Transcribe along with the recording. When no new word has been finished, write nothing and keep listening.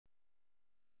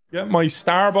Get my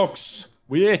Starbucks.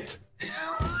 Wait.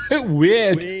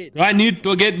 Wait. I need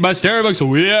to get my Starbucks.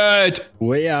 Wait.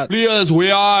 Please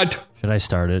wait. Should I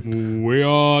start it?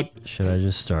 Wait. Should I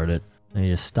just start it? I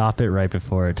just stop it right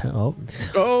before it. Oh.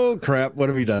 Oh crap! What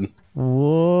have you done?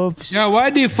 Whoops. Yeah,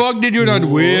 why the fuck did you not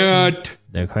wait?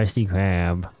 The Krusty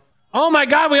Krab. Oh my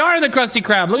god, we are in the Krusty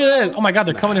Krab. Look at this. Oh my god,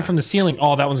 they're coming in from the ceiling.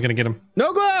 Oh, that one's gonna get him.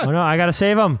 Nogla! Oh no, I gotta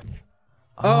save him.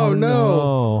 Oh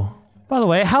no. By the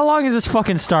way, how long is this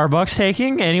fucking Starbucks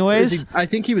taking anyways? I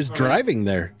think he was driving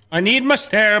there. I need my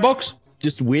Starbucks.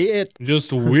 Just wait.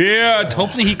 Just wait.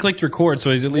 Hopefully he clicked record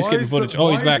so he's at least getting footage. Oh,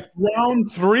 he's back.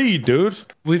 Round 3, dude.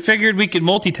 We figured we could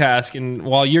multitask, and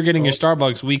while you're getting your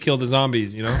Starbucks, we kill the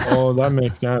zombies, you know? Oh, that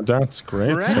makes that's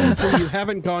great. So you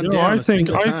haven't gone down. I think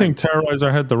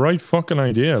Terrorizer had the right fucking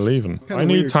idea leaving. I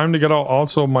need time to get out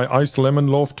also my iced lemon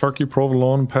loaf, turkey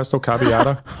provolone, pesto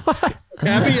cabbiata.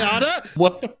 Cabbiata?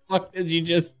 What the fuck did you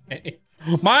just say?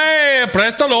 My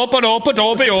presto open orders.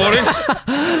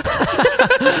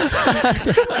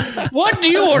 What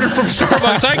do you order from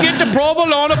Starbucks? I get the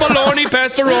provolone, bologna,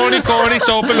 pestaroni, corny,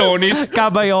 sopolonis.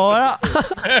 Caballora.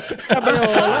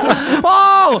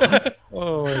 Oh!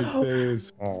 Oh, it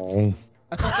is. Oh.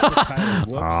 I thought that was kind of,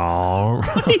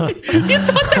 whoops. You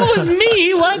thought that was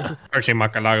me? What?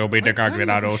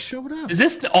 Showed up. Is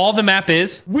this all the map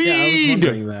is? Weed!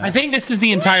 I think this is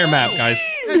the entire map, guys.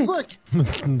 Guys, look.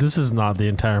 This is not the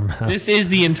entire map. This is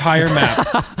the entire map.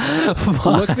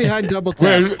 Look behind double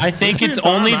tap. I think it's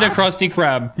only the Krusty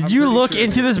Krab. Did you look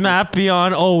into this map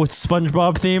beyond, oh, it's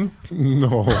SpongeBob theme?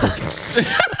 No. This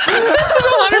is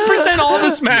 100% all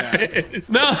this map is.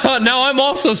 Now I'm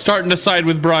also starting to side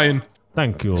with Brian.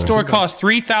 Thank you. Store cost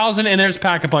 3,000 and there's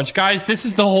Pack-a-Punch. Guys, this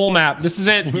is the whole map. This is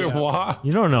it. Wait, what?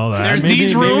 You don't know that. There's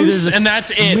these rooms and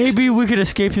that's it. Maybe we could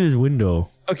escape through this window.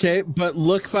 Okay, but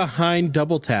look behind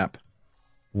double tap.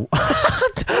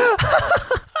 What's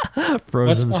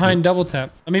behind double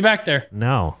tap? Let me back there.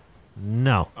 No.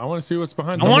 I want to see what's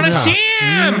behind. I want to see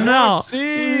him. No.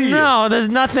 See. No, there's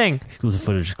nothing. Exclusive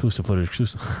footage.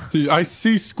 See, I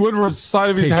see Squidward's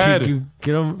side of his head.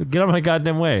 Get on my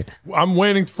goddamn way. I'm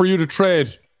waiting for you to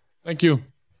trade. Thank you.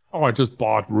 Oh, I just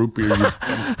bought root beer.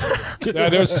 Yeah,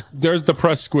 there's the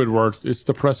press Squidward. It's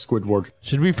the press Squidward.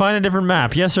 Should we find a different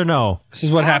map? Yes or no? This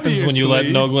is what happens when you let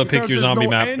Nogla pick your zombie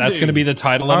map. Ending. That's going to be the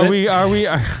title of it.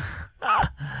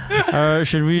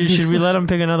 Should we let him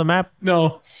pick another map?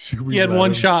 No. He had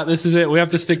one shot. This is it. We have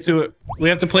to stick to it. We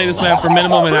have to play this map for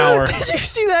minimum an hour. Did you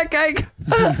see that guy?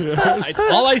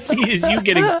 All I see is you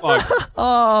getting fucked.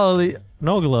 Holy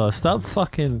Nogla, stop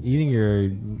fucking eating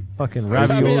your fucking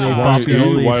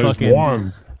ravioli, fucking.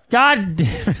 Warm. God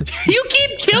damn it. You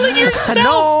keep killing yourself.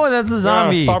 No, that's a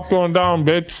zombie. Yeah, stop going down,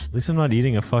 bitch. At least I'm not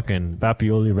eating a fucking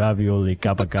ravioli,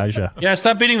 capaccia. Yeah,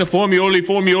 stop eating the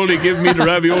formioli. Give me the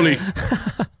ravioli.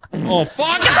 Oh,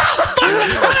 fuck.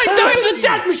 I died with a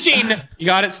death machine. You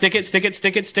got it. Stick it.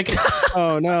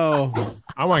 Oh, no.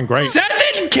 I went great.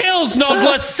 7 kills,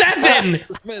 Nogla. 7.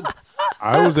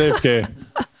 I was AFK.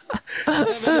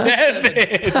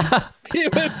 7. He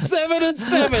went 7 and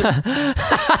 7.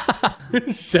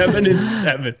 7 and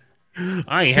 7.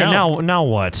 I am. Now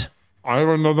what? I have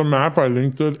another map. I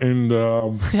linked it in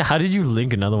the... How did you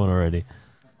link another one already?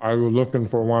 I was looking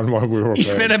for one while we were He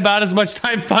playing. spent about as much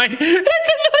time finding.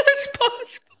 It's another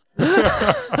SpongeBob.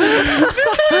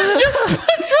 This one's just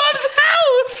SpongeBob's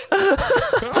house.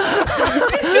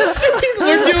 It's the same.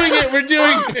 We're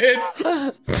doing it.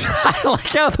 I like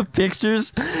how the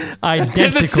pictures identical.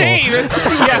 They're the same.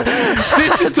 Yeah.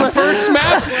 This is the first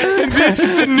map, and this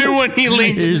is the new one he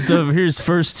linked. Here's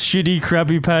first shitty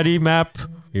Krabby Patty map.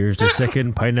 Here's the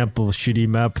second pineapple shitty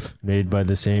map made by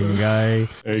the same guy.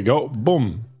 There you go.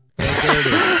 Boom.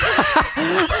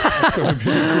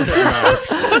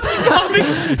 SpongeBob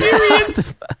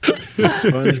Experience.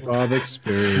 SpongeBob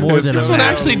Experience. This one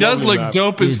actually does look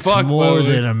dope as fuck. It's more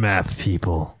than a map,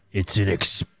 people. It's an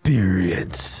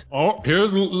experience. Oh,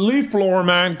 here's Leaf Blower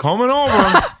Man coming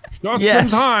over. Just in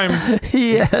time.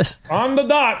 Yes. On the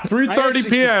dot, 3:30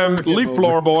 p.m. Leaf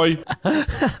Blower Boy.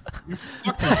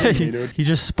 He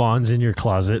just spawns in your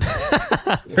closet.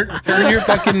 Turn your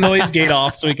fucking noise gate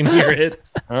off so we can hear it.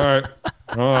 All right.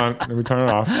 Hold on. Let me turn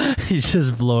it off. He's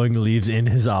just blowing leaves in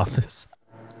his office.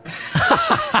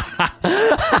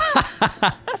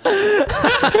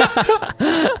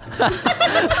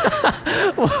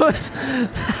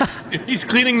 He's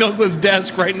cleaning Nogla's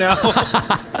desk right now.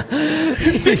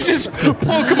 It's just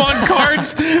Pokemon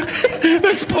cards.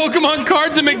 There's Pokemon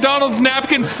cards and McDonald's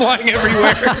napkins flying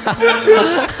everywhere.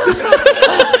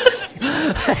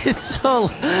 It's so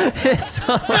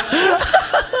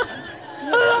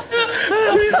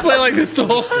just play like this the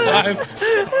whole time.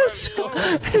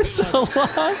 It's so long.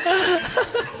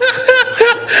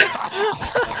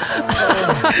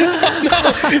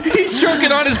 No, he's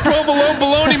choking on his provolone,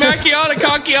 bologna, macchiato,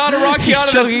 cacchiato,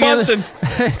 rocchiato. That's bussin'.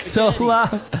 It's so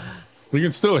loud. We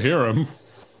can still hear him.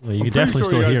 Well, you can definitely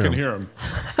still you guys hear can him. hear him.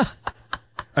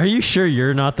 Are you sure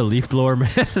you're not the leaf blower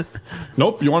man?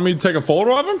 Nope. You want me to take a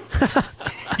photo of him?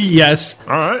 Yes.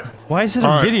 All right. Why is it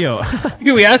a video?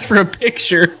 We asked for a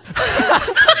picture.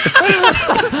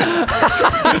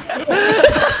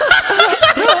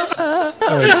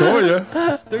 I told you.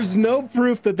 There's no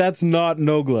proof that that's not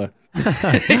Nogla.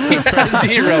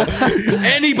 Zero.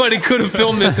 Anybody could have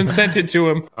filmed this and sent it to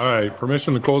him. All right.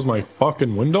 Permission to close my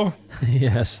fucking window?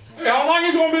 Yes. Hey, how long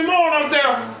you gonna be blowing out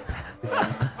there?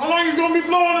 How long you gonna be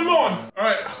blowing and blowing? All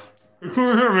right. You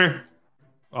couldn't hear me.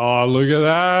 Oh, look at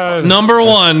that. Number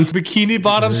 1, Bikini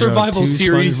Bottom There we go, Survival 2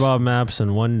 Series. SpongeBob maps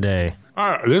in one day. All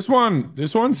right. This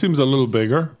one seems a little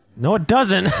bigger. No, it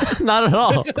doesn't. Not at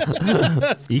all.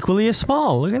 Equally as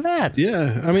small. Look at that.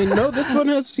 Yeah, I mean, no, this one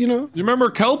has, you know. You remember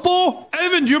Kelpo?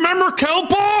 Evan, do you remember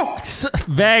Kelpo?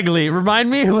 Vaguely. Remind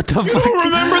me what the fuck. You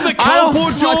remember the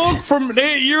Kelpo joke from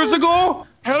 8 years ago?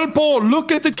 Kelpo,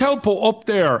 look at the Kelpo up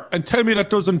there and tell me that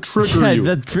doesn't trigger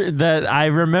you. That I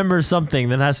remember something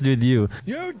that has to do with you.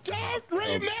 You don't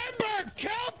remember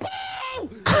Kelpo!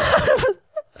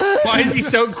 Why is he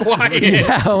so quiet?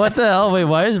 Yeah, what the hell? Wait,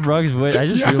 why is Brug's voice? I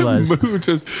just realized.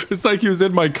 It's like he was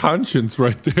in my conscience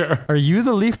right there. Are you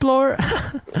the leaf blower?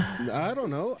 I don't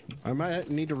know. I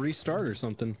might need to restart or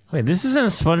something. Wait, this is in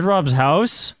SpongeBob's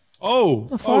house? Oh,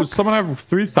 someone have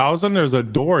 3,000? There's a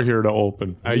door here to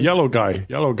open. A yellow guy.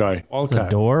 Wildcat. The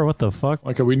door? What the fuck?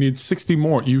 Okay, we need 60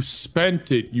 more. You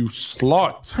spent it, you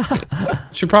slut.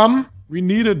 What's your problem? We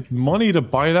needed money to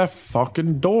buy that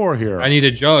fucking door here. I need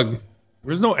a jug.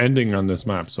 There's no ending on this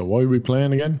map, so why are we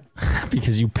playing again?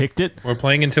 Because you picked it? We're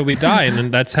playing until we die, and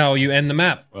then that's how you end the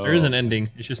map. There is an ending.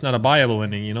 It's just not a buyable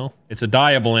ending, you know? It's a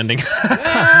dieable ending.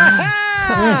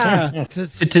 It's a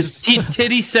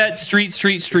titty set street.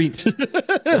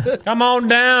 Come on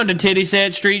down to titty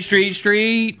set street.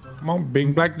 Come on,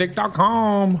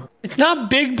 bigblackdick.com. It's not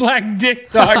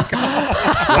bigblackdick.com.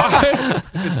 What?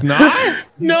 It's not?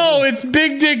 No, it's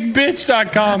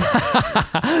bigdickbitch.com. Oh,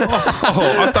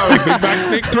 I thought it was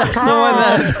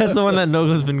bigblackdick.com. That's the one that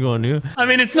Nogla's been going to. I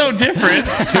mean, it's no different.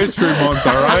 History month,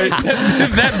 all right?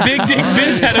 That big dick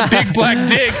bitch had a big black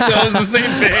dick, so it's the same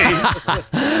thing.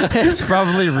 It's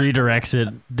probably redirects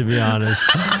it, to be honest.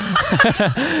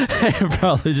 It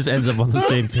probably just ends up on the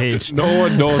same page. No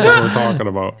one knows what we're talking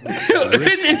about.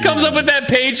 It comes up with that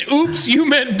page. Oops, you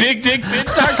meant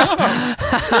bigdickbitch.com.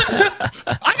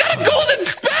 I got a golden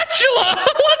spatula.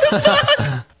 What the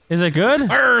fuck? Is it good?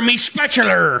 Me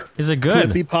spatula. Is it good?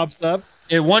 Clippy pops up.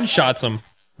 It one-shots him.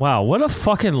 Wow, what a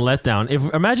fucking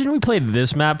letdown. Imagine we played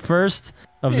this map first.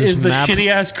 Of this Is the map.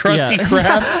 shitty-ass crusty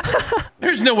crap.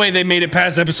 There's no way they made it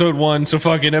past episode 1, so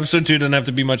fucking episode 2 doesn't have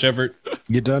to be much effort.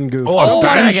 You done goofed. Oh,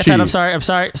 why did I get that? I'm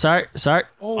sorry.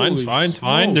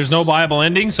 Fine. There's no viable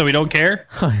ending, so we don't care.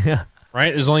 Oh, yeah.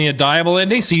 Right? There's only a dieable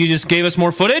ending, so you just gave us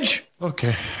more footage?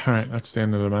 Okay, all right, that's the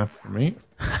end of the map for me.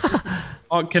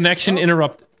 Oh, connection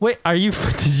interrupted. Wait,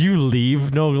 did you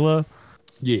leave, Nogla?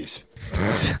 Yes.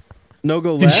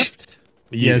 Nogla left?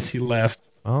 Yes, he left.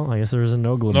 Well, I guess there was a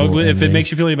Nogla. Nogla, if it makes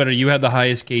you feel any better, you had the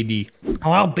highest KD.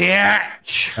 Oh,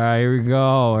 bitch! All right, here we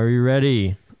go. Are you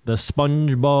ready? The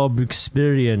SpongeBob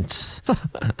Experience.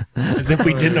 As if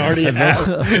we didn't already have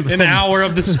an hour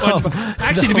of the SpongeBob.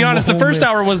 Actually, to be honest, the first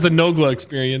hour was the Nogla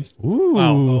experience. Ooh.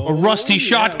 Wow. A rusty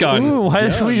shotgun. Ooh, why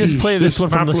didn't we just play this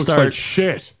one from the looks start? like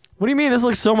shit. What do you mean? This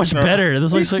looks so much better.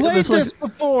 This looks like this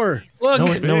before.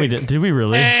 Look, no, we didn't. Did we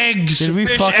really? eggs. Did we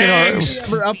fish fucking?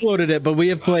 eggs. Never uploaded it, but we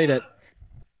have played it.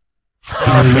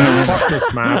 Fuck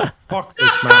this map. Fuck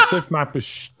this map. This map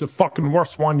is the fucking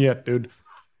worst one yet, dude.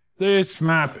 This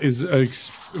map is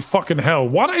fucking hell.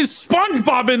 What is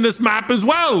SpongeBob in this map as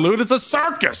well, dude? It's a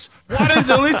circus. What is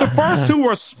at least the first two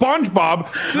were SpongeBob.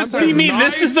 What do you mean?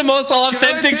 This is the most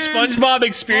authentic SpongeBob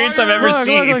experience I've ever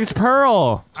seen. Look, it's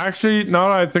Pearl. Actually, now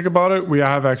that I think about it, we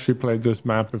have actually played this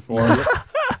map before.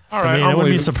 All right, I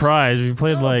wouldn't be surprised. We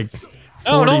played like 40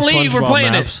 don't leave. We're SpongeBob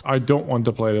playing maps. it. I don't want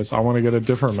to play this. I want to get a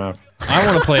different map. I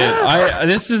want to play it.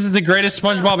 This is the greatest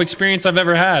SpongeBob experience I've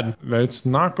ever had. It's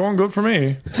not going good for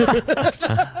me.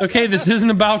 Okay, this isn't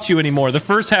about you anymore. The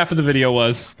first half of the video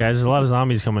was. Guys, there's a lot of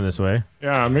zombies coming this way.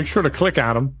 Yeah, make sure to click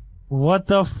at them. What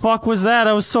the fuck was that?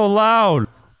 That was so loud.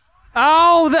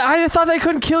 Ow! I thought they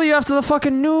couldn't kill you after the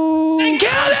fucking nuke.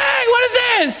 Counting! What is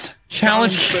this?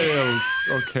 Challenge. Failed.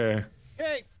 Okay.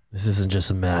 This isn't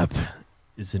just a map.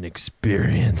 is an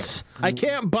experience. I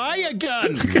can't buy a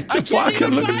gun. Look at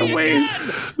the way.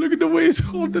 Look at the way he's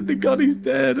holding the gun. He's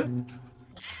dead.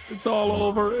 It's all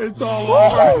over. It's all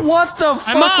over. What the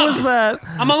fuck was that?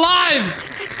 I'm alive.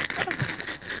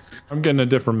 I'm getting a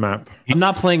different map. I'm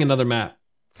not playing another map.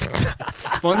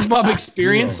 SpongeBob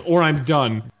Experience, or I'm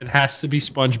done. It has to be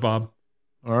SpongeBob.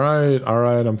 All right.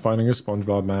 I'm finding a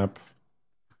SpongeBob map.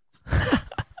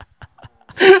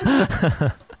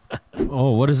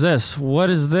 Oh, what is this? What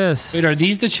is this? Wait, are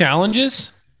these the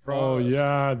challenges? Oh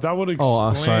yeah, that would explain.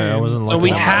 Oh, sorry, I wasn't looking. So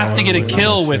we at have my- to get a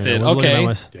kill with it. Okay.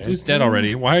 my- Who's dead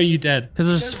already? Why are you dead? Because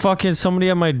there's fucking somebody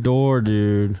at my door,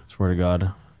 dude. Swear to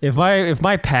God. If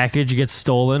my package gets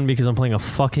stolen because I'm playing a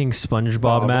fucking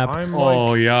SpongeBob map, I'm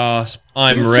Oh, yeah.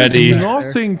 I'm this ready. has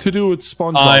nothing to do with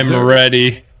SpongeBob. I'm dude.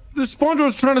 ready. The SpongeBob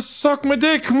was trying to suck my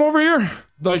dick. Come over here.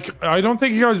 Like, I don't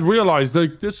think you guys realize,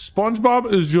 like, this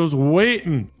SpongeBob is just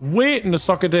waiting to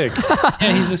suck a dick.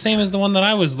 Yeah, he's the same as the one that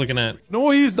I was looking at.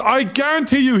 No, I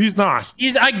guarantee you he's not.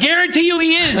 I guarantee you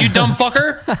he is, you dumb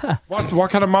fucker. What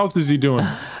kind of mouth is he doing?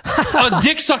 A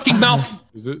dick-sucking mouth.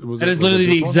 That is literally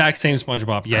the exact same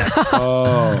SpongeBob, yes.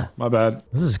 Oh, my bad.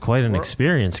 this is quite an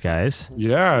experience, guys.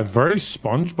 Yeah, very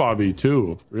SpongeBob-y,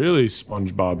 too. Really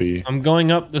SpongeBob-y. I'm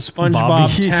going up the SpongeBob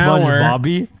Bobby, Tower.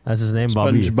 SpongeBobby. That's his name,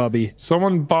 Bobby. SpongeBobby.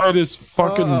 Someone buy this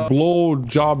fucking blow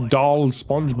job doll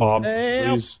SpongeBob,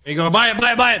 please. There you go. Buy it,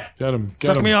 buy it, buy it. Get him. Get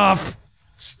Suck him. me off.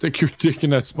 Stick your dick in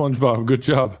that SpongeBob. Good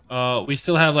job. We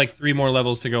still have like 3 more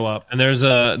levels to go up, and I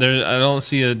don't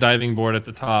see a diving board at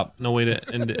the top. No way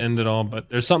to end it all, but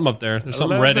there's something up there. There's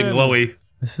something red and 11. glowy.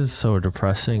 This is so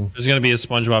depressing. There's gonna be a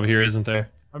SpongeBob here, isn't there?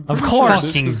 Of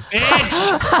course. Fucking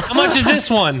bitch! How much is this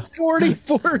one?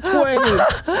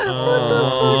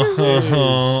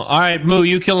 44.20. All right, Moo,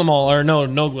 you kill them all, or no,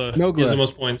 Nogla. Nogla. Gives the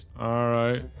most points. All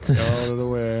right. Get out of the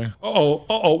way.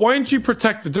 Uh-oh. Why aren't you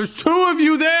protected? There's 2 of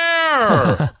you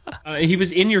there! He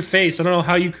was in your face. I don't know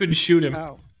how you couldn't shoot him.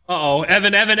 Uh-oh,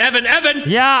 Evan!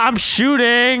 Yeah, I'm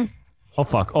shooting. Oh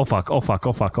fuck. Oh fuck. Oh fuck.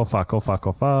 Oh fuck. Oh fuck. Oh fuck.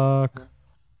 Oh fuck.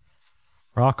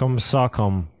 Rock'em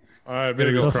sock'em. All right,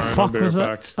 better go The crying. I'll fuck be was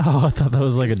right that? back. Oh, I thought that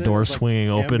was like a door swinging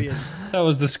open. That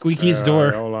was the squeakiest All door.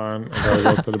 right, hold on. I gotta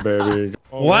go to the baby.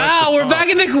 Oh, Wow, we're back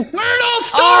in the. Where it all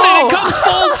started. It comes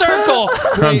full circle.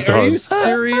 Wait, are you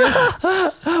serious?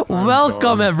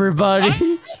 Welcome,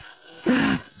 everybody.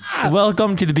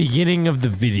 Welcome to the beginning of the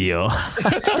video.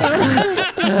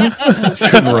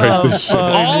 Right, this shit.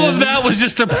 All of that was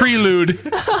just a prelude.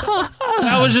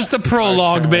 That was just a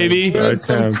prologue, baby. That's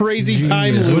some crazy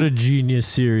time Genius. What a loop. genius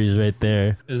series right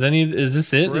there. Is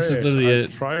this it? This is literally I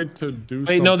it. tried to do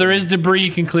Wait, no, there is debris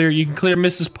you can clear. You can clear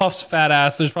Mrs. Puff's fat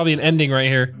ass. There's probably an ending right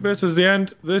here. This is the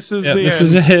end. This is Yeah, the this end.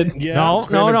 is it. Yeah. No,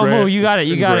 been a Moo, great- you got it. it's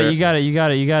You been got it. great. You got it. You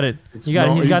got it. You got it. You got it.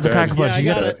 No, He's got the dead. pack a punch. Yeah,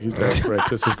 You I got got it. He's dead. Great.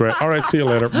 This is great. All right, see you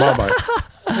later. Bye-bye.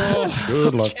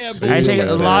 Good luck. See I you think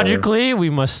later. logically we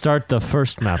must start the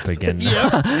first map again.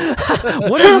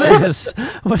 What is this?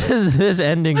 What is this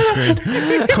ending screen?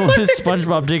 What is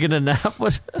SpongeBob taking a nap?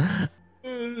 What?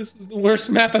 This is the worst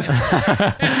map I've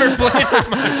ever played.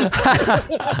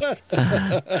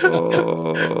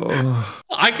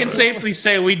 I can safely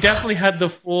say we definitely had the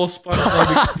full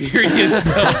SpongeBob experience,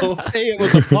 though. Hey, it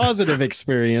was a positive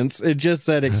experience. It just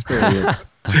said experience.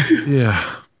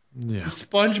 Yeah.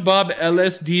 SpongeBob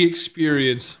LSD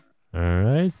experience. All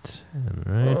right. All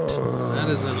right. That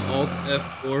is an Alt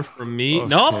F4 from me.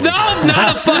 Nope,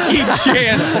 not a fucking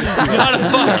chance. Not a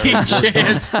fucking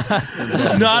chance.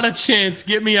 Not a chance.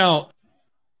 Get me out.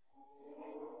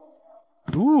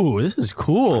 Ooh, this is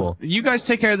cool. You guys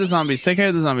take care of the zombies. Take care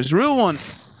of the zombies. Rule 1.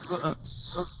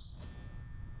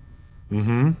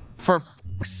 For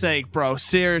fuck's sake, bro.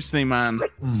 Seriously, man.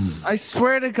 I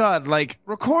swear to God, like,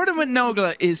 recording with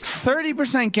Nogla is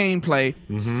 30% gameplay,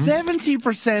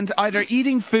 70% either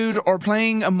eating food or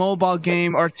playing a mobile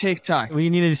game or TikTok. We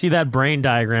need to see that brain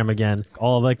diagram again.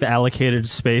 All of, like the allocated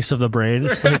space of the brain.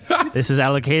 It's like, this is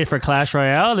allocated for Clash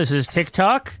Royale. This is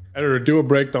TikTok. Editor, do a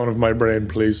breakdown of my brain,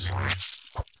 please.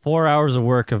 4 hours of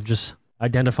work of just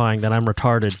identifying that I'm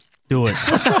retarded. Do it.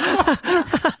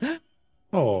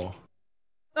 Oh.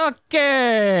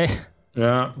 Okay.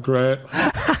 Yeah, great.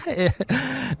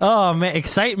 Oh man,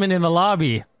 excitement in the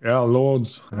lobby. Yeah,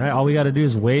 loads. All right, all we got to do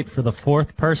is wait for the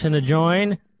 4th person to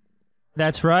join.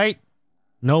 That's right.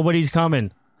 Nobody's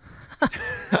coming.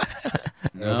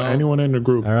 Anyone in the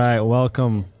group? All right,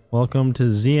 welcome. Welcome to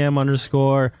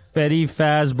ZM_ Freddy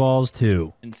Fazballs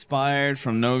 2. Inspired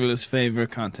from Nogla's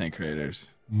favorite content creators.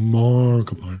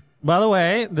 Markiplier. By the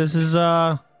way, this is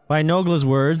by Nogla's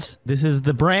words, this is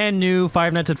the brand new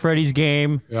Five Nights at Freddy's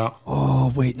game. Yeah.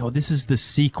 Oh, wait, no, this is the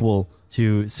sequel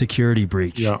to security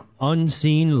breach. Yeah.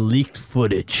 Unseen leaked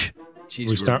footage.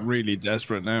 Jeez, we're really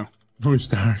desperate now. Can we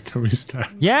start? Can we start?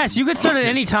 Yes, you can start at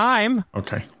any time.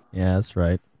 Okay. Yeah, that's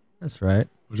right. That's right.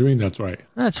 What do you mean that's right?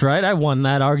 That's right. I won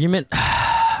that argument.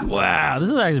 Wow, this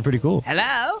is actually pretty cool.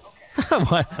 Hello?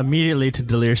 What? Immediately to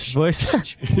Delirious'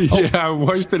 voice. Yeah,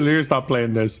 why is the Lear stop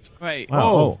playing this? Wait.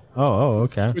 Oh,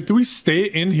 okay. Wait, do we stay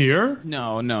in here?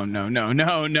 No.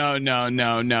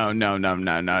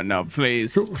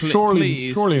 Please.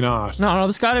 Surely not. No,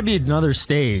 there's got to be another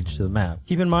stage to the map.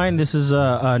 Keep in mind, this is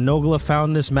Nogla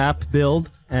found this map build,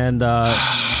 and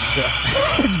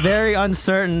it's very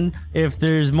uncertain if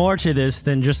there's more to this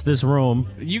than just this room.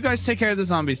 You guys take care of the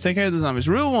zombies. Take care of the zombies.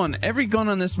 Rule 1, every gun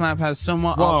on this map has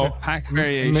somewhat altered pack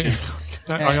variation.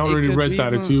 I already read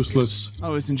that. It's useless. I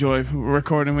always enjoy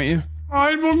recording with you.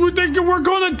 We're thinking we're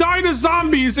gonna die to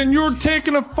zombies and you're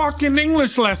taking a fucking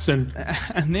English lesson.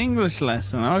 An English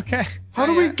lesson, okay. How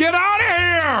do we get out of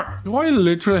here? Do I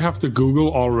literally have to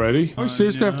Google already? I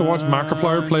seriously have to watch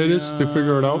Markiplier play this to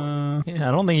figure it out? Yeah,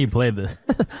 I don't think he played this.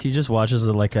 He just watches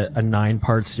like a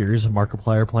 9-part series of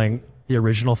Markiplier playing the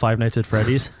original Five Nights at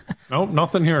Freddy's. Nope,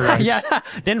 nothing here, guys. Yeah,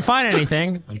 didn't find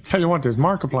anything. I tell you what, this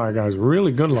Markiplier guy's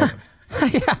really good looking.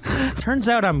 Yeah, turns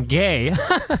out I'm gay.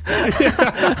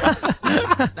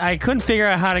 I couldn't figure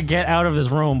out how to get out of this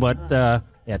room, but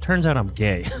yeah, turns out I'm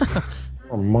gay.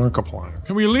 Or Markiplier.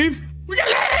 Can we leave? We can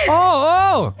leave!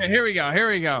 Oh! Okay, here we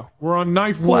go. We're on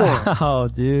night 4. Wow,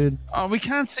 dude. Oh, we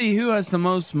can't see who has the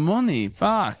most money.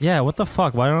 Fuck. Yeah, what the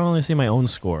fuck? Why don't I only see my own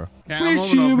score? Okay, I'm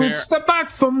Wish moving you up would here. step back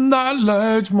from that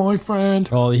ledge, my friend.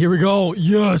 Oh, here we go.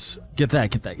 Yes. Get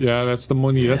that. Yeah, that's the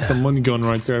money. That's the money gun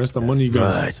right there. That's the money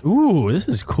gun. Right. Ooh, this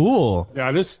is cool.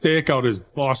 Yeah, this stakeout is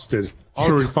busted.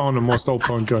 Already found the most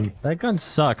open gun. That gun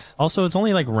sucks. Also, it's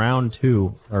only like round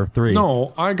 2 or 3.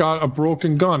 No, I got a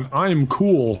broken gun. I'm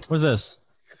cool. What's this?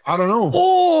 I don't know.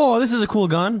 Oh, this is a cool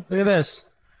gun. Look at this.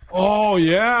 Oh,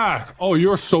 yeah. Oh,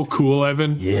 you're so cool,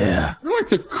 Evan. Yeah. You're like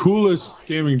the coolest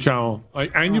gaming channel.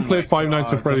 Like, and you play Five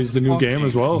Nights at Freddy's, the new game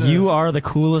as well. You are the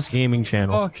coolest gaming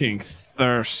channel. Fucking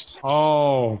thirst.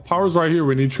 Oh, power's right here.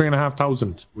 We need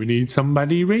 3,500. We need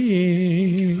somebody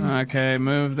rich. Okay,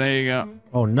 move. There you go.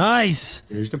 Oh, nice.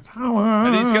 Here's the power.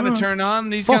 And he's gonna turn on.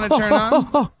 He's gonna turn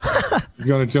on. He's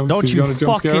gonna jump. Don't he's you gonna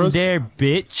jump scare fucking us. dare,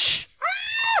 bitch.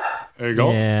 There you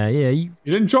go. Yeah. You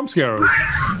didn't jump scare us.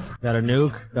 Got a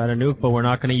nuke, but we're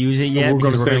not gonna use it yet. We're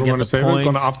gonna because save. we're We're gonna save. We're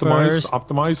gonna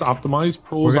optimize.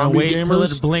 Pro We're gonna zombie wait till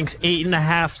gamers. it blinks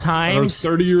 8.5 times,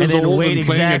 30 years and then old wait and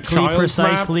playing a exactly child's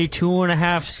precisely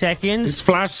 2.5 seconds. It's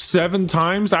flashed 7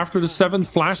 times. After the 7th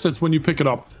flash, that's when you pick it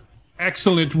up.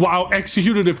 Excellent. Wow.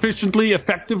 Executed efficiently,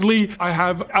 effectively. I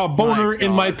have a boner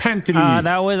in my panty.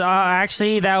 That was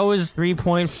actually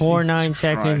 3.49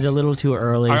 seconds, a little too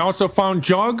early. I also found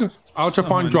Jug. I also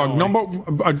found Jug.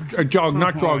 Jug,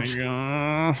 not drugs.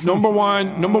 Number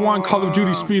one Call of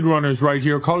Duty speedrunners right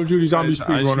here. Call of Duty Zombie I just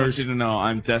want you speedrunners. to know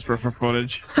I'm desperate for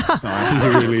footage. So He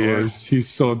really is. He's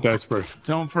so desperate.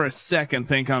 don't for a second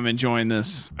think I'm enjoying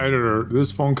this. Editor,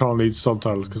 this phone call needs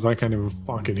subtitles because I can't even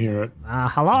fucking hear it.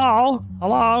 Hello.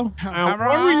 Now,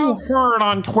 what you heard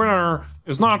on Twitter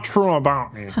is not true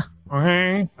about me.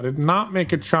 Okay? I did not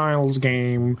make a child's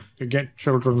game to get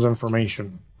children's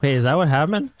information. Wait, is that what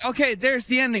happened? Okay, there's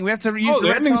the ending. We have to use Oh,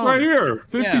 the ending's phone. right here.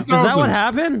 50,000. Is that what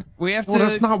happened? We have to. Well,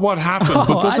 that's not what happened,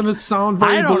 but doesn't it sound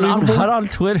very I'm believable? not on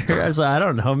Twitter. I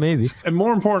don't know, maybe. And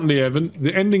more importantly, Evan,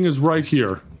 the ending is right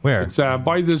here. Where? It's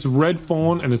buy this red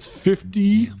phone, and it's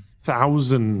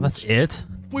 50,000. That's it?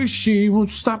 Wish he would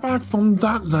step out from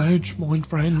that ledge, my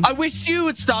friend. I wish you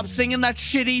would stop singing that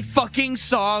shitty fucking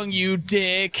song, you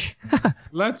dick.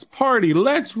 Let's party.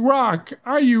 Let's rock.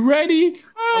 Are you ready?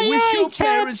 I wish your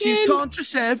parents used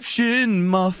contraception,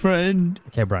 my friend.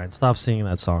 Okay, Brian, stop singing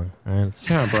that song. All right? It's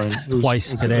Yeah, Brian. It was-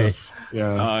 twice today. Yeah.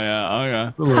 Oh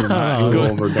yeah, okay. A little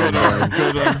overdone,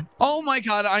 Brian. Oh my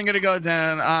god, I'm gonna go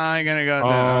down. I'm gonna go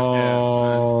down.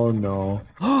 Oh no.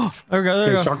 There we go. There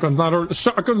we Okay, go. shotgun's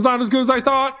not as good as I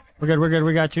thought. We're good.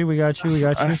 We got you.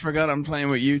 I forgot I'm playing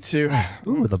with you too.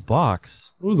 Ooh, the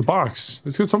box. Ooh, the box.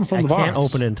 Let's get something from I the box. can't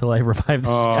open it until I revive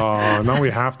this guy. Oh, now we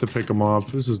have to pick them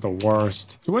up. This is the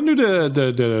worst. So when do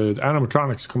the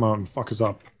animatronics come out and fuck us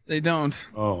up? They don't.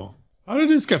 Oh. How did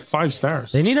this get 5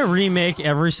 stars? They need to remake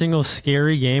every single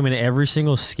scary game and every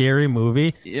single scary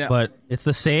movie. Yeah. But it's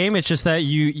the same. It's just that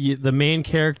you the main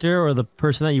character or the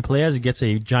person that you play as gets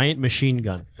a giant machine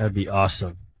gun. That'd be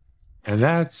awesome. And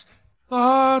that's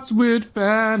Thoughts with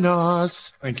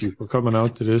Vanos. Thank you for coming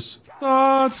out to this.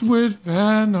 Thoughts Thoughts with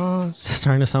Vanos. It's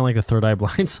starting to sound like the Third Eye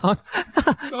Blind song.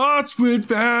 Thoughts with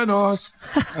Vanos.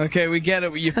 Okay, we get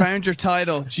it. You found your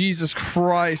title. Jesus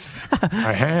Christ.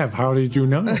 I have. How did you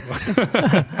know?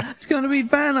 It's going to be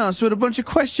Vanos with a bunch of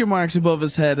question marks above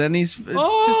his head, and he's just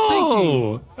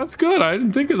thinking. That's good. I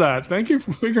didn't think of that. Thank you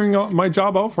for figuring out my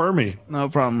job out for me. No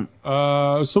problem.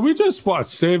 So we just,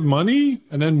 save money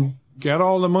and then get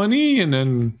all the money and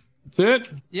then that's it?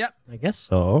 Yep. I guess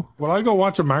so. Will I go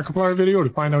watch a Markiplier video to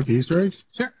find out the Easter eggs?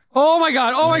 Sure. Oh my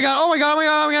god, oh my god, oh my god, oh my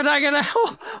god, I'm gonna die,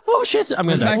 oh shit, I'm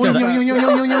gonna die.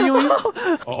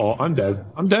 Uh-oh, I'm dead.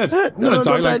 I'm dead. I'm gonna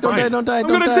die like Brian. Don't die.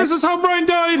 This is how Brian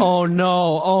died! Oh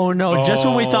no, just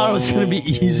when we thought it was gonna be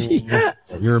easy.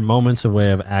 You're moments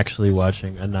away of actually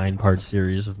watching a 9-part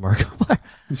series of Markiplier.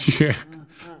 Yeah.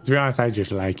 To be honest, I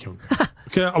just like him.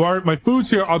 Okay, alright, my food's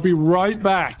here. I'll be right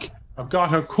back. I've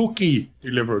got a cookie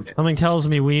delivered. Something tells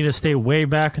me we need to stay way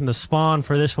back in the spawn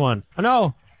for this one.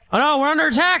 Oh no, we're under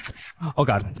attack! Oh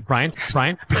god, Ryan,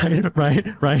 come. You're a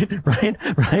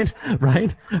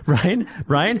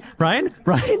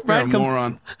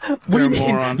moron. What do you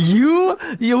Moron. mean?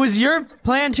 It was your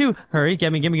plan to hurry,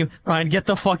 get me. Ryan, get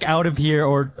the fuck out of here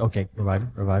or, okay,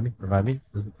 revive me.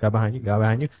 Guy behind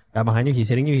you, he's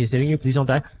hitting you, please don't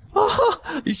die.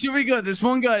 You should be good. There's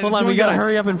one guy. Hold on, we gotta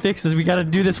hurry up and fix this. We gotta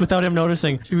do this without him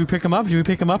noticing. Should we pick him up?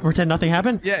 Pretend nothing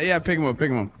happened? Yeah, pick him up.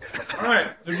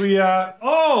 Alright, did we,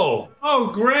 oh,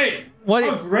 great.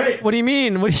 Great. What do you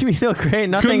mean? Oh, great,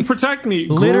 nothing. Couldn't protect me.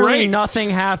 Literally Great. nothing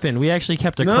happened. We actually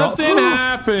kept a Nothing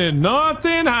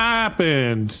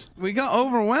happened. We got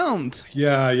overwhelmed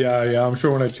Yeah. I'm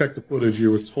sure when I checked the footage,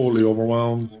 you were totally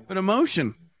overwhelmed. with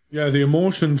emotion. Yeah, the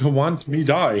emotion to want me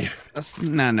die. That's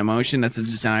not an emotion. That's a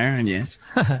desire, and yes.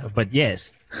 But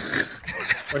yes.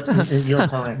 You're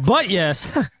correct. But yes.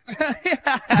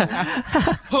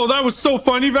 Oh, that was so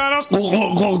funny, Vanos.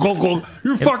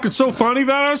 You're fucking so funny,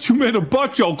 Vanos. You made a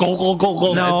butt joke. No,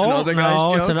 another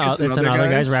guy's it's joke. it's another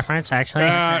guy's reference, actually.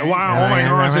 Wow, oh my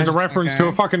gosh, it's a reference to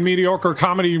a fucking mediocre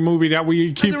comedy movie that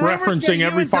we keep referencing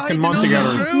every fucking month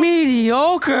together.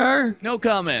 Mediocre. No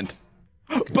comment.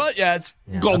 But yes.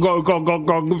 Go,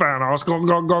 Vanos.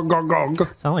 Go.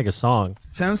 Sound like a song.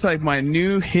 Sounds like my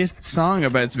new hit song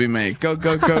about to be made. Go,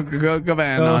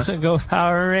 Vanos. Go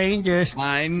Power Rangers.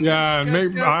 Yeah,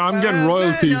 I'm getting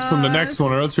royalties from the next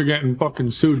one, or else you're getting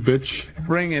fucking sued, bitch.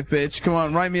 Bring it, bitch. Come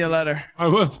on, write me a letter. I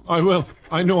will.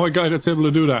 I know a guy that's able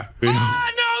to do that. No!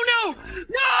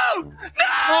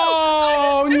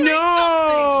 Oh,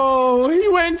 no! He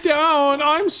went down.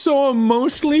 I'm so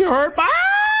emotionally hurt.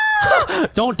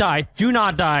 Don't die. Do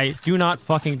not die. Do not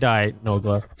fucking die,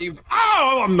 Nogla.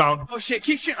 Oh, I'm down. Oh shit,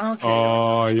 keep shooting. Okay.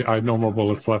 Oh, I have no more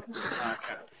bullets left.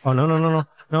 Oh, no. No,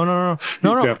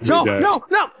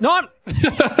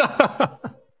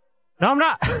 I'm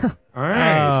not. All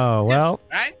right. Oh, well.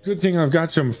 Right? Good thing I've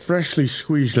got some freshly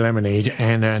squeezed lemonade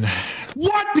and then...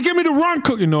 What? They gave me the wrong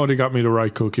cookie. No, they got me the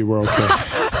right cookie. We're okay.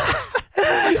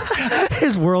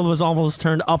 His world was almost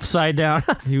turned upside down.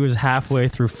 He was halfway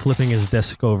through flipping his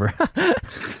desk over. Hello?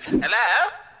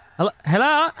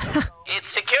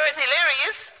 It's Security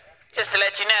Hilarious. Just to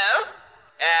let you know.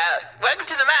 Welcome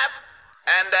to the map.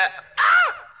 And,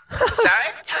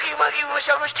 sorry? Tuggy Wuggy was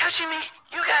almost touching me.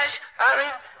 You guys are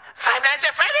in Five Nights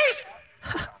at Freddy's.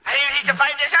 And you need to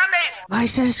fight the zombies. My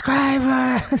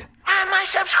subscribers. And my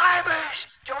subscribers.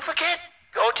 Don't forget,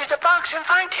 go to the box and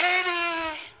find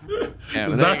Teddy. Yeah,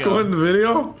 Does that go in the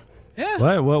video? Yeah.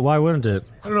 What? Why wouldn't it?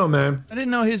 I don't know, man. I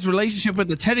didn't know his relationship with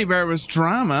the teddy bear was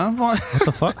drama. What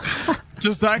the fuck?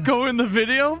 Does that go in the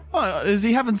video? Is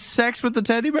he having sex with the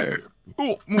teddy bear?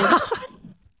 Oh.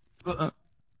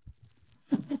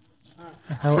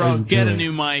 Bro, get a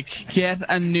new mic. Get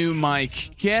a new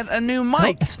mic. No,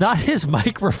 it's not his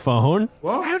microphone.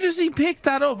 What? How does he pick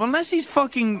that up? Unless he's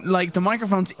fucking, like, the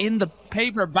microphone's in the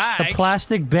paper bag. The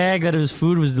plastic bag that his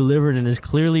food was delivered in is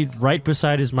clearly right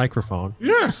beside his microphone.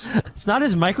 Yes. It's not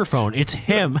his microphone, it's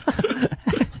him.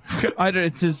 Either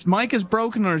it's his mic is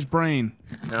broken or his brain.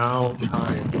 Now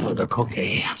time for the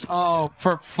cookie. Oh,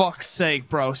 for fuck's sake,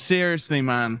 bro. Seriously,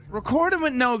 man. Recording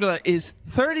with Nogla is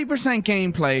 30%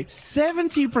 gameplay,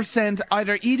 70%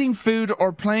 either eating food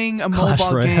or playing a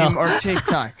mobile game or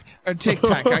TikTok. Or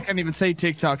TikTok. I can't even say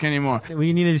TikTok anymore.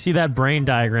 We need to see that brain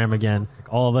diagram again.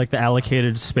 All of, like, the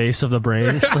allocated space of the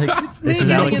brain. It's like, this is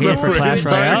allocated for Clash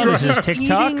Royale, this is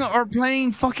TikTok. Eating or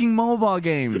playing fucking mobile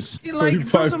games. He,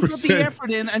 like, doesn't put the effort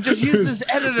in and just uses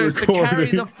editors to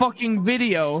carry the fucking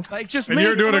video. Like, just And make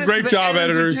you're doing the a rest great of it job,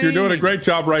 editors. You're doing a entertaining. great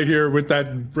job right here with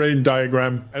that brain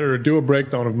diagram. Editor, do a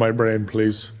breakdown of my brain,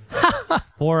 please.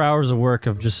 4 hours of work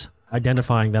of just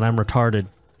identifying that I'm retarded.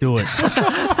 Do it.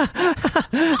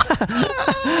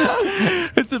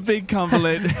 It's a big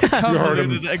convoluted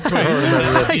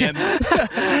equation.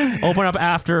 Open up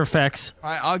After Effects. All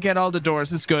right, I'll get all the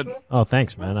doors. It's good. Oh,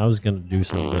 thanks, man. I was gonna do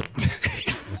something.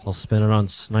 Guess I'll spin it on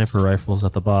sniper rifles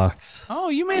at the box. Oh,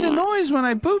 you made a noise when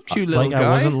I booped you, little Like guy. I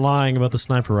wasn't lying about the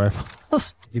sniper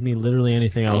rifles. Give me literally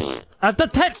anything else. At the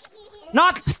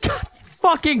not. God,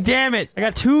 fucking damn it! I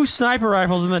got 2 sniper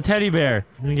rifles and the teddy bear.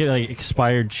 I'm gonna get like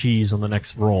expired cheese on the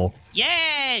next roll.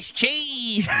 Yes,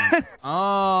 cheese. Oh,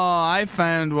 I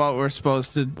found what we're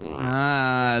supposed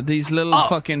to. These little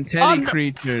fucking teddy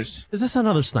creatures. Is this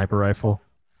another sniper rifle?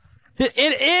 It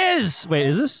is. Wait,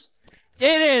 is this?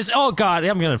 It is. Oh god,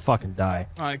 I'm gonna fucking die.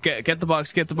 All right, get the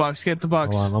box. Get the box. Get the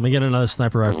box. Hold on, let me get another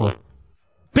sniper rifle.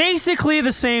 Basically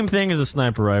the same thing as a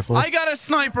sniper rifle. I got a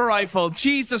sniper rifle.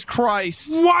 Jesus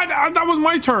Christ. What? That was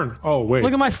my turn. Oh, wait.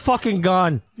 Look at my fucking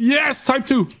gun. Yes, type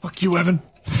 2. Fuck you, Evan.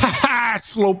 Haha,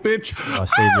 slow bitch.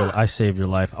 Oh, I saved your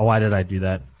life. Oh, why did I do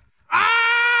that?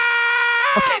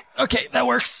 Ah! Okay, that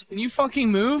works. Can you fucking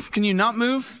move? Can you not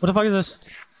move? What the fuck is this?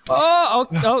 Oh,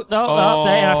 and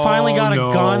I finally got a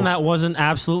gun that wasn't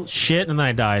absolute shit, and then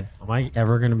I died. Am I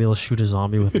ever gonna be able to shoot a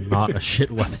zombie with not a shit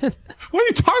weapon? What are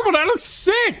you talking about? That looks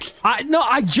sick.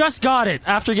 I just got it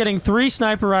after getting 3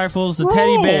 sniper rifles, the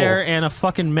teddy bear, and a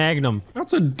fucking magnum.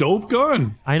 That's a dope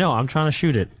gun. I know, I'm trying to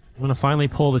shoot it. I'm gonna finally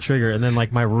pull the trigger, and then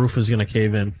like my roof is gonna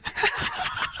cave in.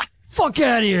 Fuck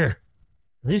out of here!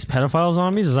 Are these pedophile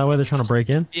zombies? Is that why they're trying to break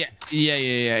in? Yeah,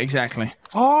 exactly.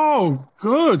 Oh,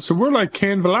 good. So we're like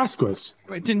Cain Velasquez.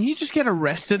 Wait, didn't he just get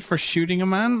arrested for shooting a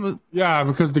man? Yeah,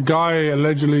 because the guy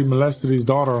allegedly molested his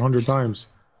daughter 100 times.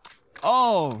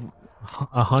 Oh.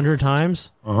 100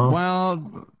 times?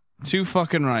 Well, too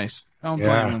fucking right. Don't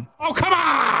blame him. Oh, come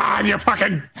on, you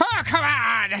fucking... Oh, come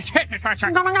on. What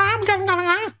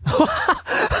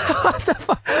the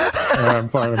fuck? I'm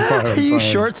fine. Are you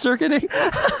short-circuiting?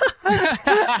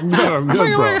 I'm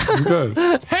good, bro. I'm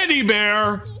good. Teddy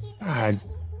bear. God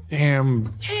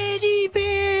damn. Teddy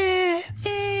bear,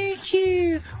 thank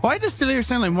you. Why does Delirious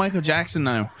sound like Michael Jackson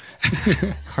now?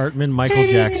 Hartman Michael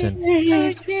Jackson.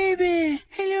 Baby.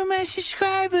 Hello, my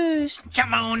subscribers.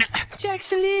 Come on.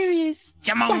 Jacksonlerious.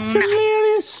 Come on.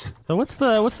 Hilarious. So what's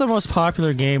the most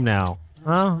popular game now?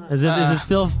 Huh? Is it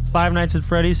still Five Nights at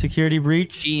Freddy's Security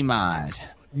Breach? Gmod.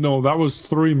 No, that was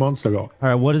 3 months ago. All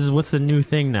right, what's the new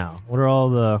thing now? What are all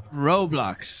the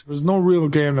Roblox? There's no real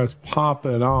game that's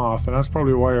popping off, and that's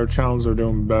probably why our channels are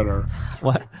doing better.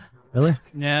 what? Really?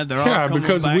 Yeah, they're all Yeah, coming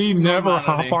because back we from never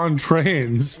normality. hop on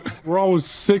trains. We're always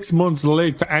 6 months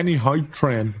late to any hype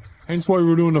train. Hence why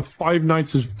we're doing a Five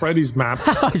Nights at Freddy's map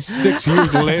 6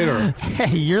 years later.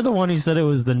 Hey, you're the one who said it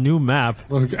was the new map.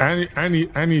 Look,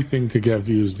 anything to get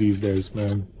views these days,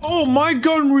 man. Oh, my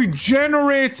gun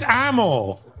regenerates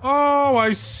ammo. Oh,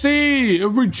 I see. It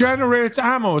regenerates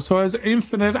ammo, so it has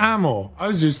infinite ammo. I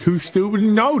was just too stupid to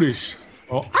notice.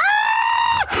 Oh.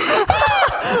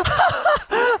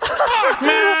 Fuck,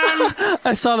 man!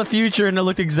 I saw the future and it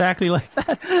looked exactly like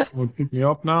that. Want to pick me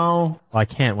up now? Well, I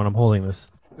can't when I'm holding this.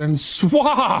 Then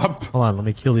swap! Hold on, let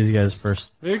me kill these guys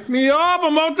first. Pick me up!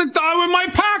 I'm about to die with my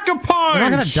pack-a-punch! You're not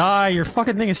gonna die. Your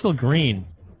fucking thing is still green.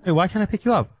 Wait, why can't I pick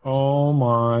you up? Oh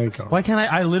my god. Why can't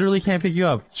I literally can't pick you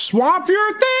up. Swap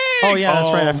your thing! Oh yeah,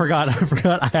 that's right. I forgot.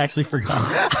 I actually forgot.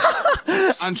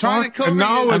 I'm trying to cover And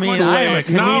now you. it's I mean, too I am a late.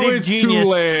 Now comedic it's genius.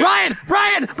 too late. Ryan!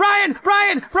 And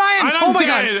Oh I'm my dead!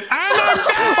 god! And I'm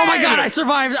dead! Oh my god! I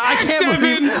survived! I can't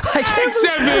believe. I can't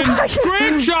believe. X7!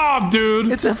 Great job,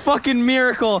 dude! It's a fucking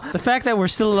miracle. The fact that we're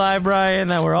still alive, Brian,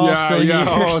 that we're all still here.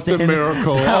 Oh, it's a standing-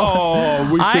 miracle.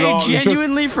 Oh, we should all I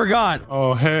genuinely forgot.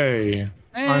 Oh, hey.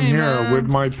 I'm here with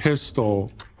my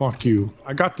pistol. Fuck you.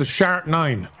 I got the Shark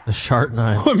 9. The Shark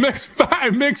 9. It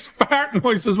makes fart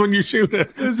noises when you shoot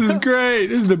it. This is great.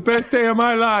 This is the best day of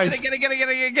my life. Get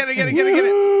it.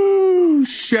 Ooh,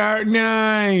 Shark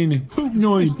 9. Poop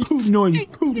noise, poop noise,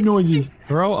 poop noise.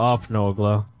 Grow up,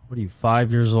 Nogla. What are you,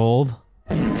 5 years old?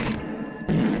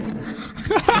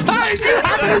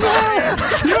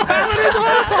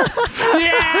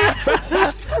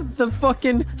 Yeah! The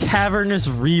fucking cavernous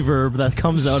reverb that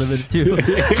comes out of it too.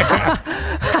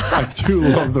 I do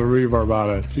love the reverb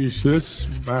on it. Geez, this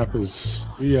map is...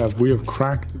 We have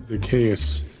cracked the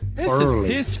case early.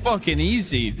 This is fucking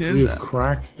easy, We dude. have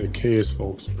cracked the case,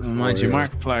 folks. Mind you,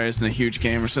 Markiplier isn't a huge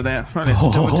gamer, so they probably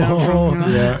have to tone it down from, you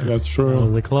know? Yeah, that's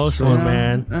true. The close one,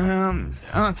 man. I'm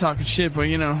not talking shit, but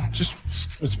you know, just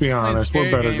Let's be honest, we're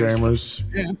scary better games. gamers.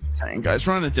 yeah, saying, guys,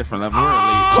 we're on a different level. We're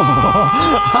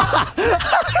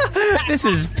elite. This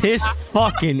is piss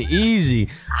fucking easy,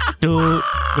 dude.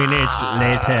 minutes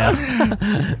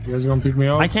later. You guys gonna pick me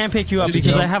up? I can't pick you up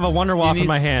because I have a Wonder Waffle in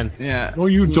my hand. Yeah. No,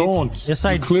 you don't. Yes,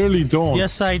 You clearly don't.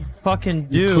 Yes, I fucking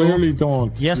do. You clearly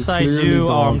don't. Yes, You I clearly do.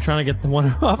 Oh, I'm don't. trying to get the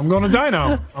Wonder Waffle. I'm gonna die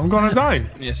now. I'm gonna die.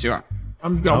 Yes, you are.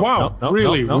 Wow. no,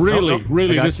 really, no, really, no.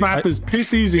 really. I got This you. map is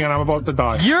piss easy and I'm about to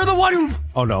die. You're the one who.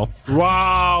 Oh no.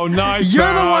 Wow, nice. You're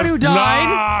the one Vanoss. who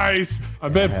died? Nice. I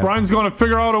bet Brian's gonna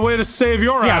figure out a way to save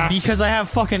your Yeah, ass. because I have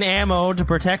fucking ammo to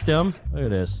protect him. Look at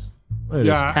this. Look at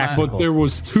this Yeah, tactical. but there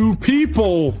was 2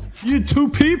 people. You had 2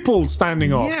 people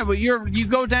standing up. Yeah, but you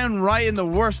go down right in the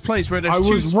worst place where there's I two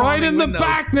was right in the windows.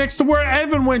 back next to where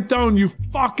Evan went down, you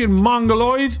fucking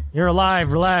mongoloid. You're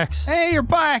alive. Relax. Hey, you're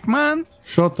back, man.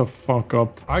 Shut the fuck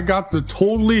up. I got the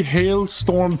totally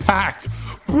hailstorm packed.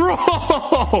 Bro!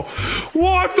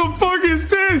 What the fuck is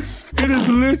this? It is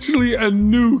literally a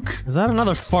nuke. Is that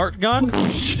another fart gun?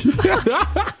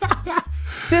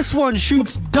 This one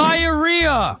shoots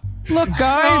diarrhea. Look,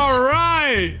 guys. All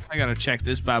right. I gotta check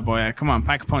this bad boy out. Come on,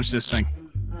 pack a punch this thing.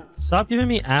 Stop giving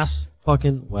me ass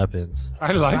fucking weapons.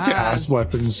 I like the ass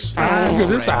weapons. Look at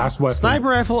this ass weapon. Sniper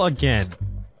rifle again.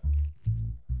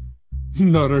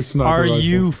 Another sniper Are rifle.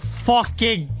 you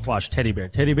fucking... Watch, teddy bear,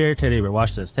 teddy bear, teddy bear.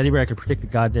 Watch this. Teddy bear, I can predict the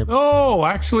goddamn... Oh,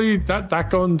 actually,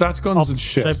 that's guns and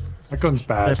shit. That gun's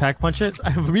Did I bad. pack punch it?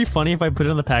 It would be funny if I put it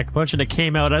in the pack punch and it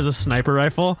came out as a sniper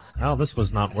rifle. Oh, this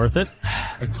was not worth it.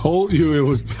 I told you it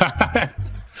was bad.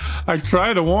 I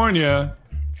tried to warn you.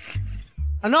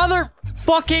 Another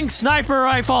fucking sniper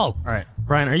rifle! Alright,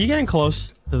 Brian, are you getting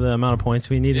close to the amount of points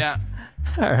we need? Yeah.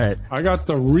 Alright. I got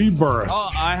the rebirth. Oh,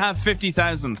 I have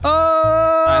 50,000.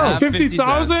 Oh!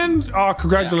 50,000? Oh,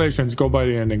 congratulations. Go by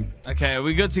the ending. Okay, are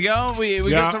we good to go? We Yeah.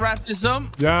 got to wrap this up?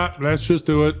 Yeah, let's just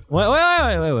do it. Wait.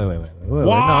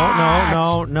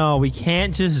 No, we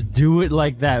can't just do it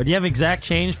like that. Do you have exact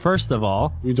change, first of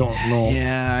all? We don't know.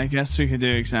 Yeah, I guess we could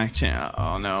do exact change.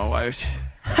 Oh no, why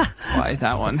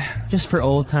that one? Just for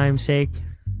old time's sake.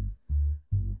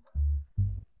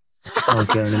 I don't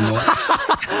care anymore.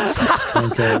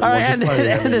 Okay. Alright, end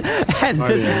it.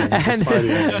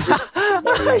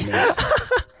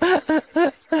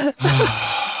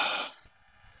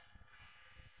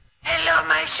 Hello,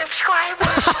 my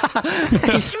subscribers.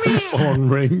 It's me. Phone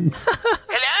rings.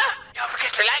 Hello? Don't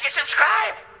forget to like and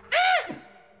subscribe.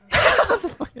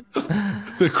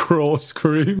 The crow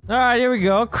scream. Alright, here we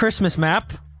go. Christmas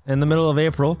map in the middle of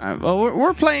April. Well,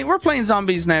 we're playing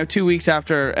zombies now. 2 weeks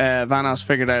after Vanoss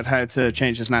figured out how to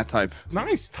change his nat type.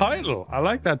 Nice title. I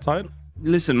like that title.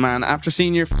 Listen, man, after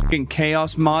seeing your fucking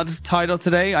chaos mod title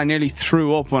today, I nearly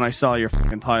threw up when I saw your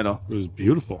fucking title. It was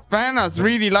beautiful. Vanoss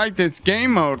really liked this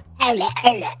game mode. Fuck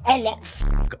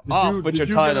off with your Did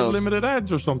you get titles. limited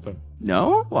ads or something?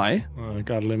 No? Why? I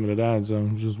got limited ads.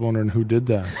 I'm just wondering who did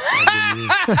that.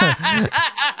 Might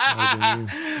have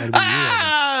been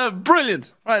you, Evan.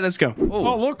 Brilliant. Right, let's go.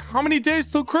 Oh, look. How many days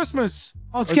till Christmas?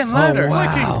 Oh, it's getting louder.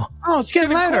 wow. Oh, it's getting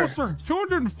louder. Closer.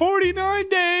 249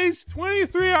 days,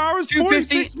 23 hours,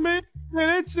 250. 46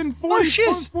 minutes, and Oh, shit.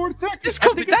 40.4 seconds. This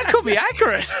could be, that could be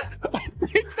accurate. I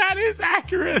think that is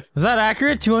accurate. Is that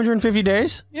accurate? 250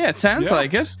 days? Yeah, it sounds Yeah.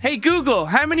 like it. Hey, Google,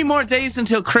 how many more days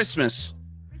until Christmas?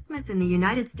 Christmas in the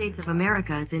United States of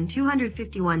America is in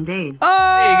 251 days.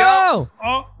 Oh!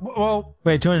 Oh, well,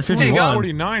 Wait, There you 251.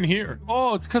 49 here.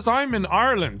 Oh, it's because I'm in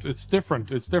Ireland. It's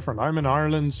different. It's different. I'm in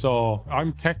Ireland, so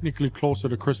I'm technically closer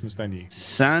to Christmas than you.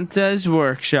 Santa's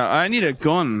workshop. I need a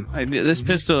gun. This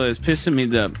pistol is pissing me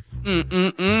the...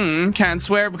 Can't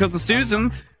swear because of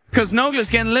Susan. Because Nogla's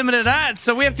getting limited ads,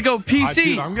 so we have to go PC.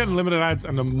 Dude, I'm getting limited ads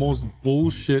and the most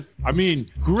bullshit. I mean,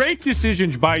 great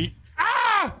decisions by...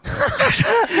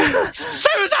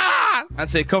 Susan!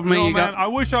 That's it. Cover me. No, You man, got... I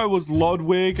wish I was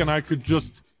Ludwig and I could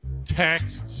just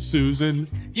text Susan.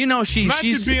 You know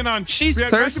she's being on, she's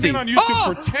imagine thirsty. being on YouTube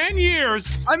Oh! for 10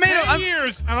 years. I made 10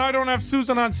 years, and I don't have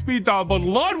Susan on speed dial. But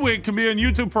Ludwig can be on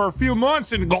YouTube for a few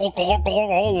months and go,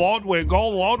 oh, Ludwig, oh,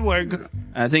 Ludwig.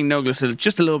 I think Nogla's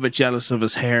just a little bit jealous of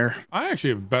his hair. I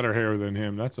actually have better hair than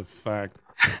him. That's a fact.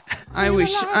 I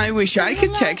wish I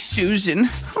could text Susan.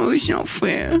 Oh, it's not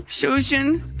fair.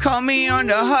 Susan, call me on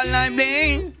the hotline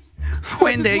bling.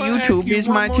 When the wanna ask YouTube you is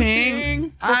one my more thing,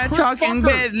 thing. I'm Chris talking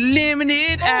Fucker. about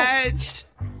limited ads.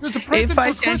 There's a present If I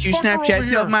for sent Chris you Fucker over Snapchat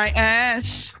here. of my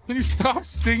ass, Can you stop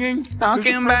singing? Talking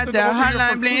There's a about present the over here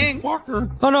hotline for Chris bling.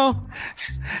 Fucker. Oh no.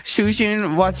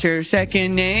 Susan, what's her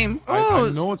second name? I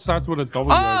know it starts with a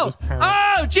W. I Oh, just can't.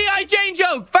 oh, G.I. Jane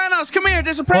joke. Vanos, come here.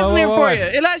 There's a present here wait, for wait. you.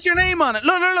 It has your name on it.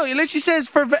 Look. It literally says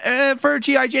for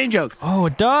G.I. Jane joke. Oh,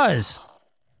 it does.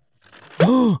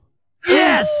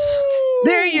 Yes!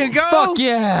 There you go. Fuck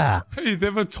yeah. Hey, they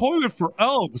have a toilet for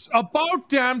elves. About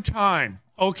damn time.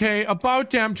 Okay, about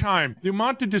damn time. The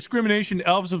amount of discrimination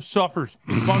elves have suffered.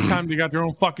 It's about time they got their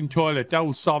own fucking toilet. That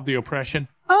will solve the oppression.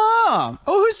 Oh,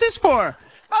 who's this for?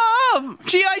 Oh,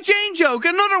 G.I. Jane joke.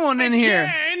 Another one in here.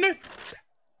 Again?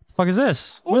 The fuck is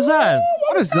this? What is that?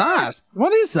 What is that?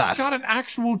 What is that? Got an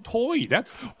actual toy. That.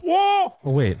 Whoa!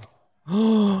 Oh, wait.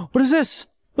 What is this?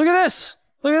 Look at this.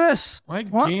 Look at this. My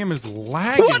game is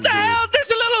lagging. What the hell? There's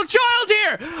a little child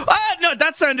here. No,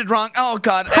 that sounded wrong. Oh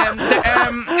God.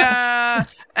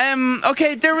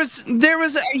 Okay, there was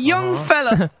a young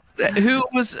fella who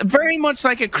was very much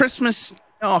like a Christmas.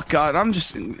 Oh God, I'm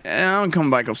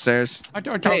coming back upstairs. Hey,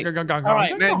 all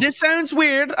right, now, this sounds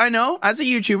weird, I know, as a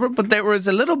YouTuber, but there was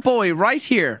a little boy right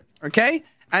here, okay?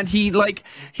 And he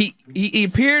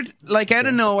appeared like out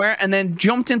of nowhere and then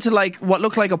jumped into like what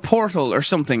looked like a portal or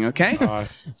something, okay?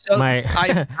 So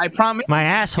I promise. My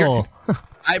asshole.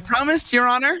 I promise, Your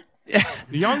Honor. The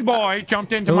young boy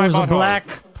jumped into It my was a butthole.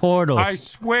 black portal. I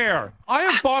swear. I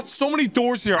have bought so many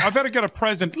doors here. I better get a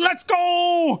present. Let's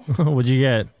go! What'd you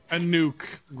get? A nuke.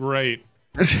 Great.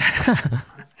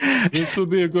 This would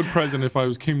be a good present if I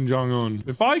was Kim Jong-un.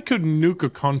 If I could nuke a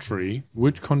country,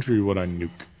 which country would I nuke?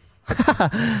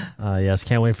 Yes,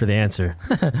 can't wait for the answer.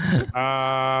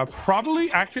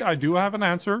 Probably. Actually, I do have an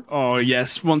answer. Oh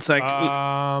yes, one sec.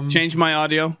 Change my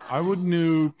audio. I would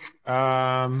nuke.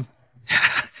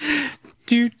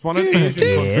 One of the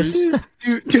Asian countries.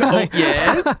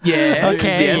 Yes. Okay.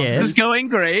 Yes. This is going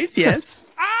great. Yes.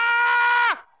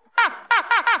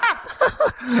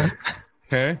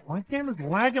 Okay. My game is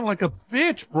lagging like a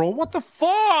bitch, bro. What the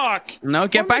fuck? No,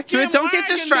 get back to it. Don't get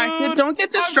distracted. Dude. Don't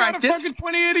get distracted. I've got a fucking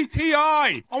 2080 Ti.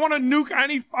 I want to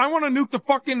nuke the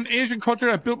fucking Asian country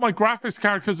that built my graphics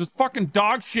card because it's fucking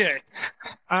dog shit.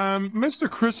 Mr.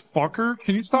 Chris Fucker,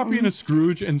 can you stop being a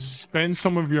Scrooge and spend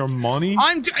some of your money?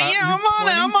 I'm on it.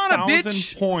 I'm on it,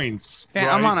 bitch. Points. Yeah,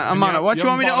 right? I'm on it. What do you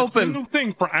want me to open? Single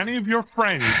thing for any of your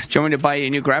friends. Do you want me to buy you a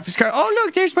new graphics card? Oh,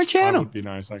 look, there's my That channel. would be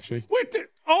nice, actually. Wait,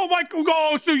 oh my god!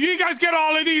 Oh, so you guys get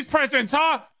all of these presents,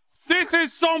 huh? This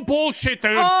is some bullshit,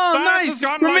 dude. Oh, Vaness nice. has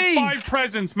gotten For like me. 5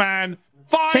 presents, man.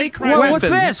 5 Take presents. weapon. What's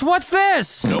this? What's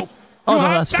this? Nope. Oh, no,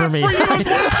 that's for me. For you as well.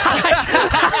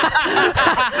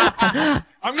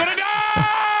 I'm gonna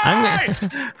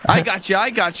die! I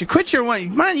got you. Quit your way.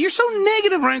 Man, you're so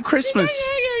negative around Christmas.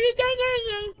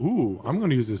 Ooh, I'm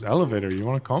gonna use this elevator. You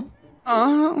wanna come?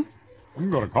 Uh-huh.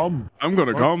 I'm gonna come. I'm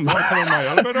gonna come. Wanna come in my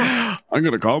elevator? I'm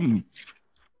gonna come.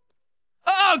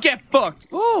 Oh, get fucked.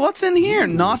 Oh, what's in here?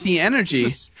 Naughty energy.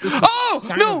 Oh,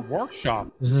 Santa's no.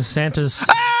 workshop. This is Santa's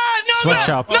Nogla!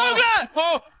 sweatshop. Nogla!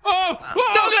 Oh!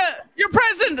 Nogla! Your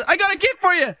present! I got a gift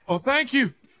for you! Oh, thank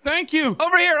you. Thank you.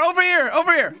 Over here!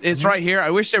 It's right here.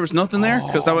 I wish there was nothing there,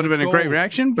 because that would have been a great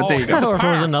reaction, but there you go. Or if it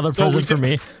was another present for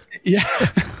me. Yeah.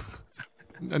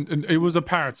 And it was a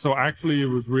parrot, so actually it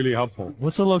was really helpful.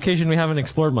 What's the location we haven't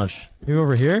explored much? You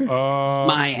over here?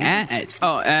 My ass.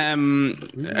 Oh,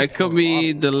 it could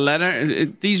be the letter.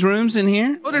 These rooms in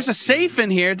here. Oh, there's a safe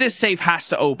in here. This safe has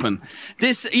to open.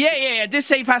 This, yeah. This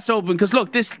safe has to open because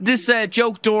look, this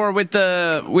joke door with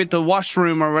the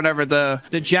washroom or whatever,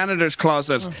 the janitor's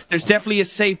closet. There's definitely a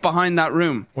safe behind that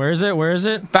room. Where is it? Where is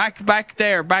it? Back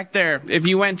there. If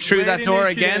you went through that door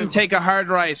again, take a hard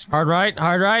right. Hard right.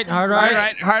 Hard right. Hard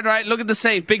right. Hard right. Look at the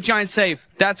safe. Big giant safe.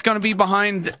 That's gonna be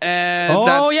behind.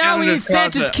 Oh yeah, we need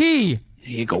Santa's key.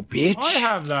 Here you go, bitch. I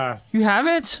have that. You have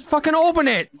it? Fucking open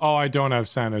it. Oh, I don't have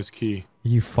Santa's key.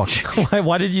 You fuck.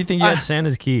 Why did you think you had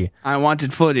Santa's key? I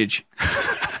wanted footage.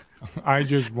 I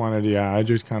just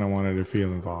kind of wanted to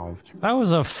feel involved. That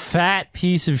was a fat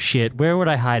piece of shit. Where would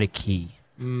I hide a key?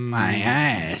 My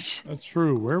ass. That's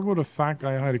true. Where would a fat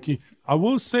guy hide a key? I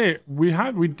will say we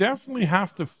definitely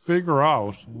have to figure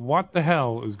out what the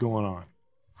hell is going on.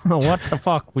 What the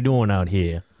fuck we doing out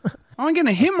here? I'm getting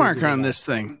a hit marker on this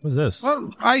thing. What's this?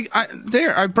 Well,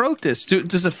 I broke this.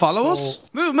 Does it follow us?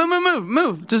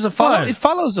 Move. Does it follow? What? It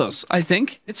follows us, I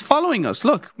think. It's following us.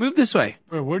 Look, move this way.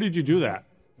 Wait, where did you do that?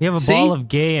 You have a ball of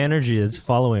gay energy that's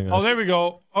following us. Oh, there we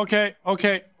go. Okay.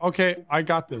 I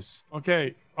got this.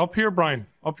 Okay, up here, Brian.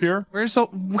 Up here. Where is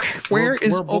up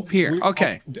here?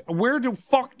 Okay. Where the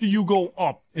fuck do you go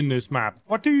up in this map?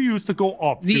 What do you use to go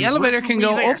up? The elevator can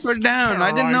go up or down.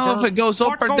 I didn't know if it goes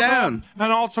up or down.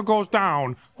 And also goes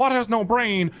down. What has no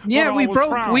brain? Yeah, we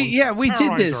broke. Frowns? We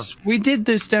did this. We did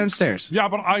this downstairs. Yeah,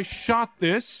 but I shot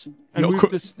this, and we have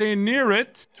to stay near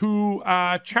it to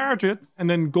charge it, and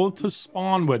then go to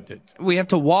spawn with it. We have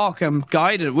to walk and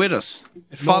guide it with us.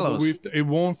 It follows. It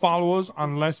won't follow us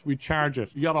unless we charge it.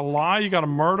 You gotta lie, you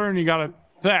gotta murder, and you gotta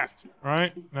theft. All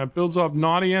right, that builds up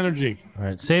naughty energy. All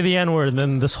right, say the N-word, and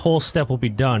then this whole step will be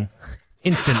done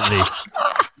instantly.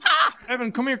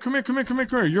 Evan, come here.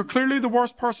 You're clearly the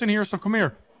worst person here, so come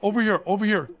here. Over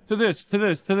here. To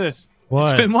this.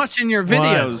 What? It's been watching your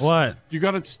videos. What? You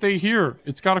gotta stay here.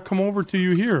 It's gotta come over to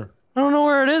you here. I don't know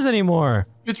where it is anymore.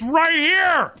 It's right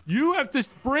here! You have to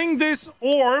bring this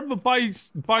orb by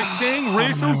saying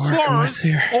racial slurs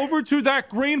over to that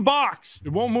green box.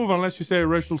 It won't move unless you say a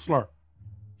racial slur.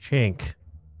 Chink.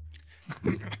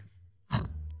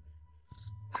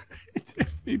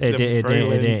 It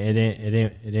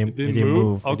didn't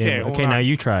move. Okay, Okay, now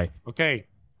you try. Okay,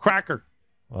 cracker.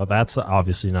 Well, that's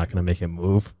obviously not going to make it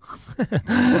move.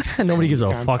 Nobody gives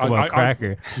a fuck about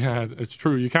cracker. Yeah, it's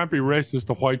true. You can't be racist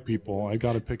to white people. I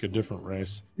gotta pick a different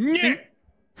race. It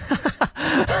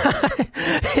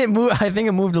moved. I think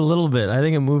it moved a little bit. I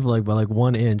think it moved like by like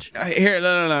 1 inch. Here,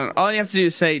 no. All you have to do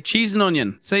is say cheese and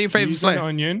onion. Say your favorite Cheese and flavor.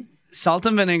 onion. Salt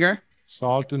and vinegar.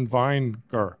 Salt and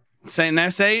vinegar. Say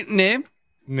nib.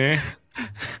 Nah.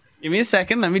 Give me a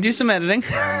second. Let me do some editing.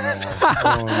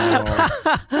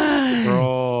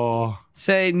 Oh.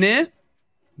 Say nib.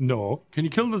 No. Can you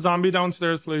kill the zombie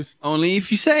downstairs, please? Only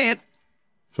if you say it.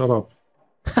 Shut up.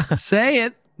 Say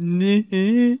it.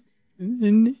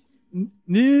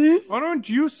 Why don't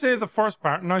you say the first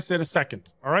part and I say the second?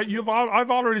 All right?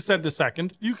 I've already said the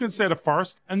second. You can say the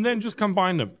first and then just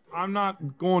combine them. I'm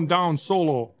not going down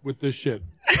solo with this shit.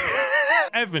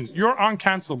 Evan, you're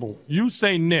uncancelable. You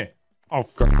say nah. Oh,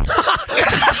 God.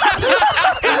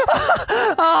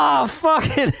 Oh,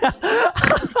 fucking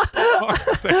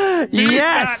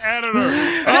yes! There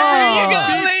you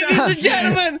go, ladies and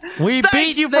gentlemen. We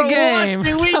beat you the for game.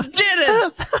 watching. We did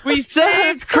it. We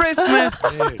saved Christmas.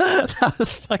 That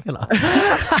was fucking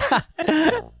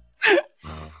awesome.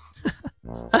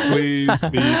 Please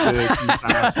beat it, you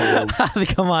assholes.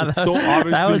 Come on, It's so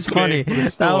obviously that was funny. fake, but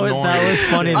it's That still was annoying.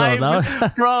 funny though.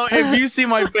 Bro, if you see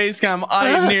my face cam,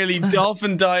 I nearly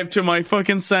dolphin dived to my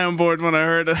fucking soundboard when I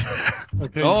heard it.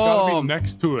 Okay, you gotta be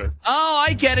next to it. Oh,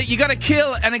 I get it. You gotta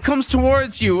kill, and it comes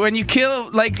towards you. When you kill,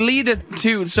 like, lead it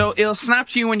to, so it'll snap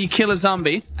to you when you kill a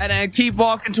zombie, and then keep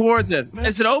walking towards it.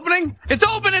 Is it opening? It's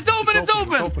open. It's open. It's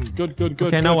open. Good.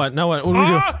 Okay, now what? What do we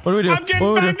do? What do we do? I'm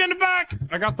getting back in the back.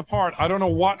 I got the part. I don't know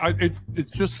what. It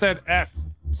just said F,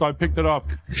 so I picked it up.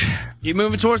 You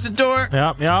moving towards the door.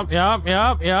 Yep.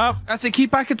 That's it. Keep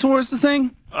backing towards the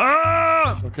thing.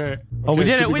 Okay. Oh, we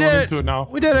did so it. we're We going did it. into it now.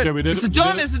 We did it. Okay, we did Is it. it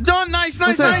done? Is it done? Nice.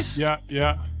 What's this?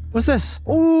 Yeah. What's this?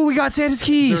 Oh, we got Santa's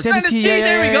key. Santa's key. Yeah,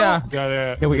 there we go.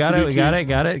 yeah. Yeah, We got it. We got it.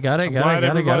 Got it.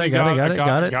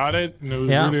 And it was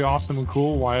really awesome and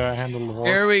cool. Why I handled the horse.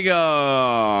 Here we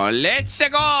go. Let's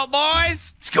go,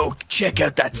 boys. Let's go check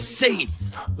out that safe.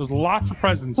 There's lots of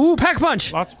presents. Ooh, pack a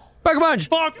punch. Lots. Pack a punch.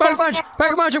 Pack a punch.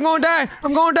 Pack a punch. I'm going to die.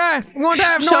 I'm going to die. I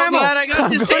have no So ammo. glad I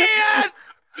got to see it.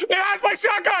 It has my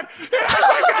shotgun.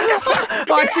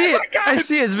 Oh, I see it. I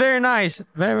see it. It's very nice.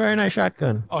 Very nice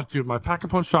shotgun. Oh, dude, my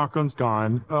pack-a-punch shotgun's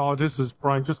gone. Oh, this is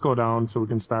Brian. Just go down so we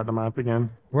can start the map again.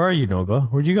 Where are you, Nogla?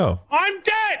 Where'd you go? I'm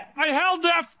dead. I held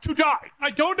F to die. I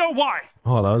don't know why.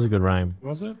 Oh, that was a good rhyme.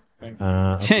 Was it? Thanks.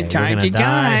 Okay, Time we're gonna to die.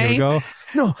 die. Here we go.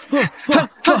 No.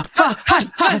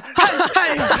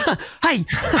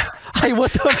 Hi.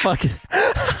 What the fuck?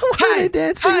 Why are they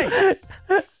dancing?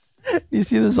 You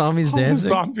see the zombies dancing?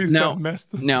 Zombies No. that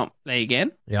messed us. No. Play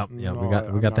again. Yep. No,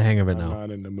 We got the hang of it I'm now.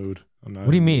 not in the mood. What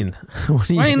do you mean? What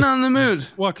do you Why are you mean? not in the mood?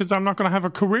 Well, because I'm not going to have a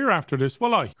career after this,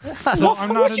 will I? So What? I'm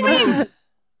What not do in you the mean? mood.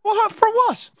 What? For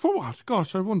what? For what?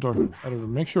 Gosh, I wonder. I don't know.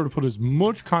 Make sure to put as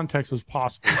much context as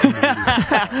possible.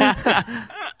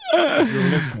 You're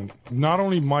listening. Not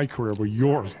only my career, but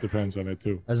yours depends on it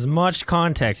too. As much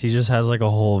context. He just has like a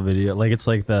whole video. Like it's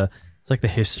like the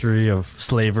history of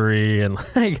slavery and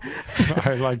like.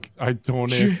 I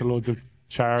donate to loads of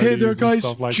charities. Hey there, and guys.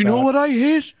 stuff like Do you know that. what I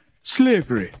hate?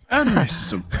 Slavery and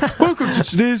racism. Welcome to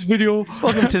today's video.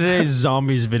 Welcome to today's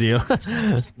zombies video.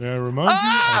 Yeah, reminds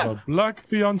me of a black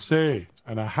fiance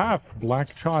and a half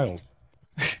black child.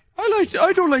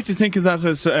 I don't like to think of that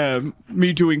as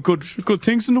me doing good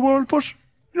things in the world, but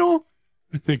you know,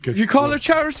 I think it's if you call it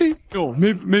charity, no,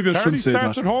 maybe I charity shouldn't say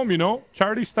starts that. at home, you know.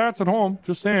 Charity starts at home.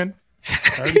 Just saying.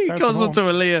 Charity He starts goes at up to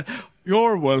home. Aaliyah.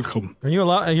 You're welcome. Are you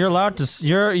allowed? You're allowed to.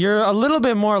 You're a little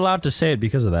bit more allowed to say it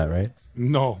because of that, right?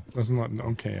 No, that's not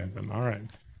okay. Evan. All right.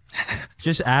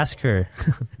 Just ask her.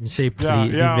 You say please.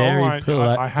 Yeah, be very all right.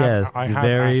 polite. I have- Yes, I be have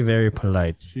very, asked. very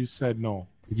polite. She said no.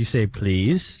 Did you say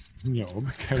please? No,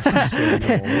 because she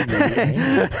said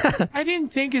no. I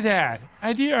didn't think of that.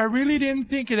 I really didn't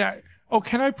think of that. Oh,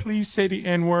 can I please say the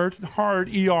N-word? Hard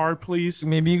ER, please.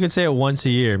 Maybe you could say it once a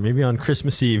year. Maybe on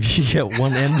Christmas Eve you get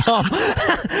one N-bomb.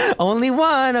 Only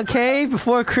one, okay?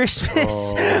 Before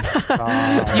Christmas.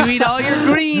 You eat all your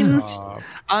greens.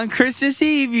 On Christmas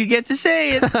Eve, you get to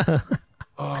say it.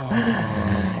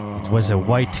 It was a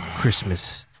white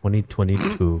Christmas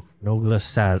 2022. Nogla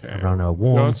sat around a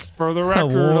warm, Just for the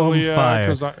record,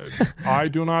 fire. because I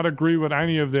do not agree with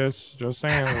any of this. Just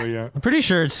saying, Aaliyah. I'm pretty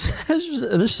sure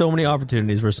there's so many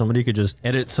opportunities where somebody could just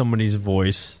edit somebody's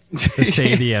voice to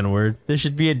say the N-word. There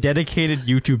should be a dedicated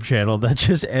YouTube channel that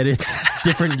just edits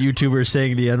different YouTubers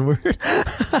saying the N-word.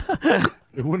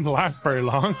 It wouldn't last very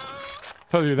long.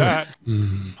 Tell you that.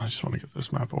 I just want to get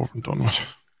this map over and done with.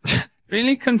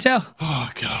 Really? Couldn't tell. Oh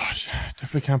gosh,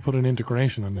 definitely can't put an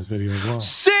integration on this video as well.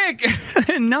 Sick!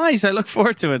 Nice, I look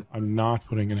forward to it. I'm not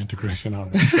putting an integration on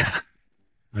it. So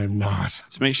I'm not.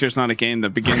 Just make sure it's not a game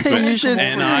that begins with you should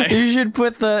NI. you should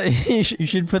put the you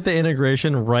should put the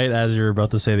integration right as you're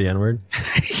about to say the N-word.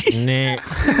 Nah.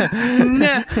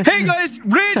 Nah. Hey guys,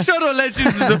 Raid Shadow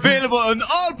Legends is available on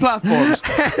all platforms.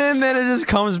 And then it just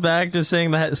comes back just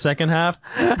saying the second half.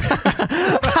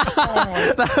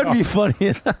 That would be funny.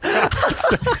 And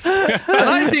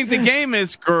I think the game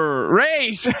is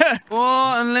great.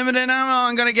 Oh, unlimited ammo.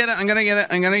 I'm gonna get it. I'm gonna get it.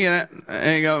 I'm gonna get it.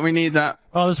 There you go. We need that.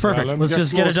 Oh, that's perfect. let me Let's get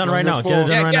just get it close, done let right me now. get Get it close.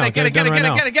 done right now. Get it.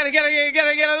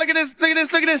 Look at this. Look at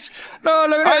this. Look at this. No,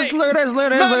 look at this. Look at this.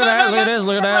 Look at this. Look at that. Look at this.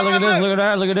 Look at that. Look at this. Look at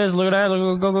that. Look at this. Look at that.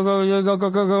 Go go go go go go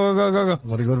go go go go go.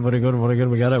 What a good. What a good. What a good.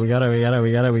 We got it. We got it. We got it.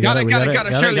 We got it. We got it. Got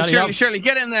it. Shirley,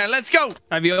 get in there. Let's go.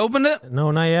 Have you opened it?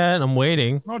 No, not yet. I'm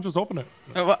waiting. No, just open it.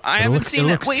 I haven't seen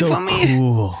it. Wait for me.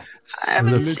 Cool. I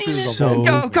haven't seen it. so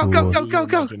Go.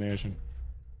 Go.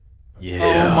 Yeah.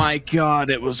 Oh my god,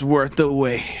 it was worth the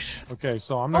wait. Okay,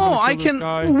 so I'm not Oh, gonna I kill can. this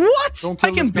guy. What? Don't I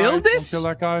kill can this guy. build this? Don't kill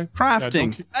that guy.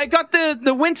 Crafting. Yeah, I got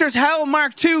the Winter's Hell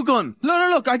Mark II gun.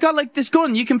 Look. I got like this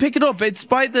gun. You can pick it up. It's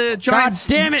by the giant. God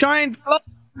damn it. Giant.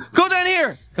 Go down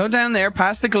here. Go down there.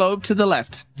 Past the globe to the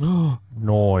left.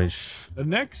 Nice. the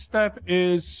next step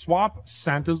is swap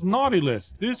Santa's naughty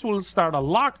list. This will start a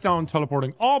lockdown,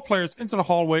 teleporting all players into the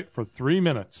hallway for 3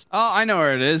 minutes. Oh, I know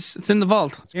where it is. It's in the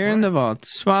vault. Here in the vault.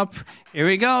 Swap. Here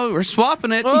we go. We're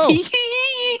swapping it.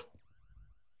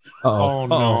 Oh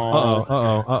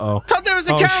no! Thought there was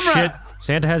a camera. Shit.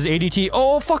 Santa has ADT.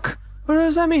 Oh fuck! What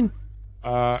does that mean?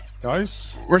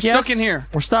 Guys, We're stuck in here.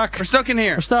 We're stuck. We're stuck in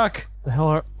here. We're stuck. The hell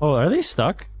are? Oh, are they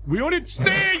stuck? we only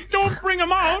stay. Don't bring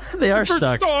them out. They are If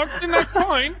they're stuck. Then that's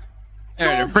fine. There,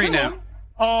 they're Don't free kill now. them.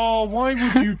 Oh, why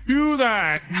would you do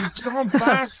that? You dumb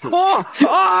bastard. Oh!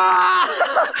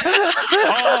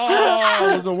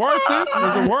 Oh, was it worth it?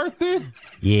 Was it worth it?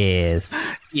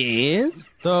 Yes. Yes.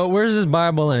 So where's this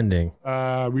Bible ending?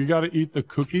 We gotta eat the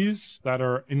cookies that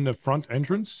are in the front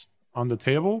entrance on the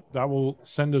table. That will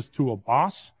send us to a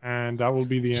boss, and that will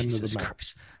be the end of Jesus the map.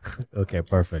 Christ. Okay,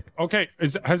 perfect. Okay,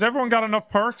 has everyone got enough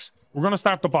perks? We're gonna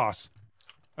start the boss.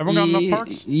 Everyone got enough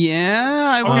perks? Yeah,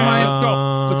 I Okay,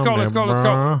 want. let's go. Let's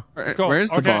go. Let's go. Where's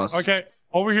the okay, boss? Okay,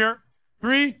 over here.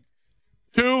 3,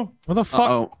 2. What the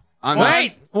fuck?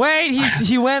 Oh, Wait!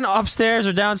 He went upstairs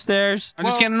or downstairs. I'm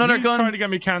just getting another he's gun. trying to get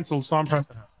me cancelled, so I'm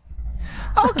pressing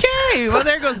it. Okay, well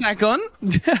there goes that gun.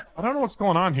 I don't know what's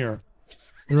going on here.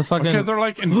 Is the fucking? Okay, they're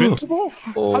like invincible.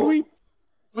 How do we?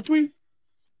 What do we?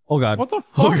 Oh god! What the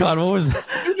fuck? Oh god! What was that?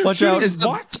 You're just Watch shooting- out! Is the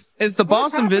What? is the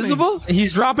boss happening? invisible?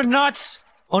 He's dropping nuts.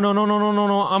 Oh no!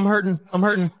 I'm hurting.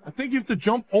 I think you have to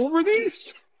jump over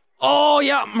these. Oh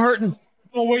yeah, I'm hurting.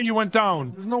 No way you went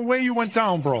down. There's no way you went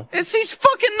down, bro. It's these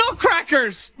fucking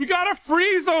nutcrackers. We gotta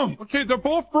freeze them. Okay, they're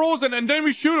both frozen, and then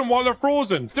we shoot them while they're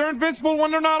frozen. They're invincible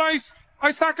when they're not ice.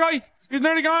 Ice that guy. He's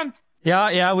nearly gone.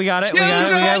 Yeah, we got it. We Yeah,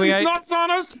 got it. these nuts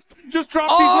on us. Just drop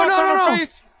Oh, these nuts no, on no, our no.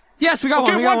 face. Yes, we got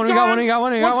Okay, one. We got one. We got one. We got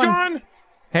one. We got What's one. gone?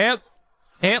 Help!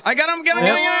 I got him. Get him.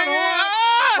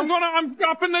 I'm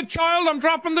dropping the child. I'm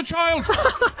dropping the child.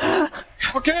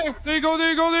 Okay, there you go.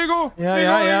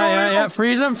 Yeah.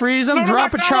 Freeze him. No,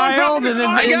 Drop a that's child, not- and then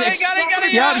I got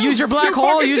it. yeah. Use your black You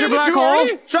hole. fucking Use your did it, black you hole.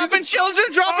 already? Dropping children.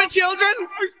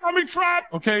 He's coming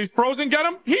trapped. Okay, he's frozen. Get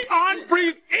him. He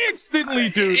unfreeze instantly,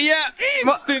 dude. Yeah.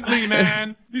 Instantly,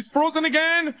 man. He's frozen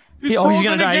again. He's He's frozen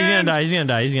gonna die. again. He's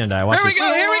gonna die. Watch Here we this.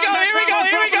 go. Here we go.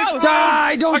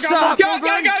 Die! Don't stop! Go.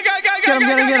 Get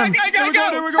him.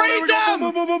 Freeze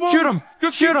him. Shoot him!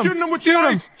 Just Shoot keep him! shooting him with the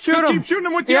ice. Shoot Just him! keep shooting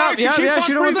him with the Yeah, ice. He yeah, keeps yeah, on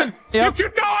shoot him with freezing. it. Yep. No,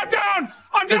 I'm down.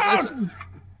 I'm down.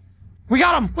 We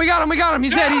got him!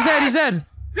 He's dead! He's dead!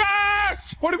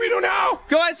 Yes! What do we do now?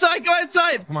 Go outside. Go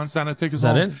outside. Come on, Santa, take us Is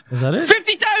that home. it? Is that it?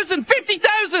 50,000,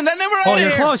 50,000, and then we're out Oh, of you're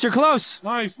here. close. You're close.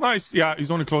 Nice, nice. Yeah,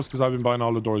 he's only close because I've been buying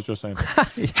all the doors, just saying. You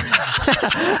got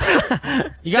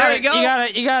There it. we go. You got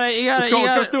it. You got it. You got Let's it. go, You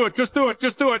got just it. do it, just do it,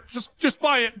 just do it. Just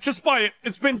buy it, just buy it.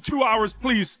 It's been 2 hours,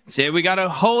 please. See, we gotta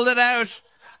hold it out.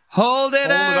 Hold it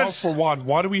Hold out. it out for what?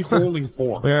 What are we holding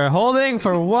for? We're holding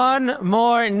for one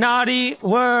more naughty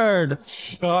word.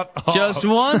 Shut up. Just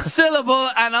one syllable,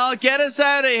 and I'll get us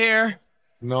out of here.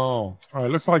 No. All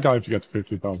right, looks like I have to get to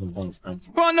 50,000 points now.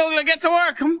 Come on, Nogla, get to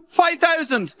work.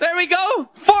 5,000. There we go.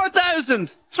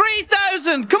 4,000.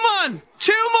 3,000. Come on.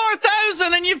 2 more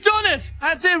thousand, and you've done it.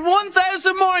 That's it.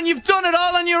 1,000 more, and you've done it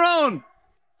all on your own.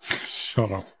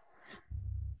 Shut up.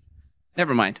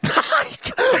 Never mind.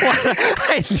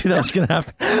 I knew that was gonna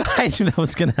happen. I knew that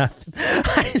was gonna happen.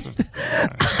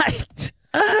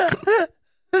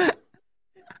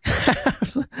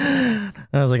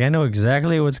 I was like, I know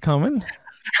exactly what's coming.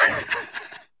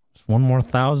 Just one more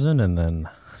 1,000 and then...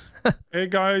 Hey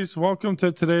guys, welcome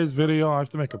to today's video. I have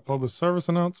to make a public service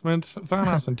announcement.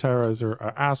 Vanoss and Terras are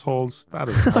assholes. That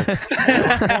is right.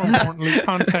 More importantly,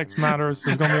 context matters.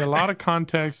 There's going to be a lot of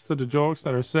context to the jokes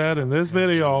that are said in this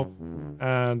video.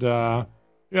 And, yeah.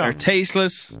 They're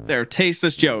tasteless. They're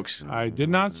tasteless jokes. I did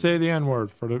not say the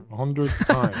N-word for the 100th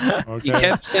time. Okay? He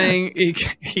kept saying.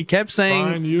 He kept saying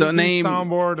Fine, use the name.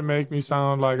 soundboard to make me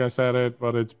sound like I said it,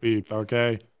 but it's beeped,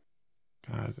 okay?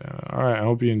 God damn it. All right, I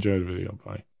hope you enjoyed the video.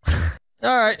 Bye.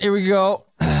 All right, here we go.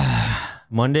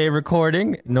 Monday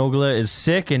recording. Nogla is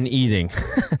sick and eating.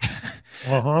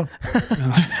 I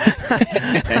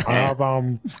have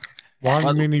one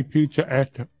mini pizza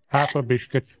at half a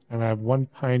biscuit, and I have 1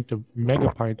 pint of mega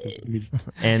pint of meat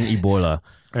And Ebola.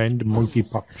 and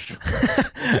monkeypox.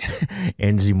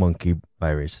 And the monkey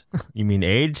virus. You mean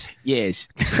AIDS? Yes.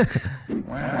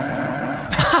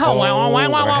 Oh, wow,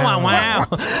 wow, wow, wow, wow,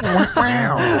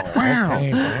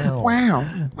 wow.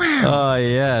 Oh,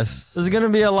 yes. There's gonna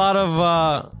be a lot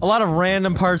of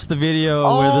random parts of the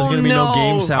video where there's gonna be no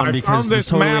game sound because there's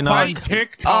totally not.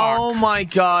 Oh my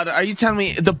god, are you telling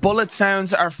me the bullet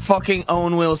sounds are fucking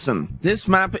Owen Wilson? This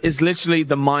map is literally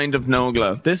the mind of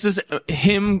Nogla. This is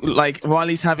him, like, while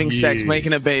he's having sex,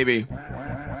 making a baby.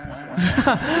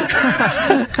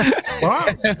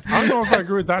 What? I don't know if I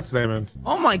agree with that statement.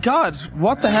 Oh my god,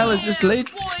 what the hell is this late?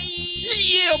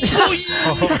 Yeah, boy!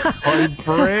 Oh,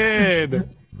 bread.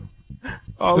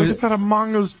 Oh, look at that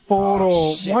Among Us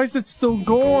photo. Why is it still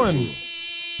going?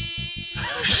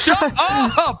 Shut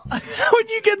up! When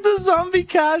you get the zombie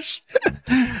cash,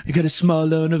 you get a small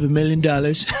loan of $1 million. Oh!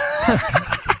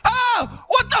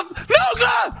 What the?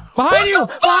 Nogla! Behind you!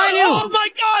 Behind you! Oh my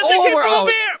god! They came from up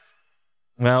here!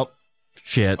 Well,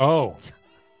 shit. Oh.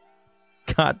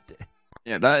 God.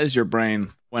 Yeah, that is your brain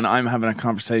when I'm having a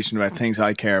conversation about things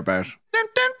I care about.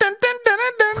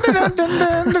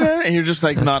 And you're just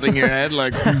like nodding your head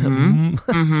like,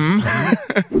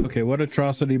 Okay, what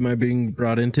atrocity am I being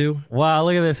brought into? Wow,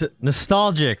 look at this.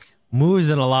 Nostalgic. Moo's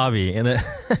in a lobby.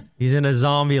 He's in a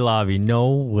zombie lobby. No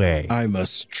way. I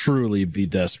must truly be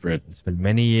desperate. It's been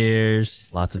many years.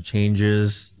 Lots of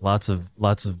changes. Lots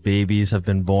of babies have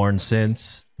been born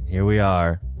since. Here we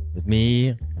are. With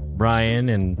me, Brian,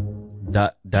 and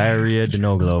Diarrhea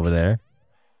Denogla over there.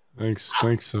 Thanks.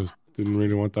 I didn't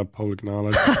really want that public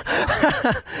knowledge.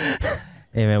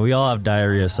 Hey man, we all have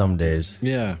diarrhea some days.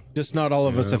 Yeah, just not all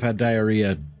of us have had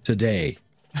diarrhea today.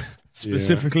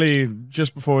 Specifically,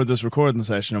 just before this recording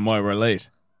session and why we're late.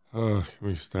 Oh, can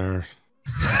we start?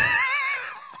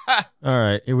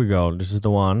 Alright, here we go. This is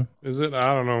the one. Is it?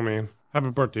 I don't know, man. Happy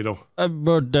birthday, though. Happy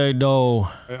birthday, though.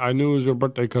 I knew it was your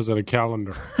birthday because of the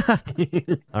calendar.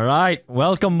 Alright,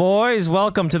 welcome boys.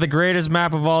 Welcome to the greatest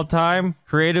map of all time.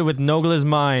 Created with Nogla's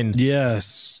mind.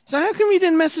 Yes. so how come you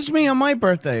didn't message me on my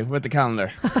birthday with the calendar?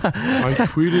 I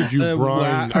tweeted you,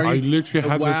 Brian. I literally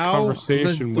had this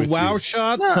conversation with the wow you.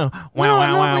 shots? Wow,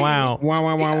 wow.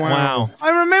 Wow.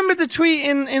 I remember the tweet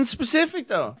in specific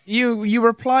though. You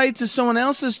replied to someone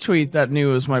else's tweet that knew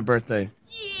it was my birthday.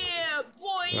 Yeah,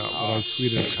 but I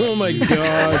tweeted. Oh my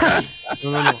god.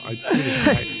 No. I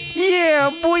tweeted. Yeah,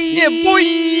 boy. Yeah, boy.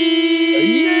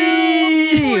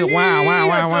 Yeah.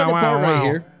 Wow. Right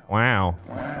here. Wow.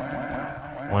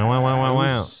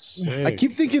 Sick. I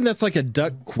keep thinking that's like a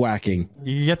duck quacking.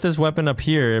 You get this weapon up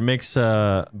here, it makes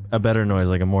a better noise,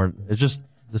 like a more. It's just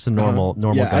a normal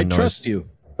Yeah, gun I noise. trust you.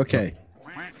 Okay.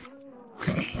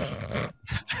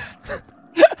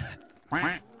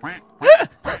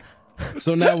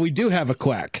 So now we do have a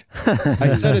quack. I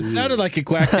said it sounded like a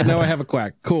quack, and now I have a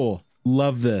quack. Cool.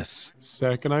 Love this.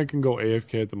 Second I can go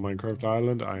AFK at the Minecraft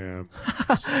island, I am.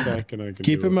 Second I can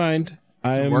Keep do in it. mind,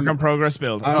 Work in progress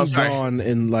build. I'm sorry. gone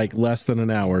in like less than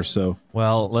an hour, so.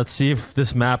 Well, let's see if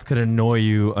this map could annoy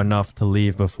you enough to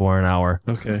leave before an hour.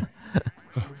 Okay.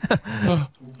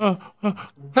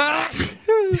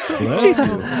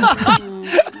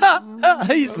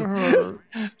 He's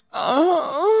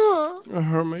I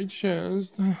hurt my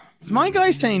chest. Is my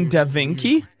guy saying Da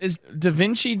Vinci? Is Da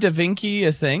Vinci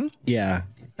a thing? Yeah,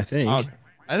 I think.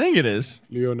 I think it is.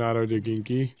 Leonardo da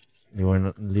Vinci.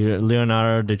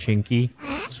 Leonardo da Vinci.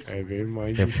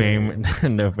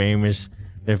 The famous.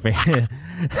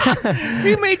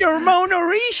 We made her Mona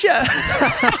Lisa.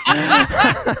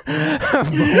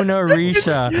 Mona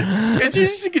Lisa.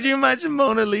 Could you imagine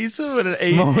Mona Lisa with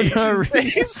an Mona Asian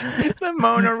face? The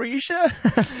Mona Lisa.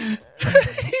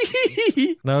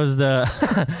 That was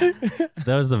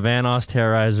the Vanoss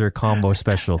Terrorizer combo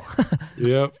special.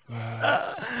 Yep.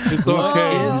 It's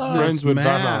okay. He's friends with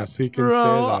map? Vanoss. He can say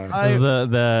that. It was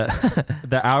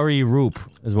the Ari Roop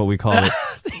is what we call it.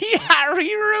 The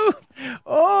Harry Roop.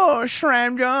 Oh,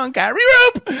 Shram Junk, Harry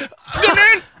Roop.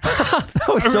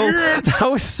 That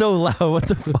was so loud. What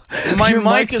the fuck? Your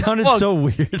mic mic is sounded fucked. so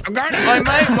weird.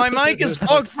 My mic is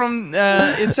fucked from.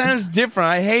 It sounds different.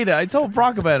 I hate it. I told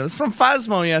Brock about it. It was from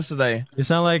Phasmo yesterday. You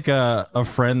sound like a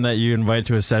friend that you invite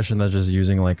to a session that's just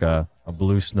using like a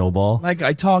blue snowball. Like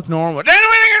I talk normal.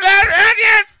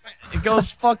 It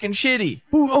goes fucking shitty.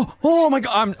 Oh my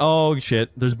god! Oh shit!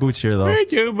 There's boots here though.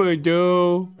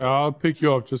 I'll pick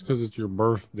you up just because it's your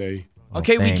birthday.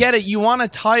 Okay, we get it. You want a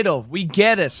title. We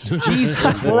get it. Jesus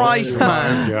Christ,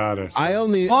 man. Got it.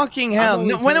 Fucking hell.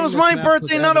 When it was my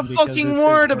birthday, not a fucking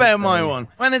word about my one.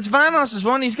 When it's Vanoss's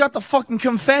one, he's got the fucking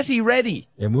confetti ready.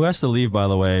 Yeah, Moo has to leave, by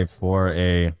the way, for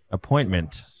a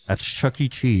appointment at Chuck E.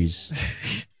 Cheese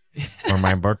for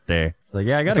my birthday. Like,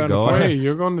 yeah, I gotta go. Hey,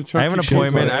 you're going to Chuck I have an E. Cheese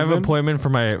appointment. I have an Evan? appointment for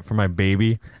my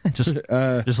baby. just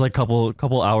like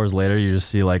couple hours later, you just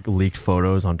see like leaked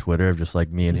photos on Twitter of just like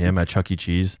me and him at Chuck E.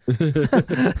 Cheese.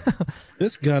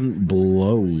 This gun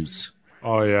blows.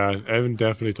 Oh yeah, Evan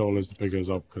definitely told us to pick us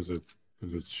up because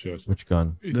it's shit. Which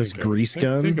gun? This grease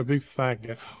gun? Pick a big fat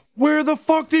guy. Where the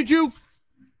fuck did you?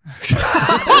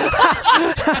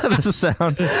 That's a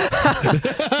sound.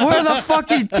 Where the fuck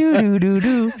did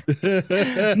do?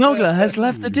 Nogla has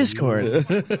left the Discord.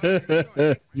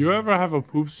 You ever have a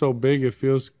poop so big it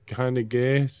feels kind of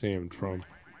gay? Sam Trump.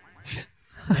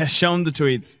 Yeah, show him the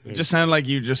tweets. It just sounded like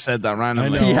you just said that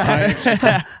randomly.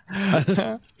 Yeah.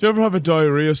 Do you ever have a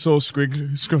diarrhea so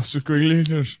squiggly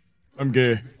that I'm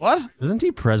gay? What? Isn't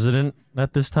he president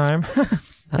at this time?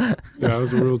 Yeah, that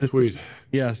was a real tweet.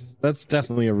 Yes, that's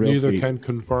definitely a real Neither tweet. can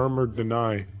confirm or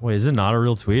deny. Wait, is it not a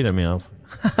real tweet? I mean,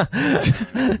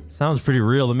 sounds pretty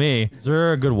real to me. Is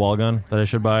there a good wall gun that I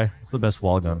should buy? What's the best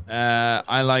wall gun?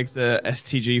 I like the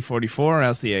STG-44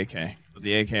 as the AK. But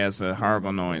the AK has a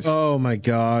horrible noise. Oh my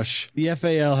gosh. The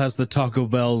FAL has the Taco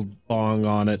Bell bong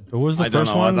on it. What was the I don't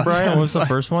first know what one, that Brian? What was sounds the like.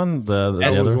 first one? The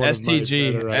S- other? one of my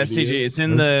STG. better STG. ideas. It's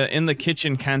in the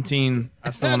kitchen canteen.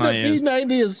 That's the And one the I use.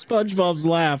 P90 is SpongeBob's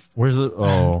laugh. Where's it?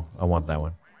 Oh, I want that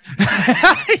one.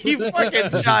 You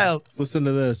fucking child. Listen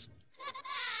to this.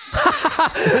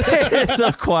 It's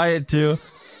so quiet too.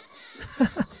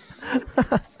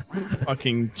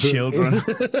 Fucking children.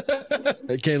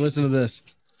 Okay, listen to this.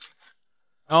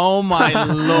 Oh my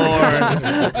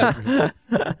lord.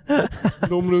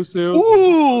 Ooh,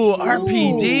 Ooh,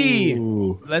 RPD.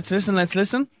 Ooh. Let's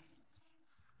listen.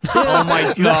 Oh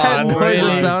my god, What is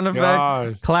really? it? Sound effect?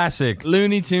 gosh. Classic.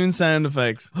 Looney Tune sound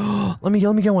effects. Let me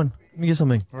get one. Let me get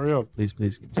something. Hurry up. Please, give me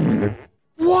something good.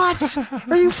 What?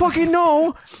 Are you fucking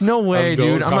no? No way, I'm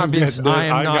dude. going- I'm not being. getting it. I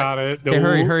am I not. got it. Okay,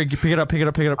 hurry. Pick it up.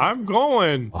 I'm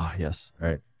going. Oh yes. All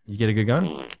right. You get a good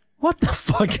gun. What the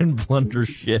fucking blunder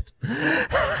shit? Great.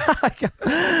 I got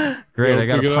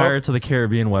pick it a up. Pirates of the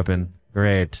Caribbean weapon.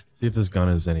 Great. See if this gun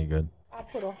is any good.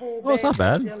 Oh, it's not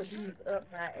bad.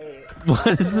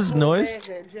 What is this noise?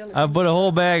 I put a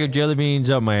whole bag of jelly beans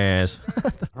up my ass.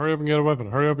 Hurry up and get a weapon.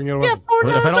 If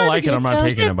I don't like it, I'm not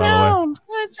taking it, by the way.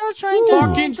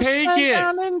 Fucking take it.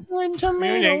 I'm not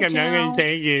gonna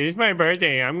take it. It's my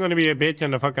birthday. I'm gonna be a bitch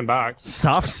in the fucking box.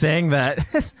 Stop saying that.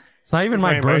 It's not even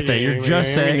my birthday. You're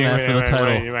just saying that for the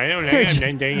title. I don't know. I'm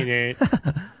not taking it.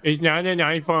 It's not an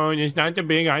iPhone. It's not the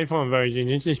big iPhone version.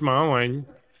 It's the small one.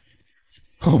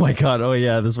 Oh my god. Oh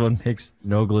yeah, this one makes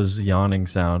Nogla's yawning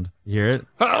sound. You hear it?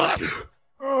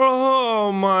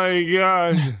 Oh my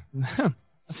god.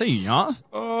 That's how you yawn?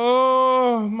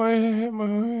 Oh my.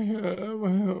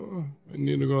 I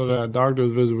need to go to that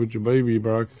doctor's visit with your baby,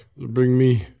 Brock. Bring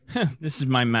me. This is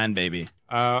my man baby.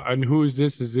 And who is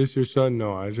this? Is this your son?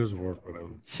 No, I just work with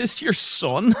him. Is this your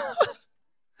son?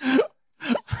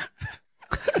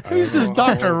 Who's this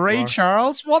Dr. Ray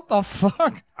Charles? What the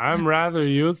fuck? I'm rather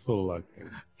youthful looking.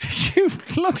 You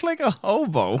look like a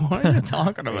hobo. What are you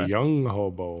talking A about? young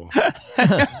hobo.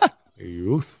 A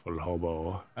youthful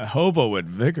hobo. A hobo with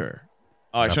vigor.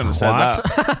 Oh, I shouldn't have said that.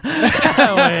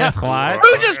 Wait, what?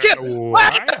 Who just killed?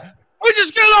 What? Who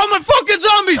just killed all my fucking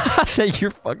zombies? Take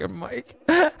your fucking mic.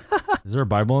 Is there a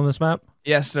Bible in this map?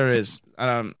 Yes, there is.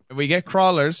 If we get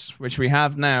crawlers, which we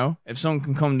have now, if someone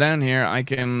can come down here, I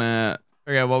can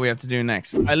figure out what we have to do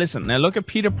next. Listen, now look at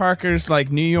Peter Parker's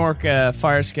like New York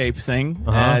fire escape thing.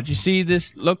 Do you see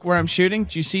this? Look where I'm shooting.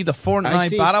 Do you see the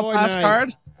Fortnite Battle Pass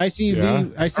card? I see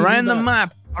I see Around the V-Bucks.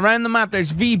 map. Around the map,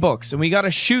 there's V-Bucks, and we gotta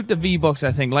shoot the V-Bucks,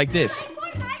 I think, like this.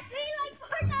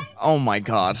 Oh my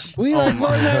god. We like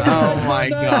Fortnite. Oh my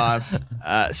god.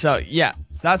 So yeah,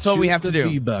 that's what we have to do.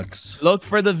 V-Bucks. Look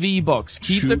for the V-Bucks.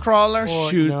 Keep the crawler.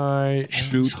 Shoot.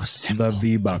 Shoot the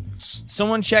V-Bucks.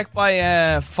 Someone check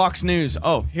by Fox News.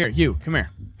 Oh, here, you. Come here.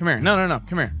 Come here. No.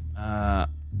 Come here.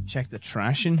 Check the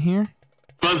trash in here.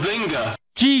 Bazinga!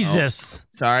 Jesus.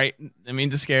 Sorry, didn't mean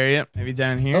to scare you. Maybe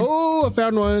down here. Oh, I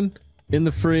found one in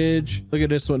the fridge. Look at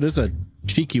this one. This is a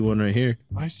cheeky one right here.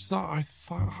 Am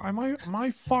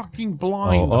I fucking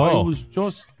blind? I was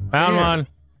just Found there. one.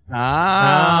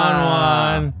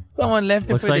 Ah. Found one. Someone left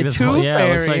it Looks for like the this. tooth Yeah,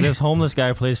 fairy. looks like this homeless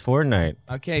guy plays Fortnite.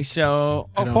 Okay, so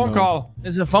Oh, phone call.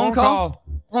 there's a phone call.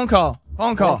 Phone call.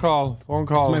 Phone call.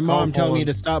 It's my mom telling me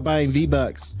to stop buying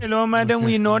V-Bucks. Hello, madam.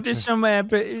 We noticed some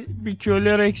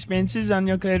peculiar expenses on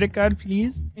your credit card,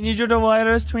 please. I need you to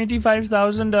wire us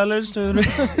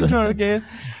 $25,000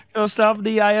 to stop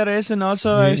the IRS and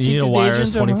also You need to wire us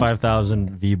secret agent. 25,000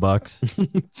 V-Bucks.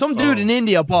 Some dude in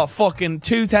India bought fucking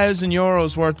 2,000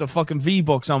 euros worth of fucking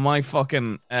V-Bucks on my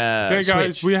fucking Hey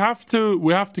guys, Switch. we have to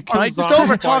kill Alright, just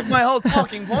zombies. overtalk my whole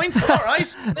talking point.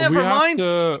 Alright, never mind.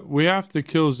 We have to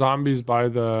kill zombies by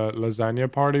the lasagna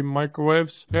party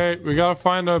microwaves. Okay, we gotta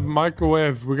find a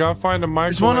microwave. We gotta find a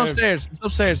microwave. There's one upstairs. It's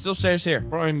upstairs. It's upstairs here.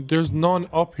 Brian, there's none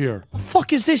up here. The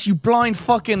fuck is this, you blind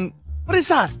fucking... What is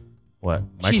that? What?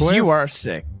 Jeez, Microwave? you are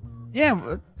sick.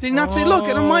 Yeah, did you not say, look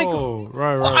at a mic? Oh,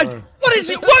 right. What is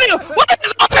it? What are you? What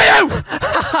is up with you?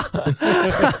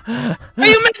 Are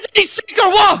you mentally sick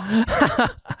or what?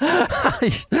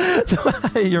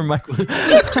 Your microwave.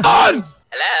 Hello?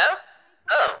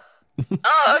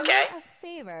 Oh, okay. A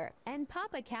favor and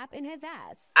pop a cap in his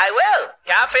ass. I will.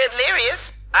 Garfield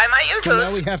Lirius. I might use So now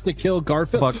those. we have to kill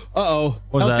Garfield. Fuck. Uh-oh.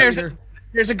 What's that?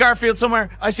 There's a Garfield somewhere.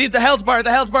 I see the health bar.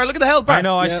 The health bar. Look at the health bar. I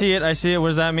know. I Yep. see it. I see it. What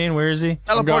does that mean? Where is he?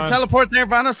 Teleport there,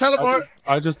 Vanos. Teleport.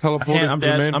 I just teleported. I'm to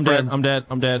the dead. main I'm frame. dead. I'm dead.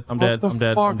 I'm dead. I'm What dead. the I'm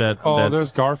dead. fuck? I'm dead. Oh, I'm dead.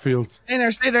 there's Garfield. Stay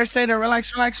there. Stay there. Stay there.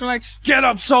 Relax. Relax. Relax. Get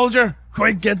up, soldier.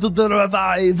 Quick, get to the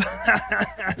revive.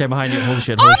 Okay, behind you. Holy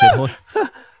shit. Holy shit.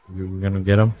 We're gonna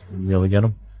get him. We're gonna be able to get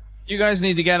him. You guys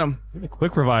need to get him.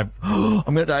 Quick revive. I'm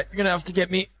gonna die. You're gonna have to get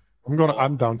me.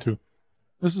 I'm down too.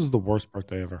 This is the worst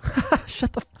birthday ever.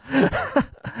 Shut the.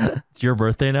 It's your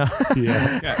birthday now.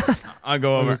 Yeah. I'll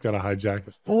go I over. just gotta hijack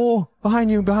it. Oh,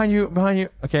 behind you. Behind you. Behind you.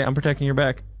 Okay, I'm protecting your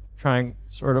back. Trying,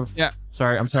 sort of. Yeah.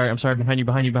 Sorry. I'm sorry. I'm sorry. Behind you.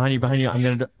 Behind you. Behind you. Behind you. I'm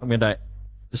gonna die.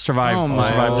 Just survive. Oh Just my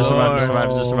survive. Just survive. Just survive.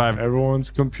 Oh, Just survive.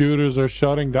 Everyone's computers are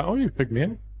shutting down. Oh, you picked me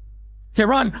in. Okay,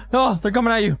 run. Oh, they're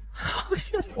coming at you.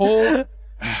 Oh.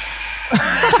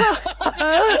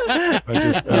 I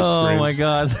just Oh my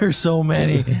God, there's so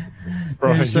many.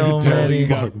 Bro, There's so you dead as many.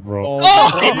 fuck, bro.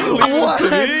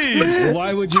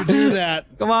 Why would you do that?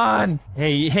 Come on.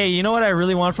 Hey, you know what I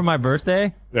really want for my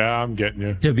birthday? Yeah, I'm getting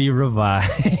you. To be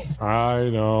revived. I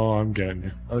know, I'm getting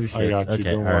you. Oh shit. I got you. Okay.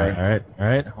 Don't All worry. right. All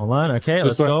right. Hold on. Okay. This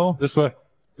Let's way, go. This way.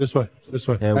 This way. This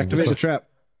way. Yeah, Activate the trap.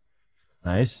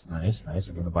 Nice. I'm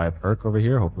gonna buy a perk over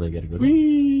here. Hopefully, I get a good one.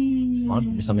 Whee! Come on,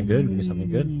 give me something good. Give me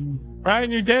something good. Brian,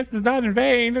 your death was not in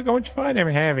vain. Look how much fun I'm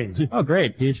having. Oh,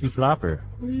 great. PHP flopper.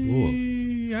 Ooh.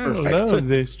 Whee! I love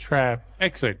this trap.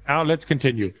 Excellent. Now let's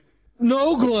continue.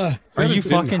 Nogla! Are you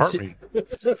Didn't fucking? hurt me.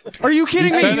 Are you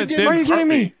kidding said me? it didn't Are you kidding hurt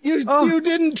me? You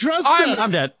didn't trust us.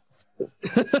 I'm dead.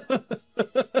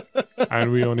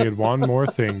 And we only had one more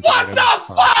thing.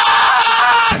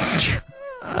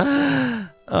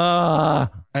 I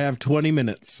have 20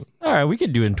 minutes. All right, we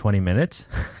could do it in 20 minutes.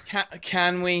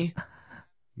 Can we?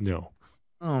 No.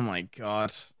 Oh my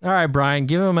god. All right, Brian,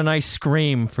 give him a nice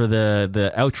scream for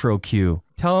the outro cue.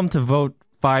 Tell him to vote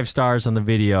 5 stars on the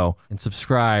video and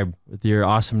subscribe with your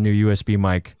awesome new USB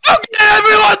mic. Okay,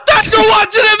 everyone, thanks for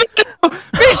watching the video.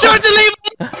 Be sure to leave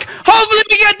a like. Hopefully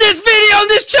we get this video on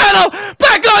this channel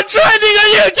back on trending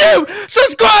on YouTube.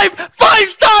 Subscribe, 5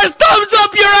 stars, thumbs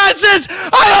up your asses.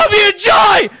 I hope you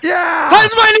enjoy. Yeah.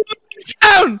 How's my new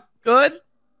sound? Good?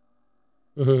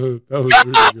 That was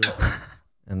really good.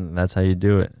 And that's how you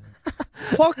do it.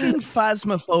 Fucking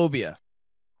phasmophobia.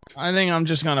 I think I'm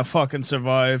just gonna fucking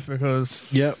survive because.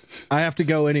 Yep. I have to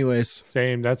go anyways.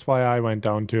 Same. That's why I went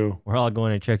down too. We're all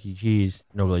going to Chuck E. Cheese.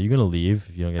 Nogla, you gonna leave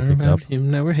if you don't get picked up?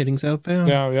 Now we're heading southbound.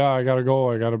 Yeah, I gotta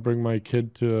go. I gotta bring my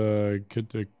kid to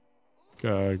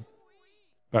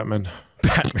Batman.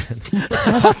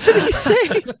 What did he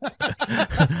say?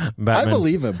 Batman. I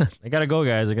believe him. I gotta go,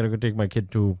 guys. I gotta go take my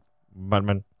kid to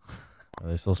Batman. Are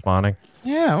they still spawning?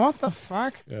 Yeah, what the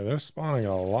fuck? Yeah, they're spawning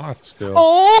a lot still.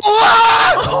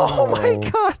 Oh my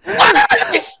god! Why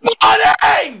are they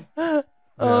spawning?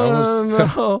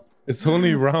 No. It's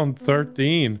only round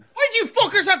 13. Why'd you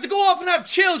fuckers have to go off and have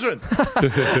children?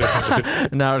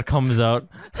 Now it comes out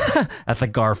at the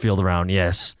Garfield round.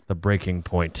 Yes, the breaking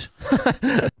point.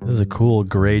 This is a cool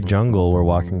gray jungle we're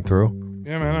walking through.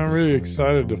 Yeah, man, I'm really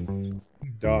excited to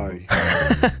die.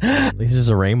 At least there's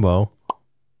a rainbow.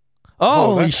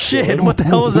 Oh, holy shit! Good. What the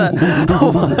hell was that?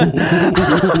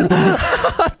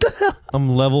 What the hell?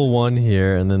 I'm level 1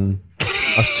 here, and then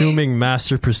assuming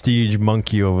Master Prestige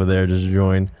Monkey over there just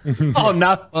joined. Oh,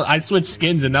 now I switched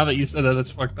skins, and now that you said that, that's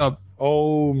fucked up.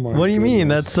 Oh my. What do you mean?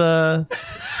 That's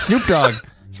Snoop Dogg.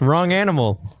 It's the wrong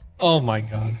animal. Oh my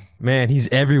god. Man, he's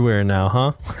everywhere now,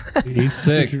 huh? He's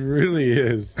sick. He really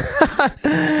is.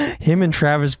 Him and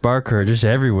Travis Barker are just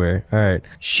everywhere. All right.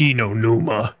 Shino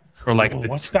Numa. For like the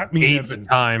what's that mean? 8th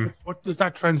time. What does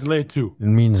that translate to? It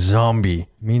means zombie. It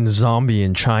means zombie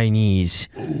in Chinese.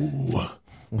 Ooh.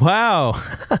 Wow.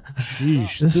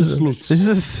 Sheesh.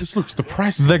 This looks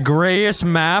depressing. The grayest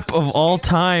map of all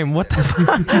time. What the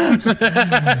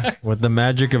fuck? With the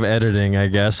magic of editing, I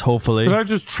guess, hopefully. Did I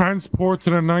just transport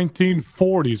to the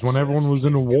 1940s when everyone was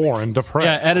in a war and depressed?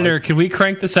 Yeah, editor, can we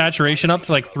crank the saturation up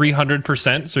to like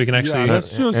 300% so we can actually... Yeah,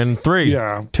 that's just... And 3,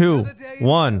 2,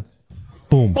 1.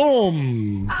 Boom.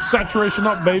 Boom. Saturation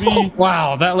up, baby. Oh,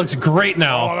 wow, that looks great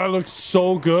now. Oh, that looks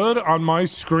so good on my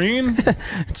screen.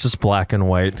 It's just black and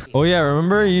white. Oh yeah,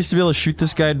 remember you used to be able to shoot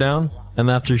this guy down? And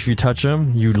after if you touch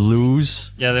him, you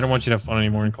lose. Yeah, they don't want you to have fun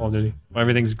anymore in Call of Duty.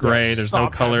 Everything's gray, Yeah, there's no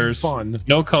stop having colors. fun.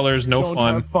 No colors, no Don't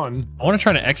fun. have fun. I want to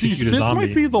try to execute a This zombie.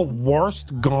 might be the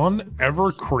worst gun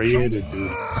ever created, dude.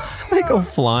 They go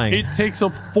flying. It takes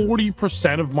up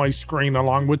 40% of my screen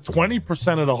along with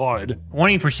 20% of the HUD.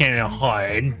 20% of the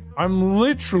HUD. I'm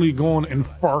literally going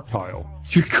infertile.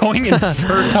 You're going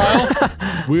infertile?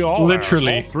 We all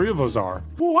Literally. Are. All 3 of us are.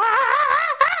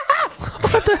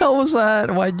 What the hell was that?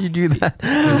 Why'd you do that?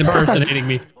 He's impersonating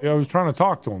me. Yeah, I was trying to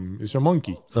talk to him. He's a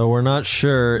monkey. So we're not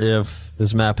sure if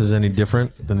this map is any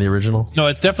different than the original. No,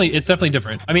 it's definitely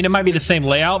different. I mean, it might be the same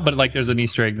layout, but like there's an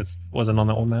Easter egg that wasn't on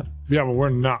the old map. Yeah, but we're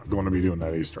not going to be doing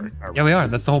that Easter egg. Yeah, we are.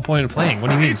 That's the whole point of playing. What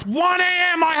do you mean? It's 1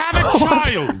 a.m. I have a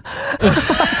child.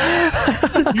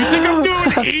 You think I'm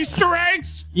doing Easter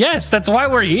eggs? Yes, that's why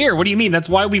we're here. What do you mean? That's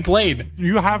why we played.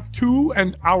 You have 2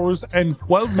 hours and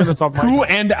 12 minutes of my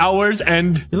 2 hours and...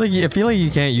 I feel like you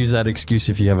can't use that excuse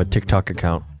if you have a TikTok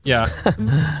account. Yeah.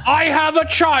 I have a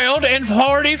child and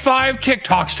 45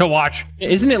 TikToks to watch.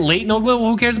 Isn't it late, Nogla?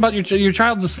 Who cares about your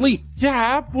child's asleep?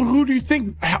 Yeah, but who do you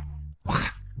think...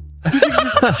 You think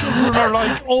these children are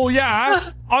like, oh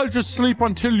yeah, I'll just sleep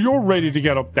until you're ready to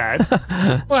get up, Dad.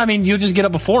 Well, I mean, you just get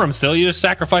up before him still. You just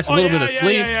sacrifice a little bit of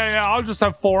sleep. Yeah. I'll just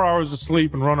have 4 hours of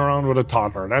sleep and run around with a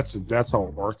toddler. That's how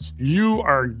it works. You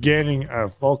are getting a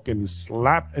fucking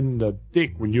slap in the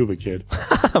dick when you have a kid.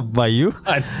 By you?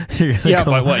 Yeah,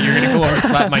 but what? You're gonna go over and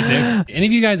slap my dick? Any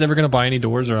of you guys ever gonna buy any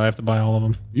doors, or I have to buy all of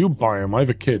them? You buy them. I have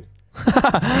a kid.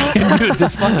 Dude,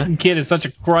 this fucking kid is such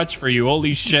a crutch for you.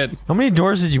 Holy shit. How many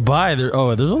doors did you buy? There's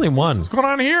only one. What's going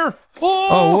on here?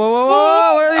 Oh,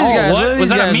 whoa. What are these guys? What? What are these Was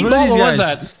that guys? a What are meatball? these What was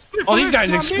guys? that? Oh, these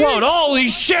guys explode. Holy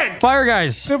shit. Fire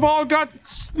guys. They've all got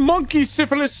monkey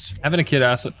syphilis. Having a kid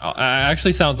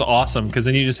actually sounds awesome, because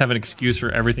then you just have an excuse for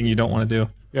everything you don't want to do.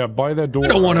 Yeah, buy that door. I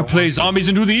don't want to play zombies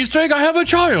and do the Easter egg. I have a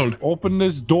child. Open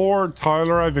this door,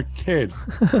 Tyler. I have a kid.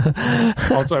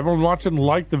 Also, everyone watching,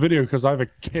 like the video because I have a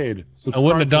kid. I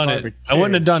wouldn't have done it. I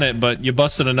wouldn't have done it, but you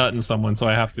busted a nut in someone, so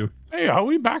I have to. Hey, how are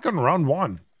we back on round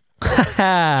 1? It's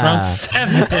round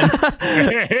 7.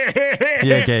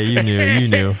 Yeah, okay, you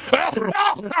knew. Funny.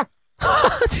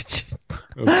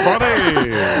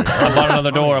 I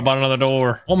bought another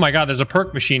door. Oh my god, there's a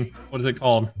perk machine. What is it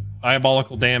called?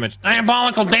 Diabolical damage.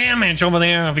 Diabolical damage over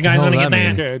there. If you guys want to get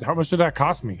that. Okay, how much did that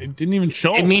cost me? It didn't even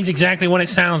show. It means exactly what it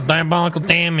sounds. Diabolical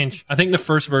damage. I think the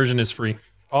first version is free.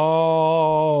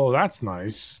 Oh, that's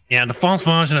nice. Yeah, the first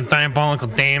version of diabolical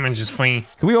damage is free.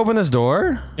 Can we open this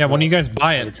door? Yeah, when do you guys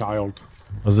buy it? Child.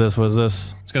 What's this?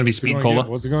 It's gonna be speed cola.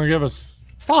 What's it gonna give us?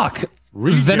 Fuck.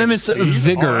 Regen Venomous speed?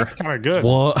 vigor. Oh, that's kind of good.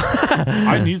 Well,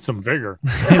 I need some vigor.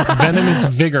 It's venomous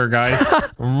vigor, guys.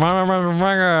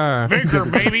 Vigor,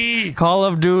 baby. Call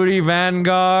of Duty,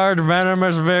 Vanguard,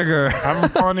 Venomous Vigor. Having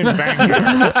fun in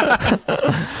Vanguard.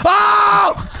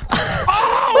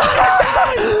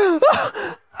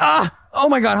 Oh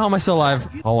my god, how am I still alive?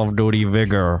 Call of Duty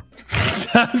Vigor.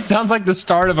 Sounds like the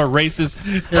start of a racist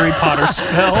Harry Potter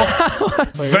spell.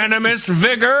 Venomous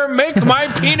vigor, make my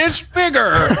penis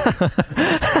bigger.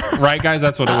 Right, guys?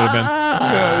 That's what it would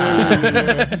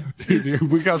have been.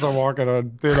 Dude, we guys are walking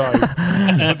on thin ice.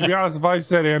 But to be honest, if I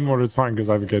said N-word, it's fine because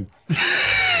I have a kid.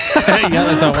 Yeah,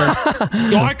 that's how it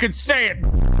works. So I could say it.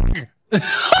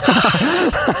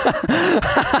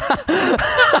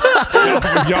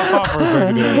 Y'all talk for a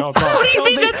second there. Y'all talk. What do you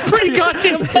mean that's pretty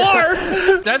goddamn far?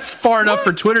 That's far enough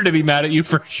for Twitter to be mad at you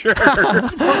for sure. For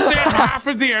saying half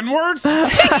of the N-word? I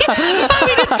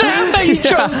mean, it's the half that you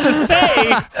chose to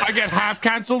say. I get half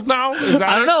canceled now? Is that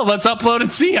I don't know. Let's upload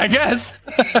and see, I guess.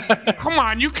 Come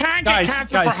on, you can't get canceled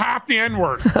for half the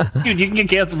N-word. Dude, you can get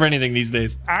canceled for anything these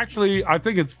days. Actually, I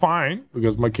think it's fine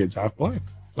because my kid's half blind.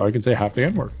 So I can say half the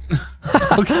N-word.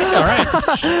 Okay, all right.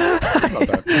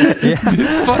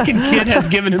 This fucking kid has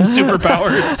given him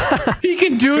superpowers. He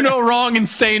can do no wrong and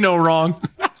say no wrong.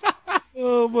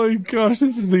 Oh my gosh,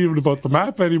 this isn't even about the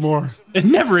map anymore. It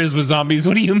never is with zombies.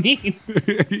 What do you mean?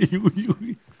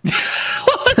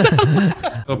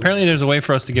 So apparently there's a way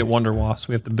for us to get Wonder Wasps.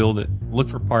 We have to build it. Look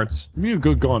for parts. Give me a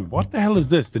good gun. What the hell is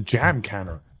this? The jam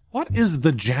canner. What is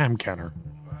the jam canner?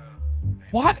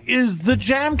 What is the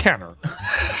jam canner?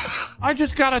 I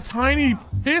just got a tiny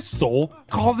pistol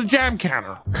called the jam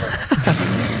canner.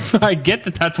 I get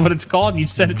that that's what it's called. You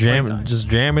said it. Just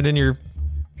jam it in your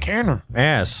canner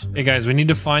ass. Hey guys, we need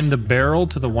to find the barrel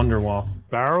to the Wonder Wasp.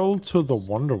 Barrel to the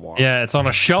Wonder Wasp. Yeah, it's on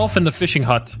a shelf in the fishing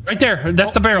hut. Right there.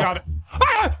 That's the barrel. Got it.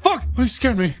 Ah, fuck! Oh, you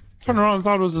scared me. Turned around and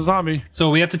thought it was a zombie.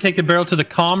 So we have to take the barrel to the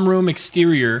comm room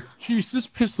exterior. Jeez, this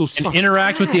pistol sucks. And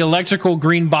interact with the electrical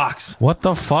green box. What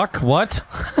the fuck? What?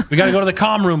 We gotta go to the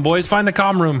comm room, boys. Find the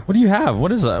comm room. What do you have?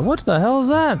 What is that? What the hell is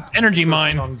that? Energy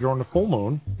mine. During the full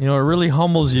moon. You know, it really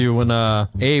humbles you when a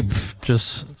ape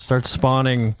just starts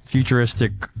spawning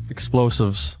futuristic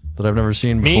explosives that I've never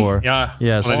seen Me? before. Yeah.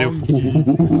 Yes. What I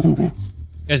do.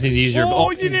 You guys need to use your. Oh,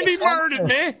 you didn't even murder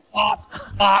me.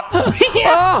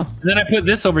 Yeah. And then I put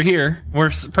this over here.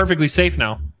 We're perfectly safe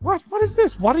now. What? What is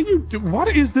this? What are you doing? What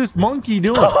is this monkey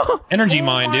doing? Energy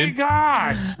mine, dude. Oh my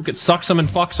gosh. Look, it sucks them and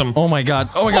fucks them. Oh my god.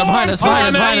 Oh my god, behind us, behind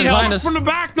us, behind us, behind us. From the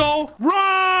back though.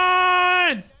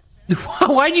 Run!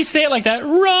 Why'd you say it like that?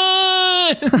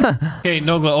 Run! Okay,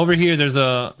 Nogla, over here there's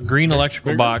a green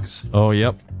electrical box. Oh,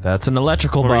 yep. That's an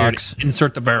electrical Over here box. to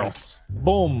insert the barrel.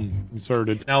 Boom.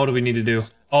 Inserted. Now what do we need to do?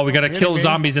 Oh, we gotta kill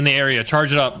zombies in the area.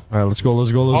 Charge it up. All right, let's go,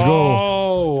 let's go, let's go.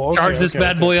 Oh, okay, Charge this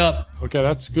bad boy up. Okay,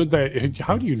 that's good. That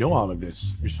how do you know all of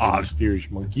this, Mr.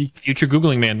 Mysterious Monkey? Future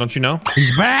Googling man, don't you know?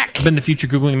 He's back. I've been the future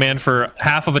Googling man for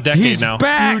half of a decade He's now.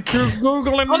 back.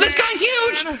 Googling. Oh, this guy's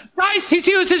huge! Guys, he's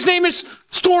huge. His name is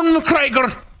Storm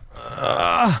McGregor.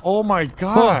 Oh my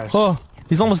gosh. Oh,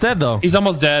 he's almost dead though. He's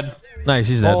almost dead. Nice,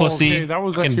 he's dead. Pussy. Okay, that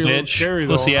was Fucking actually a little bitch. scary,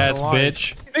 though, Pussy I'm not ass gonna lie.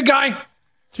 bitch. Big guy.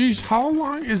 Jeez, how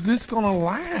long is this gonna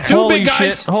last? Two Holy big guys.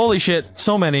 shit, holy shit,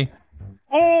 so many.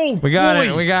 Oh, We got boy.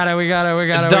 it, we got it, we got it, we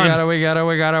got It's it, we done. got it, we got it,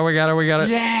 we got it, we got it, we got it.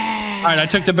 Yeah. All right, I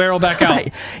took the barrel back out.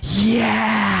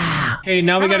 Yeah. Okay,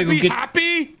 now we Can gotta I go be get.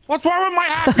 happy? What's wrong with my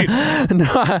happy?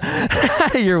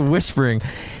 No, you're whispering.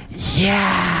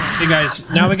 Yeah. Hey guys,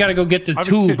 now we gotta go get the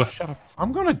tube. Shut up.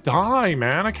 I'm gonna die,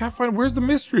 man. I can't find. Where's the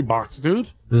mystery box,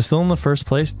 dude? Is it still in the first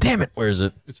place? Damn it, where is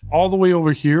it? It's all the way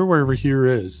over here, wherever here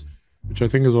is, which I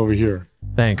think is over here.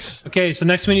 Thanks. Okay, so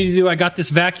next we need to do. I got this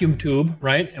vacuum tube,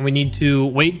 right? And we need to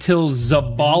wait till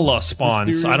Zabala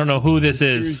spawns. I don't know who this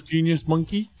is. Genius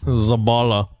monkey.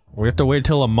 Zabala. We have to wait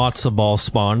till a matzo ball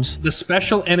spawns. The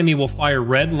special enemy will fire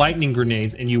red lightning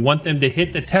grenades, and you want them to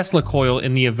hit the Tesla coil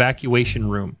in the evacuation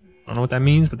room. I don't know what that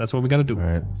means, but that's what we gotta do. All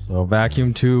right, so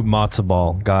vacuum tube, matzo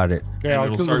ball. Got it. Okay,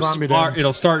 I'll kill the zombie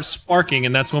It'll start sparking,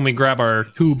 and that's when we grab our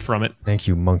tube from it. Thank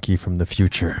you, monkey from the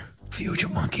future. Future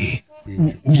monkey.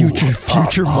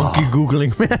 Future monkey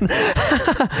Googling, man.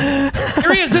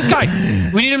 Here he is, this guy.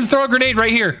 We need him to throw a grenade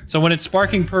right here. So when it's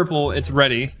sparking purple, it's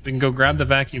ready. We can go grab the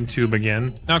vacuum tube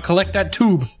again. Now collect that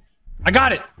tube. I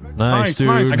got it. Nice, dude.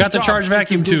 I got the charged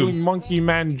vacuum tube. Monkey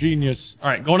man genius. All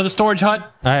right, going to the storage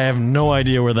hut. I have no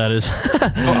idea where that is. Oh,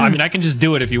 I mean, I can just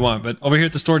do it if you want, but over here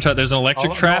at the storage hut, there's an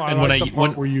electric trap, and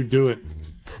when where you do it.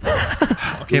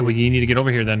 Okay, well, you need to get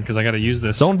over here then, because I got to use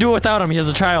this. Don't do it without him. He has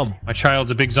a child. My child's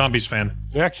a big Zombies fan.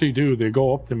 They actually do. They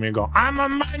go up to me and go, "I'm a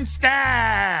monster,"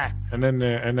 and then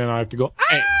I have to go,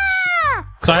 "Ah!"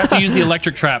 So I have to use the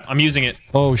electric trap. I'm using it.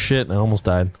 Oh shit! I almost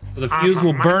died. So the fuse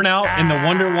will burn out and the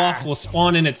Wonderwaff will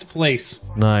spawn in its place.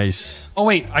 Nice. Oh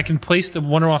wait, I can place the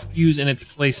Wonderwaff fuse in its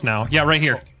place now. Yeah, right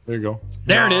here. There you go.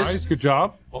 There it Nice, is. good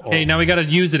job. Okay, now we gotta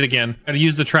use it again. Gotta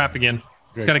use the trap again.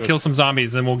 It's gotta kill some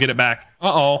zombies, then we'll get it back.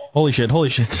 Uh-oh. Holy shit! Holy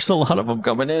shit! There's a lot of them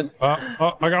coming in.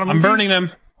 I got him. I'm burning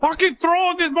them. Fucking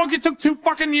throw it. This monkey took 2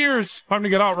 fucking years. Time to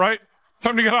get out, right?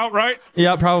 Time to get out, right?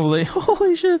 Yeah, probably.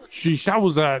 Holy shit! Sheesh, that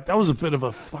was a bit of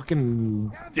a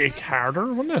fucking dick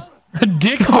harder, wasn't it? A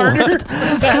dick harder? What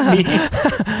does that mean?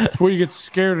 It's where you get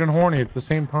scared and horny at the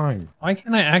same time. Why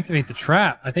can't I activate the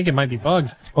trap? I think it might be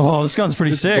bugged. Oh, this gun's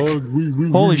pretty sick.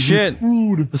 Holy shit!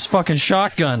 This fucking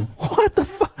shotgun. What the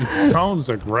fuck? It sounds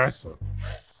aggressive.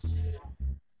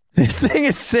 This thing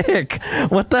is sick.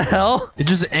 What the hell? It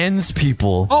just ends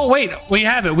people. Oh wait, we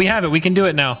have it. We have it. We can do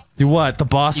it now. Do what? The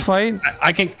boss fight?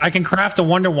 I can craft a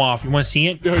Wonderwaff. You want to see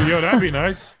it? Yo, that'd be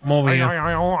nice. I'm over here.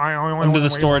 Under the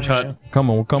storage hut. Come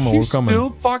on, we're coming. We're She's coming. still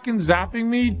fucking zapping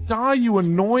me. Die, you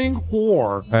annoying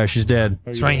whore. Alright, she's dead.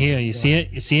 It's right here. You see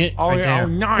it? You see it? Right there. Oh,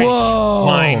 nice. Whoa!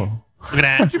 Mine. Look at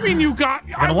that. What do you mean you got?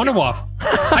 I got a Wonderwaff.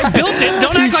 I built it.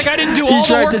 Don't act like I didn't do all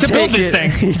the work to build this thing.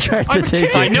 He tried to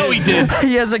take it. I know he did.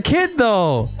 He has a kid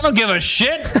though. I don't give a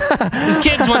shit. His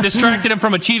kid's what distracted him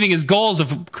from achieving his goals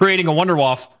of creating a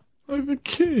Wonderwaff. I have a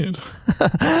kid.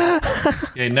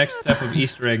 Okay, next step of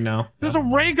Easter egg now. There's a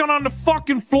ray gun on the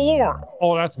fucking floor.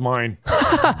 Oh, that's mine.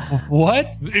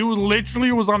 What? It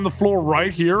was on the floor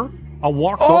right here. I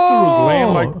walked up, it was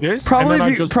laying like this, and then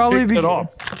I just picked it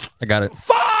up. I got it.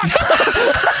 Fuck!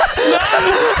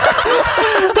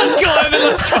 Let's go, Evan.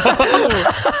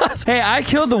 Let's go. Hey, I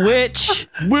killed the witch.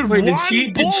 With Wait, did one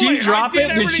she bullet, drop I did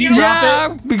it? Did she everything drop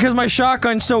else. it? Because my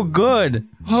shotgun's so good.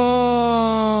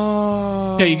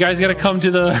 Okay, you guys gotta come to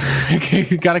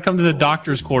the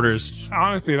doctor's quarters.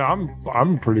 Honestly,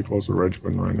 I'm pretty close to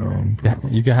Regiment right now. Yeah,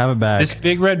 you can have it back. This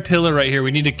big red pillar right here, we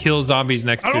need to kill zombies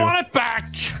next I to. don't want it back.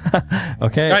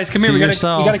 Okay, Guys, come here. We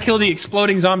gotta kill the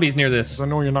exploding zombies near this. I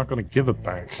know you're not gonna give it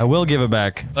back. I will give it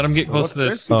back. Let them get close to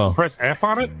this. Oh. Press F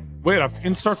on it. Wait, I have to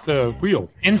insert the wheel.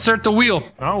 Insert the wheel.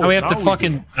 Now Now we have to we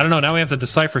fucking. I don't know. Now we have to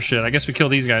decipher shit. I guess we kill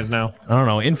these guys now. I don't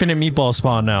know. Infinite meatball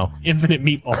spawn now. Infinite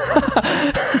meatball.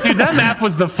 Dude, that map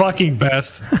was the fucking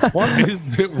best. What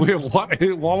is the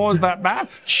what was that map?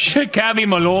 Cabby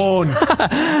Malone.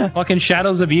 Fucking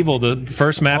Shadows of Evil, the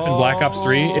first map in Black Ops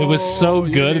 3. It was so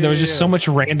good. There was just so much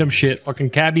random shit. Fucking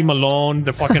Cabby Malone,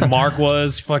 the fucking Mark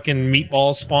was fucking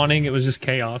meatballs spawning. It was just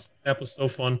chaos. That was so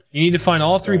fun. You need to find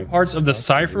all 3 parts of the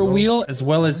cipher wheel as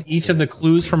well as each of the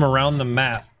clues from around the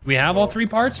map. We have all 3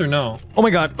 parts or no? Oh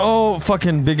my god. Oh,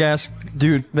 fucking big ass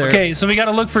dude there. Okay, so we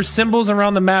gotta look for symbols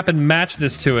around the map and match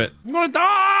this to it. I'm gonna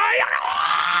die.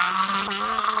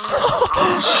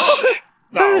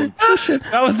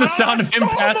 That was the sound of him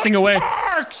passing away.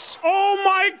 Works. Oh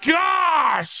my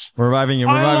gosh! We're reviving you.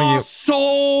 We're I reviving you. lost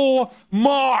so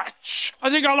much. I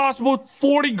think I lost about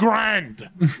 40 grand.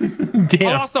 Damn.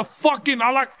 I lost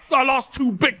I lost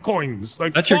 2 bitcoins.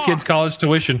 Like That's your fuck. kid's college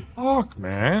tuition. Fuck,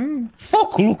 man.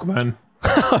 Fuck, look, man.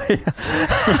 Wait,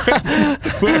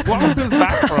 what was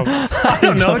that from? I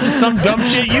don't know, just some dumb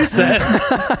shit you said.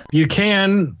 You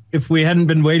can, if we hadn't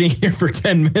been waiting here for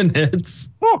 10 minutes.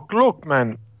 Fuck, look,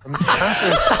 man.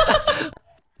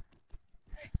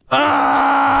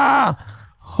 Ah!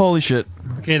 Holy shit.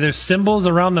 Okay, there's symbols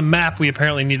around the map we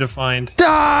apparently need to find.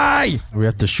 Die! We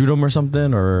have to shoot him or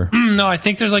something, or? No, I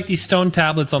think there's like these stone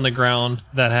tablets on the ground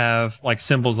that have like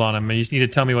symbols on them, and you just need to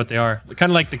tell me what they are.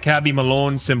 Kind of like the Cabby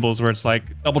Malone symbols, where it's like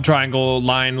double triangle,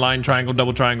 line, line, triangle,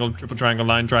 double triangle, triple triangle,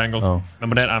 line, triangle. Oh.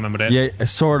 Remember that? I remember that. Yeah,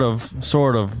 sort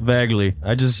of, vaguely.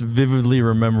 I just vividly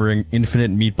remembering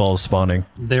infinite meatballs spawning.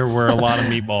 There were a lot of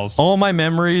meatballs. All my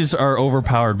memories are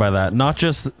overpowered by that. Not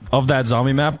just of that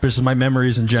zombie map, but just my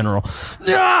memories in general.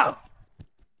 Yeah!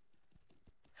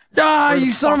 Ah,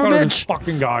 you son of a This bitch!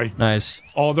 fucking guy. Nice.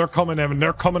 Oh, they're coming, Evan.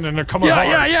 They're coming and they're coming. Yeah, hard.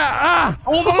 yeah, yeah! Ah!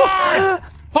 Hold the line!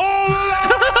 Hold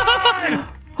the line!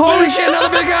 Holy shit, another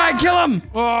big guy! Kill him!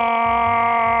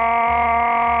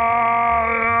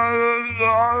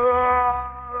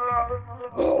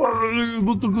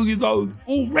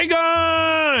 Oh, ray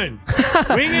gun!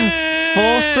 Ring it!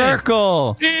 Full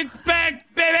circle! It's back,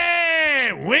 baby!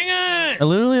 Wing it! I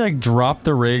literally like dropped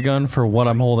the ray gun for what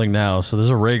I'm holding now, so there's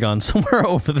a ray gun somewhere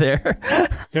over there.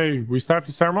 Okay, we start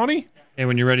the ceremony? Okay,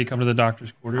 when you're ready, come to the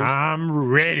doctor's quarters. I'm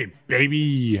ready,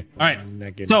 baby. All right.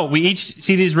 So we each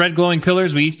see these red glowing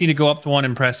pillars. We each need to go up to one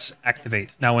and press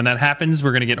activate. Now, when that happens,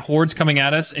 we're gonna get hordes coming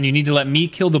at us, and you need to let me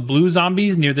kill the blue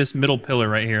zombies near this middle pillar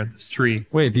right here, this tree.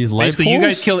 Wait, these light Basically, poles? you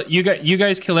guys kill it. You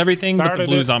guys kill everything but the Started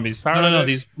blue it. zombies. Started No, it.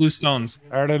 these blue stones.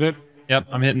 Started it. Yep,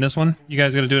 I'm hitting this one. You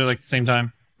guys got to do it like the same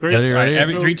time. Ready?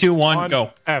 Every 3, 2, 1,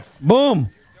 go. F. Boom.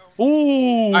 Ooh.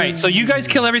 All right, so you guys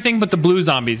kill everything but the blue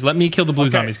zombies. Let me kill the blue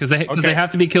zombies because they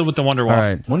have to be killed with the Wonder Waff. All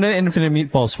right. When did infinite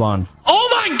meatball spawn? Oh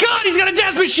my God, he's got a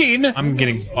death machine. I'm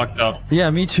getting fucked up. Yeah,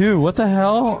 me too. What the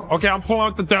hell? Okay, I'm pulling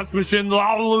out the death machine.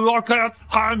 Okay, it's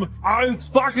time. It's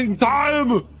fucking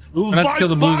time. Let's kill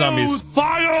the blue zombies.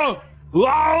 Fire!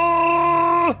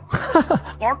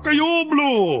 Fuck you,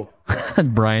 blue.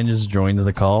 Brian just joins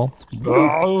the call.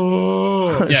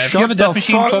 Yeah, if you have a death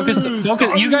machine, focus.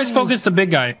 You guys focus the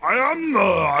big guy. I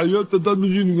have the death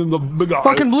machine in the big guy.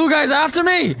 Fucking blue guy's after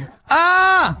me!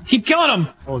 Ah! Keep killing him.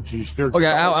 Oh jeez. Okay,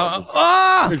 ow.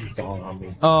 Ah!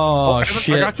 Oh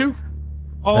shit. I got you.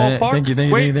 Oh fuck. Thank you. Yeah.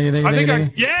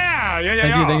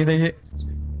 Thank you.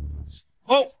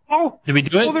 Oh. Did we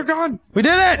do it? Oh, they're gone. We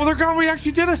did it! Oh, they're gone. We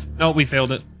actually did it. No, we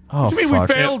failed it. Oh, What do you mean we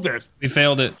failed it? We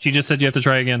failed it. She just said you have to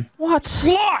try again. What?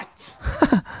 What?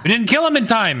 We didn't kill him in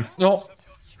time. No.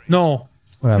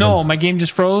 What No, my game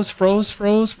just froze, crashed.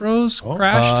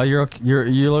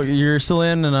 You're still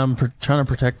in, and I'm trying to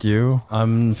protect you.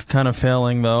 I'm kind of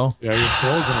failing though. Yeah, you're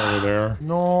frozen over there.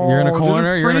 No. You're in a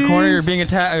corner. You're being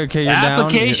attacked. Okay, you're down.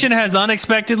 Application has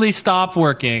unexpectedly stopped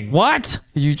working. What?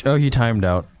 He timed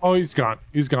out. Oh, he's gone.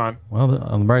 Well,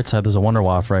 on the bright side, there's a Wonder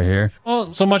Waff right here.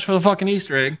 Well, so much for the fucking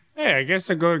Easter egg. Hey, I guess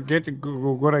I gotta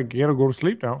go to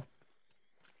sleep now.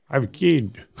 I have a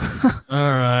kid.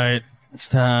 All right, it's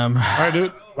time. All right,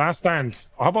 dude. Last stand.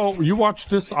 How about you watch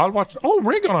this? I'll watch. Oh,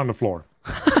 Ray gun on the floor.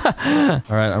 All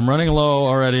right, I'm running low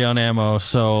already on ammo,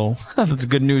 so that's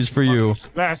good news for you.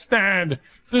 Last stand.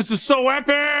 This is so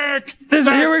epic.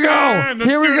 Here we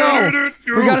go.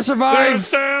 We gotta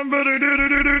survive.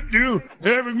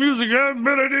 Every music. Oh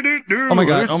my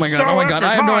god.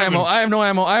 I have no ammo. How are you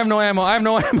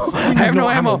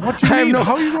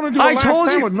gonna do a last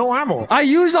stand with no ammo? I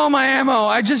used all my ammo.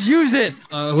 I just used it.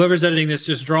 Whoever's editing this,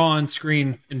 just draw on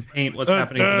screen in paint what's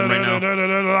happening to them right now.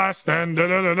 Last stand.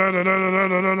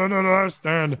 Last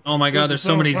stand. Oh my god, there's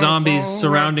so many zombies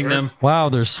surrounding them. Wow,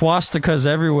 there's swastikas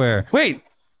everywhere. Wait,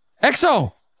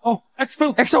 Exo. Oh,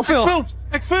 Exfil. Exfil.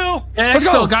 Exfil. Yeah, Let's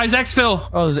go, guys. Exfil.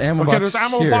 Oh, there's ammo box. There's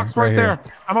ammo here, box right there.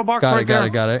 here. Ammo box right there.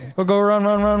 Got it. Go run.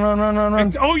 Oh, I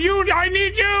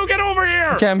need you. Get over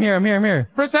here. Okay, I'm here.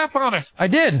 Press F on it. I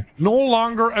did. No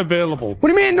longer available. What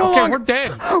do you mean no longer? We're dead.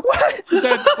 What?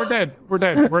 We're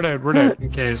dead.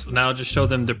 Okay, so now just show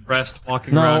them depressed,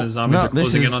 walking around as zombies are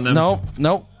closing in on them.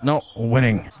 No.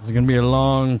 Winning. This is gonna be a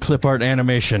long clip art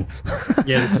animation.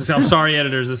 Yeah, I'm sorry,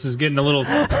 editors. This is getting a little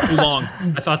too long.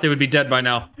 I thought they would be dead by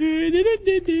now.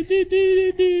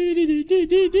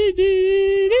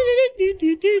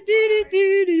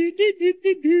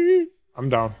 I'm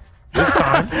down. This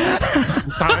time,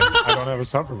 I don't have a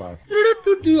suffer life.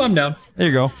 I'm down. There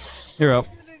you go. You're up.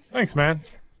 Thanks, man.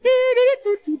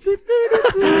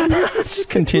 Just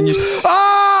continue.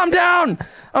 Oh, I'm down.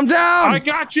 I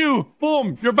got you.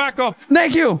 Boom. You're back up.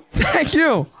 Thank you.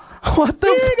 What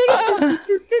the fuck?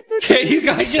 Can you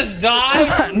guys just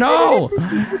die? No.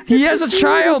 He has a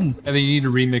child. I mean, you need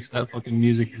to remix that fucking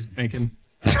music he's making.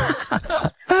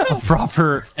 A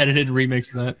proper edited remix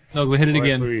of that. No, go hit it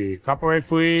again. Copyright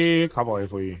free.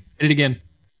 Hit it again.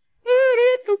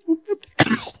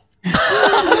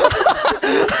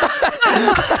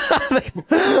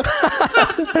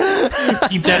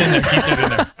 Keep that in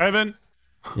there. Evan.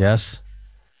 Yes.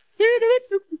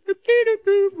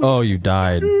 Oh, you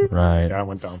died. Right. Yeah, I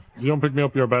went down. You don't pick me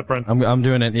up, you're a bad friend. I'm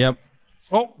doing it. Yep.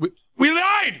 Oh, we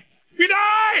died!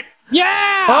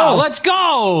 Yeah! Oh, let's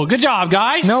go! Good job,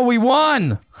 guys! No, we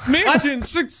won! Mission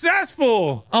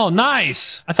successful! Oh,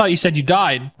 nice! I thought you said you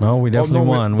died. No, we definitely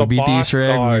won. We beat the Easter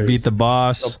egg. We beat the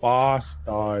boss. The boss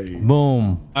died.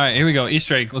 Boom. Alright, here we go.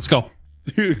 Easter egg. Let's go.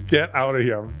 Dude, get out of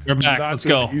here. We're back. Let's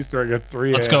go. Easter egg at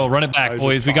 3 Let's go. Run it back,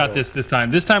 boys. We got this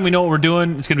time. This time we know what we're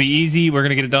doing. It's going to be easy. We're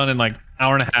going to get it done in like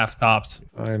hour and a half tops.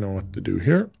 I know what to do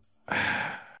here.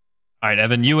 All right,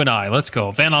 Evan, you and I. Let's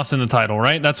go. Vanoss in the title,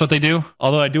 right? That's what they do?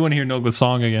 Although I do want to hear Nogla's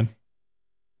song again.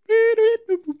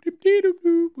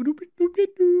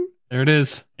 There it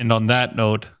is. And on that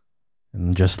note.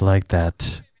 And just like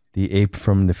that, the ape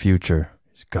from the future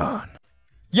is gone.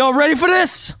 Y'all ready for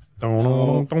this?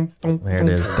 There it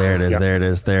is.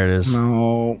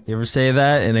 No. You ever say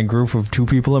that in a group of 2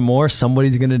 people or more?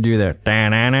 Somebody's gonna do that.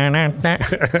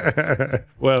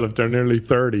 Well, if they're nearly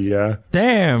 30, yeah.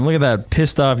 Damn, look at that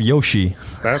pissed off Yoshi.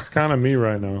 That's kind of me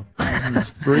right now.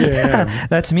 It's 3 a.m.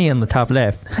 That's me on the top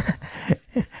left.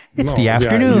 It's No, the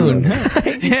afternoon.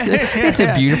 It's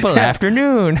a beautiful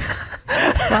afternoon.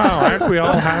 Wow, aren't we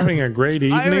all having a great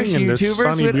evening Irish in this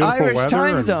YouTubers sunny, with beautiful Irish weather?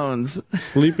 time and zones.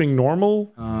 Sleeping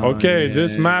normal? Okay,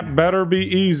 this map better be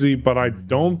easy, but I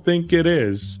don't think it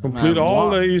is. Complete all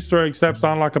the Easter eggs except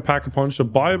unlock a pack a punch, a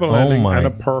Bible ending, and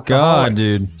a perk. God,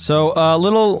 dude. So,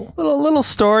 little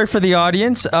story for the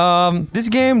audience. This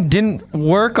game didn't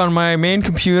work on my main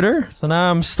computer, so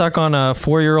now I'm stuck on a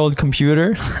 4-year-old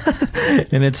computer,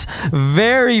 and it's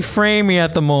very framey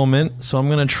at the moment. So I'm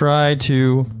gonna try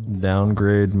to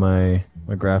downgrade my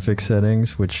graphic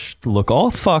settings, which look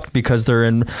all fucked because they're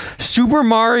in Super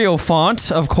Mario font,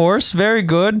 of course. Very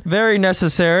good, very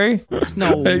necessary. There's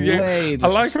no way. I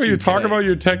like how you talk about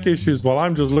your tech issues while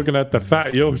I'm just looking at the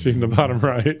fat Yoshi in the bottom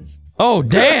right. Oh,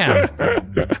 damn!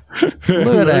 Look at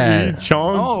that.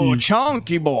 Chunky. Oh,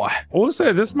 chunky boy. I will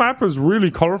say, this map is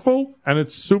really colorful, and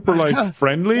it's super, like,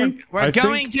 friendly. We're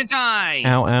going to die.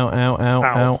 Ow, ow, ow, ow,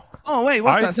 ow. Oh, wait,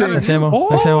 what's that? Max ammo.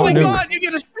 Oh my god, you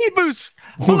get a speed boost!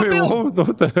 Bullet bill!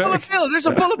 What the heck? Bullet bill! There's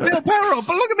a bullet bill power up,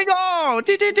 but look at me go! I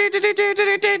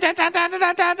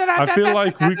feel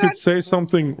like we could say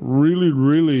something really,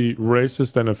 really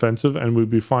racist and offensive, and we'd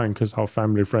be fine because how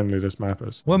family friendly this map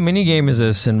is. What minigame is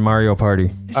this in Mario Party?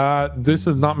 This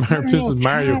is not Mario. This is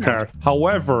Mario Kart.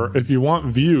 However, if you want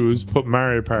views, put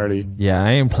Mario Party. Yeah, I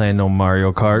ain't playing no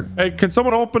Mario Kart. Hey, can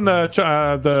someone open the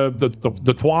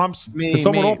twomps? Can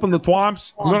someone open the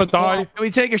twomps? I'm gonna die. Can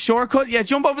we take a shortcut? Yeah,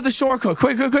 jump over the shortcut.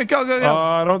 Quick, quick, quick, go, go, go.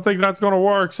 I don't think that's gonna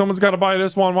work. Someone's got to buy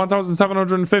this one.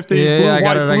 1,750. Yeah, I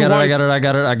got it. Thank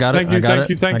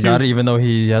you. Thank you. Even though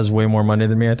he has way more money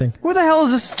than me, I think. Who the hell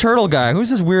is this turtle guy?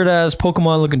 Who's this weird ass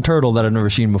Pokemon looking turtle that I've never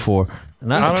seen before?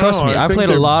 And trust me, I played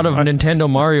a lot of Nintendo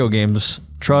Mario games.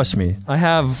 Trust me. I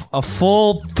have a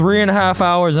full 3.5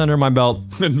 hours under my belt.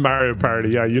 In Mario Party,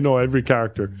 yeah, you know every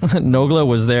character. Nogla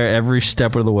was there every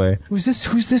step of the way. Who's this?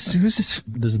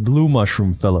 This blue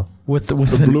mushroom fella with an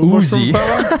Uzi.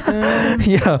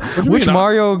 Yeah.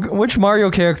 Which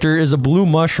Mario character is a blue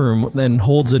mushroom and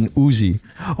holds an Uzi?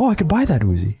 Oh, I could buy that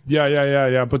Uzi.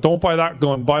 Yeah. But don't buy that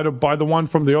gun. Buy the one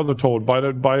from the other Toad.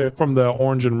 Buy it from the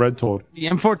orange and red Toad. The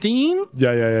M14?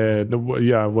 Yeah.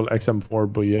 Well,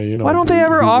 XM4, but yeah, you know. Why don't they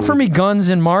ever offer me guns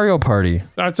in Mario Party?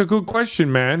 That's a good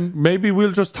question, man. Maybe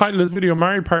we'll just title this video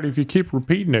Mario Party if you keep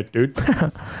repeating it, dude.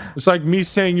 It's like me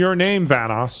saying your name,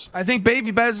 Vanoss. I think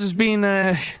Baby Bowser's been,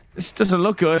 this doesn't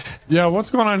look good. Yeah, what's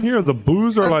going on here? The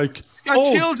boos are like...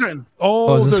 Got children.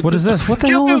 What is this? What the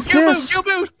hell is this?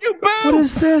 What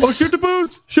is this? Oh, shoot the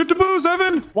boos! Shoot the boos,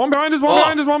 Evan! One behind us,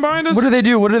 one behind us. What do they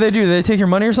do? Do they take your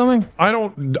money or something? I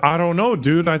don't know,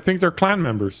 dude. I think they're clan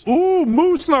members. Ooh,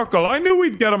 Moose Knuckle. I knew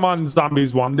we'd get him on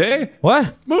Zombies one day.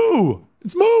 What? Moo!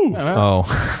 It's Moo! Oh.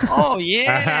 Oh,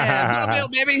 yeah! Bill,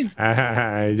 baby!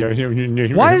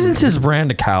 Why isn't his brand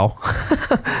a cow?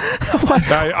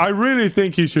 I really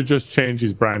think he should just change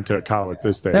his brand to a cow at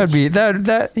this stage. You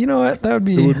know what? That would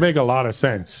be... It would make a lot of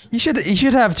sense. You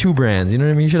should have two brands, you know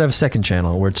what I mean? You should have a second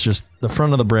channel where it's just the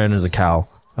front of the brand is a cow.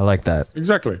 I like that.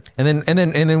 Exactly. And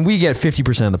then we get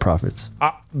 50% of the profits.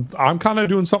 I'm kind of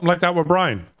doing something like that with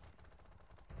Brian.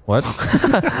 What?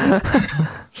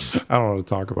 I don't want to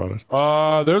talk about it.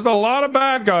 There's a lot of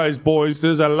bad guys, boys.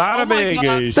 There's a lot of bad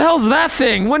guys. The hell's that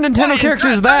thing? What Nintendo character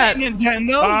is that?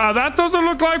 Nintendo? That doesn't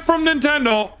look like from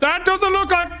Nintendo. That doesn't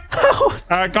look like...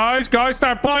 guys,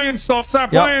 start buying stuff.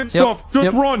 Just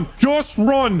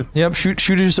run. Yep,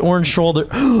 shoot his orange shoulder.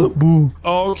 Boo.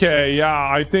 Okay,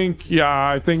 I think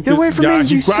Get away from me,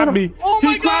 he grabbed me. Oh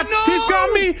my god, no! He's got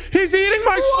me. He's eating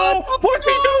my soul. What's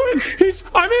he doing?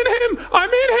 I'm in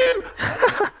him.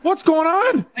 What's going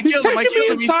on? He's taking me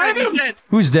inside him.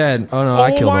 Who's dead? Oh no,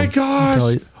 I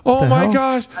killed him. Oh my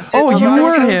gosh. Oh, you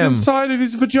were him. Inside of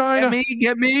his vagina.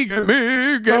 Get me.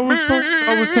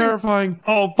 That was terrifying.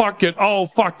 Oh,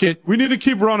 fuck it. We need to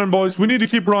keep running, boys. We need to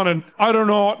keep running. I don't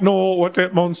know what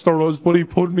that monster was, but he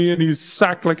put me in his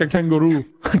sack like a kangaroo.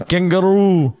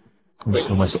 Kangaroo.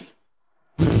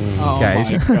 Oh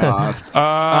guys. My God.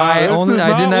 I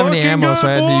didn't have any ammo, so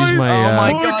I had to use my. Oh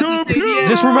my God,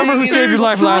 just remember who saved your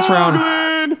life last round.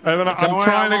 Evan, I'm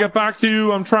trying to get back to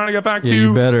you.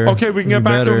 You better. Okay, we can get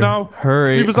back to him now.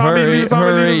 Hurry. You're not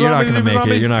gonna make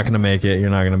it. You're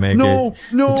not gonna make it. No,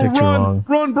 It'll take too long.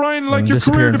 Run, Brian, like your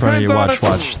disappear career in front of depends you.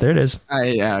 on Watch. There it is.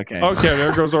 Yeah, okay. Okay,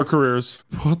 there goes our careers.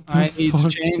 What the I need to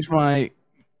change my...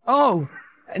 Oh,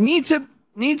 I need to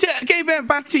get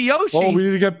back to Yoshi. Oh, we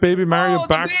need to get Baby Mario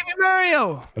back. Baby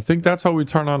Mario. I think that's how we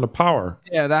turn on the power.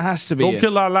 Yeah, that has to be. Don't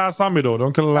kill that last zombie though.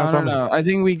 Don't kill the last zombie. No. I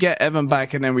think we get Evan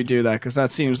back and then we do that because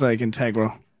that seems like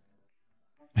integral.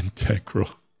 Integral.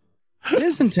 It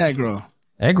is integral.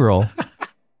 Egg roll.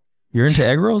 You're into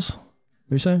egg rolls?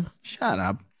 What are you saying? Shut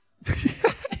up.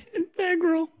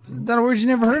 Integral. Is that a word you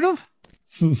never heard of?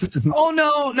 Oh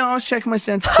no, I was checking my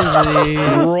sensitivity.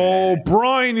 Bro,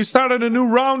 Brian, you started a new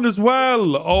round as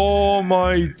well. Oh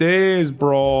my days,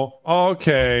 bro.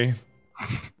 Okay.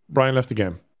 Brian left the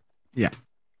game. Yeah.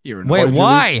 Wait,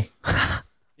 why?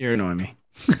 You're annoying me.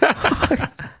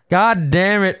 God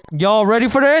damn it. Y'all ready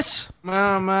for this?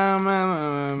 I'm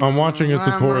watching a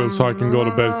tutorial so I can go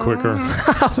to bed quicker.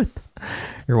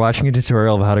 You're watching a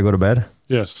tutorial of how to go to bed?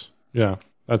 Yes. Yeah.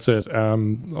 That's it.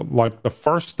 Like the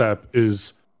first step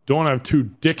is don't have two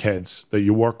dickheads that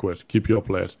you work with keep you up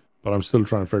late. But I'm still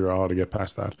trying to figure out how to get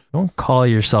past that. Don't call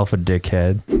yourself a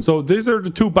dickhead. So these are the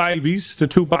two babies. The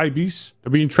two babies.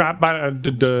 They're being trapped by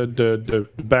the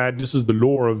bad. This is the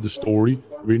lore of the story.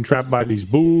 They're being trapped by these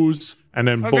boos, and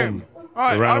then boom,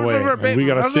 All they right, ran away. And we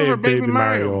gotta save Baby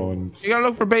Mario. And you gotta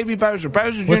look for Baby Bowser.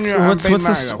 Bowser Jr.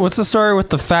 What's the story with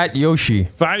the fat Yoshi?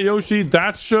 Fat Yoshi.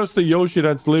 That's just the Yoshi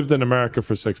that's lived in America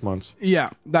for 6 months. Yeah,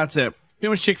 that's it. Too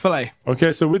much Chick-fil-A.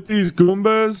 Okay, so with these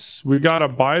Goombas, we gotta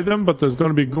buy them, but there's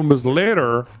gonna be Goombas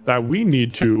later that we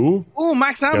need to. Ooh,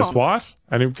 max ammo. Guess what?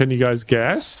 And can you guys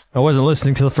guess? I wasn't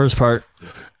listening to the first part.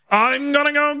 I'm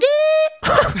gonna go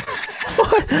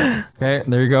Okay,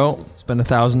 there you go. Spend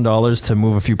 $1,000 to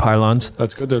move a few pylons.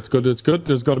 That's good. That's good. That's good.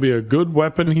 There's got to be a good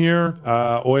weapon here.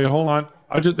 Oh wait, hold on.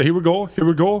 Here we go. Here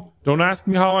we go. Don't ask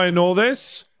me how I know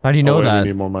this. How do you know that? You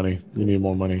need more money. You need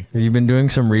more money. Have you been doing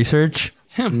some research?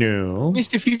 No.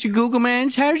 Mr. Future Google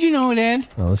Mans, how'd you know that?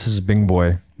 Oh, this is Bing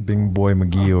Boy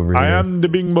McGee over here. I am the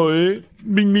Bing Boy.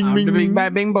 Bing, bing, bing. The big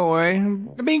bad Bing Boy.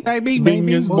 The big bad big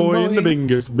Bingest boy and the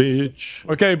bingest bitch.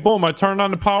 Okay, boom. I turned on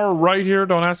the power right here.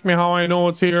 Don't ask me how I know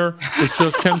it's here. It's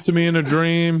just came to me in a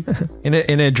dream. In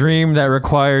a dream that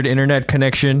required internet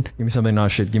connection. Give me something not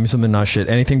shit. Give me something not shit.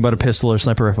 Anything but a pistol or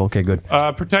sniper rifle. Okay, good.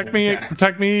 Protect me.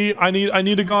 Protect me. I need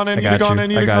a gun. I need a gun. I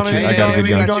need a gun. I got a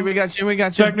good gun. We got you.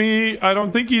 Protect me. I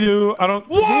don't think you do. I don't.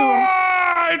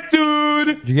 What, dude?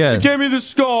 What'd you get? You gave me the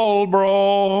skull,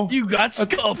 bro. You got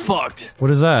skull fucked. What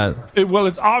is that? Well,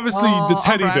 it's obviously the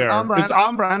teddy bear.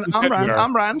 On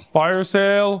brand. Fire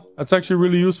sale. That's actually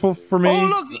really useful for me. Oh,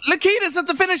 look. Lakita's at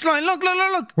the finish line. Look.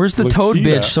 Where's the toad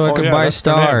bitch so I can buy a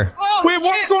star? Oh, wait,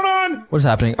 what's going on? What's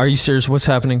happening? Are you serious? What's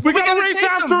happening? We gotta race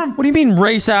after him. What do you mean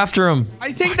race after him?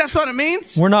 I think that's what it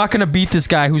means. We're not gonna beat this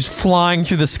guy who's flying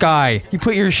through the sky. You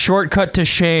put your shortcut to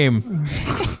shame.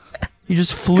 You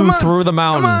just flew through the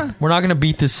mountain. We're not gonna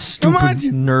beat this stupid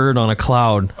nerd on a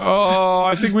cloud. Oh,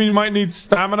 I think we might need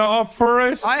stamina up for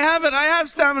it. I have it. I have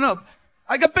stamina up.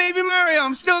 I got Baby Mario.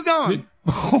 I'm still going.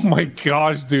 Oh my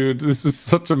gosh, dude. This is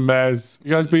such a mess.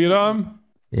 You guys beat him?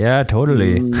 Yeah,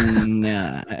 totally.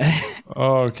 Nah.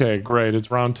 Okay, great.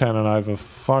 It's round 10 and I have a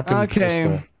fucking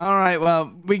pistol. All right,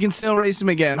 well, we can still race him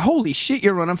again. Holy shit,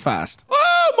 you're running fast.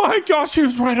 Oh my gosh, he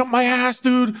was right up my ass,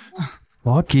 dude.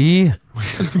 Lucky.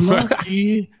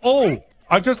 Oh,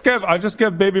 I just gave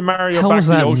Baby Mario How back was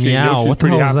to that Yoshi. meow? Yoshi's What the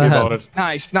pretty hell was happy that? about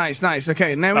it. Nice.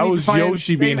 Okay, now That we need was to find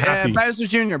Yoshi being happy. Bowser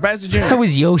Jr. That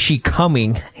was Yoshi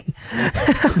coming.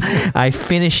 I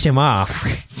finished him off.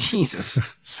 Jesus.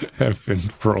 Heaven,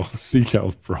 bro. Zeke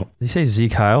out, bro. Did you say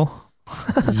Zeke Kyle?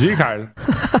 Zeke Kyle.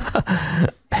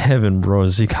 Heaven, bro.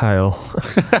 Zeke Kyle.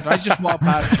 Did I just walk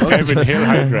past you? Heaven, Hill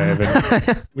Hydra,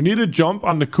 Heaven. We need to jump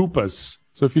on the Koopas.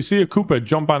 So if you see a Koopa,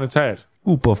 jump on its head.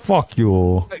 Koopa, fuck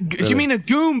you. Do you mean a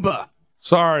Goomba?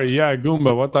 Sorry, yeah,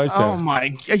 Goomba. What did I say? Oh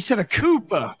my! I said a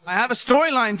Koopa. I have a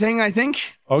storyline thing, I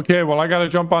think. Okay, well I gotta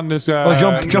jump on this guy. Oh,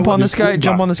 jump on this guy.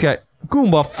 Jump on this guy.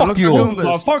 Goomba, fuck you.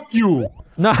 Goomba, fuck you.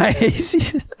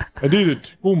 Nice. I did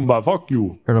it. Goomba, fuck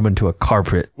you. Turn him into a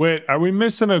carpet. Wait, are we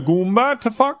missing a Goomba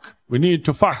to fuck? We need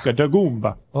to fuck the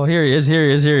Goomba. Oh, here he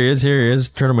is.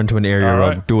 Turn him into an area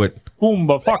rug. Do it.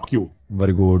 Goomba, fuck you.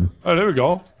 Very good. Oh, there we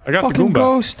go. I got Fucking the Goomba.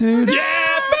 ghost, dude. Yeah!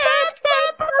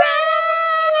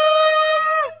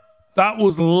 That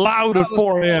was loud at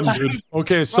 4 a.m., dude.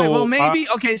 Okay, so... Right, well, maybe...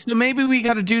 so maybe we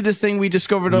got to do this thing we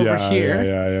discovered over here.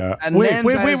 Yeah. And wait.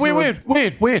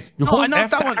 You hold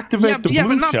F to activate the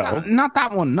blue shell. Not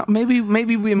that one. Maybe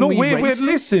we... No, wait,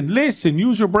 listen.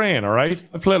 Use your brain, all right?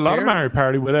 I've played a lot of Mario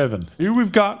Party with Evan. Here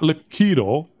we've got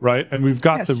Lakito, right? And we've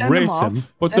got the racing.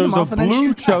 But there's a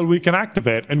blue shell we can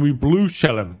activate, and we blue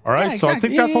shell him, all right? So I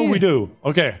think that's what we do.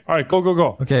 Okay, all right,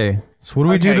 go. Okay, so what do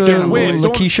we do to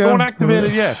Lakeisha? Don't activate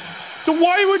it yet. So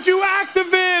why would you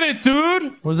activate it,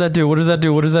 dude? What does that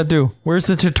do? Where's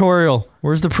the tutorial?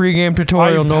 Where's the pregame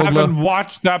tutorial, I Nogla? haven't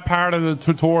watched that part of the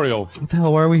tutorial. What the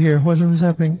hell? Why are we here? What's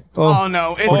happening? Oh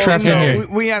no, we're trapped in here.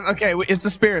 We have it's a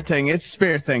spirit thing. It's a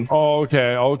spirit thing. Oh,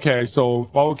 okay. So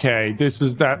this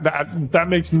is that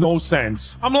makes no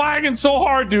sense. I'm lagging so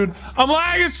hard, dude. I'm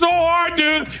lagging so hard,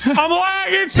 dude.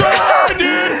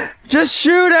 Just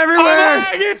shoot everywhere. I'm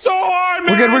lagging so hard,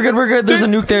 man. We're good. There's a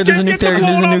nuke there. There's a nuke there.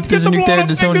 Did someone get it?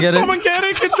 Can someone get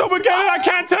it? Can someone get it? I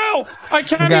can't tell. I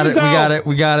can't even tell.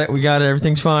 We got it.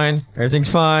 Everything's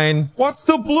fine. What's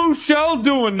the blue shell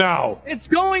doing now? It's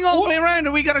going all the way around,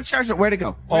 and we gotta charge it. Where'd it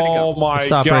go? Oh my god!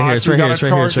 Stop right here. It's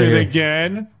right here.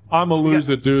 Again. I'ma lose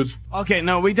it, dude. Okay,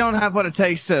 no, we don't have what it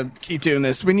takes to keep doing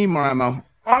this. We need more ammo.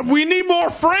 We need more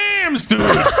frames, dude. We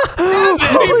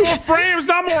need more frames,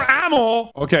 not more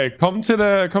ammo. Okay, come to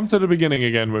the beginning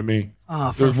again with me.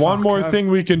 There's one more thing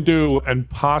we can do and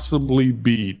possibly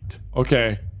beat.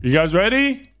 Okay, you guys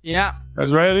ready? Yeah.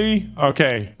 Guys ready?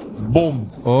 Okay.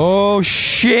 Boom. Oh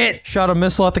shit! Shot a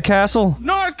missile at the castle.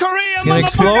 North Korea. It's gonna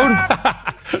explode.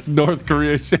 North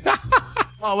Korea.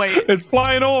 Oh wait, it's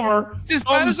flying over.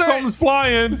 Something's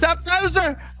flying. Is that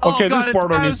Bowser? Okay, this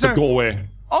Bardo needs to go away.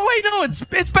 Oh wait, no,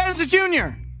 it's Bowser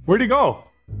Jr. Where'd he go?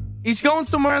 He's going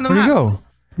somewhere on the map. Where'd he go?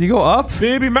 Did he go up?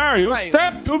 Baby Mario,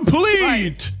 step complete.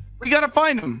 Right. We gotta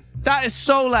find him. That is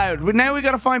so loud. Now we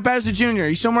gotta find Bowser Jr.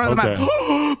 He's somewhere on the map.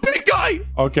 Big guy.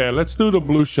 Okay, let's do the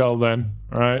blue shell then.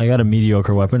 All right. I got a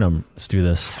mediocre weapon. Let's do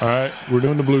this. All right, we're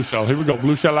doing the blue shell. Here we go.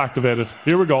 Blue shell activated.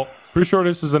 Here we go. Pretty sure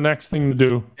this is the next thing to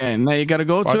do. And now you gotta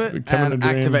go to it and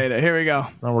activate it. Here we go.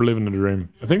 Now we're living the dream.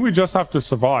 I think we just have to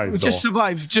survive. Just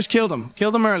survive. Just kill them.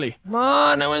 Kill them early. Come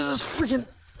on, now is this freaking...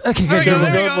 Okay, we're good.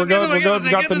 We got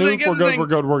the nuke.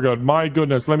 We're good. My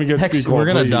goodness, let me get speed. We're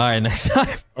gonna die next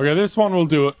time. Okay, this one will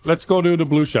do it. Let's go do the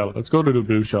blue shell. Oh,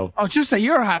 just that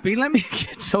you're happy. Let me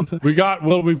get something. We've got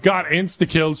insta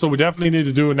kill, so we definitely need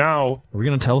to do it now. Are we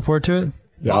gonna teleport to it?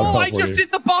 Yeah, I just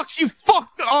did the box, you fuck!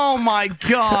 Oh my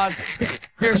god!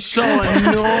 You're so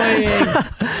annoying!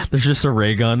 There's just a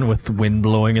ray gun with the wind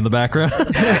blowing in the background.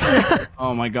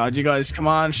 Oh my god, you guys, come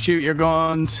on, shoot your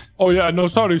guns. Oh yeah, no,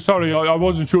 sorry. I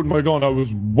wasn't shooting my gun. I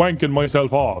was wanking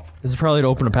myself off. This is probably to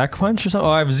open a pack punch or something.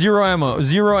 Oh, I have zero ammo.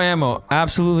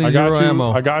 Absolutely zero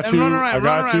ammo. I got you. Run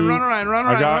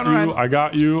around. I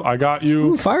got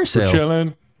you. Ooh, fire sale. We're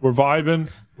chilling. We're vibing.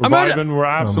 We're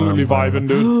absolutely vibing,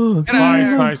 dude.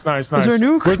 Nice. Is there a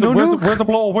nuke? Where's the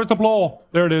blow? Where's the blow?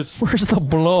 There it is. Where's the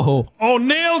blow? Oh,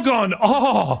 nail gun.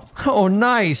 Oh,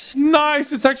 nice.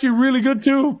 Nice. It's actually really good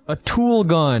too. A tool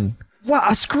gun. Wow,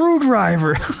 a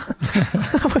screwdriver.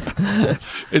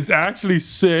 It's actually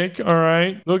sick. All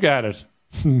right, look at it.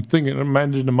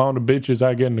 Imagine the amount of bitches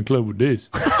I get in the club with this.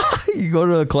 You go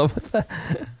to a club with that?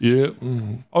 Yeah.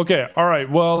 Okay. All right.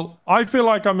 Well, I feel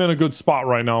like I'm in a good spot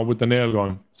right now with the nail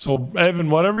gun. So, Evan,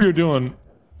 whatever you're doing,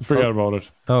 forget about it.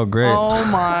 Oh, great. Oh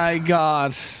my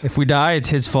god. If we die, it's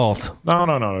his fault.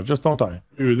 No. Just don't die.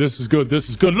 Dude, this is good.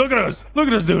 Look at us. Look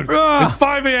at us, dude. It's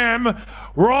 5 a.m.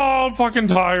 We're all fucking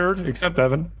tired, except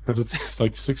Evan, because it's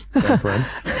like 6 p.m. for him.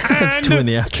 It's 2 in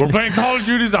the afternoon. We're playing Call of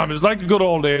Duty Zombies like the good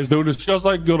old days, dude. It's just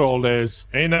like good old days.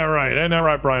 Ain't that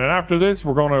right, Brian? And after this,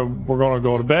 we're gonna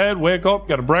go to bed, wake up,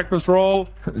 get a breakfast roll,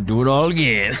 do it all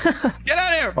again. Get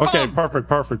out of here. Okay, perfect.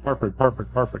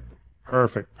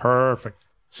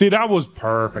 See, that was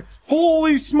perfect.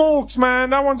 Holy smokes, man.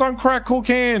 That one's on crack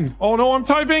cocaine. Oh, no, I'm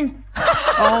typing.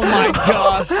 Oh, my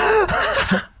gosh.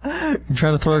 You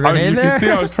trying to throw a grenade there? You can see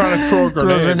I was trying to throw a grenade.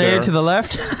 Throw a grenade there. to the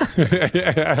left?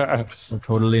 We're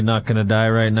totally not going to die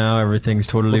right now. Everything's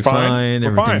totally fine.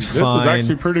 Everything's fine. This is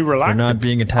actually pretty relaxing. We're not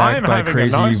being attacked by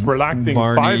crazy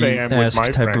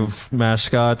Barney-esque type of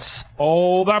mascots.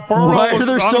 Oh, that burrow. Why are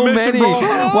there so many?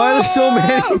 Why are there so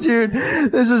many, dude?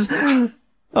 This is...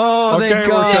 Oh, okay, thank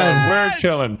God. We're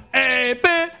chilling.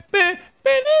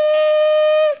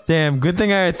 Damn, good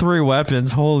thing I had 3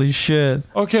 weapons. Holy shit.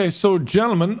 Okay, so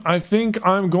gentlemen, I think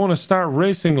I'm going to start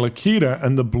racing Lakita,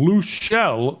 and the blue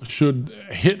shell should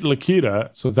hit Lakita,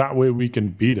 so that way we can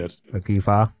beat it.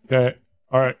 Lakifa. Okay,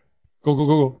 all right.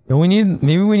 Go. No,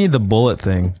 maybe we need the bullet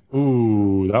thing.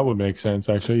 Ooh, that would make sense,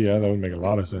 actually. Yeah, that would make a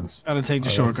lot of sense. Gotta take the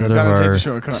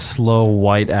shortcut. Slow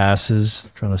white asses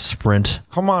trying to sprint.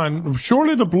 Come on.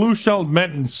 Surely the blue shell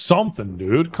meant something,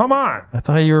 dude. Come on. I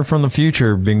thought you were from the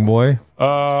future, big boy.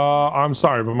 I'm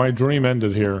sorry, but my dream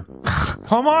ended here.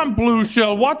 Come on, Blue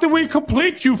Shell. What did we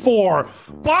complete you for?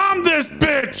 Bomb this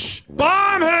bitch!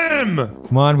 Bomb him!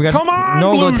 Come on, we got. Come on,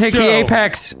 no, Blue go take Shell. the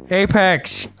apex.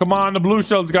 Apex. Come on, the Blue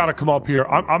Shell's got to come up here.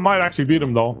 I might actually beat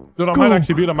him though. Dude, I might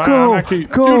actually beat him. Go, I'm actually.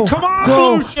 go, Dude, come on,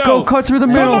 go, Blue Shell. go! Cut through the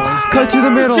middle. Cut through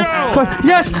the middle.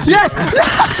 Yes, yes.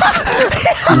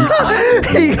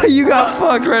 You got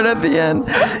fucked right at the end.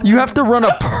 You have to run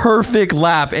a perfect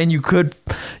lap, and you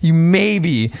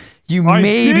maybe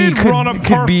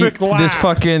could beat this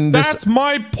fucking. That's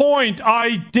my point.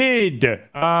 I did.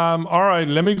 All right.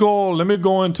 Let me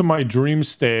go into my dream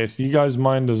state. You guys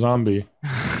mind the zombie?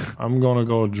 I'm gonna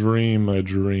go dream a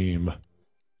dream.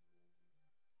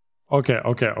 Okay.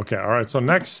 All right. So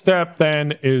next step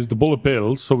then is the bullet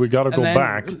bill. So we gotta go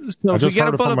back. So I just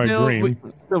heard it from my dream.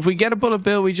 So if we get a bullet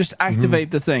bill, we just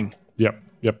activate the thing. Yep.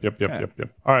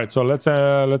 All right, so let's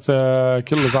kill the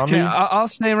zombie. Okay, I'll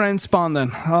stay around spawn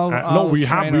then. No, we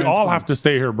all have to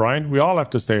stay here, Brian. We all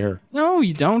have to stay here. No,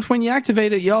 you don't. When you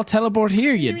activate it, you all teleport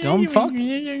here. You dumb fuck.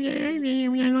 You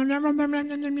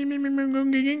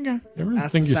ever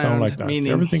think you sound like that?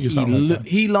 You ever think you sound like that?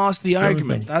 He lost the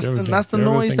argument. That's the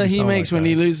noise that he makes when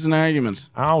he loses an argument.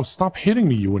 Ow! Stop hitting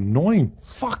me, you annoying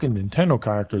fucking Nintendo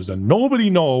characters that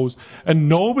nobody knows and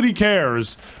nobody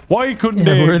cares. Why couldn't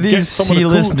they get some of the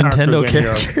C-list cool Nintendo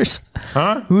characters?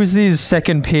 Huh? Who's these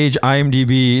second page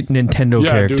IMDb Nintendo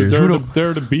characters? Dude,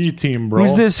 they're the B team, bro.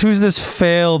 Who's this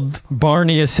failed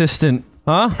Barney assistant?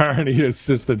 Huh? Barney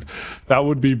assistant. That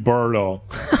would be Birdo.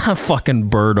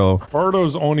 Fucking Birdo.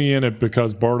 Birdo's only in it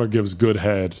because Birdo gives good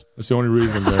head. That's the only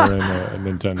reason they're in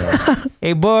Nintendo.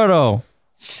 Hey, Birdo.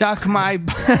 Suck my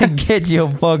Get your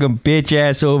fucking bitch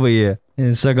ass over here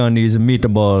and suck on these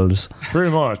meatballs.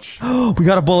 Pretty much. We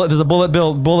got a bullet. There's a bullet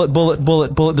bill. Bullet.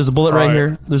 There's a bullet right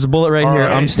here. There's a bullet right here.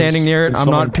 I'm standing near it.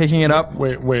 I'm not picking it up.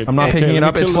 Wait. I'm not picking it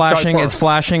up. It's flashing. It's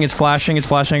flashing.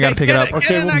 I gotta pick it up.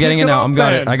 Okay, I'm getting it now.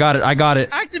 I got it.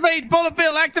 Activate bullet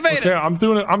bill. Activate it. Okay, I'm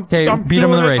doing it. Okay, beat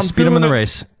him in the race. Beat him in the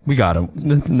race. We got him.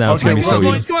 Now it's gonna be so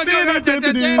easy.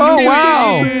 Oh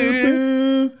wow.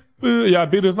 Yeah,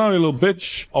 beat his naughty little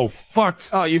bitch. Oh fuck.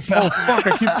 Oh, you fell. Oh fuck,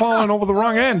 I keep falling over the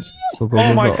wrong end. Go,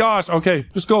 oh my gosh. Okay,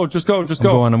 just go.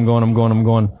 I'm going.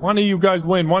 One of you guys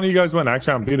win.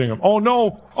 Actually, I'm beating him. Oh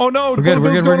no. We're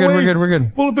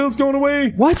good. Bullet bill's going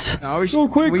away. What? No, we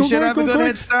should have a good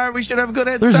head start.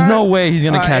 There's no way he's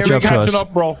gonna catch up to us. Catching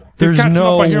up, bro. There's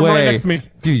no way. Right next to me.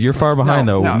 Dude, you're far behind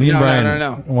though. Me and Brian.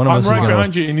 No. One of us I'm is right gonna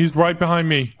behind you, and he's right behind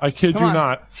me. I kid you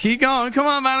not. Keep going. Come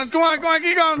on, man. Come on.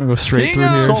 Keep going. Go straight through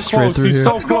here. Straight through here.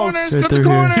 So close. Straight through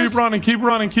here.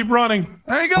 Keep running.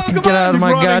 There you go. Come Get out of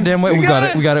my goddamn way. We got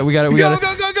it. Go.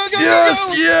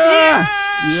 Yes. Yeah.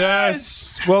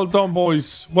 Yes. Well done,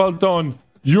 boys. Well done.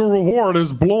 Your reward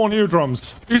is blown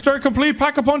eardrums. Easter egg complete.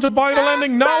 Pack a punch at Vital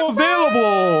Ending now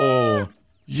available.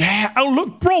 Yeah. Oh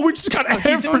look, bro. We just got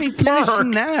he's only finishing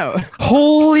now.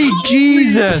 Holy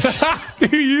Jesus.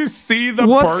 Do you see the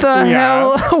what the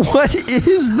hell? What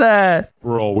is that?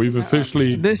 Bro, we've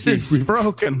officially... This is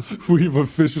broken. We've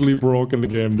officially broken the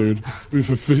game, dude. We've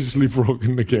officially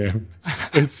broken the game.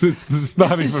 It's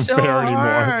not even so fair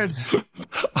hard. anymore.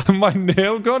 My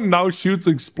nail gun now shoots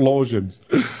explosions.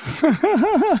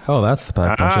 Oh, that's the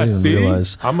pack punch. I didn't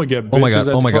realize. I'm gonna get Oh my god.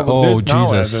 Oh,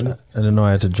 Jesus. Now, I didn't know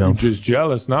I had to jump. You're just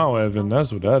jealous now, Evan.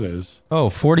 That's what that is. Oh,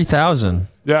 40,000.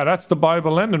 Yeah, that's the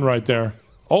Bible ending right there.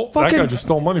 Oh, that guy just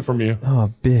stole money from you. Oh,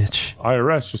 bitch.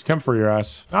 IRS just came for your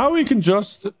ass. Now we can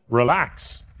just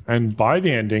relax and buy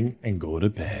the ending and go to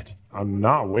bed. I'm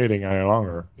not waiting any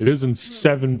longer. It isn't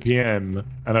 7 p.m.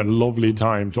 and a lovely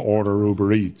time to order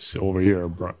Uber Eats over here,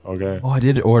 bro. Okay? Oh, I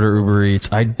did order Uber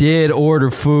Eats. I did order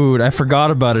food. I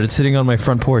forgot about it. It's sitting on my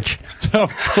front porch.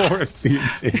 Of course you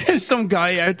did. There's some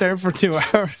guy out there for 2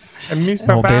 hours. And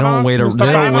Mr. Oh, they don't wait.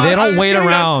 They don't wait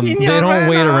around. They don't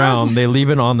wait around. They leave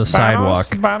it on the sidewalk.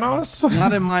 Vanos?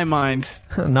 Not in my mind.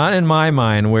 Not in my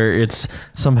mind, where it's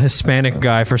some Hispanic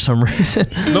guy for some reason.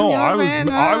 No,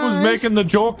 I was making the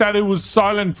joke that it was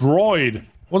Silent Droid.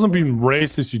 Wasn't being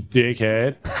racist, you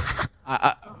dickhead.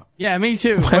 Yeah, me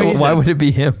too. Why would it be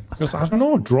him? Because I don't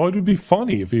know, Droid would be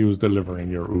funny if he was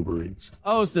delivering your Uber Eats.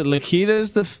 Oh, is the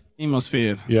Lakita's he must be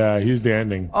it. Yeah, he's the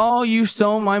ending. Oh, you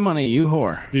stole my money, you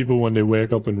whore. People when they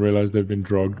wake up and realize they've been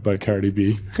drugged by Cardi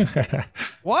B.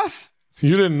 What? So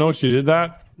you didn't know she did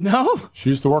that? No. She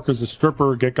used to work as a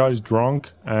stripper, get guys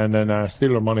drunk, and then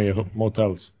steal their money at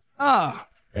motels. Ah,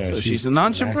 yeah, so she's an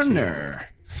entrepreneur.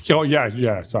 Oh,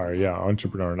 yeah, sorry, yeah,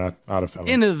 entrepreneur, not a felon.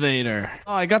 Innovator.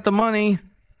 Oh, I got the money.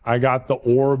 I got the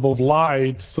orb of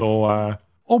light, so,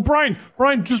 Oh, Brian,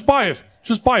 just buy it.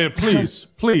 Just buy it, please.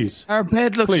 Please. Our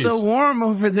bed looks so warm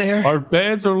over there. Our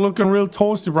beds are looking real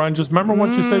toasty, Brian. Just remember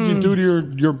what you said you'd do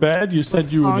to your bed? You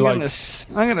said you would I'm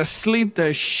gonna sleep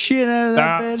the shit out of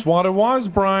that bed. That's what it was,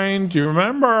 Brian. Do you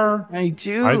remember? I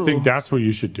do. I think that's what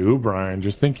you should do, Brian.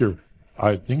 Just think of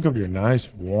your nice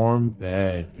warm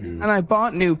bed, dude. And I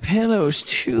bought new pillows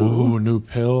too. Ooh, new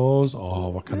pillows? Oh,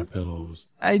 what kind of pillows?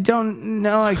 I don't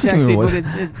know exactly, but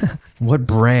what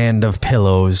brand of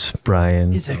pillows,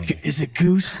 Brian? Is a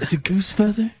goose? Is a goose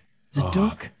feather? Is a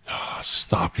duck?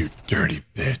 Stop, you dirty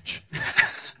bitch.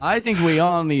 I think we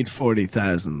all need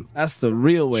 40,000. That's the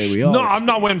real way we all. No, I'm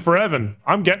not waiting for Evan.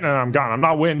 I'm getting it. I'm gone. I'm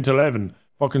not waiting till Evan.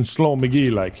 Fucking slow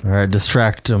McGee, like. All right,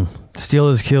 distract him. Steal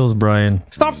his kills, Brian.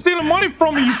 Stop stealing money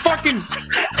from me, you fucking.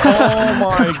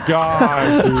 Oh my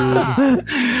god,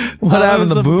 dude. What happened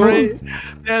to the boo?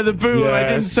 Yeah, the boo. Yes. I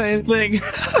didn't say anything.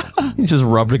 He just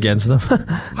rubbed against them.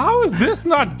 How is this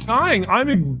not dying?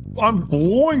 I'm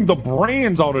blowing the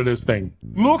brains out of this thing.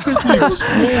 Look at the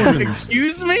explosions.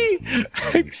 Excuse me?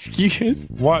 Excuse?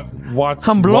 What?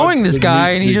 I'm blowing this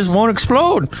guy and he just won't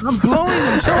explode. I'm blowing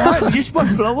him so hard. He just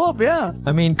won't blow up, yeah.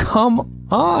 I mean, come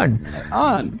on.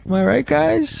 Am I right,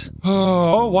 guys?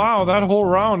 Oh, wow. That whole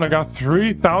round, I got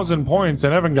 3,000 points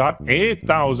and Evan got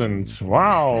 8,000.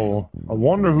 Wow. I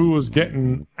wonder who was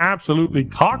getting absolutely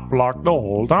cock-blocked the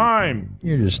whole time.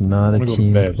 You're just not a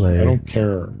team player. I don't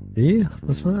care. Yeah,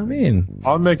 that's what I mean.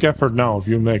 I'll make effort now if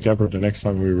you make effort the next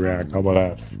time we react. How about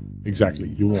that? Exactly.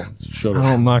 You won't. Shut up.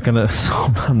 I'm not gonna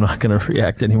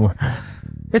react anymore.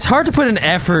 It's hard to put an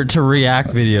effort to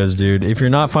react videos, dude. If you're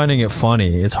not finding it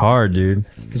funny, it's hard, dude.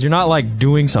 Because you're not like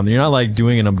doing something. You're not like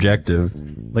doing an objective.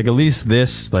 Like at least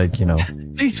this, like, you know.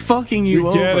 He's fucking you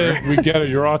over. We get it.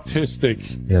 You're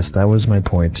autistic. Yes, that was my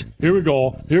point. Here we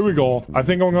go. I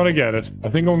think I'm gonna get it.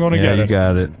 Get it. Yeah, you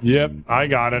got it. Yep, I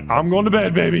got it. I'm going to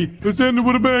bed, baby. Let's end it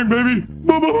with a bang, baby.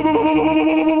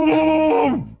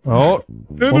 Oh,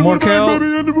 one more kill.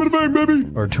 End it with a bang, baby.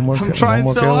 Or two more kills. I'm trying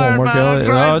so hard, man. I'm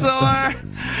trying so hard.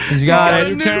 He's got it.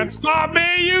 You can't stop me.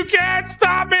 You can't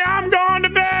stop me. I'm going to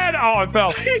bed. Oh, I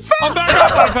fell. I'm back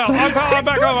up. I fell. I'm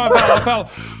back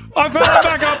up. I fell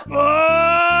back up.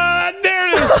 There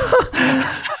it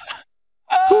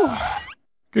is.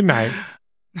 Good night.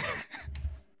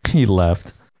 He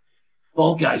left.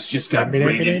 Fall Guys just got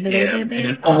rated M in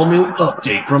an all-new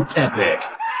update from Epic.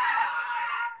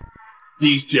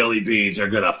 These jelly beans are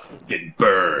gonna fucking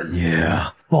burn.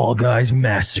 Yeah. Fall Guys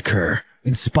Massacre.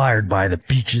 Inspired by the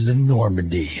beaches of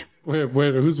Normandy. Wait,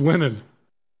 who's winning?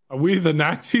 Are we the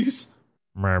Nazis?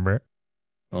 Remember?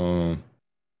 Oh.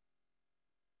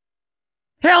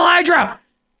 Hell Hydra!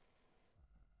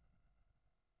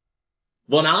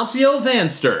 Vanasio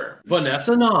Vanster,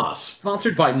 Vanessa Nos,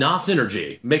 sponsored by Nos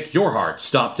Energy. Make your heart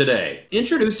stop today.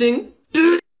 Introducing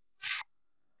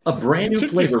a brand new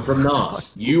flavor from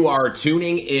Nos. You are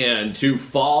tuning in to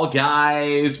Fall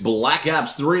Guys Black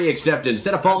Ops 3, except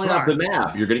instead of falling off the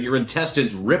map, you're getting your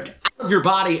intestines ripped out of your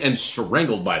body and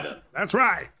strangled by them. That's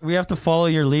right. We have to follow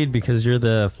your lead because you're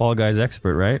the Fall Guys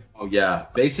expert, right? Oh, yeah.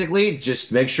 Basically,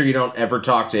 just make sure you don't ever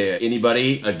talk to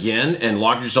anybody again and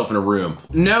lock yourself in a room.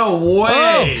 No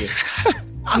way! Oh.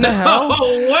 No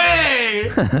way!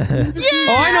 Yeah!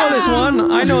 Oh,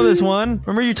 I know this one.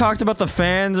 Remember you talked about the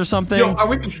fans or something? Yo, are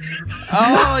we...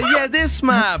 Oh, yeah, this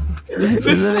map. Isn't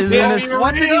this...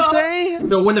 What did he say?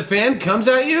 No, when the fan comes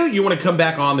at you, you want to come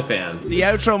back on the fan. The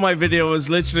outro of my video was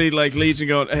literally like Legion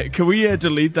going, hey, can we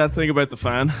delete that thing about the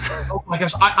fan? Oh my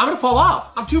gosh, I'm gonna fall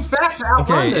off. I'm too fat to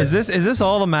outrun this. Is this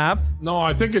all the map? No,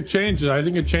 I think it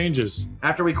changes.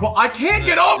 After we I can't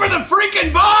get over the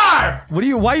freaking bar!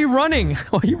 Why are you running?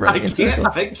 Why are you running in circles?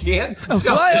 I can't.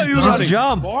 Why are you Just running?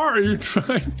 jump. Bar are you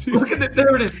trying to? Look at it.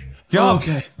 There it is. Jump.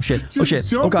 Okay. Oh shit. Just Oh shit.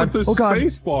 jump Oh god. with the Oh god.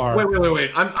 space bar.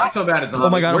 Wait. I'm so bad at Oh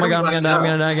my god. I'm gonna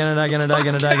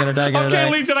die. Okay,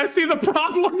 Legion, I see the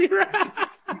problem you're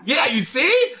at. Yeah, you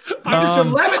see? I'm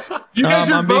 11. You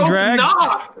guys are both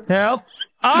not. Help.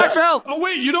 I fell. Oh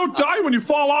wait, you don't die when you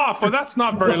fall off. Oh, that's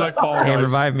not very like Fall Guys. Hey,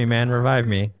 revive me, man. Revive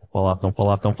me. Fall off. Don't fall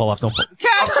off.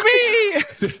 Catch me!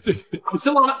 I'm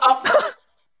still on up.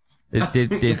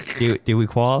 Did we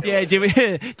qual? Yeah, do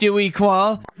we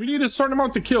qual? We need a certain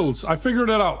amount of kills. I figured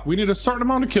it out. We need a certain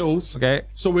amount of kills. Okay.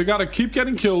 So we gotta keep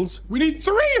getting kills. We need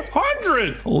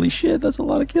 300! Holy shit, that's a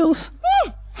lot of kills.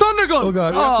 Thundergun! Oh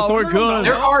god. Oh, we're good.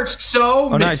 There are so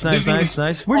many.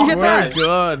 Nice. Where'd you get that?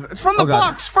 Good. From the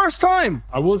box, first time.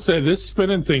 I will say this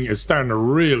spinning thing is starting to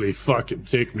really fucking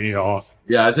take me off.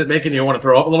 Yeah, is it making you want to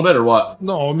throw up a little bit or what?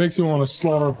 No, it makes me want to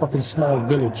slaughter a fucking small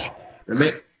village.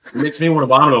 Makes me want to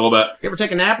vomit a little bit. You ever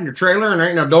take a nap in your trailer and there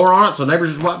ain't no door on it, so neighbors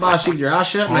just walk by, see with your eyes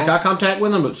shut, make eye contact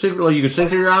with them, but secretly you can see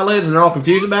through your eyelids and they're all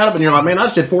confused about it, but you're like, man, I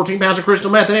just did 14 pounds of crystal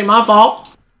meth. It ain't my fault.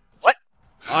 What?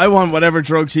 I want whatever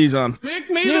drugs he's on. Pick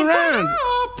me the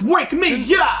fuck up! Wake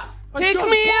me up! Pick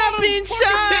me up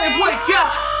inside! Wake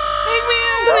up! Pick me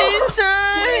up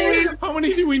inside! How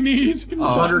many do we need?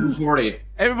 140.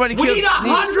 Everybody We need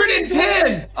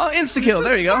 110! Oh, insta-kill.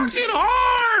 There you go. Fucking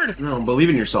hard! No, believe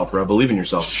in yourself, bro. Believe in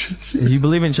yourself. If you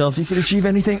believe in yourself, you can achieve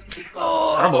anything.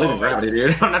 I don't believe in gravity,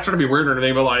 dude. I'm not trying to be weird or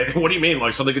anything, but like, what do you mean?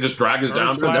 Like, something could just drag us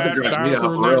down? Nothing drags me down.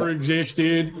 Dinosaurs never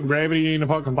existed. Gravity ain't a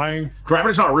fucking thing.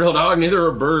 Gravity's not real, dog. Neither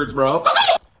are birds, bro.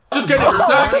 Just kidding. They're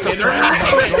attacking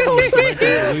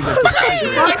me.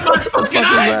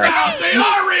 They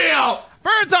are real.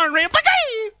 Birds aren't real.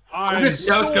 I'm just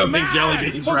so big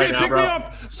jelly beans right now, bro. Pick me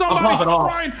up. Somebody. I'm popping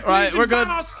off. Brian, All right, we're good.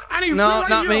 No,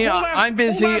 not me. I'm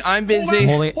busy. I'm busy.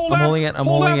 I'm holding it.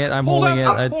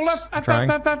 It's trying.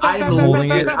 I'm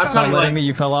holding it. I'm It's not telling letting you, me.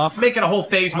 You fell off. making a whole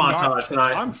phase montage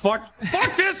tonight. I'm fucked.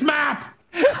 Fuck this map.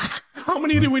 How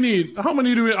many do we need? How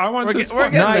many do we? I want this. we're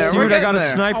getting Nice, there. dude. I got a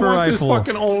We're sniper I want this rifle.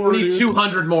 fucking over, We need dude.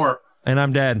 200 more. And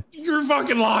I'm dead. You're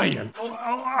fucking lying.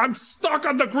 I'm stuck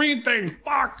on the green thing.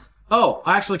 Fuck. Oh,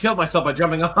 I actually killed myself by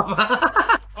jumping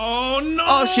off. Oh no.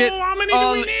 Oh, shit. How many do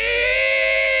we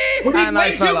need? We need And I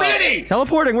way fell too off. many.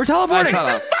 Teleporting. We're I teleporting. fell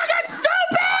off. Fucking stupid.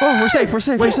 Oh, we're safe. We're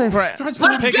safe. We're safe. Right. Let's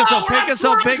Pick go. us up. We're Pick on us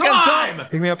up. Pick us time.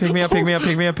 up. Pick me up. Pick me up. Pick me up.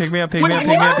 Pick me up. Pick me up. Pick me up. Pick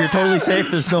me up. You're totally safe.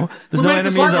 There's no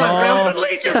enemies at all. But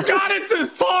Lee just got into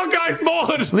Fall Guys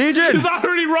mode. Legion. He's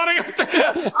already running up the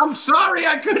hill. I'm sorry,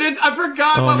 I couldn't. I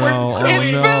forgot Oh what no. we're doing.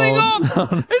 It's no. filling up.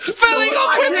 It's filling up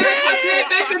with I can't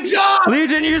make the jump.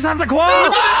 Legion, you just have to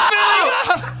quad.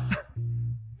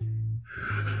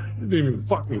 You didn't even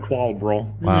fucking qual, bro.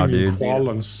 You Wow, didn't even dude. Qual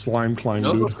and slime climb,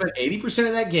 Nogla dude. spent 80%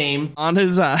 of that game on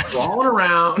his ass. crawling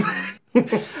around.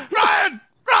 Ryan!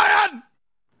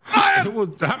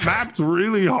 That map's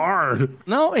really hard.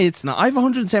 No, it's not. I have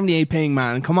 178 ping,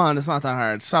 man. Come on, it's not that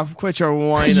hard. Stop, quit your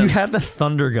whining. You had the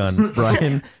thunder gun,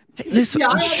 Brian. Hey, listen. Yeah,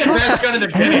 I had the best gun in the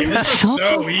game. This is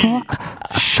so easy.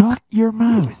 Shut your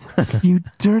mouth, you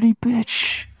dirty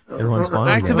bitch. Everyone's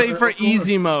spawning. Activate for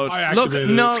easy mode. I Look,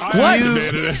 activated no, it. I you.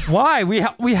 activated it. Why? We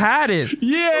had it.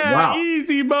 Yeah, Wow.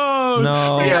 easy mode.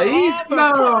 No. Yeah, easy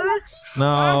mode.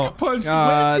 No. Punch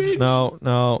God.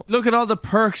 No. Look at all the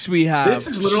perks we have. This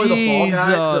is literally the Fall Guys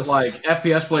that Jesus. like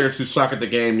FPS players who suck at the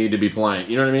game need to be playing.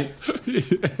 You know what I mean?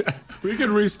 We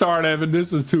can restart, Evan.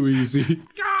 This is too easy.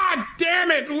 God damn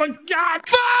it! Look, God.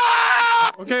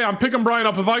 Okay, I'm picking Brian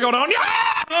up. If I go down,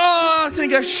 Oh, I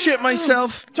think I shit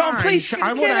myself. Tom, Fine. please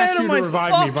I would get ask out of you my to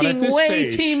revive me, but at fucking this way,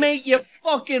 stage- teammate, you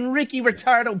fucking Ricky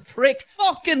Retardo prick.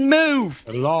 Fucking move.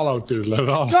 let it all out, dude. Let it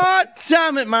all. God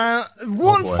damn it, man.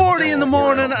 1:40 in the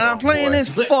morning and I'm playing this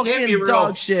It can't be fucking real.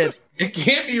 dog shit. It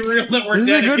can't be real that we're This is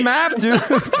dead a good again. map, dude.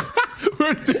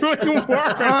 We're doing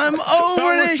work. I'm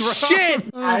over That this was shit.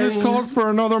 I just called for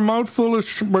another mouthful of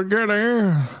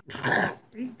spaghetti.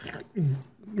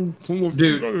 Dude,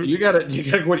 you gotta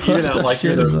quit eating that like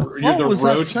you're the What was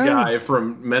that roach sound? guy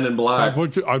from Men in I Black.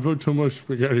 put too much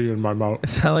spaghetti in my mouth. It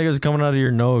sounded like it was coming out of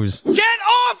your nose. Get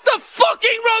off the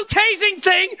fucking rotating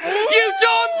thing, you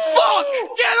dumb fuck!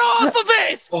 Get off of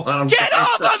it! Hold on, I'm Get sorry.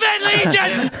 off of it,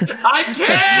 Legion! I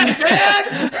can't,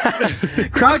 man!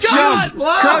 Crouch God, jump.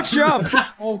 blood. Crouch jump.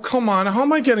 Oh, come on. How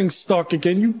am I getting stuck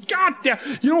again? You goddamn.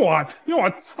 You know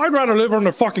what? I'd rather live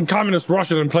under fucking communist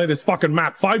Russia than play this fucking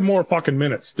map 5 more fucking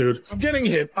minutes, dude. I'm getting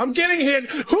hit.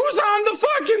 Who's on the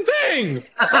fucking thing?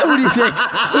 Who do you think?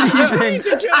 Who do you think?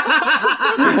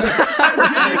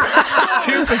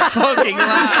 Stupid fucking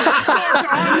laugh.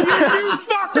 You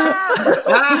fucker!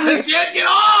 I can't get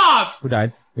off! Who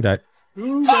died?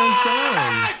 Who went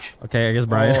down? Okay, I guess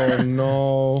Brian. Oh,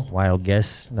 no. Wild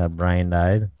guess that Brian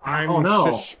died. I'm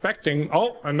suspecting.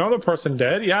 Oh, another person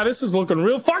dead. Yeah, this is looking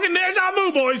real fucking deja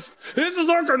vu, boys. This is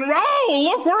looking. Oh,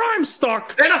 look where I'm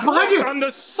stuck. Vanos, behind you. On the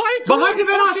cycle Behind you, of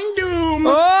Vanos. fucking doom.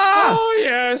 Ah! Oh,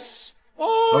 yes.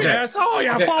 Oh, Okay. yes. Oh,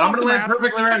 yeah. Okay, fall I'm off gonna the land map.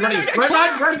 perfectly right, And then ready. I get Right,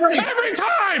 clapped right, ready. Every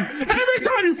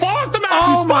time you fall off the map,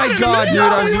 Oh you my spawn in God, the dude,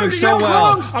 I was middle doing of the so game.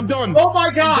 well. I'm done. Oh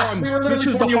my gosh, I'm we were done. This literally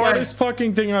is the pulling you away. hardest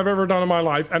fucking thing I've ever done in my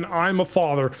life, and I'm a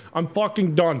father. I'm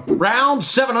fucking done. Round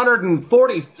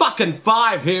 740 fucking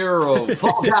 5 here of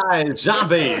Fall Guys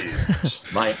Zombies.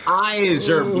 My eyes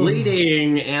are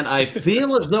bleeding, and I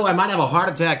feel as though I might have a heart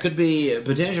attack. Could be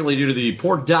potentially due to the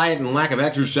poor diet and lack of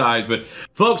exercise. But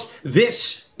folks,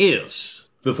 this is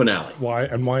the finale. Why?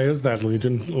 And why is that,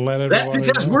 Legion? Let That's everybody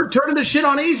because know. we're turning this shit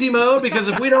on easy mode, because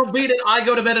if we don't beat it, I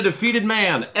go to bed a defeated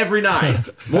man every night.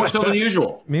 More so than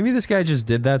usual. Maybe this guy just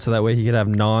did that so that way he could have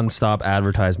non-stop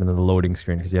advertisement in the loading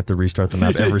screen because you have to restart the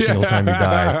map every single time you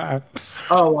die.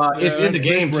 Oh, it's in the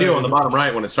game too on the bottom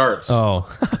right when it starts. Oh.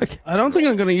 I don't think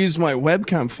I'm going to use my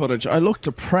webcam footage. I look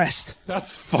depressed.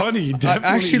 That's funny. I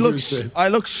actually I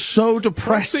look so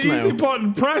depressed Press the now. easy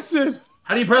button. Press it.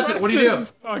 How do you press it? What do you do?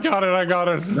 I got it. I got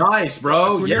it. Nice,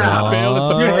 bro. Yeah. Failed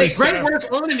at the Hey, first great step. work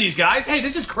earning these guys. Hey,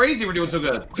 this is crazy. We're doing so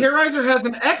good. Terrorizer has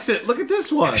an exit. Look at this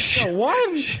one.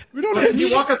 What? We don't have Can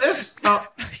you walk on this?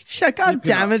 God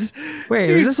damn it. Wait,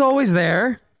 is this always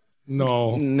there?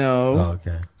 No. No. Oh,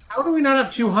 okay. How do we not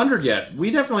have 200 yet?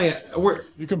 We definitely we're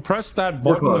You can press that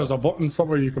We're button. close. There's a button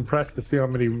somewhere you can press to see how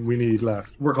many we need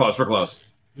left. we're close. We're close.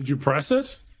 Did you press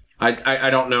it? I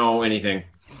don't know anything.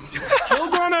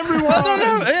 Well done, everyone.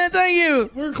 Thank you.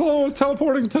 We're close.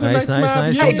 Teleporting to the Nice, next nice, map.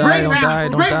 nice. Yay. Don't die, Great don't map. die,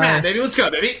 don't Great die. map, baby. Let's go,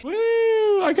 baby. Woo!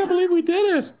 I can't believe we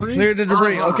did it. Clear the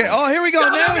debris. Okay. Oh, here we go.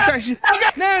 Now it's actually.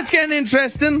 Now it's getting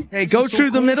interesting. Hey, go So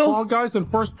through the cool. middle. All guys in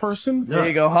first person. There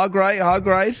you go. Hog right. Hog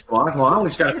right. Come on. We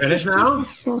just gotta finish now. This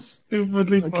is so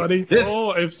stupidly funny. This-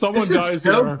 Oh, if someone This dies is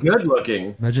so here, good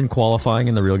looking. Imagine qualifying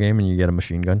in the real game and you get a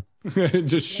machine gun.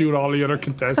 just shoot all the other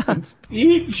contestants.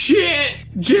 Eat shit,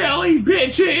 jelly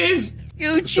bitches.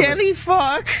 You jelly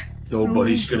fuck.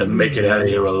 Nobody's gonna make it out of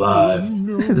here alive.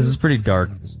 This is pretty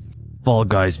dark. Fall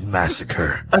Guys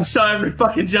Massacre. I saw every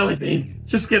fucking jelly bean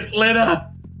just get lit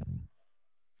up.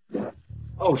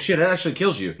 Oh shit, it actually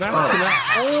kills you.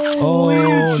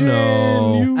 Oh,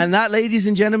 no. And that, ladies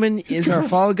and gentlemen, is our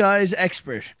Fall Guys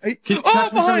expert. Can you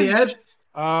touch me from the edge?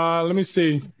 Let me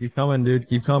see. Keep coming, dude.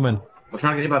 Keep coming. I'm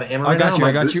trying to get hit by the hammer I right got now. you. Am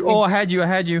I got boosting? you. Oh, I had you. I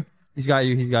had you. He's got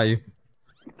you. He's got you.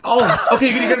 Oh, okay,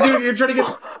 you gotta do it. You're trying to get.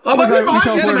 Oh my God, we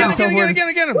Get him, teleported.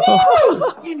 get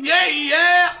him.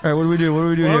 Yeah. All right, what do we do? What do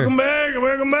we do Welcome here? back.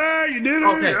 Welcome back. You did it.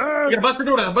 Okay, you gotta bust the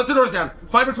door down. Bust the doors down.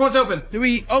 Find which one's open. Do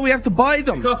we? Oh, we have to buy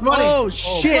them. Costs money. Oh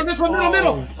shit! This one in the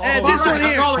middle. This one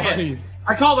I called here. it.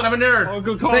 I called it. I'm a nerd. Oh,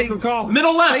 good call. Fake- Good call.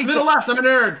 Middle left. Middle left. I'm a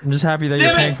nerd. I'm just happy that you're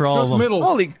Damn it, paying for all of Just them. middle.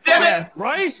 Holy Damn it. yeah.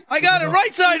 Right? I got it.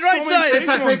 Right side. Right So side. many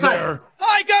Side, fake ones side. there.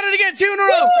 I got it again. 2 in a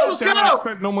row. Let's Damn, I go.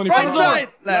 spent no money Right for side.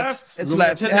 it. Left. It's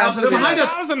left. It has to 10,000 be behind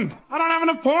left. us. 1,000. I don't have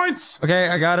enough points. Okay,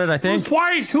 I got it, I think. Who's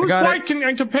white? Who's got white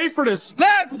can pay for this?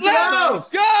 Left.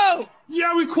 Left. Go.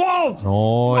 Yeah, we qualled. Nice,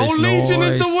 Oh, Legion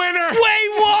is the nice. winner. Wait,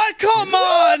 what? Come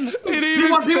on. It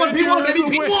even P1, said P1, you were baby,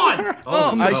 the winner. P1.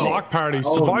 Oh, I The see. block party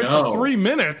Oh, survived no. for 3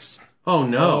 minutes. Oh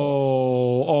no.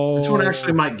 Oh. This one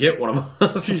actually might get one of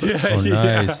us. Yeah, Oh,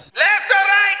 yeah. nice. Left or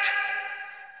right?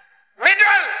 Middle?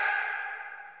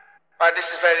 Oh, this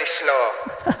is very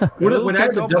slow. When I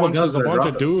had the double once there's guns, a I bunch of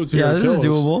dropped it. dudes Yeah, here this is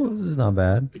kill us. doable. This is not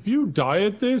bad. If you die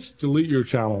at this, delete your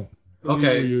channel. Delete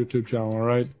Okay. your YouTube channel, all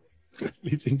right?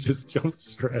 Legion just jumped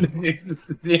straight.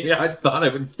 Yeah, I thought I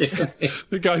would get it.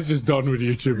 The guy's just done with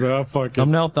YouTube. Fuck it.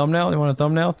 Thumbnail, thumbnail. You want a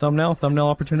thumbnail? Thumbnail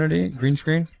opportunity. Green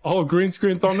screen. Oh, green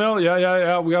screen thumbnail?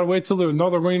 Yeah. We gotta wait till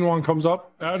another green one comes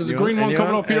up. There's a green one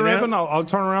coming up here, Evan. I'll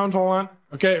turn around. Hold on.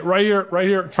 Okay, right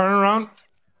here. Turn around.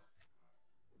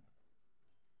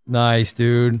 Nice,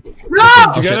 dude. Did you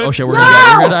Oh get shit! it? Oh shit! We're gonna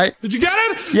die. We're gonna die. Did you get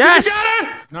it? Yes! Did you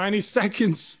get it? 90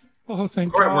 seconds. Oh,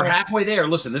 thank All right, we're God. halfway there.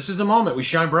 Listen, this is the moment. We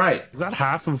shine bright. Is that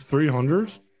half of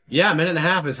 300? Yeah, a minute and a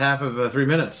half is half of 3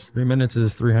 minutes. 3 minutes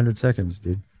is 300 seconds,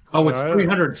 dude. Oh, it's Yeah,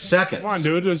 300 seconds. Come on,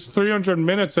 dude. It's 300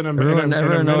 minutes in a minute.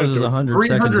 Everyone knows it's 100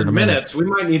 seconds in 300 a minute. minutes. We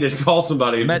might need to call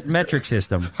somebody. Metric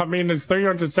system. I mean, it's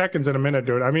 300 seconds in a minute,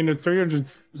 dude. I mean, it's 300.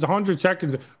 It's 100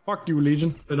 seconds. Fuck you,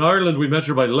 Legion. In Ireland, we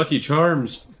measure by Lucky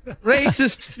Charms.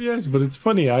 Racist. Yes, but it's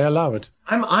funny. I allow it.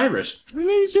 I'm Irish.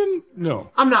 Legion?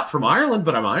 No. I'm not from Ireland,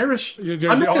 but I'm Irish. You're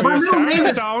my middle name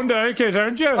is down there, kid,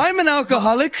 aren't you? I'm an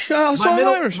alcoholic. So I'm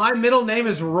Irish. my middle name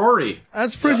is Rory.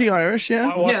 That's pretty Irish,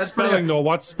 yeah. What's Yeah, it's pretty- spelling, though?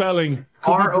 What's spelling?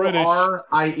 Could be British.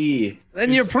 R-O-R-I-E.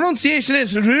 Then your pronunciation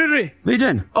is Rudy.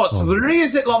 Legion. Oh, so Rory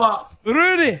is it like that?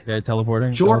 Rudy. Okay,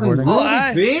 teleporting. Jordan Teleporting. Oh,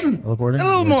 aye. Bean? Teleporting. A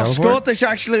little You more wanna teleport? Scottish,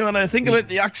 actually, when I think about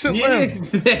the accent Yeah,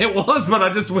 there. it was, but I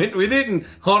just went with it, and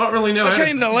I don't really know I how to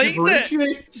kind of liked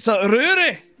differentiate. it. So,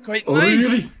 Rudy. Quite Oh, nice.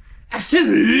 really? I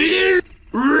said,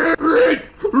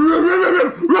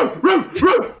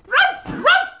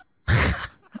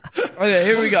 Okay,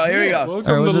 here we go. Welcome Alright,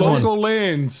 to what's this one? local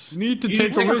lanes. Need to You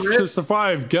take a take a risk to risk.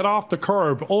 survive. Get off the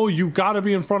curb. Oh, you gotta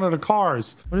be in front of the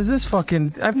cars. What is this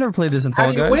fucking? I've never played this in How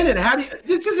Fall do you Guys. win it? How do you?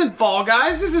 This isn't Fall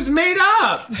Guys. This is made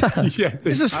up. Yeah,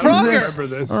 This is I Frogger. remember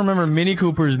this. I don't remember Mini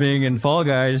Coopers being in Fall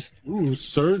Guys. Ooh,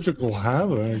 surgical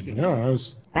havoc. Yeah, I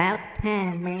was. About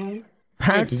time, man.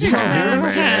 Wait, did you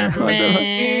not hear him?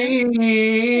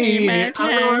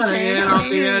 I'm running off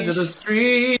the edge of the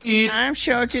street. I'm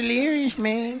so delirious,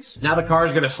 man. Now the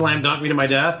car's gonna slam dunk me to my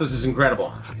death. This is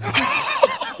incredible.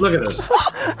 Look at this.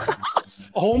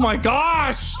 Oh my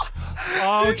gosh!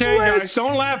 Okay, guys,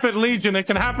 don't laugh at Legion. It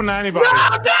can happen to anybody.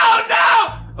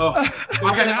 No! Oh, it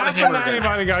can happen to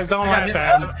anybody, guys. Don't laugh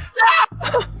at him.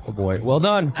 Oh boy. Well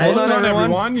done. Well done,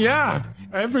 everyone. Yeah.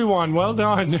 Everyone, well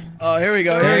done. Oh, here we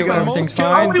go. There you go. Everything's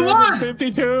fine. We won!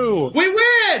 52. We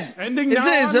win! Ending Is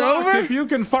it over? If you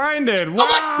can find it.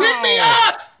 Wow. Pick me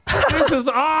up! This is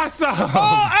awesome.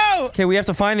 Oh! Okay, we have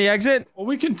to find the exit. Well,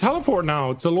 we can teleport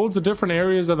now to loads of different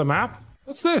areas of the map.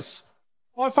 What's this?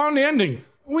 Oh, I found the ending.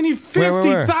 We need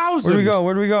 50,000. Where do we go?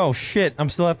 Where do we go? Shit, I'm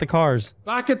still at the cars.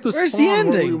 Back at the Where's spawn the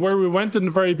ending? where we went in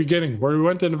the very beginning.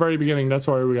 That's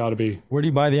where we gotta be. Where do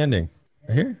you buy the ending?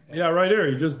 Right here? Yeah, right here.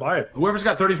 You just buy it. Whoever's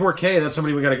got 34K, that's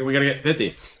somebody we gotta get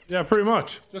 50. Yeah, pretty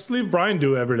much. Just leave Brian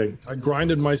do everything. I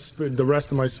grinded the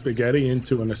rest of my spaghetti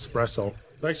into an espresso.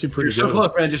 It's actually pretty You're good. so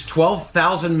close, man. Just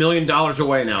 $12,000 million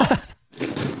away now.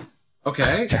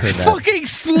 Okay. Fucking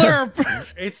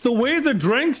slurp. It's the way the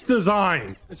drink's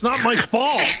designed. It's not my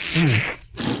fault.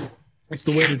 It's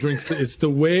the way the drink's. It's the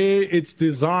way it's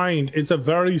designed. It's a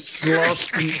very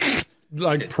slurpy,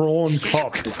 like prawn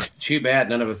cup. Too bad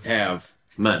none of us have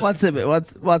money. What's it?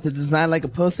 What's it designed like a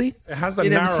pussy? It has a You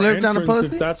never narrow slurped down a entrance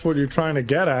pussy? if that's what you're trying to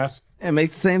get at. It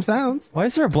makes the same sounds. Why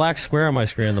is there a black square on my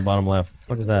screen in the bottom left?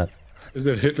 What is that? Is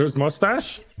it Hitler's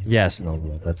mustache? Yes, no,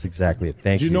 that's exactly it.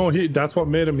 Thank Do you know that's what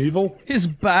made him evil? His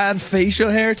bad facial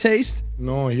hair taste.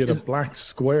 No, he had a black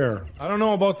square. I don't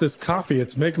know about this coffee.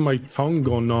 It's making my tongue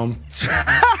go numb.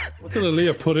 What did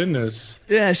Aaliyah put in this?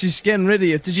 Yeah, she's getting rid of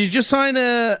you. Did you just sign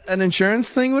an insurance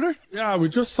thing with her? Yeah, we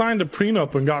just signed a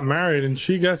prenup and got married, and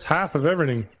she gets half of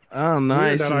everything. Oh,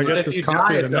 nice. Weird that I get If this you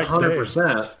coffee die, the it's next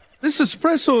 100%. day. This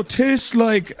espresso tastes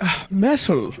like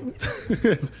metal.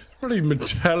 It's pretty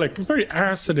metallic, very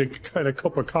acidic kind of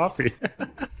cup of coffee.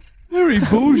 Very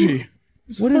bougie.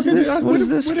 What is this? What is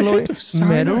this with a hint floating? of cyanide.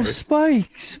 Metal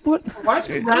spikes. What? Why is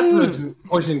the rat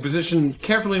poisoning positioned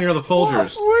carefully near the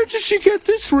Folgers? Where did she get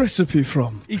this recipe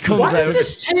from? He comes Why out. does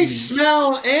this taste,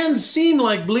 smell, and seem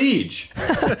like bleach?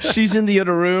 She's in the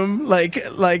other room, like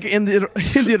in the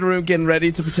other room, getting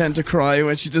ready to pretend to cry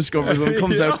when she discovers him.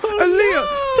 Comes out. Aaliyah,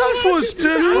 that was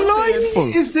delightful.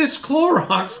 Is this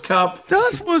Clorox cup?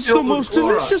 That was the most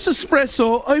delicious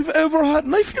espresso I've ever had,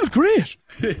 and I feel great.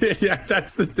 Yeah,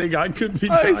 that's the thing. I could be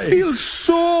I dying. feel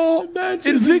so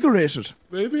invigorated.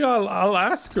 Maybe I'll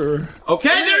ask her. Okay,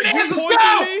 there it is. Let's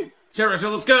go. Terror,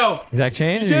 let's go. Exact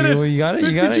change? Get it. You got it? You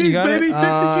 50 got it? You G's, got baby. it?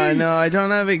 50 G's. No, I don't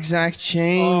have exact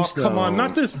change. Oh, come on. though.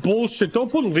 Not this bullshit.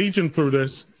 Don't put Legion through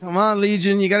this. Come on,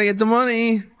 Legion, you gotta get the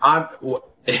money.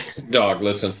 Dog,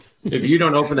 listen. If you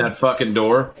don't open that fucking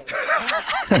door,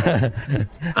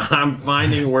 I'm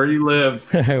finding where you live.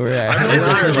 We're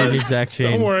at exact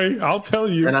change. Don't worry. I'll tell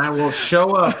you. And I will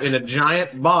show up in a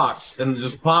giant box and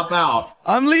just pop out.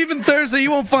 I'm leaving Thursday.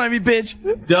 You won't find me, bitch.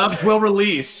 Dubs will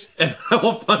release, and I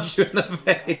will punch you in the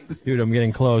face. Dude, I'm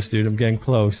getting close, dude. I'm getting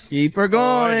close. Keep her I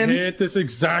going. hate this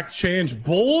exact change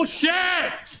bullshit.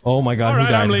 Oh my god, All who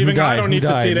right, died? I'm leaving. Who died? I don't need Who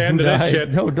to see died? the end Who of this died?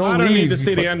 shit. No, don't I don't leave. need to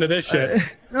see the end of this shit.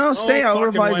 No, stay. I'll fucking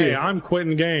revive way. you. I'm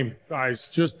quitting game. Guys,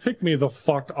 just pick me the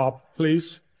fuck up,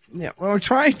 please. Yeah, well, we're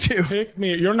trying to. Pick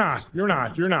me. You're not. You're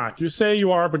not. You're not. You say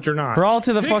you are, but you're not. Crawl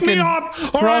to the Pick fucking. me up,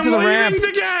 or crawl I'm to the leaving ramp.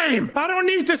 the game. I don't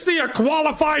need to see a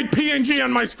qualified PNG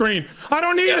on my screen. I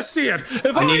don't need to see it.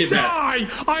 If I need it back.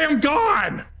 die, I am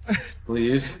gone.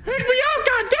 Please. Pick me up,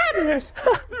 goddammit!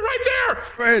 Right there.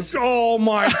 Where's? Oh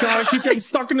my god! I keep getting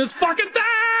stuck in this fucking thing.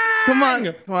 Come on,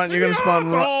 you're gonna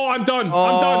spawn. Oh, I'm done.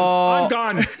 I'm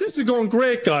gone. This is going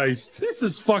great, guys. This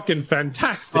is fucking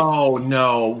fantastic. Oh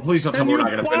no! Please don't tell me we're not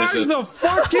gonna finish Buy this. the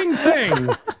fucking thing.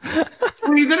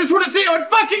 Please, I just want to see how it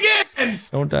fucking ends.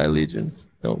 Don't die, Legion.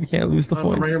 No, we can't lose the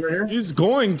points. Right here. He's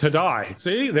going to die.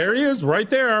 See, there he is, right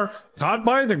there, caught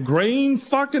by the green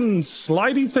fucking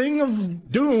slidey thing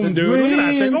of doom, dude. Look at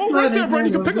that thing. Oh, right there, Brent.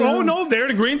 You can pick him. Oh no, there,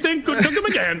 the green thing. Took him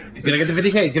again. He's gonna get the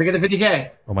 50K. He's gonna get the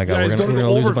 50K. Oh my god, Yeah, he's we're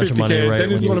gonna lose a bunch of money, right?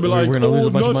 Then he's going to be like, we're gonna lose a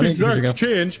bunch of money. nothing's Because you're going to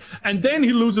change. And then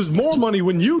he loses more money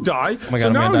when you die. Oh my So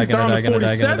god, now I'm he's down to gonna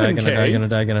die,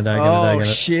 47K. gonna die. Oh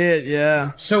shit!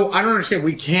 Yeah. So I don't understand.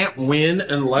 We can't win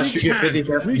unless you get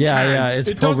 50K. Yeah, it's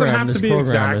it doesn't programmed. have It's to be programmed.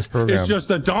 exact. It's programmed. It's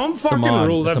just a dumb It's a fucking mod.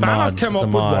 rule that It's a Vanos mod. came It's up a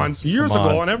with mod. once It's a years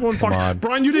mod. ago, and everyone It's a fucking. mod.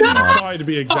 Brian, you didn't even No! try to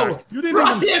be exact. You didn't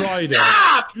Brian, even try to.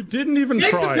 stop! You didn't even Make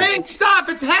try. the pain stop!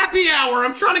 It's happy hour.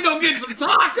 I'm trying to go get some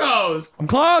tacos. I'm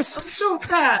close. I'm so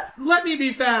fat. Let me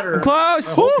be fatter.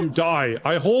 Close. I hope you die.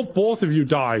 I hope both of you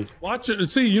die. Watch it.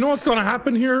 See, you know what's going to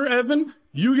happen here, Evan?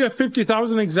 You get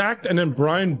 50,000 exact, and then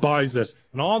Brian buys it.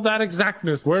 And all that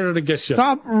exactness, where did it get you?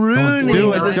 Stop ruining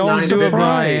Don't do it,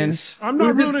 Brian. I'm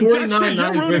not ruining jack shit.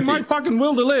 You're ruining my fucking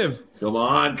will to live. Come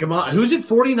on. Who's at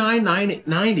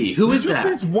 49,990? Who is that?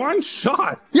 It's one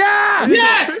shot. Yeah!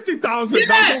 Yes! 50,000.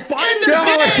 Yes! Get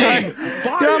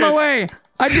out of my way!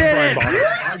 I did it!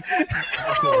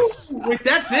 Wait,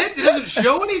 that's it? It doesn't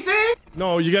show anything?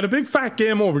 No, you got a big fat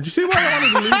game over. Do you see why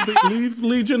I wanted to leave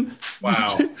Legion?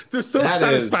 Wow. There's still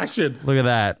satisfaction. Look at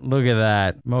that. Look at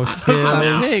that. Most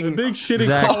kills. The big shitty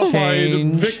Exact qualified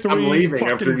change. victory. I'm leaving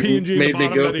fucking after you PNG made me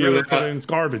go through that. It's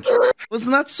garbage.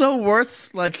 Wasn't that so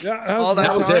worth like all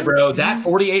That was time? it, bro. That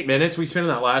 48 minutes we spent in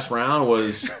that last round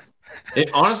was... It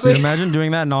Dude, honestly... imagine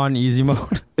doing that non-easy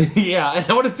mode. Yeah, and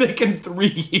that would have taken 3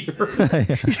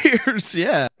 years. Years,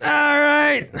 yeah. All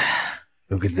right.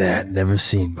 Look at that. Never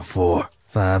seen before.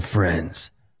 5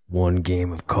 friends. 1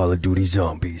 game of Call of Duty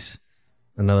Zombies.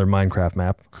 Another Minecraft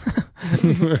map.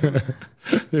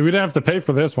 We didn't have to pay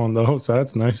for this one, though, so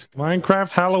that's nice. Minecraft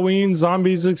Halloween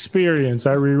Zombies Experience.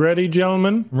 Are we ready,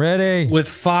 gentlemen? Ready. With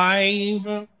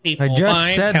 5 people. I just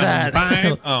 5, said that.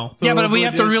 5. Oh. Yeah, but we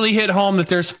have to really hit home that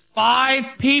there's 5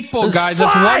 people, There's guys.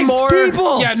 5 That's 1 more.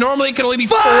 people. Yeah, normally it can only be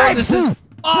 4. This is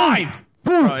 5.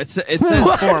 Bro, it says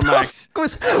 4, Max.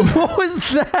 What was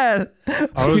that?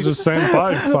 I was just saying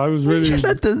 5. I was really...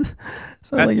 That does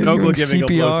sound That's like you're Nogla doing giving a CPR.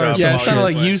 blowjob. Yeah, it some sounded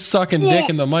shit. like you sucking dick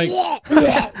in the mic.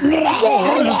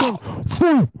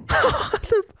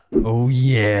 Oh,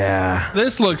 yeah.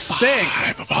 This looks sick.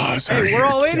 Hey, we're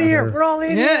all in here. We're all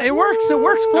in here. Yeah, it works. It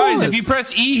works. Guys, if you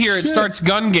press E here, it starts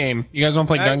gun game. You guys want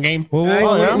to play gun game? Whoa, Hey,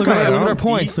 look at okay. our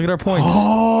points. Look at our points.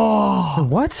 Oh.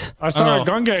 What? I started Oh. a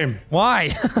gun game. Why?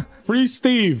 Free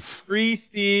Steve. Free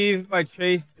Steve by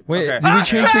Chase. Wait, Okay. did we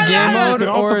change the game You mode, can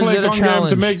also or is play it a gun game challenge?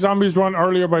 to make zombies run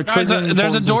earlier by Guys, triggering...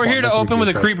 there's a buttons door and here to stuff. open with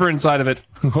a That's what creeper inside of it.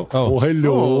 Oh,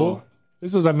 hello.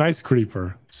 This is a nice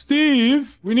creeper.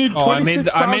 Steve, we need Oh, I made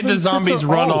the zombies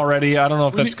run already. I don't know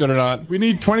if that's good or not. We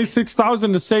need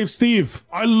 26,000 to save Steve.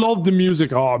 I love the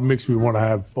music. Oh, it makes me want to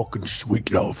have fucking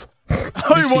sweet love.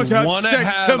 I want to have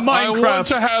sex to Minecraft. I want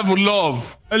to have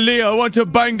love. Ali, I want to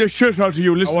bang the shit out of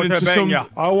you listening to some...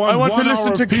 I want to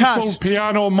listen to peaceful Cat.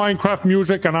 piano Minecraft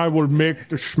music, and I will make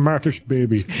the smartest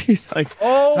baby. He's like,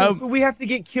 Oh, so we have to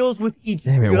get kills with each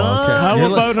Damn it, gun. Wildcat. How You're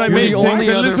about I you're make the things only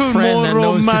a other little friend more that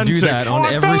knows to do romantic? that on I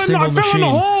fell every in single a machine.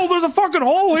 hole. There's a fucking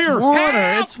hole here.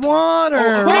 water. It's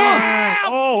water.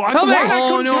 Oh, Help me.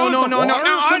 Oh,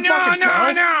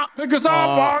 no. Pick us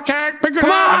up, Wildcat. Pick us Come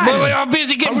up. on. I'm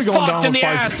busy getting we going fucked down in the with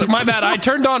 5 ass. My bad. I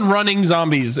turned on running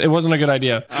zombies. It wasn't a good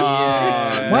idea.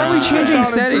 Why are we changing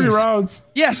settings?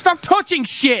 Yeah, stop touching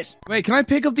shit. Wait, can I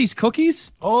pick up these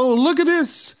cookies? Oh, look at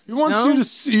this. He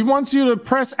wants you to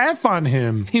press F on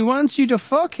him. He wants you to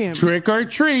fuck him. Trick or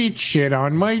treat, shit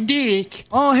on my dick.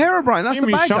 Oh, Herobrine, that's Give the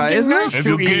me bad guy, something isn't nice it? If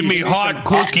you give me hot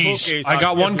cookies, I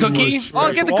got 1 cookie.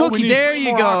 I'll get the Oh, we cookie. need There 3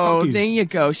 you more hot go. cookies. There you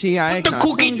go. See, I The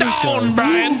cookie down,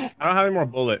 Brian. I don't have any more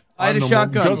bullet. I had a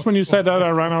shotgun. Just when you said that, I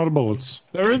ran out of bullets.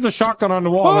 There is a shotgun on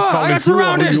the wall. Oh, It's called I a got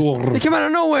surrounded. dual- They came out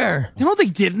of nowhere. No, they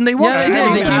didn't. They walked Yeah, through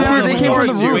they did. the They came from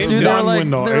the roof, dude. They were like,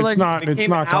 window. they were It's like, not. They It's came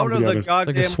not out of the complicated.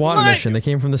 goddamn. like a SWAT mission. They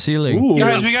came from the ceiling. Ooh.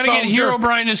 Guys, we gotta get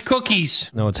Herobrine his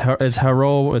cookies. No, it's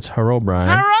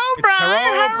Herobrine.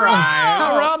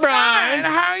 Brian,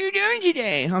 how are you doing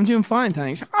today? I'm doing fine,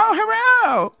 thanks. Oh,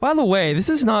 hello. By the way, this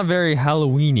is not very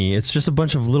Halloween-y. It's just a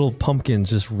bunch of little pumpkins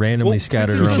just randomly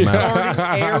scattered around the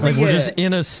map. Like we're just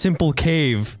in a simple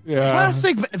cave. Yeah.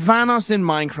 Classic Vanos in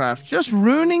Minecraft. Just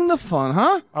ruining the fun,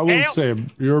 huh? I will say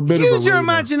you're a bit of a Use your ruiner.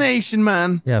 imagination,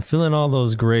 man. Yeah, fill in all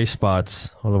those gray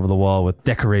spots all over the wall with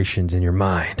decorations in your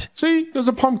mind. See, there's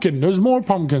a pumpkin. There's more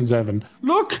pumpkins, Evan.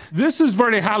 Look, this is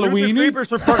very Halloween-y.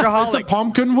 Creepers are It's a perkaholic.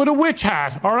 pumpkin with a witch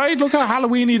hat. All right, look how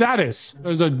Halloween-y that is.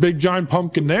 There's a big giant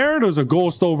pumpkin there. There's a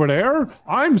ghost over there.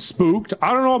 I'm spooked.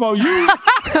 I don't know about you.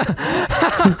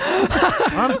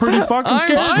 I'm pretty fucking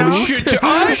scared.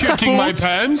 I'm shitting my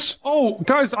pants. Oh,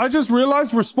 guys, I just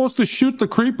realized we're supposed to shoot the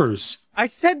creepers. I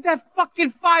said that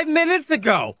fucking 5 minutes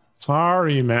ago.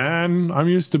 Sorry, man. I'm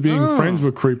used to being friends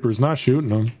with creepers, not shooting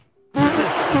them.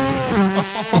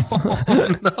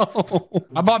 No.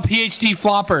 I bought PhD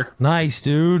Flopper. Nice,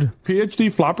 dude.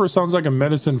 PhD flopper sounds like a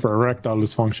medicine for erectile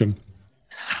dysfunction.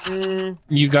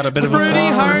 You got a bit of a Pretty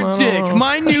hard dick.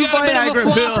 My new You got a bit of a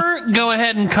Viagra pill. flopper? Go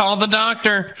ahead and call the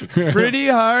doctor. Pretty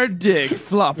hard dick.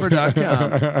 Flopper.com.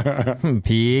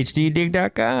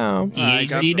 PhDdig.com.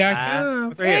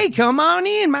 PhD.com. Hey, come on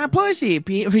in, my pussy.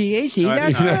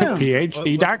 PhD.com.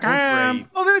 PhD.com.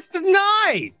 Oh, this is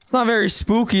nice. It's not very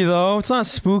spooky, though. It's not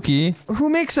spooky. Who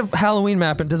makes a Halloween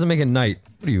map and doesn't make it night?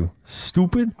 What are you?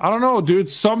 Stupid. I don't know, dude.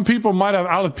 Some people might have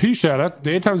alopecia. That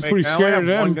daytime's pretty scary to One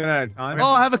them. gun at a time. Oh,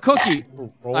 I have a cookie.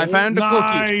 I found a cookie.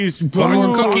 Nice. One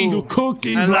more cookie. The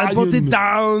cookie. And I put it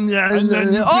down. And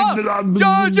then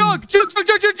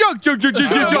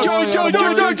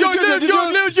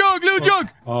jug.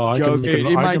 Oh, I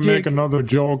can make another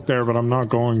joke there, but I'm not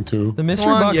going to. The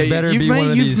mystery box better be one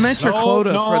of these. You've met your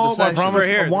quota for the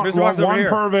session. Promise, one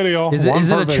per video. Is it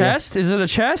a chest? Is it a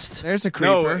chest? There's a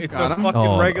creeper. No, it's a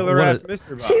fucking regular ass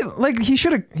mystery box. See, like he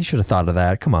should have thought of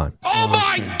that. Come on. Oh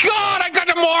my God! I got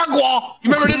the Margwa.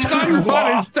 You remember this gun?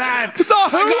 What is that? I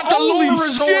got the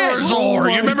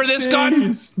Lorazor. You remember this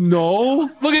gun? No.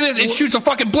 Look at this. It shoots a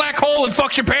fucking black hole and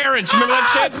fucks your parents. You remember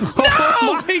that shit?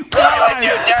 Oh my God! Why would you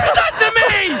do that to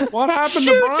me? What happened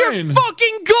Shoot to Brian? your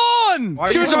fucking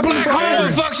gun! Shoots a black hole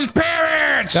and fucks his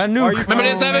parents. Got nuke. Remember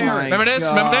this, Evan? my Remember this?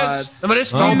 Remember this? Remember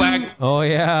this? Throwback. Oh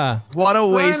yeah. What a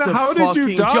waste of how fucking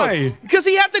did you die? joke. Because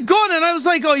he had the gun and I was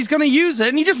like, oh, he's gonna use it,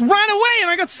 and he just ran away and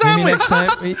I got Maybe next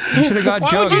sandwiched. time you should have got Why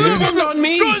Jug, would you dude. do that on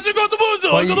me? Guys, I got the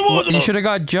bullseye. I got the bullseye. You should have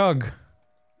got Jug.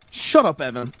 Shut up,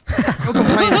 Evan. Don't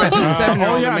complain about this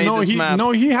 7-year-old that made this map.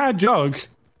 he had Jug.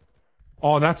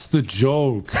 Oh, that's the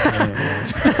joke.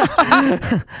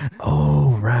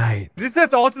 Oh right. This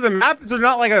sets all to the map. So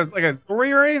not like a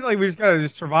story or anything. Like we just gotta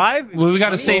just survive. Well, we got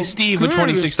to save Steve with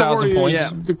 26,000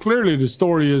 points. Clearly, the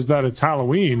story is that it's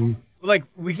Halloween. Like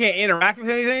we can't interact with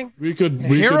anything. We could.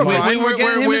 Hero like- Brian, we're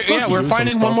getting him his cookies. We're Do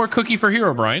finding some one stuff. more cookie for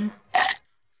Hero Brian.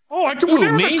 Oh, there's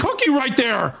a cookie right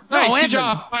there. Nice, Evan. good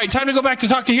job. All right, time to go back to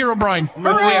talk to Hero Brian.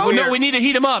 We need to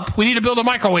heat him up. We need to build a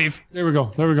microwave. There we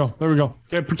go.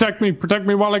 Okay, protect me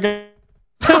while I get.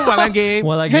 While I'm gay.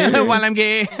 While I get it. While I'm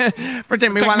gay.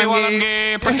 Protect me while I'm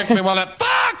gay. Protect me while I'm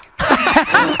fuck.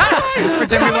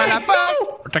 Protect me while I'm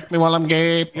fuck. Protect me while I'm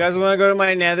gay. You guys want to go to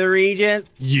my nether region?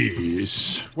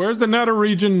 Yes. Where's the nether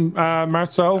region,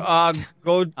 Marcel?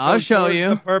 I'll show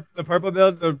you. The purple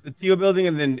build, the teal building,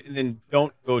 and then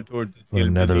don't go towards the teal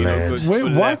Netherlands. Wait, go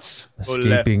what? left.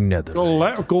 Escaping Nether. Go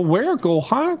left. Go where? Go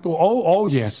huh? Go. Oh,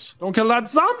 yes. Don't kill that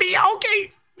zombie.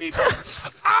 Okay.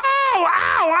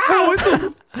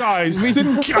 Ow! Guys,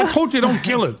 I told you don't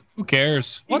kill it. Who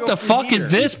cares? What the fuck is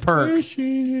this perk?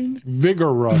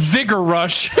 Vigor rush. Vigor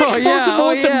rush. Oh, yeah. Explosive Oh,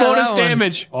 bullets and yeah, bonus that one.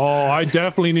 damage. Oh, I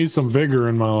definitely need some vigor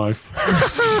in my life.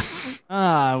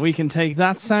 We can take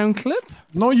that sound clip.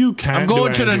 No, you can't. I'm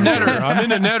going to the nether. I'm in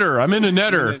the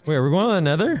nether. Wait, we're going to the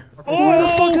Nether? Where the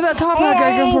fuck did that top hat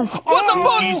guy come from? What the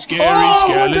fuck? Scary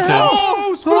skeletons.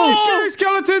 Oh, spooky, scary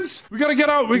skeletons! We gotta get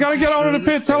out. We gotta get out of the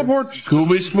pit. Teleport.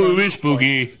 Scary,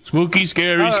 spooky,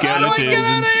 scary How do I get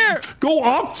out of here? Go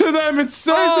up to them. It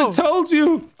says. It tells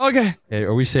you. Okay. Hey,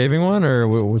 are we saving one or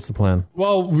what's the plan?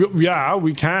 Well, yeah,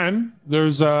 we can.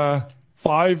 There's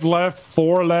 5 left,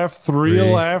 4 left, 3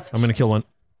 left. I'm gonna kill one.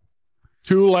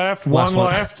 2 left, Last 1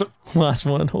 one. left. Last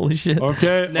one. Holy shit.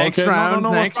 Okay. Next okay. round,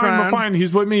 No, next we're fine, round. We're fine.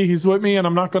 He's with me, and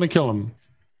I'm not gonna kill him.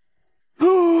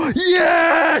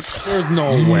 Yes! There's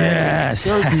no way. Yes!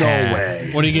 There's no way.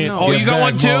 What do you get? No. Oh, you got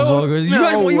one too?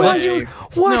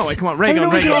 What? No, come on, Ray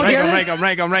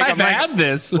gun. I've had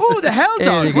this. Oh, the hell Hey,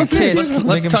 dog. they What's can this? kiss. Let's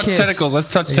Make 'em touch kiss. tentacles.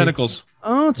 Let's touch tentacles.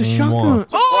 Oh, it's a shotgun.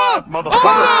 Mwah.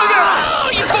 Oh,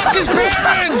 you fucked his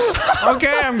parents!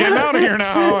 Okay, I'm getting out of here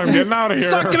now. I'm getting out of here.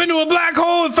 Sucked him into a black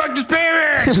hole and fucked his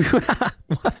parents!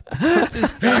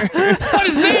 What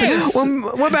is this?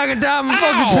 We're back in time and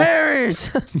fuck his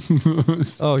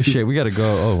parents. Oh shit, we gotta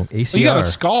go. Oh, ACR. You got a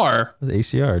scar. That's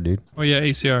ACR, dude. Oh yeah,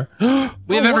 ACR.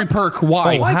 We have every perk.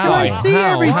 Why? Oh, Why how? can I see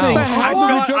How? everything?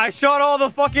 How? I shot all the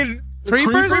fucking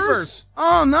Creepers?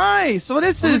 Oh, nice. So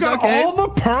this We is got okay. all the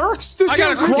perks. This I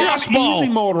got a game's really on crossbow. easy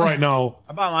mode right now.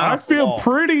 I feel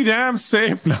pretty damn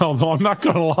safe now, though. I'm not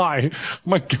gonna lie.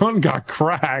 My gun got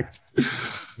cracked.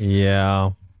 Yeah.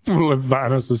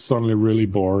 Vanus is suddenly really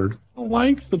bored. I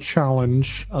like the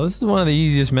challenge. Oh, this is one of the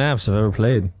easiest maps I've ever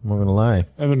played. I'm not gonna lie.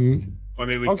 Evan.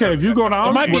 Okay, if you go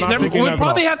down, We'll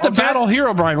probably have to battle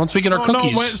Hero Brian once we get our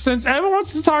cookies. No, since Evan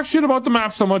wants to talk shit about the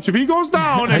map so much, if he goes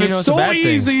down How and do you know it's it's a so bad thing?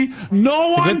 easy, no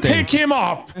It's a one good thing. pick him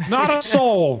up. Not a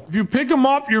soul. If you pick him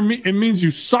up, it means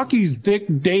you suck his dick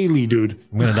daily, dude.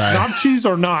 I'm gonna die. Not cheese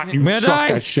or not, you I'm gonna suck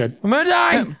die. that shit. I'm gonna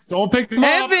die. Don't pick him up.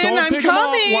 Evan, Don't I'm pick him up.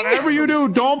 coming. Whatever you do,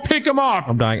 don't pick him up.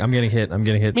 I'm dying. I'm getting hit. I'm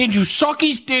getting hit. Means you suck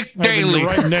his dick Evan, daily. you're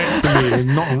right next to me.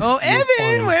 No, Oh, you're Evan,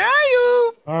 fine. where are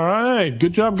you? All right,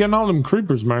 good job getting all them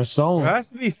creepers, Marcel. There has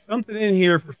to be something in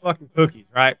here for fucking cookies,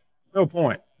 right? No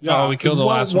point. Oh, we killed the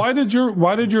last one.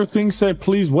 Why did your thing say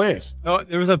please wait? No,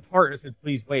 there was a part that said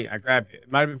please wait. I grabbed it.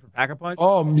 It might have been for Pack-a-Punch.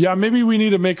 Oh, yeah, maybe we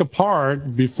need to make a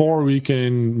part before we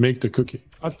can make the cookie.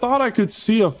 I thought I could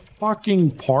see a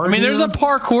fucking part. I mean, there's a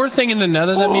parkour thing in the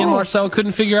nether that me and Marcel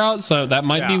couldn't figure out, so that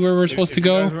might be where we're supposed to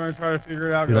go. You guys want to try to figure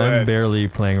it out? Dude, Go I'm ahead. barely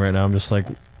playing right now. I'm just like,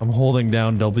 I'm holding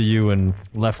down W and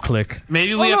left click.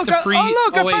 Maybe we have to free.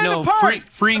 Oh wait, no,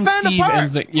 freeing Steve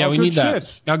ends the. Yeah, we need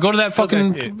that. Now go to that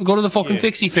fucking. Go to the fucking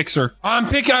fixie fixer. I'm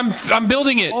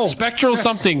building it. Spectral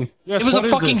something. It was a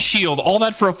fucking shield. All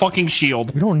that for a fucking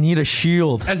shield. We don't need a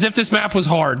shield. As if this map was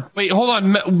hard. Wait, hold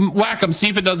on. Whack them. See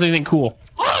if it does anything cool.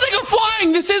 Oh, they go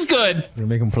flying. This is good. Gonna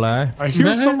make them fly. I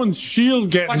hear someone's shield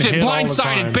getting Watch it. hit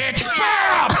Blindsided, bitch.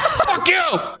 Fuck you.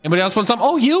 Anybody else want some?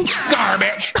 Oh, you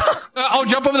garbage. Oh,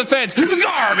 jump over the fence.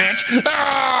 Garbage.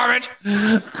 Garbage.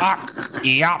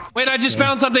 Yeah. Wait, I just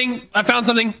found something. I found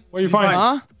something. What are you finding?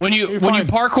 Huh? When you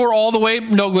parkour all the way,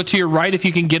 Nogla, to your right, if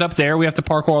you can get up there, we have to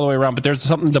parkour all the way around. But there's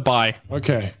something to buy.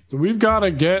 Okay, so we've got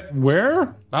to get where?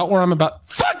 About where I'm about.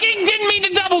 Fucking didn't mean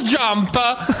to double jump.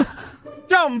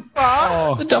 Jump!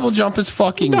 The double jump is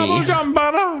fucking me.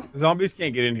 Zombies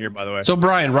can't get in here, by the way. So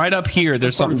Brian, right up here,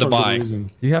 there's something to buy. Do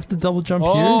you have to double jump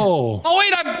here? Oh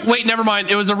wait, never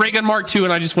mind. It was a ray gun Mark II,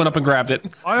 and I just went up and grabbed it.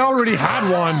 I already had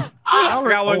one. I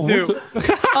got one too.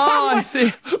 Oh, I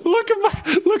see. Look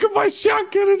at my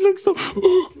shotgun. It looks so.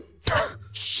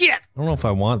 Shit. I don't know if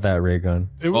I want that ray gun.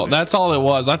 Well, that's all it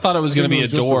was. I thought it was going to be a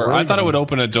door. I thought it would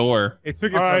open a door. It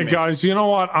took it all from right, me. guys. You know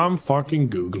what? I'm fucking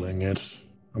Googling it.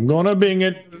 I'm gonna Bing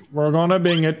it. We're gonna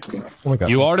Bing it. Oh my god.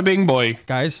 You are the Bing boy.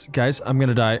 Guys, I'm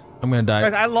gonna die. I'm gonna die.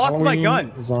 Guys, I lost my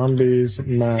gun. Zombies,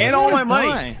 man. And all my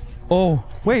money. Oh,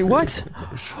 wait, what?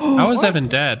 How is Evan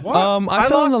dead? I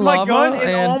fell in the lost my lava gun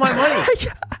and all my money.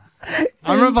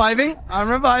 I'm reviving.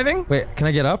 Wait, can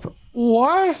I get up?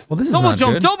 What? Well, this is Double not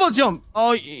jump, good. double jump.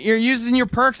 Oh, you're using your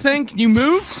perk thing? Can you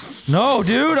move? No,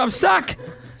 dude, I'm stuck.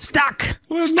 Stuck.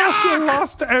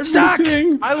 Lost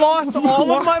everything. I lost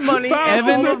all of my money and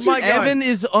all of my gun. Evan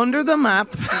is under the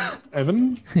map.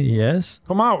 Evan? Yes?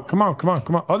 Come out.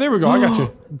 Oh, there we go. I got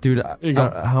you. Dude, you go.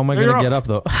 How am I There gonna you're get up,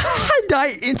 though? I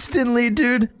die instantly,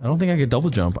 dude. I don't think I could double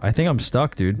jump. I think I'm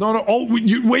stuck, dude. No. Oh,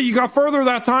 wait, you got further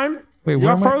that time? Wait, you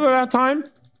where got am I? further that time?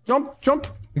 Jump. Jump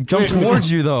Wait,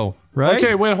 towards you, though, right?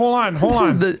 Okay, wait, hold on.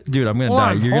 Dude, I'm gonna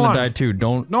die. You're gonna die, too.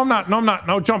 Don't. No, I'm not.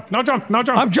 No, jump.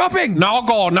 I'm jumping! Now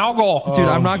go. Dude,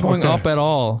 I'm not going up at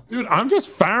all. Dude, I'm just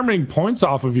farming points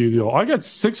off of you, though. I get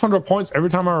 600 points every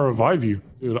time I revive you.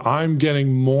 Dude, I'm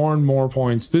getting more and more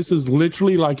points. This is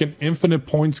literally like an infinite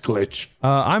points glitch.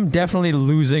 I'm definitely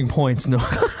losing points, no.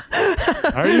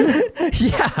 Are you?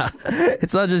 Yeah.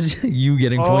 It's not just you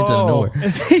getting points out of nowhere.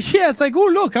 Yeah, it's like, oh,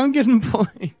 look, I'm getting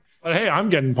points. But hey, I'm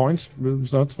getting points,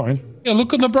 so that's fine. Yeah,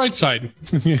 look on the bright side.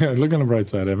 Yeah, look on the bright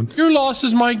side, Evan. Your loss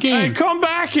is my game. Hey, come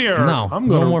back here. No, I'm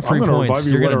no more free points.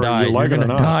 You're gonna die. You're gonna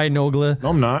die, Nogla. No,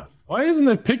 I'm not. Why isn't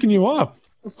it picking you up?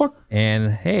 The fuck?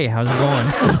 And hey, how's it going?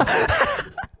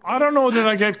 I don't know. Did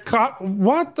I get caught?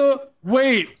 What the?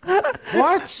 Wait. What?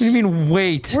 What do you mean,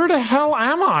 wait? Where the hell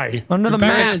am I? Under the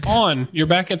map. Spawn. You're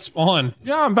back at spawn.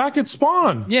 Yeah, I'm back at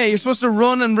spawn. Yeah, you're supposed to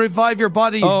run and revive your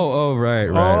body. Oh, right.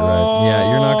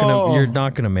 Yeah, you're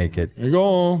not gonna make it. We're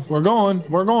going.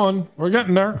 We're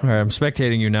getting there. All right, I'm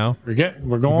spectating you now. We're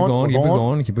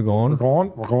going. Keep it going. We're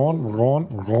going.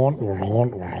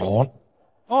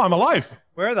 Oh, I'm alive.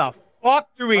 Where the fuck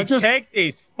do we take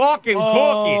these fucking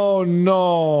cookies? Oh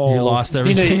no! You lost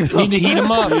everything. Need to heat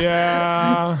them up.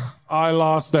 Yeah, I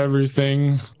lost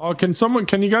everything. Oh, can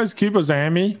you guys keep a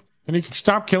Zammy? Can you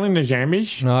stop killing the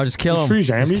Zambies? No, just kill him. Free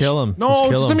Just Zambies? kill him.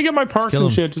 No, just let me get my perks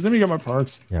and shit. Just let me get my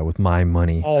perks. Yeah, with my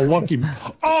money. Oh, lucky.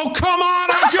 Oh, come on!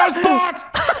 I just bought.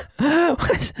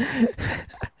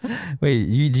 Wait,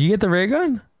 did you get the ray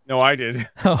gun? No, I did.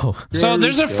 Oh. So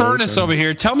there's a furnace over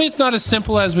here. Tell me it's not as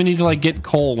simple as we need to like get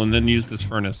coal and then use this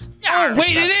furnace. Yeah,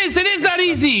 wait, it is that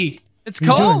easy. It's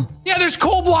coal? Yeah, there's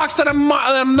coal blocks that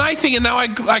I'm knifing and now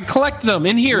I collect them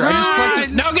in here. I just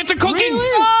collected. Now get to cooking.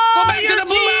 Go back to the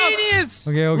blue house.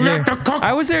 Okay.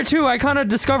 I was there too. I kind of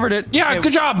discovered it. Yeah,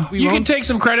 good job. You can take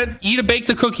some credit. Eat a bake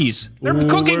the cookies. They're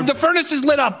cooking. The furnace is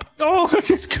lit up. Oh,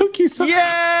 it's cookies.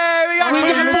 Yeah, we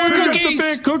got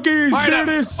cookies. Cookies. All right, There it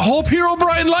is. Hope Hero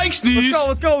Brian likes these.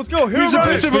 Let's go. He's a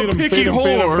bit of a picky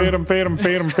whore. Feed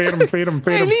him.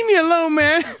 Hey, leave me alone,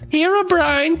 man. Hero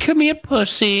Brian, come here,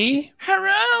 pussy.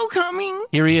 Hello, coming.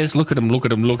 Here he is. Look at him.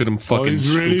 Fucking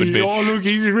He's ready. stupid bitch. Oh, look,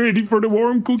 he's ready for the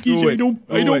warm cookies. I don't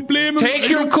blame him. Take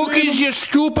your cookies, you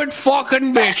stupid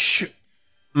fucking bitch.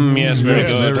 Yes, very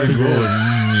good.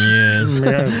 Yes. guys. So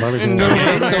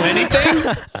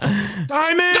anything?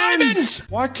 Diamonds!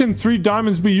 What can 3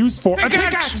 diamonds be used for?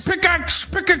 Pickaxe.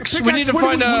 We need to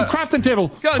find a crafting table.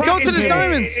 Go to the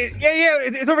diamonds. Yeah,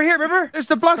 it's over here. Remember? There's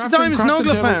the blocks of diamonds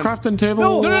Nogla found. Crafting table.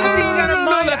 No,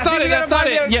 that's not it. That's not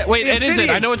it. Yeah, wait, it isn't.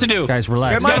 I know what to do. Guys,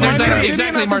 relax.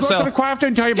 Exactly, Marcel. Go to the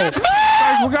crafting table. Guys,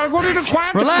 we gotta go to the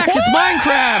crafting. Relax, it's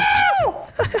Minecraft.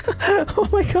 Oh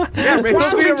my god. Yeah, it's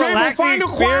supposed to be a relaxing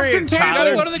experience.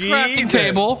 Tyler, go to the crafting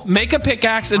table, make a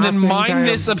pickaxe, and then mine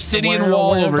this obsidian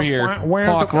wall over here.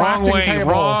 Fuck, wrong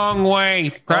way.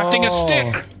 Crafting a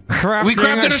stick. We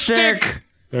crafted a stick.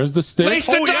 There's the stick. Place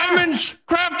the diamonds.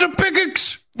 Craft a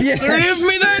pickaxe. Yes. Give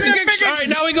me that pickaxe. All right,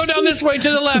 now we go down this way to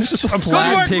the left. It's just a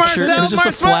flat picture. It's just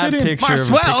a flat picture of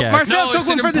a pickaxe. Marcel took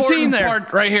one for the team there.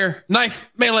 Part right here. Knife,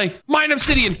 melee, mine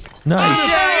obsidian. Nice.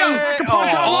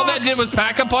 All that did was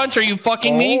pack a punch. Are you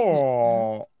fucking me?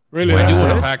 Really? I do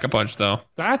want to pack a punch though.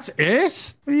 That's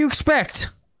it? What do you expect?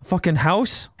 A fucking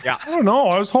house? Yeah. I don't know.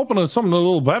 I was hoping it was something a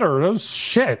little better. That was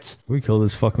shit. We killed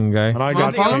this fucking guy. And I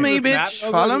got Follow me, bitch.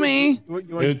 Follow me.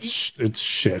 It's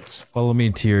shit. Follow me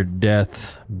to your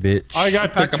death, bitch. I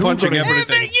got pack a punch and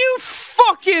everything. Evan, you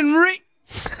fucking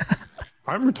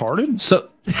I'm retarded.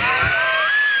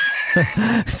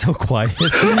 So quiet.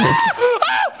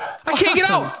 I can't get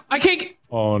out. I can't get...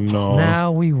 Oh no.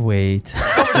 Now we wait.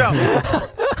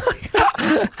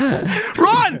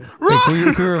 Run!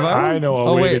 I know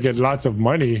a way to get lots of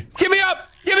money. Give me up!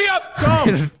 Give me up!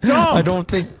 Jump! I don't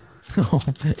think...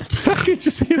 I can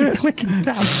just hear it clicking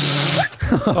down.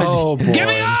 Oh boy. Give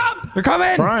me up! They're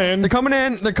coming! Trying. They're coming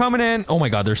in! They're coming in! Oh my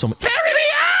god, there's so much... Carry me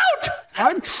out!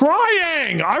 I'm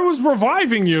trying! I was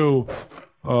reviving you.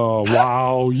 Oh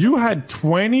wow, you had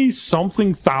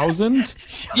 20-something thousand?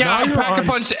 Yeah, I pack a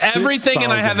punch everything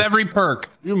and I have every perk.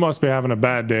 You must be having a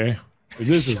bad day.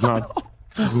 This is not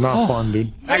fun,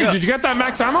 dude. Hey, did you get that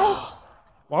max ammo?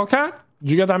 Wildcat?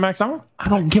 Did you get that max ammo? I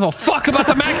don't give a fuck about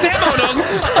the max ammo, Doug.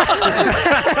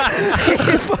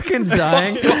 You're fucking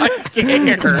dying.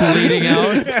 It's bleeding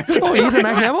out. Oh, you get the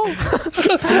max ammo?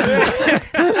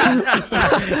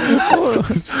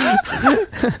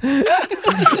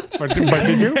 But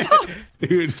did you?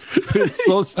 Dude, it's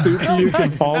so stupid you can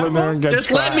fall in there and get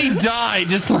Just let me die.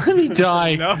 Just let me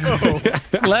die. No.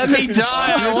 Let me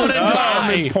die. I want to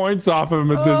die. Points off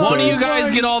him at this One of thing. you guys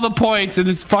get all the points and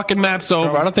this fucking map's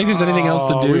over. I don't think there's anything else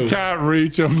to do. We can't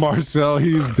reach him, Marcel.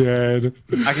 He's dead.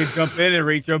 I can jump in and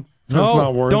reach him. It's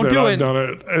not worth don't it. do I've it. done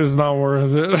it. It's not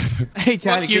worth it. Hey,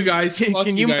 Daddy, Fuck you guys. Fuck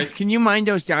you guys. Can you mine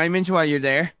those diamonds while you're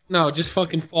there? No, just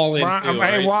fucking fall in. Too, Hey,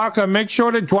 right? Walker, make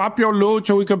sure to drop your loot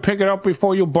so we can pick it up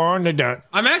before you burn to death.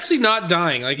 I'm actually not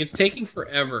dying. Like, it's taking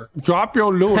forever. Drop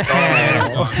your loot.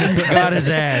 Got his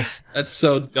ass. That's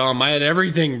so dumb. I had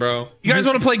everything, bro. You guys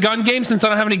want to play gun games since I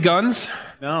don't have any guns?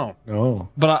 No. No.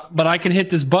 But I can hit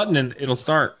this button and it'll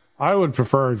start. I would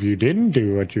prefer if you didn't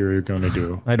do what you're going to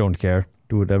do. I don't care.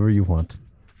 Do whatever you want.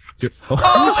 Oh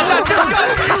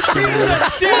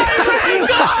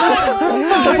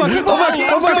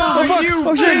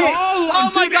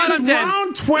my god, I'm dead.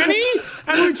 Round 20, and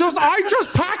I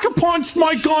just pack a punched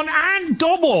my gun and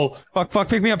double. Fuck,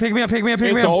 pick me up.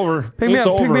 It's over. Pick me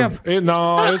up.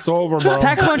 It's over, bro.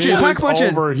 Pack punch it. It's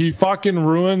over. He fucking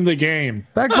ruined the game.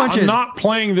 Pack punch it. I'm not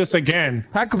playing this again.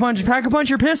 Pack a punch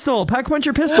your pistol.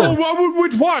 Oh,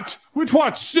 with what? With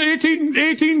what?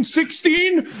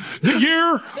 1816? The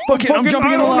year? Fuck it, I'm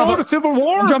jumping in the lava. The Civil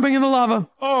War? I'm jumping in the lava.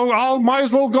 Oh, I might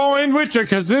as well go in with you,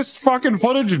 because this fucking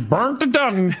footage is burnt to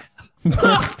done.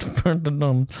 Burnt to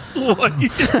done. What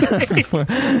did you say?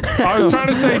 I was trying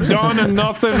to say done and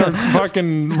nothing or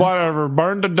fucking whatever.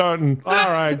 Burnt to done. All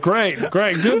right, great.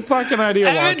 Good fucking idea,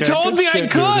 Evan Wildcat. told me I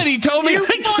could. Dude. He told me I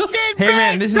could. Hey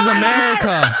man, this is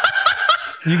America.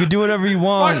 You can do whatever you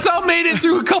want. Marcel made it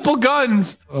through a couple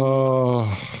guns.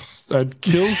 That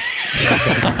kills.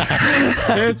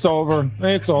 It's over.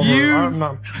 I'm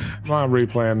not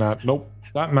replaying that. Nope.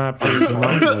 That map is not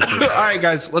worth it. All right,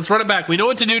 guys, let's run it back. We know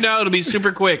what to do now. It'll be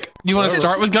super quick. You want to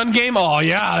start with gun game? Oh,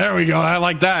 yeah, there we go. I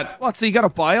like that. What, so you gotta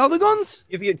buy all the guns?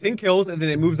 You have to get 10 kills and then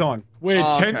it moves on. Wait,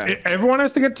 okay. Everyone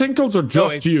has to get 10 kills or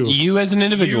just you? You as an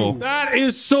individual. That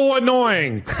is so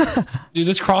annoying. Dude,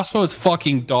 this crossbow is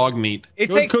fucking dog meat. It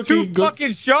takes two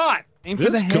fucking shots.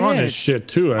 This gun is shit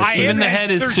too. Actually. Even the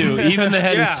head is two. Even the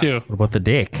head is two. What about the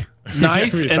dick?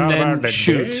 Knife and then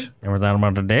shoot. Ever thought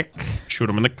about the dick?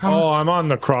 Shoot him in the car. Oh, I'm on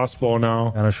the crossbow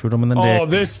now. Gotta shoot him in the dick. Oh,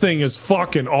 this thing is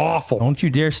fucking awful. Don't you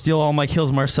dare steal all my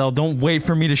kills, Marcel. Don't wait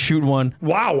for me to shoot one.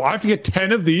 Wow, I have to get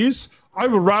 10 of these? I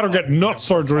would rather get nut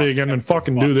surgery again than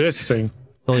fucking do this thing.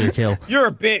 Stole your kill. You're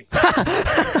a bitch.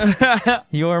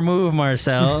 Your move,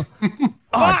 Marcel.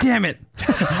 Oh, damn it.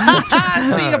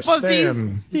 See you, pussies.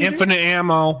 Damn. Infinite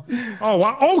ammo. Oh,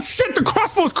 wow. Oh, shit. The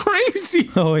crossbow's crazy.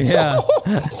 Oh, yeah.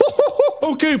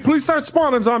 Okay, please start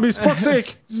spawning, zombies. Fuck's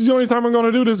sake. This is the only time I'm going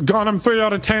to do this. Gun, I'm 3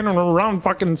 out of 10 and around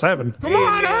fucking 7. Come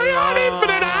on, hurry on,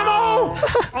 infinite ammo.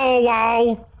 Oh,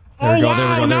 wow. There we go, wow. there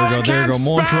we go, Now there we go, there we go.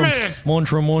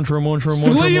 Montrum.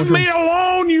 Leave me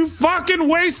alone, you fucking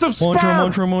waste of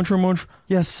sperm. Montrum.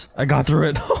 Yes, I got through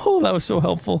it. Oh, that was so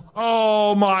helpful.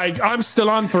 Oh my, I'm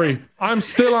still on 3. I'm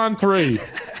still on 3.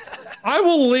 I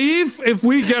will leave if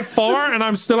we get far and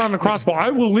I'm still on the crossbow.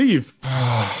 I will leave.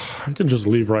 I can just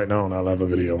leave right now and I'll have a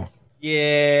video.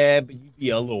 Yeah, but you be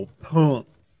a little punk.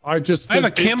 I have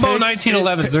a Kimbo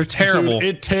 1911s. They're terrible.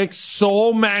 Dude, it takes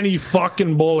so many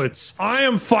fucking bullets. I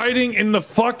am fighting in the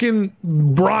fucking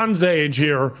Bronze Age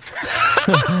here.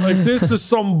 Like, this is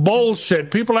some bullshit.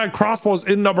 People had crossbows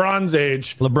in the Bronze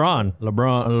Age. LeBron's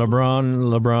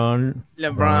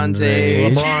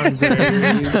age. So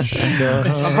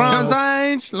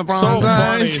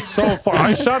funny. So far.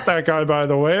 I shot that guy, by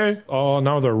the way. Oh,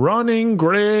 now they're running.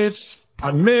 Great.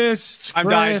 I missed. I'm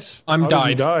dying. I'm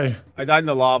died. died. I died in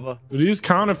the lava. Do these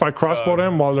count if I crossbow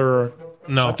them while they're...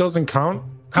 No. That doesn't count?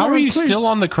 How are you still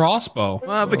on the crossbow?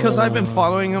 Well, because I've been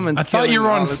following him and I thought you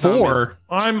were on 4.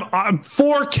 I'm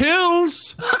 4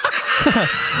 kills.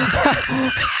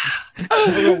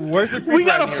 Where's the we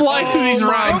gotta fly through these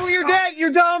rounds. Oh, you're dead. You're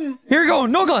dumb. Here we go,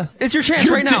 Nogla. It's your chance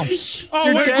right now.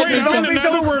 Oh, wait, great. I'm in the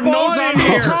nether where no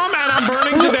zombies come and I'm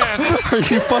burning to death. Are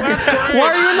you fucking... Why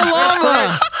are you in the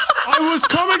lava? I was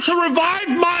coming to revive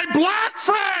my black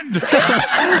friend.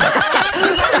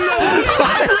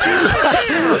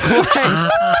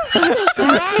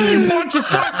 You bunch of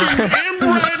fucking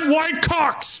inbred white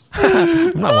cocks.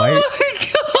 I'm not white.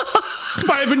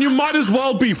 Ivan, you might as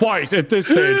well be white at this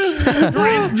stage.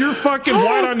 You're fucking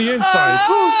white on the inside.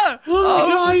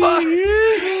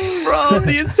 Bro,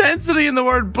 the intensity in the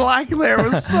word black there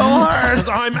was so hard.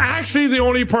 I'm actually the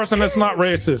only person that's not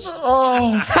racist.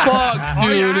 Oh, fuck,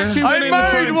 dude. I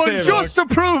married one just to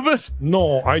prove it.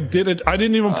 No, I did it. I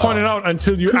didn't even point it out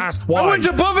until you asked why. I went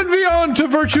above and beyond to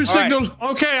virtue signal.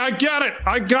 Right. Okay, I get it.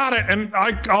 And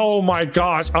oh my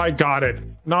gosh, I got it.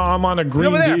 Now I'm on a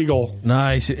green eagle.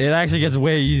 Nice. It actually gets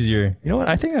way easier. You know what?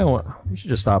 I think we should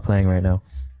just stop playing right now.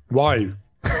 Why?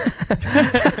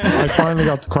 I finally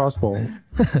got the crossbow.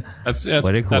 That's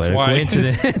why.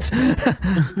 Coincidence.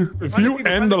 If you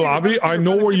end the lobby, I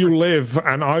know where you live,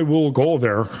 and I will go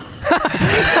there. If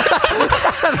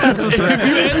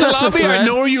you end the lobby, I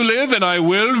know where you live, and I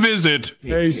will visit.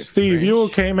 Hey, Steve, you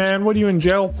okay, man? What are you in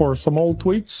jail for? Some old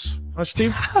tweets?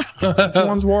 Steve? Which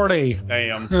one's worthy?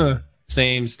 Damn.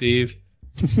 Same, Steve.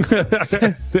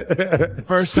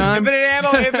 First time.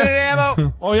 Infinite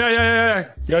ammo. Oh, yeah.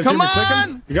 You guys hear me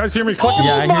clicking? You guys hear me clicking?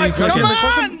 Yeah, I hear you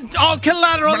clicking. Oh,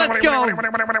 collateral, let's go.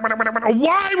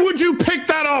 Why would you pick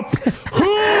that up?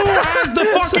 Who has the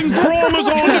fucking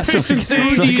chromosome deficiency? Who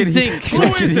do you think?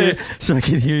 Who is it? So I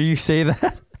can hear you say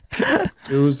that.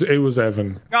 It was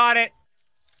Evan. Got it.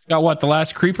 Got what? The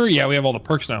last creeper? Yeah, we have all the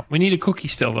perks now. We need a cookie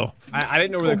still, though. I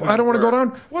didn't know where the I don't want to go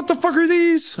down. What the fuck are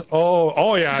these?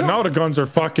 Oh yeah. Now the guns are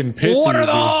fucking pissy. What are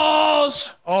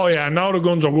those? Oh yeah. Now the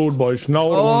guns are good, boys. Now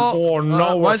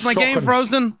no. Why is my game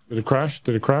frozen? Did it crash?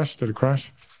 Did it crash? Did it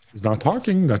crash? He's not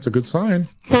talking. That's a good sign.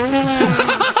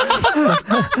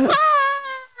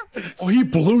 Oh, he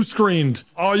blue screened.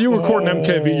 Oh, you recording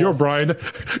MKV? You're Brian.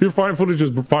 Your fine footage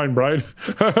is fine, Brian.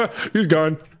 He's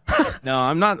gone. No,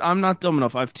 I'm not dumb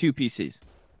enough. I have 2 PCs.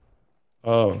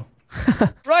 Oh.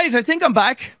 Right, I think I'm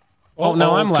back. Oh,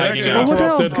 no, I'm lagging out. What the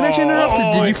hell? Connection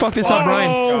interrupted. Did you fuck this up,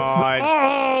 Brian?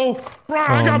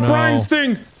 Brian, I got Brian's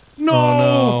thing. No.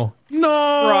 Oh,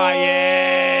 no.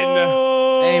 Brian.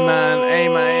 Hey, man.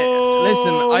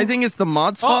 Listen, I think it's the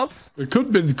mod's fault. It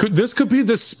could be. This could be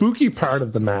the spooky part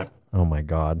of the map. Oh my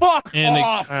god. Fuck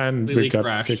off. And we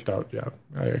got kicked out. Yeah.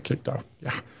 I got kicked out.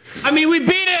 Yeah. I mean, we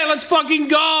beat it. Let's fucking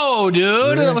go, dude.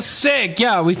 Really? That was sick.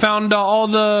 Yeah, we found all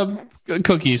the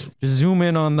cookies. Just zoom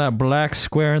in on that black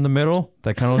square in the middle.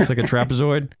 That kind of looks like a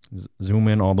trapezoid. Zoom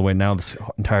in all the way. Now this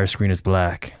entire screen is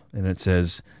black. And it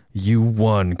says, "You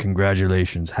won.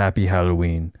 Congratulations. Happy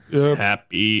Halloween." Yep.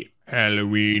 Happy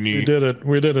Halloween. We did it.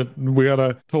 We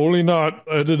gotta totally not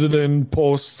edit it in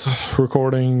post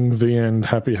recording the end.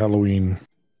 Happy Halloween.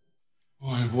 Oh,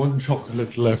 I have 1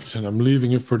 chocolate left and I'm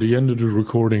leaving it for the end of the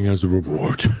recording as a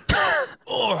reward.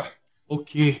 Oh,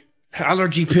 okay.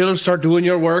 Allergy pills, start doing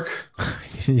your work.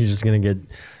 You're just gonna get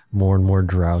more and more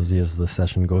drowsy as the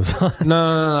session goes on.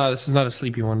 No. This is not a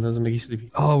sleepy one. It doesn't make you sleepy.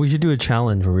 Oh, we should do a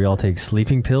challenge where we all take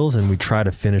sleeping pills and we try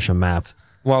to finish a map.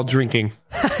 While drinking.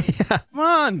 Yeah. Come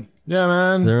on. Yeah,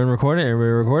 man. They're in recording.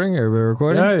 Everybody recording. Everybody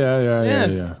recording.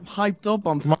 Yeah. Hyped up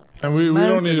on. And we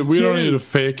don't need to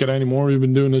fake it anymore. We've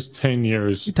been doing this 10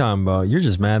 years. What are you talking about? You're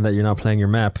just mad that you're not playing your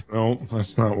map. No,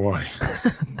 that's not why.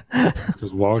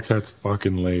 Because Wildcat's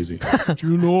fucking lazy. Do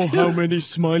you know how many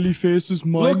smiley faces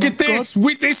my Look at this!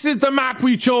 This is the map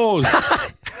we chose!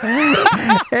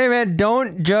 Hey man,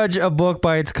 don't judge a book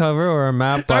by its cover or a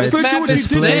map by its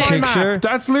display picture.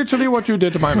 That's literally what you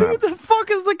did to my map. Who the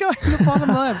fuck is the guy in the bottom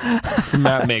left?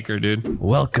 Map maker, dude.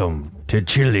 Welcome to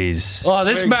Chili's. Oh,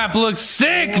 this map looks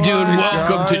sick, dude.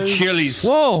 Welcome to Chili's.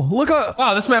 Whoa, look up.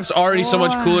 Wow, this map's already so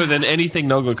much cooler than anything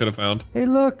Nogla could have found. Hey,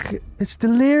 look. It's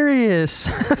delirious.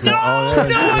 No,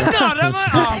 I'm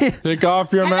not. Take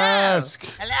off your mask.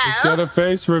 Hello? Let's get a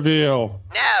face reveal.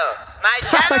 No, my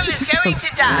channel is going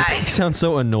to die. He sounds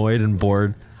so annoyed and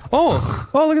bored. Oh,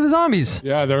 look at the zombies.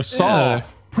 Yeah, they're solid.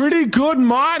 Pretty good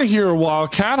mod here,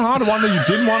 Wildcat, huh? The one that you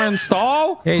didn't want to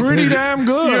install? Hey, pretty damn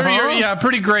good, Yeah,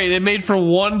 pretty great. It made for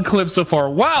one clip so far.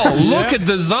 Wow, look at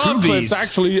the zombies. 2 clips,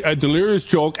 actually, a delirious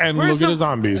joke, and look at the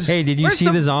zombies. Hey, did you see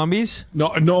the zombies?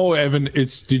 No, Evan,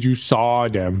 did you saw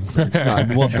them?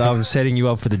 Well, I was setting you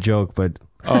up for the joke, but...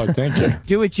 Oh, thank you.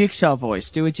 Do a jigsaw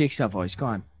voice. Go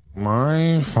on.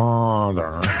 My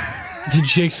father. The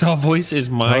jigsaw voice is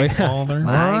my father.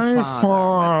 My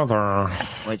father.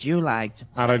 Would you like to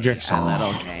play a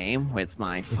little game with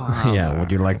my father? Yeah,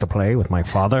 would you like to play with my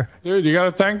father? Dude, you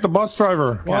gotta thank the bus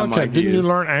driver. Wildcat, didn't you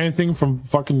learn anything from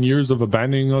fucking years of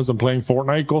abandoning us and playing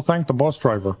Fortnite? Go thank the bus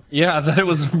driver. Yeah, that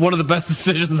was one of the best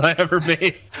decisions I ever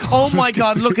made. Oh my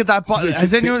god, look at that button.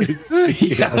 Has anyone...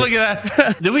 Yeah, look at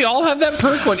that. Do we all have that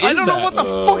perk? What is I don't know what the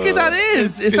fuck that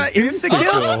is. Is that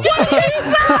insta-kill? What is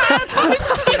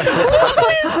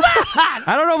that?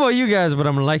 I don't know about you guys, but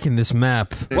I'm liking this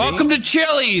map. Welcome to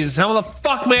Chili's. How the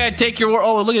fuck may I take your word?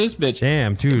 Oh, look at this bitch.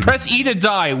 Damn, dude. Press E to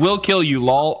die. Will kill you,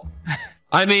 lol.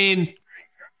 I mean...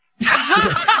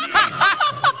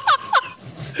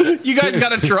 You guys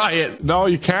gotta try it. No,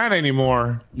 you can't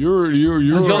anymore. You're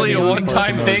It's only a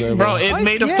one-time thing, bro. It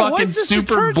made a fucking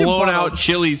super blown-out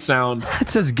chili sound. It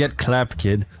says get clapped,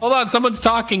 kid. Hold on, someone's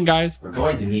talking, guys. We're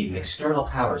going to need an external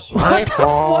power source. My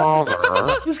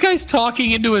father. This guy's talking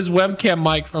into his webcam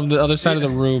mic from the other side of the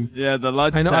room. Yeah, the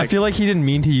Logitech. I know. I feel like he didn't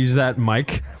mean to use that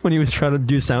mic when he was trying to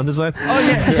do sound design. Oh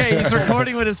yeah, he's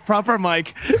recording with his proper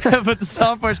mic, but the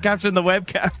software's capturing the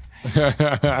webcam. It's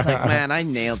like, man, I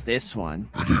nailed this one.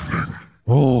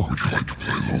 Oh. Would you like to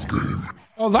play a little game?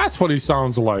 Oh, that's what he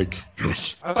sounds like.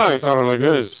 Yes. I thought he sounded like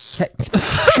this. Get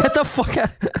the fuck out.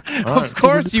 Of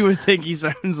course you would think he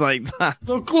sounds like that.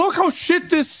 Look how shit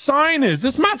this sign is.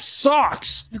 This map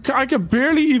sucks. I can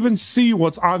barely even see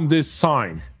what's on this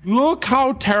sign. Look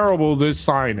how terrible this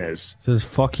sign is. It says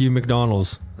fuck you,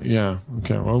 McDonald's. Yeah,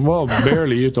 okay. Well,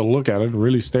 barely. You have to look at it,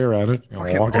 really stare at it.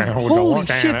 Holy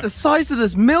shit, the size of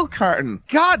this milk carton.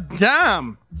 God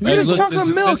damn. This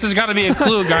has got to be a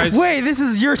clue, guys. Wait, this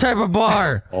is your type of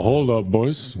bar. Oh, hold up,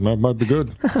 boys. That might be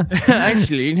good.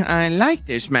 Actually, I like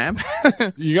this map.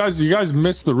 You guys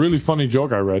missed the really funny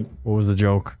joke I read. What was the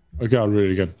joke? Okay, I'll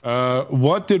read it again.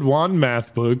 What did one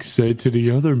math book say to the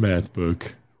other math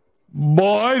book?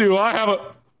 Boy, do I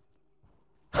have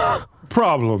a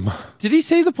problem. Did he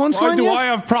say the punchline? Why do I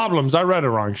have problems? I read it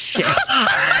wrong. Shit. All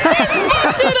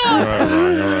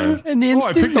right. An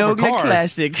instant Nogla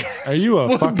classic. Are you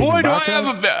a fucking boy? Do I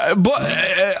have I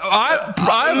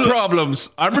have problems?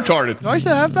 I'm retarded. Do I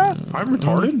still have that? I'm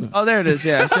retarded. Oh, there it is.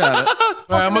 Yeah, I got it.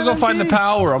 All right, I'm gonna go find the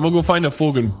power. I'm gonna go find the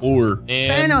fucking board.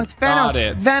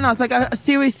 Vanos, like a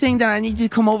serious thing that I need you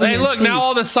to come over here. Hey, look, now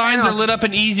all the signs are lit up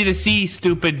and easy to see.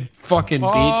 Stupid fucking beach,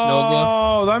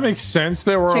 Nogla. Oh, that makes sense.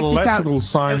 There were electrical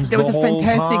signs. There was a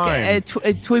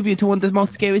fantastic tribute to one of the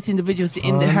most scariest individuals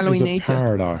in the Halloween nature.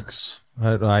 Paradox.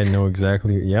 I know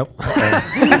exactly. Yep.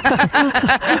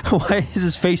 Why is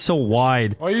his face so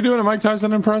wide? Why are you doing a Mike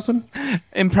Tyson impression?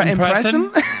 Impression?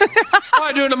 Why are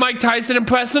you doing a Mike Tyson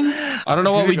impression? I don't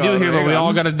know what we do here, but we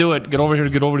all got to do it. Get over here,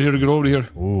 get over here, get over here.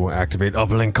 Ooh, activate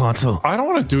uplink console. I don't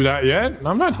want to do that yet.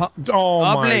 I'm not. Oh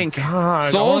uplink. My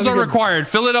god. Souls are required.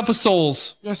 Fill it up with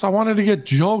souls. Yes, I wanted to get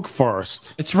joke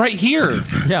first. It's right here.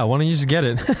 Yeah, why don't you just get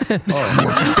it? You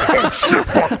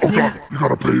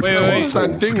gotta pay wait.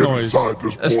 That ding noise.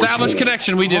 Establish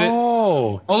connection. We did it.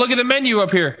 Oh, look at the menu up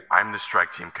here. I'm the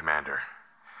strike team commander.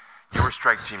 You were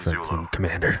strike team Zulu.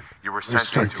 Commander. You were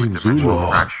sent into a dimensional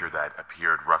fracture that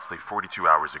appeared roughly 42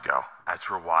 hours ago. As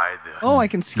for why the... Oh, I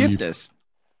can skip this.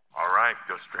 All right,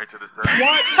 go straight to the center.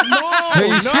 What? No, hey,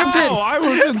 you skipped it. I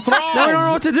was enthralled. Now I don't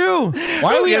know what to do.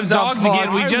 Why do we have dogs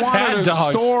again? We just had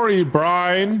dogs. Story,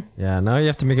 Brian. Yeah, now you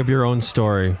have to make up your own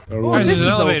story. Oh, this is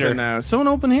elevator now. Someone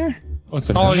open here? What's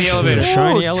in Oh, the elevator.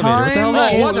 Shiny elevator. What the hell is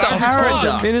that? What the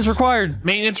fuck? Maintenance required.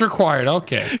 Maintenance required.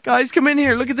 Okay. Guys, come in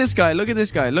here. Look at this guy. Look at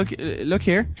this guy. Look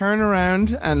here. Turn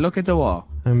around and look at the wall.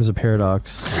 Time is a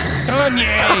paradox.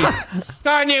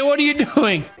 Kanye, what are you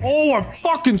doing? Oh, a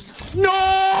fucking no!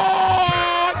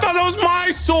 I thought that was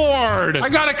my sword. I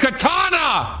got a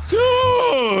katana,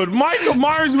 dude. Michael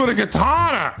Myers with a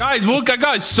katana. Guys, look, I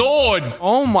got a sword.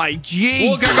 Oh my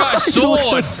jeez! Look, I got a sword. You look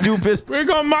so stupid. Ray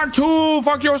gun Mark II.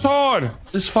 Fuck your sword.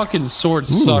 This fucking sword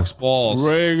sucks balls.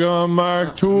 Ray gun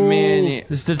Mark II. Man,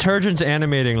 this detergent's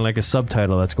animating like a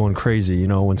subtitle that's going crazy. You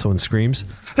know when someone screams.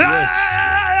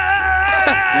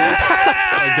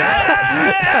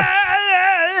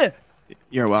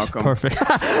 You're welcome. Perfect. Yeah,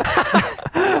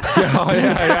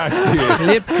 I see it.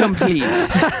 Clip complete.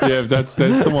 Yeah, that's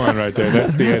the one right there.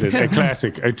 That's the edit. A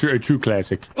classic. A true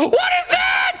classic. What is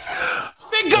that?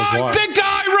 Big guy! Big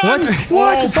guy! Run!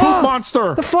 What? Oh, poop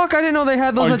monster! The fuck? I didn't know they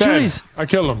had those at Chili's. I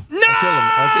killed him. No!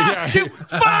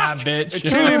 Bitch. A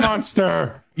chili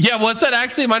monster. Yeah, what's that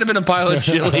actually? It might have been a pile of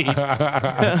chili.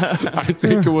 I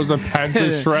think it was a Panzer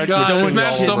Shrek. God, this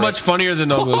map's so much funnier than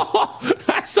Nogla's.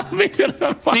 That's something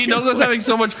that See, Nogla's having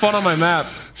so much fun on my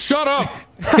map. Shut up!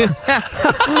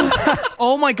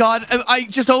 Oh my god, I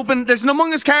just opened. There's an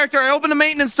Among Us character. I opened the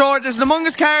maintenance door. There's an Among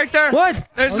Us character. What?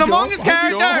 There's an Among Us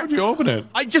character. How'd you open it?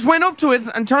 I just went up to it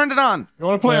and turned it on. You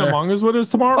want to play Among Us with us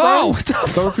tomorrow, Oh, bro?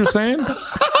 Is that what you're saying?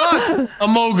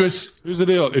 Among Us. Here's the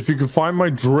deal. If you can find my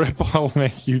drip, I'll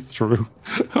make you through.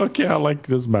 Okay, I like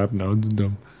this map now. It's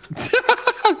dumb.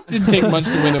 Didn't take much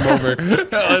to win him over.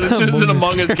 As soon as an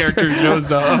Among Us character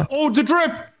shows up. Oh, the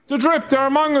drip! The drip! They're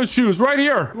Among Us shoes right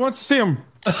here. Who wants to see them?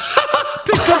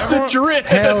 Pick up the drip.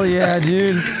 Hell yeah,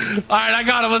 dude. Alright, I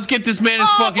got him. Let's get this man his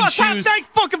fucking shoes. Thanks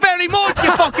fucking very much,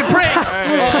 you fucking pricks.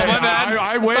 Oh, my bad.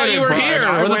 I waited. thought you were here.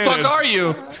 Where the fuck are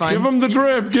you? Give him the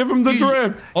drip. Give him the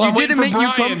drip. Well, I'm You waiting didn't for make- you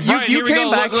Brian. come- Brian, you here we came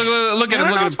go. back. Look at him. Look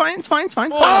at It's him. fine. It's fine. It's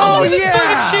fine. Oh, It's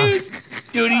yeah. fine. Shoes.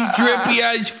 Dude, he's drippy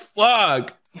as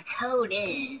fuck. The code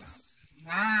is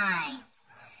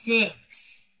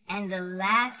 96, and the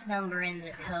last number in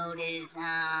the code is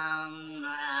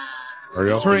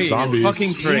Three. It's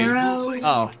fucking 3.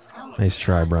 Oh. Nice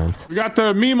try, Brian. We got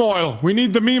the meme oil. We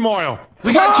need the meme oil.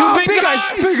 We got two big guys.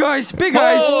 Big guys. Big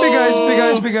guys. Big guys. Big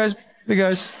guys. Big guys. Big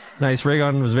guys. Nice.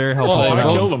 Raygun was very helpful. Oh, for I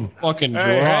that. killed him. Fucking drop.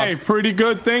 Hey, pretty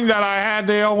good thing that I had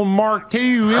the old Mark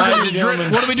II. The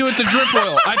drip. What do we do with the drip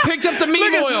oil? I picked up the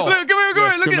meme oil. Look,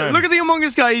 come here. Look at the Among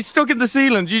Us guy. He's stuck in the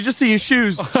ceiling. You just see his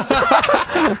shoes.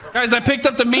 Guys, I picked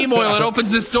up the meme oil. It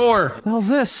opens this door. What the hell's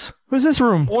this? Where's this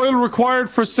room? Oil required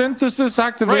for synthesis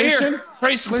activation. Right here.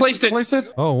 Placed it. Place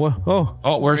it. Oh, oh.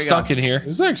 Oh, we're stuck in here.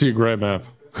 It's actually a great map.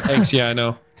 Thanks. Yeah, I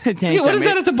know. Thanks, Hey, what is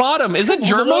that at the bottom? Is that The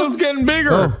German? world's getting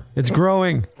bigger. Oh, it's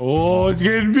growing. Oh, it's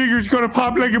getting bigger. It's gonna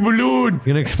pop like a balloon. It's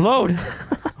gonna explode.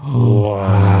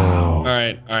 Wow. All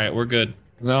right, we're good.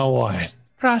 Now what?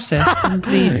 Process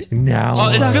complete. Now. Oh,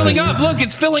 it's filling up. Look,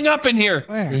 it's filling up in here.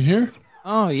 Where? You here?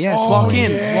 Oh yes. Oh, Walk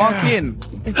in. yeah. Walk in.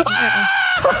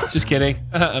 Just kidding.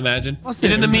 Imagine.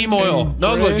 Get in the meme oil.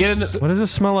 No, look, get in the. What does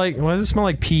this smell like? Why does it smell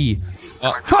like pee?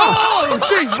 Oh,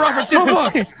 jeez, Robert.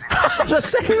 Let's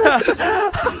say that.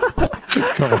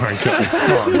 Come on, guys.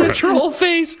 Come on, The man. troll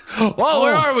face. Whoa,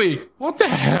 where are we? What the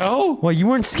hell? Well, you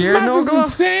weren't This scared, map is Nogla?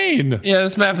 insane. Yeah,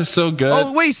 this map is so good.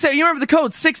 Oh wait, say you remember the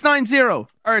code 690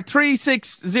 or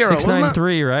 360?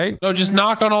 693, right? No, just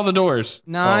knock on all the doors.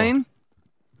 9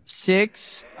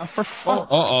 6. Oh, for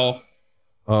fuck. Uh-oh.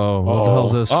 Oh, what the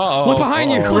hell's this? Uh-oh. Look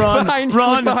behind you! Look behind you!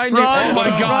 Run, Look behind run, you! Oh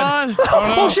my God.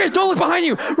 Oh shit! Don't look behind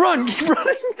you! Run! Keep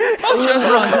running! Oh,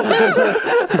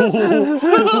 just run.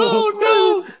 Oh,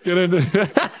 no. Get in there.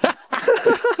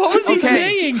 What was he Okay.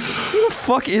 saying? Who the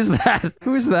fuck is that?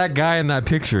 Who is that guy in that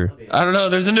picture? I don't know.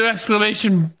 There's a new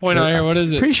exclamation point on here. What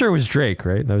is it? Pretty sure it was Drake,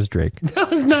 right? That was Drake. That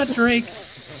was not Drake.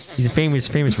 He's a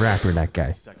famous rapper, that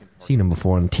guy. Seen him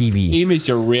before on TV. He was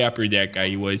a rapper, that guy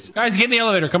he was. Guys, get in the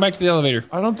elevator. Come back to the elevator.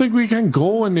 I don't think we can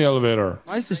go in the elevator.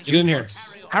 Why is this Get in here.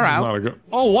 How It's out? not a good.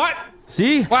 Oh, what?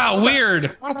 See? Wow,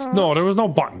 weird. What? No, there was no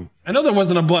button. I know there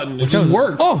wasn't a button. It just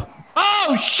worked. Oh!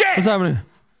 Oh, shit. What's happening?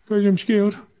 Guys, I'm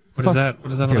scared. What is that?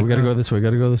 What is that? Okay, we gotta go this way.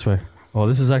 Gotta go this way. Oh,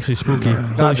 this is actually spooky.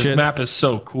 Holy God, this shit. map is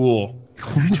so cool.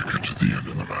 We need to get to the end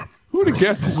of the map. Who would have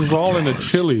guessed this is all in the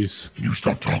Chili's? Can you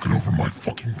stop talking over my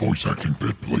fucking voice acting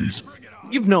bit, please?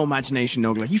 You've no imagination,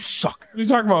 Nogla. You suck. What are you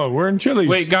talking about? We're in Chili's.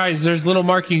 Wait, guys, there's little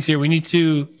markings here. We need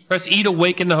to press E to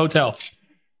wake in the hotel.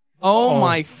 Oh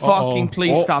my fucking! Uh-oh.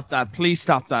 Please Oh. stop that! Please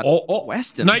stop that!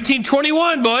 Weston.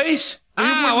 1921, boys.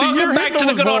 Ah, the year Welcome back to Hitler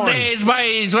the was good old born. days,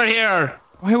 boys. We're here.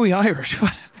 Why are we Irish?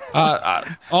 What?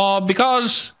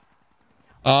 Because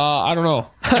I don't know.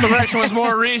 Immigration was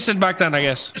more recent back then, I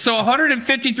guess. So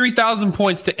 153,000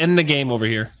 points to end the game over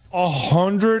here.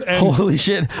 100 and holy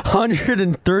shit,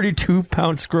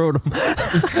 132-pound scrotum.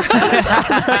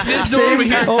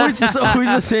 Always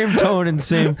the same tone and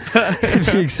same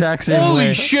the exact same Holy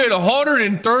way. shit,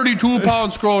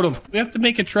 132-pound scrotum. We have to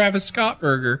make a Travis Scott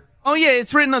burger. Oh yeah,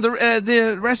 it's written on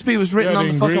the recipe was written on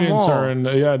the fucking wall.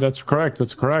 Yeah, that's correct.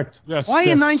 That's correct. Yes. Why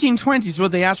in 1920s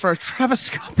would they ask for a Travis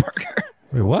Scott burger?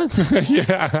 Wait, what?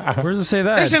 Yeah. Where does it say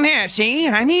that? Listen here, see,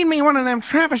 I need me one of them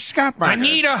Travis Scott burgers. I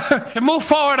need to move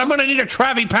forward. I'm gonna need a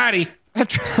Travi Patty.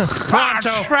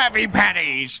 Travi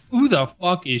Patties. Who the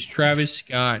fuck is Travis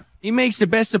Scott? He makes the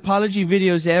best apology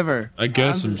videos ever. I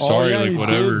guess I'm sorry, like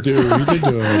whatever. He did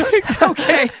do it.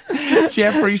 Okay,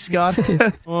 Jeffrey Scott.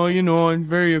 Oh, you know, I'm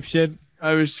very upset.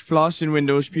 I was flossing when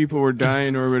those people were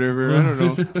dying or whatever. I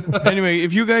don't know. Anyway,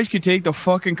 if you guys could take the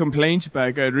fucking complaints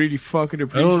back, I'd really fucking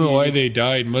appreciate it. I don't know why they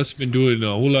died. Must have been doing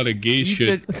a whole lot of gay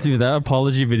shit. Dude, that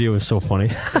apology video was so funny.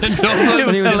 It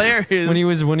was hilarious. When he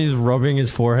was rubbing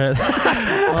his forehead.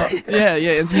 Yeah. He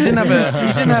didn't have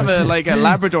a like a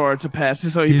Labrador to pet,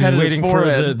 so he petted his waiting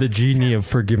forehead. for the genie of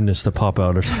forgiveness to pop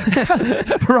out or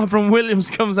something. Robin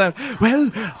Williams comes out. Well,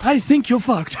 I think you're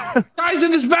fucked. Guys in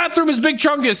this bathroom is Big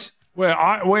Chungus.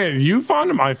 Wait, you found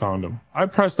him? I found him. I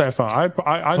pressed that phone.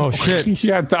 Oh shit!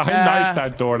 Yeah, I knifed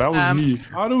that door. That was me.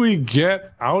 How do we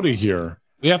get out of here?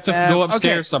 We have to go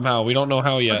upstairs somehow. We don't know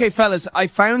how yet. Okay, fellas, I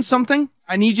found something.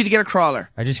 I need you to get a crawler.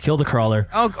 I just killed a crawler.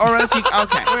 Oh, or else you...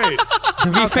 Okay. Wait.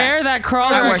 To be fair, that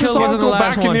crawler I killed I'll wasn't the go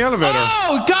last back one. in the elevator.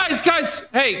 Oh, guys!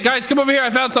 Hey, guys, come over here. I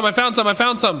found some. No, that's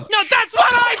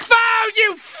what I found,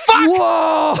 you fuck!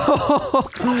 Whoa!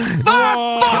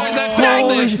 Guys, I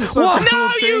found this.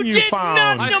 No, you did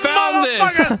not, I you found this.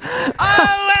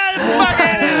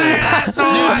 motherfuckers!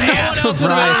 That's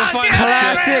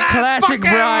Brian. Classic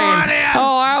Brian.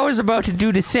 Oh, I was about to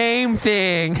do the same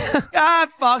thing. God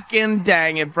fucking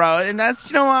dang it, bro. And that's,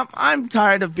 you know what? I'm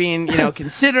tired of being,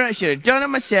 considerate. I should have done it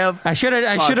myself. I should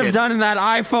have done that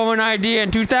iPhone idea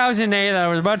in 2008 that I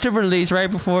was about to release right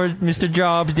before Mr.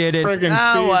 Jobs did it. Whatever.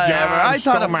 I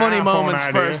thought of funny moments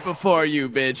first before you,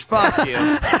 bitch. Fuck you.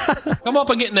 Come up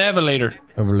and get in the elevator.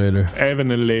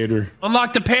 Elevator.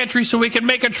 Unlock the pantry so we can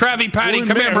make a Travi Patty.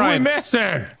 Come here, Brian. Who are we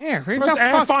missing? Here, Press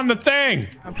F on the thing.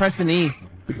 I'm pressing E.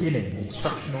 Beginning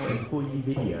instructional employee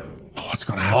video. Oh, what's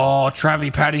gonna happen? Oh,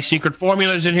 Travi Patty secret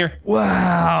formulas in here.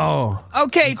 Wow.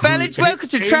 Okay, fellas, welcome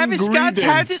to Travis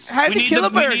Scott's How to Kill a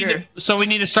Burger. So we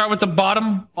need to start with the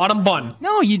bottom bun.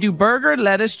 No, you do burger,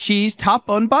 lettuce, cheese, top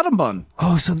bun, bottom bun.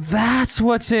 Oh, so that's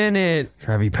what's in it.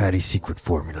 Travi Patty's secret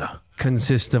formula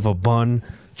consists of a bun,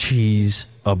 cheese,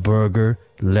 a burger,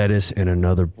 lettuce, and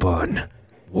another bun.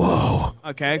 Whoa.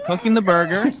 Okay, cooking the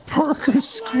burger. Burger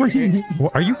screen.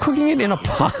 Are you cooking it in a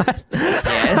pot?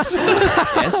 Yes.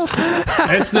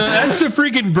 That's the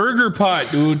freaking burger pot,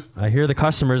 dude. I hear the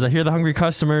customers. I hear the hungry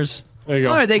customers. There you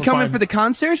go. Oh, are they coming fine. for the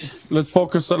concert? Let's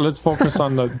focus on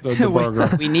the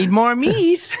burger. We need more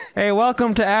meat. Hey,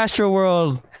 welcome to Astro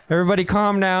World. Everybody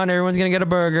calm down. Everyone's going to get a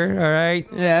burger, all right?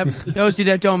 Yeah, those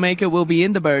that don't make it will be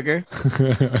in the burger.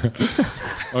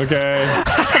 Okay.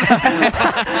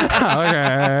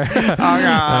 Okay.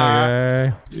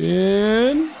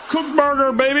 In cook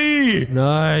burger, baby.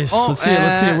 Nice. Oh, let's see it.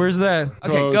 Let's see it. Where's that?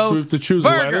 Okay, go So we have to choose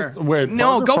burger. lettuce. Wait,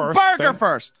 No, go first, burger then-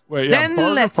 first. Wait, yeah, then burger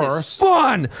lettuce. first.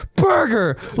 Bun,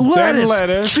 burger, Then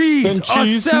lettuce, cheese, then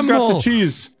cheese. assemble. Who's got the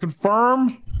cheese?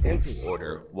 Confirm. The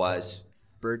order was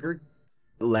burger,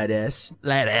 lettuce.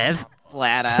 Lettuce.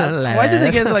 Why did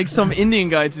they get like some Indian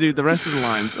guy to do the rest of the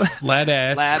lines?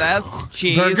 Lettuce.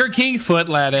 Cheese. Burger King foot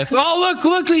lettuce. Oh,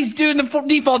 look, he's doing the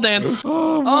default dance.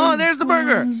 Oh, there's the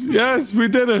burger. Yes, we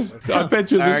did it. I bet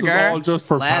you this is Burger, all just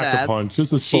for Pack-a-Punch.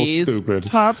 This is cheese, so stupid.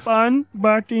 Top bun,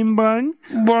 bottom bun.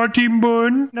 The bottom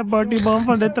bun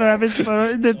for the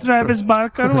Travis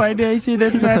Barker. Why do I see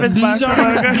the Travis Barker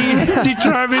burger? The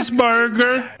Travis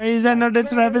burger. Is that not the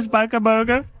Travis Barker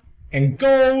burger? And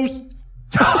Ghost.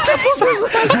 What the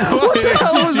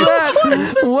hell was that?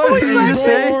 What did you just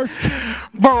say? Come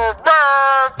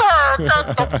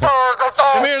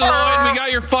here, Lloyd. We got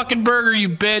your fucking burger, you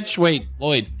bitch. Wait,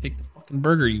 Lloyd, take the fucking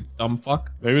burger, you dumb fuck.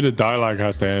 Maybe the dialogue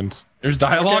has to end. There's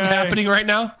dialogue Okay. happening right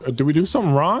now. Did we do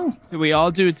something wrong? Did we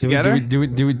all do it together? Do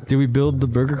we build the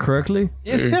burger correctly?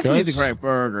 It's Hey, definitely guys. the correct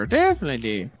burger.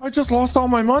 Definitely. I just lost all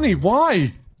my money.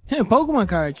 Why? Yeah, Pokemon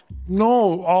cards.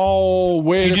 No. Oh,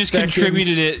 wait You a just second.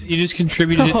 contributed it. You just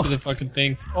contributed it to the fucking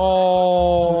thing.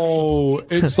 Oh,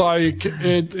 it's like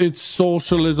it's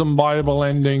socialism Bible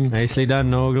ending. Nicely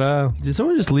done, Nogla. Did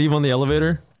someone just leave on the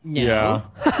elevator? Yeah.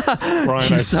 Brian,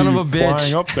 You I son see of you a bitch.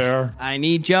 flying up there. I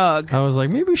need Jug. I was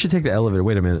like, maybe we should take the elevator.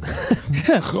 Wait a minute.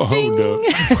 Oh,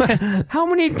 no. How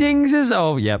many dings is?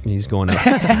 Oh, yep, he's going up.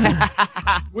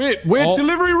 Wait,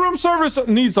 delivery room service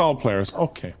needs all players.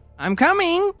 Okay. I'm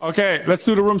coming. Okay, let's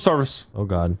do the room service. Oh,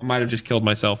 God. I might have just killed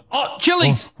myself. Oh,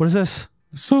 Chili's! What is this?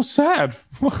 So sad.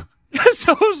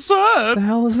 So sad. What the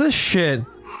hell is this shit?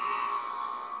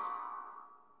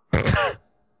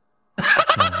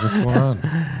 What's going on?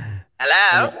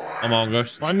 Hello? Among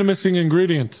Us. Find the missing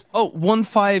ingredient. Oh,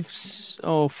 1-5.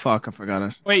 Oh, fuck. I forgot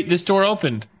it. Wait, this door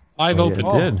opened. I've opened.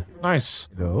 It did. Nice.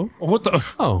 No. What the?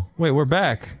 Oh, wait, we're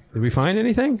back. Did we find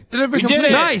anything? We did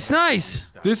it. Nice, nice.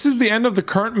 This is the end of the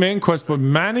current main quest, but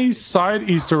many side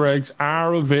Easter eggs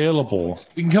are available.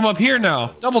 We can come up here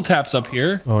now. Double taps up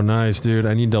here. Oh, nice, dude.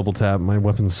 I need double tap. My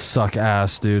weapons suck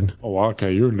ass, dude. Oh,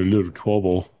 okay. You're in a little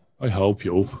trouble. I help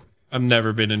you. I've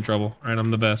never been in trouble. All right,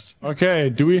 I'm the best. Okay,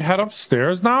 do we head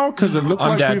upstairs now? Because it looks I'm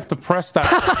like dead. we have to press that.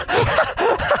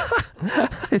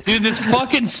 Dude, this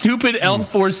fucking stupid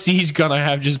L4 siege gun I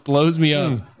have just blows me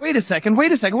up. Wait a second.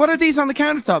 What are these on the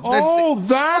countertop? Oh,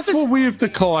 that's what we have to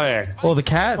collect. Oh, the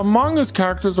cat? Among Us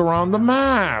characters around the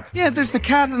map. Yeah, there's the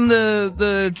cat and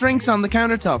the drinks on the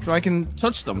countertop, so I can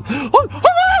touch them.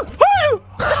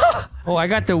 Oh, I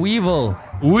got the Weevil.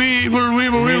 Weevil.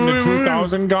 You mean the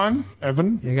 2000 gun,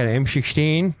 Evan? You got an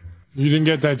M16. You didn't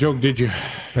get that joke, did you?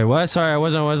 Wait, what? Sorry, I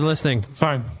wasn't listening. It's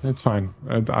fine. It's fine.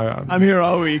 I'm here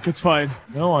all week. It's fine.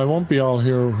 No, I won't be all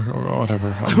here or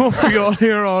whatever. I won't be all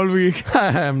here all week.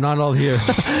 I'm not all here.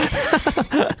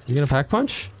 You gonna pack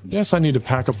punch? Yes, I need to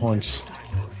pack a punch.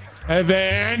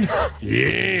 Evan!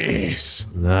 Yes!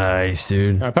 Nice,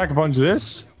 dude. Can I pack a punch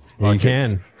this? Yeah, you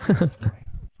can.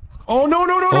 Oh, no. I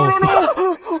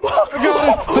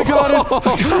got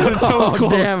it. That was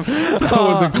close. Damn. That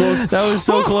wasn't close. That was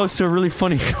so close to a really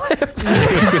funny clip.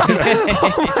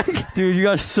 Dude, you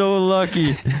got so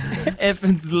lucky.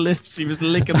 Evan's lips, he was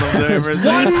licking them there.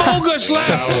 One Mogus left.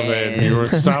 Salivating. You were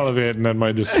salivating at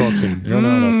my destruction. You're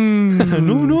not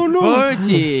No.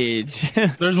 Voltage.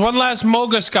 There's one last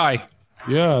Mogus guy.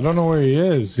 Yeah, I don't know where he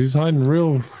is. He's hiding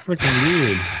real freaking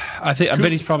weird. I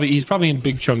bet he's probably in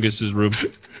Big Chungus's room.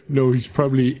 No, he's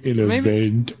probably in a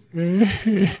vent.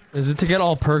 Is it to get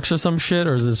all perks or some shit,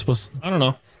 or is it supposed to... I don't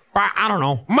know. I don't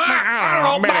know.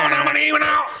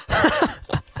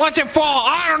 What's it for?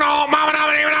 I don't know.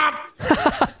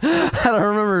 I don't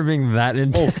remember it being that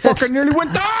intense. Oh, fuck, I nearly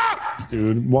went down!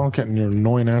 Dude, Wildcat in your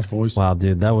annoying ass voice. Wow,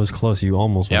 dude, that was close. You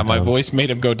almost Yeah, went my down. voice made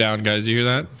him go down, guys. You hear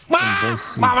that?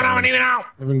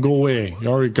 Evan, go away. You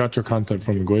already got your content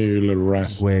from Gway, you little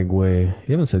rat. Gway.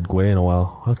 You haven't said Gway in a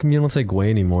while. How come you don't say Gway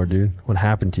anymore, dude? What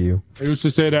happened to you? I used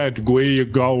to say that, Gway, you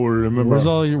go, remember? Where's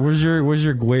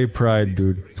your Gway pride,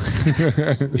 dude?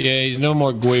 Yeah, he's no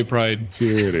more Gway pride.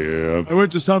 Shut up. I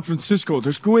went to San Francisco.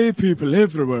 There's Gway people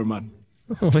everywhere, man.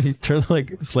 You turned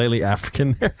like slightly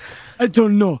African there. I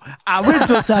don't know. I went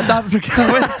to South Africa.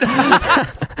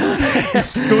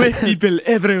 There's Gway people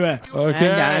everywhere. Okay.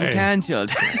 And I'm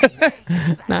cancelled.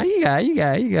 Nah, you got.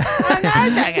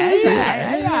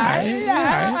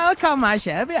 I'll call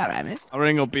myself. Be alright, man. I'll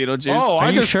ring up Beetlejuice. Oh,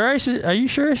 Are you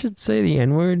sure I should say the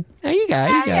N-word? Nah, you got.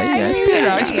 Spit it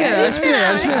out.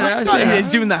 He's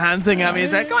doing the hand thing at me.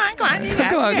 He's like, come on. You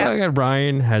Come on.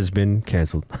 Brian has been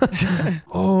canceled.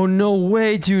 Oh, no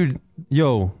way, dude.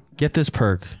 Yo, get this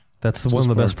perk. That's one of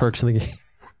the best perks in the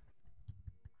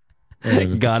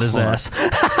game. Got his ass.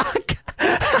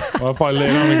 What if I lay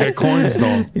down and get coins,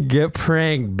 though? Get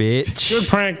pranked, bitch. Good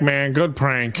prank, man. Good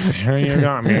prank. Here you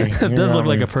got me. It does look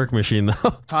like a perk machine,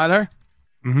 though. Tyler,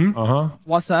 Mm-hmm. Uh-huh.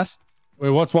 what's that? Wait,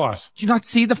 what's what? Did you not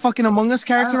see the fucking Among Us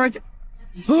character right there?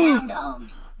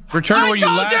 Return where you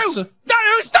last.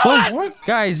 What?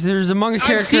 Guys, there's Among Us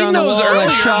character seen on the those wall. I earlier,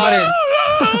 shot it.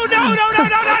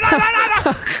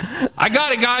 I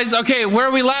got it, guys. Okay,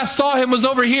 where we last saw him was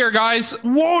over here, guys.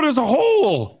 Whoa, there's a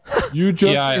hole. You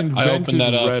just Yeah, I invented opened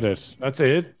that up. Reddit. That's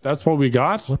it? That's what we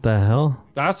got? What the hell?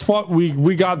 That's what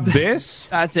we got this?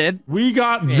 That's it. We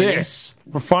got this.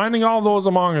 For finding all those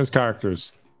Among Us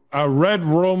characters. A red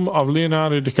room of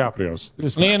Leonardo DiCaprio's.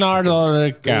 This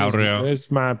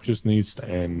map just needs to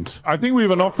end. I think we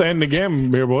have enough to end the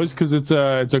game here, boys, because it's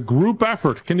a group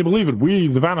effort. Can you believe it? We,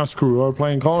 the Vanoss crew, are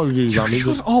playing Call of Duty Zombies.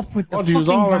 Shut up with the Want to use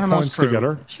fucking all our Vanoss points crew.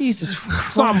 together. Jesus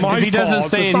It's not my fault. If he doesn't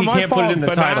say It's it, not he my can't put it in the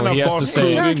fault. title. He has to Banana say Bus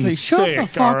it. crew didn't Exactly. Shut the stick,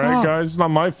 fuck all right, up. guys? It's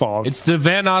not my fault. It's the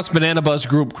Vanoss Banana Bus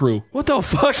Group Crew. What the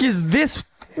fuck is this?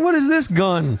 What is this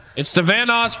gun? It's the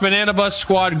Vanoss Banana Bus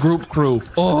Squad Group Crew.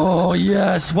 Oh,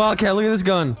 yes. Wildcat, look at this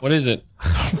gun. What is it?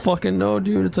 fucking know,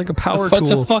 dude. It's like a power It's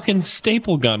tool. a fucking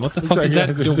staple gun. What the fuck is that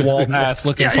DeWalt ass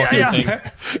looking fucking thing?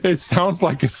 It sounds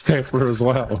like a stapler as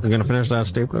well. We're gonna finish that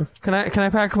stapler. Can I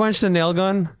pack punch the nail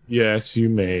gun? Yes, you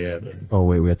may, Evan. Oh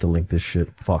wait, we have to link this shit.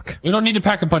 Fuck. We don't need to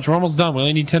pack a punch. We're almost done. We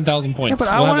only need 10,000 Yeah, points. but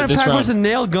I want to pack punch the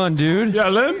nail gun, dude. Yeah,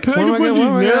 let him pack What am I punch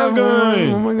gonna- his nail What gun.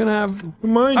 am I gonna have?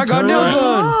 My I got nail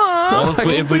gun. Well,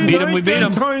 if we beat him, we beat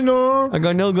him. I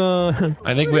got nail gun.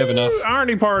 I think we have enough.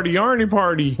 Arnie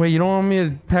party. Wait, you don't want me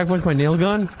to pack punch my nail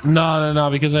gun? No,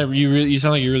 because you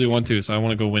sound like you really want to, so I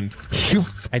want to go win.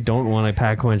 I don't want to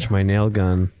pack punch my nail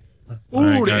gun.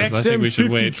 Ooh, the guys, I think we should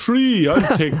wait. XM53.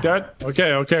 I'd take that.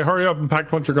 Okay, hurry up and pack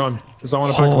punch your gun. Because I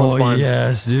want to pack punch mine.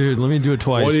 Yes, dude. Let me do it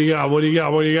twice. What do you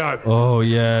got? Oh,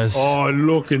 yes. Oh,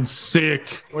 looking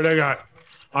sick. What I got?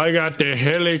 I got the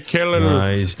heli killer.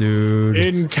 Nice, dude.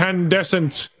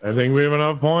 Incandescent. I think we have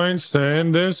enough points to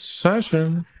end this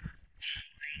session.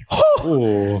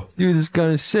 Oh, dude, this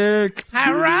gun is sick.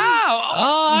 Hello.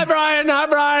 Oh, hi, Brian.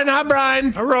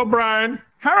 Hello,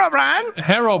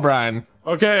 Brian.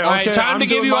 Okay. All right, time to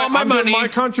give you all my money. I'm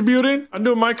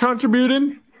doing my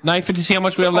contributing. Knife it to see how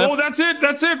much we have left. Oh, that's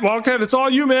it. Wildcat, it's all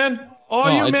you, man.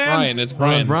 It's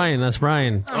Brian. That's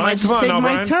Brian. I might just take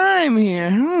my time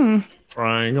here.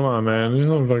 Brian, come on, man. You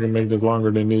don't fucking make this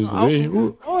longer than it needs to be.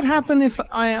 What would happen if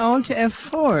I alt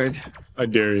F4'd? I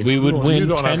dare you. We would win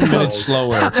 10 minutes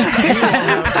slower.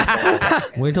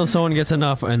 Wait till someone gets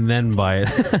enough and then buy it.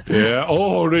 Yeah.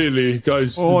 Oh, really,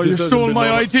 guys? Oh, you stole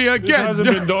my idea This again. hasn't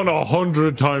been done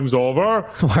 100 times over.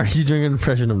 Why are you doing an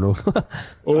impression of Nogla?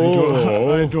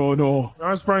 Oh, I don't know.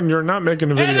 Guys, Brian, you're not making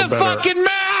the video better. fucking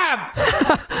map!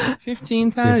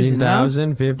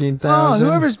 15,000. 15,000. Oh,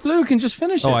 whoever's blue can just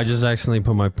finish it. Oh, I just accidentally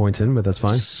put my points in, but that's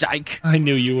fine. Psych. I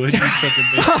knew you would. You're such a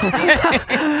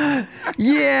bitch.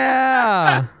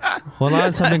 Yeah! Hold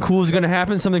on, something cool is gonna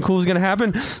happen.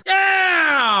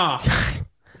 Yeah!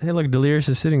 Hey, look, Delirious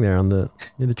is sitting there near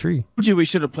the tree. We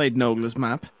should have played Nogla's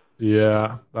map.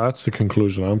 Yeah, that's the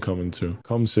conclusion I'm coming to.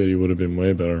 Cum City would have been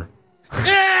way better.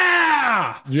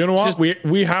 Yeah! You know what?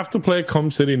 We have to play Cum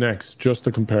City next just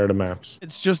to compare the maps.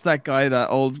 It's just that guy, that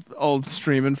old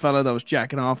streaming fella that was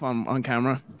jacking off on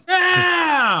camera.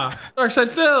 Yeah! Darkside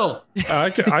Phil! I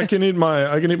can eat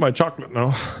my chocolate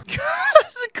now.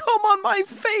 Come on my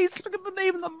face. Look at the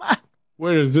name of the map.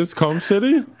 Wait, is this Cum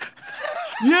City?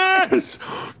 Yes!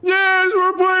 Yes,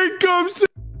 we're playing Cum City!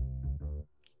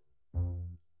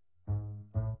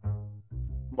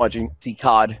 Watching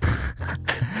C-COD.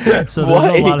 So there's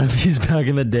a lot of these back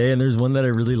in the day, and there's one that I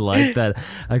really liked that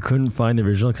I couldn't find the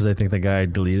original because I think the guy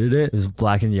deleted it. It was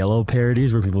black and yellow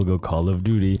parodies where people go Call of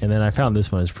Duty, and then I found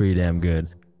this one is pretty damn good.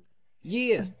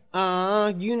 Yeah,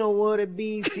 you know what it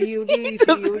be, COD,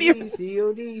 COD,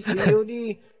 COD,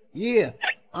 COD. Yeah,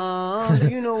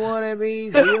 you know what it be,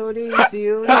 COD,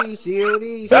 COD,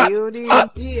 COD, COD.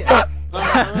 Yeah.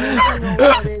 You know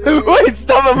what it is. Wait,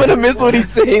 stop! I'm gonna miss what he's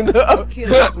saying though.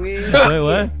 Wait,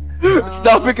 what?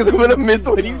 Stop it, because I'm gonna miss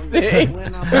what he's saying.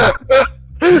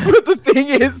 But the thing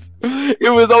is,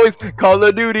 it was always Call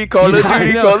of Duty, Call of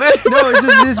Duty, Call of Duty. No, it's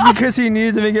just this because he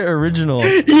needed to make it original.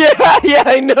 Yeah,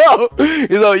 I know.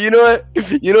 He's like, you know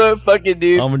what, fuck it,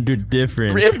 dude. I'm gonna do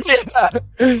different. Yeah.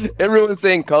 Everyone's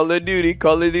saying Call of Duty,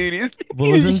 Call of Duty.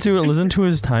 Well, listen to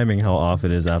his timing, how off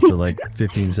it is after like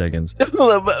 15 seconds. The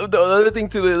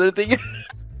other thing.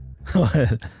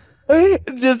 What?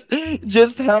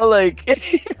 Just how like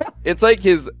it's like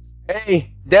his,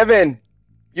 hey Devin,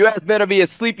 you guys better be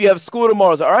asleep, you have school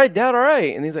tomorrow. So, all right, Dad, all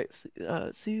right. And he's like,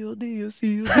 COD. He's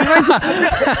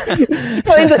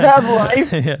trying to have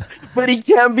life, Yeah. but he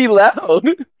can't be loud. All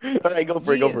right, go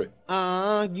for it.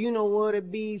 You know what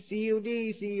it be,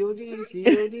 COD, COD,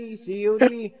 COD,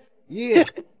 COD. Yeah.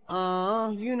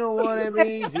 You know what it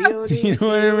be, COD, You know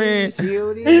what I mean?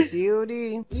 COD,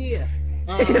 COD. Yeah.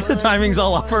 The timing's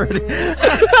all off already.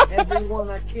 Everyone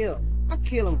I kill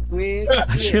him quick.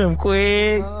 Kill him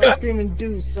quick. Scream and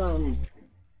do something.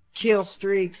 Kill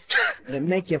streaks that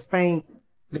make you faint.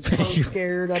 The bros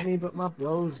scared of me, but my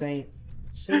bros ain't.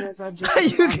 Soon as I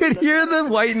just You could hear the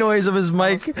white noise of his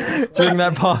mic during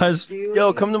that pause.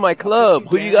 Yo, come to my club.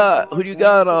 Who you got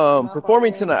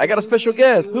performing tonight? I got a special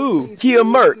guest. Who? Kia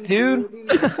Merck, dude.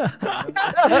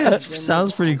 That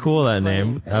sounds pretty cool, that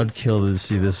name. I would kill to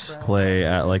see this play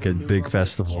at like a big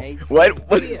festival. What?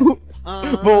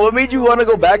 But what made you want to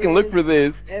go back and look for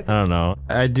this? I don't know.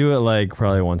 I do it like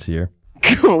probably once a year.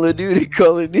 Call of Duty,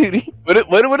 Call of Duty. What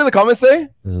do the comments say?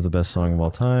 This is the best song of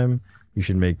all time. You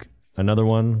should make another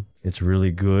one. It's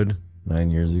really good. 9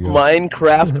 years ago.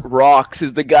 Minecraft rocks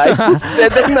is the guy who said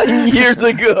that 9 years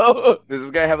ago. Does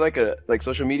this guy have like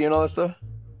social media and all that stuff?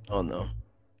 Oh no.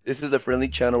 This is a friendly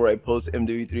channel where I post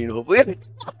MW3 and hopefully.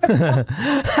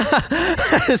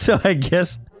 So I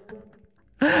guess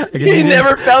He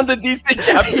never found a decent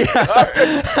capture card.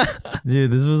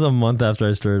 Dude, this was a month after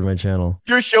I started my channel.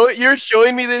 You're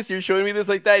showing me this. You're showing me this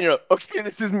like that. And you're like, okay,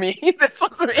 this is me. This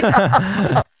was me.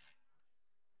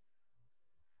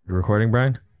 You recording,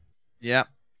 Brian? Yeah.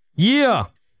 Yeah.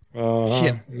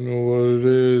 Shit. You know what it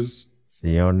is.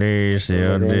 COD.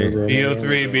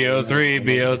 BO3, BO3,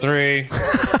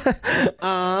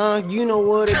 BO3. You know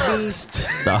what it be.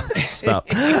 Stop.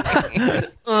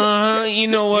 You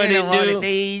know what it do.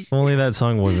 If only that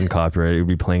song wasn't copyrighted, it would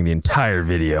be playing the entire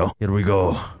video. Here we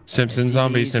go. Simpson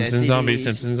zombies, Simpson zombies,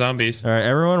 Simpson zombies. All right,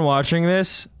 everyone watching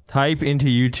this, type into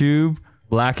YouTube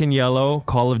black and yellow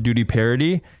Call of Duty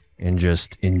parody and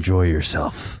just enjoy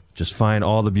yourself. Just find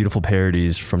all the beautiful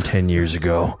parodies from 10 years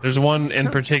ago. There's one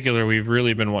in particular we've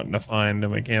really been wanting to find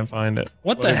and we can't find it.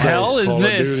 What the hell is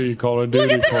this? Call of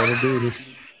Duty, Call of Duty.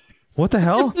 What the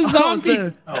hell? The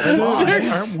zombies.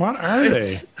 What are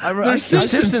they? They're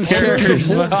Simpsons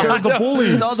characters. They're the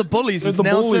bullies. It's all the bullies. It's the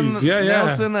Nelson, bullies. Yeah.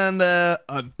 Nelson and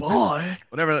boy,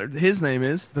 whatever his name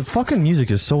is. The fucking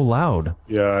music is so loud.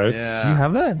 Yeah. Do you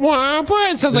have that?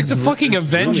 It sounds like the fucking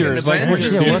Avengers. Like, we're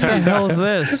just, what the hell is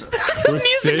this? The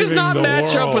music does not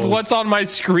match up with what's on my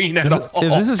screen at all.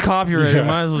 If this is copyrighted, you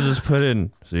might as well just put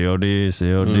in COD.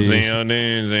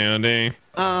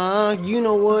 You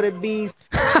know what it be.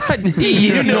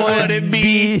 You know what it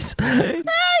be. Hey, it's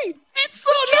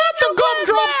the not the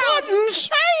gumdrop buttons.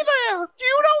 Hey there. Do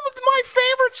you know what my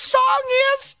favorite song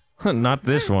is? Not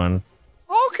this one.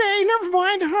 Okay, never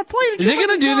mind. I played it. Is it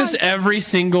gonna do this every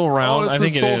single round? Oh, I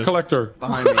think it Soul is. Collector.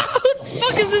 Behind me. What the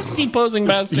fuck is this T-posing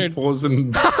bastard?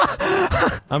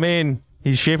 I mean,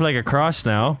 he's shaped like a cross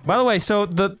now. By the way, so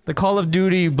the Call of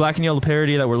Duty black and yellow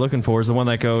parody that we're looking for is the one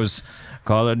that goes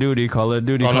Call of Duty, Call of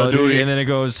Duty, Call of Duty, and then it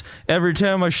goes every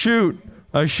time I shoot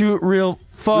real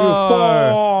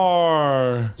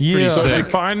far. Yeah. sick.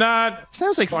 Find that.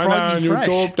 Sounds like Find that on Froggy Fresh.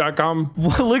 YouTube.com.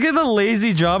 Look at the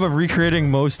lazy job of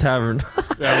recreating Moe's Tavern.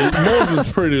 Yeah, Moe's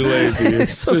is pretty lazy.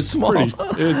 It's so small.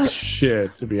 It's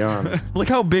shit, to be honest. Look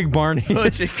how big Barney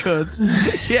is.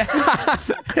 Yeah.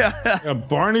 Yeah,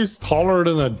 Barney's taller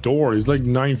than a door. He's like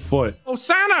 9 foot. Oh,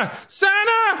 Santa!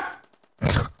 Santa!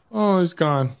 Oh, he's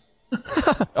gone.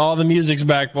 All the music's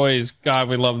back, boys. God,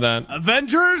 we love that.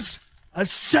 Avengers,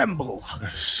 assemble.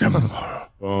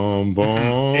 Boom,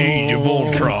 boom. Age of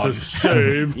Ultron. To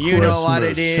save You know what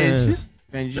it Christmas. is.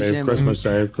 Avengers Save assemble. Christmas,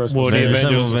 save Christmas. Woody Avengers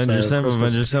Avengers assemble, Avengers assemble, assemble,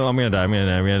 Avengers assemble. I'm gonna die, I'm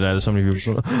gonna die. There's so many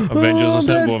people. Avengers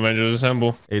assemble, Avengers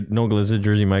assemble. Hey, Nogla, is it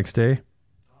Jersey Mike's day?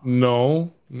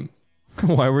 No.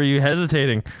 Why were you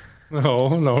hesitating?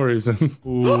 No reason.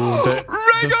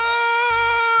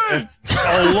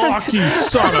 Oh, lucky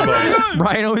son of a...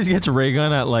 Brian always gets ray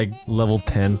gun at like level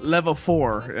 10. Level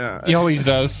 4. Yeah. He always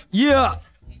does. Yeah.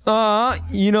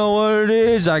 You know what it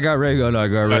is? I got ray gun. I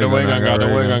got ray gun. Got a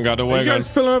way gun. Are you guys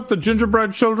filling up the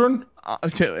gingerbread children?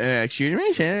 Excuse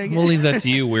me? Say it again. We'll leave that to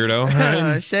you,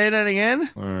 weirdo. Say that again.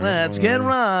 Let's get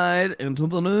right into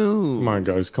the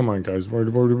news. Come on, guys.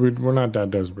 We're not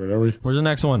that desperate, are we? Where's the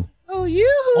next one? Oh,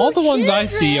 you. All the ones I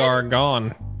see are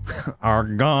gone. Are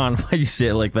gone. Why do you say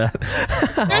it like that?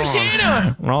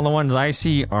 All the ones I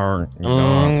see are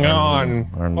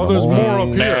gone. Oh, there's more up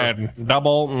here. Dad,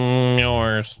 double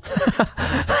yours.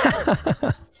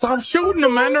 Stop shooting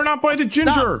them, man. They're not by the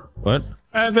ginger. Stop. What?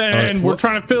 And then we're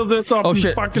trying to fill this up. Oh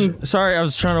shit! Fucking... Sorry, I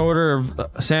was trying to order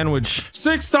a sandwich.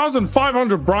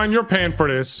 6,500, Brian. You're paying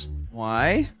for this.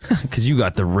 Why? Because you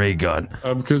got the ray gun.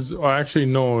 Because actually,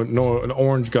 no, an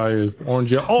orange guy is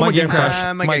orange. Yeah. Oh, my game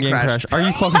crashed. My game crashed. Are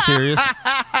you fucking serious?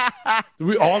 Did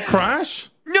we all crash?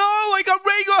 No, I got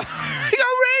ray gun. I got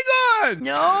ray gun.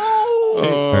 No. Oh,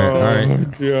 all right.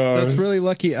 God. That's really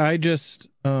lucky. I just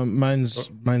mine's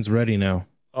ready now.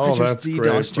 Oh, I that's just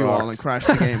great, DDoSed you all and crashed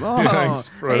the game. Oh, thanks,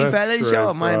 bro. hey, That's fellas, great,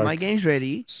 show bro. my game's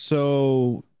ready.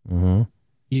 So,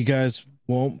 you guys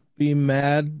won't be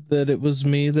mad that it was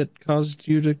me that caused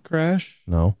you to crash?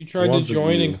 No. You tried to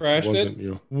join and crashed it?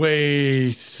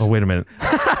 Wait. Oh, wait a minute.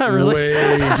 Really?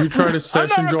 Wait, you tried to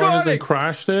session join us and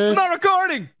crashed it? I'm not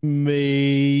recording.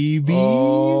 Maybe.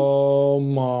 Oh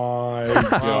my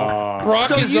god.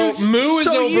 Brock is over. Moo is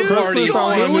over. Party.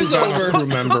 Moo is over.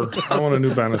 Remember, I want a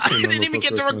new Vanoss. You didn't even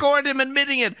get to record him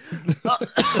admitting it.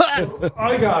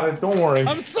 I got it. Don't worry.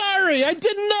 I'm sorry. I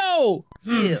didn't know.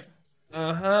 Yeah.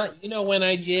 You know when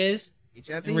I jizz?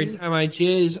 HIV. Every time I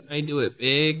jizz, I do it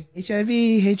big. HIV.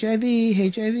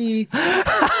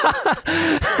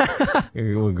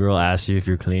 When a girl asks you if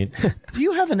you're clean. Do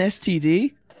you have an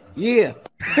STD? Yeah.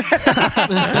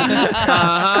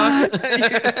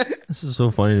 This is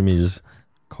so funny to me. Just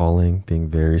calling, being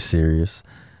very serious.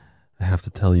 I have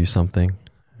to tell you something.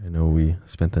 I know we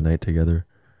spent the night together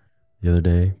the other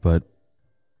day, but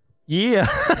yeah.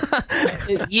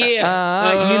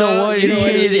 Yeah. You know what it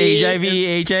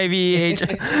is. HIV.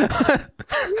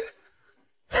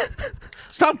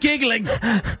 Stop giggling.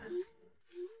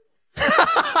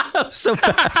 So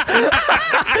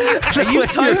fast. Are you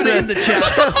typing it in the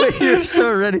chat? You're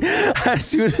so ready. As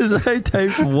soon as I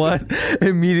typed one,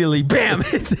 immediately, bam,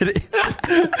 it's it.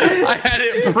 I had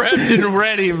it prepped and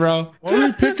ready, bro. Why are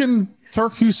we picking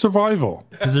turkey survival?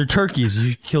 Because they're turkeys.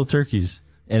 You kill turkeys.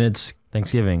 And it's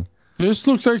Thanksgiving. This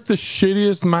looks like the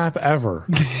shittiest map ever.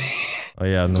 Oh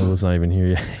yeah, Nogla's not even here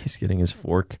yet. He's getting his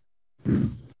fork.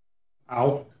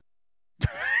 Ow.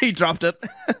 He dropped it.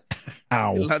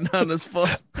 Ow. He landed on his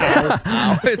foot.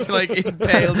 Ow. It's like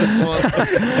impaled his foot.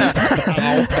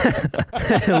 Ow.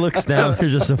 It looks down,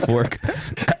 there's just a fork.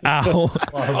 Ow.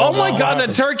 Oh my god,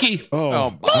 that turkey! Oh, I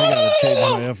gotta change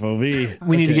my FOV.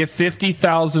 We need to get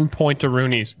 50,000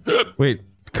 point-to-roonies. Wait.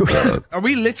 Are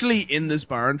we literally in this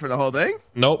barn for the whole thing?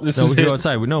 Nope, this No, is we can it. go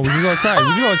outside. No, we can go outside. We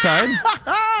can go outside.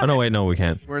 Oh no, wait, no, we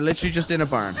can't. We're literally just in a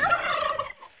barn.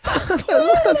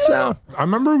 That sound. I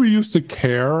remember we used to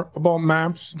care about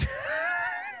maps.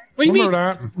 What do you mean?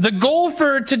 Remember that? The goal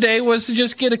for today was to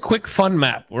just get a quick fun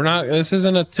map. We're not. This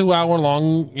isn't a 2-hour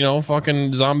long,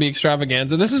 fucking zombie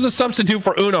extravaganza. This is a substitute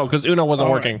for Uno because Uno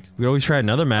wasn't working. We always try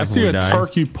another map. I see a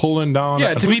turkey pulling down.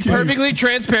 Yeah, to be perfectly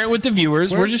transparent with the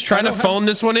viewers, we're just trying to phone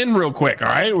this one in real quick. All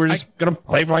right, we're just gonna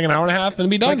play for like an hour and a half and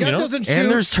be done.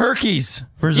 And there's turkeys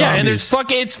for zombies. Yeah, and there's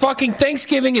it's fucking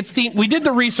Thanksgiving. It's themed. We did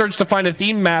the research to find a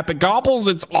theme map. It gobbles.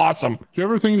 It's awesome. Do you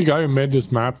ever think the guy who made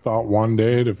this map thought one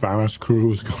day the Vanos crew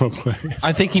was gonna play?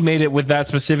 I think he made it with that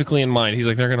specifically in mind. He's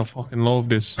like, they're gonna fucking love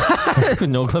this.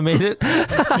 Nogla made it.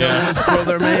 Yeah, his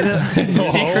brother made it. No,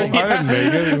 I didn't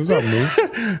make it. It was not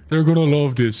me. They're gonna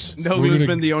love this. Nogla's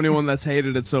been the only one that's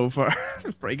hated it so far.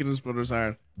 Breaking his brother's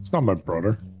heart. It's not my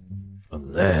brother.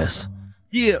 Unless.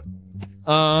 Yeah.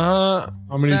 How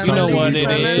many You know what it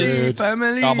is.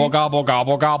 Family. Gobble, gobble,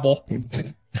 gobble, gobble.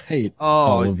 I hate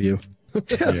all of you.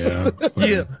 Yeah.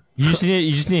 Yeah. You just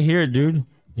need to hear it, dude.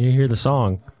 You need to hear the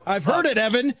song. I've heard it,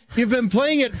 Evan. You've been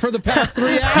playing it for the past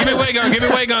 3 hours. Give me way gun. Give me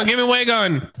way gun. Give me way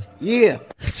gun. Yeah.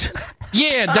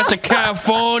 Yeah, that's a cat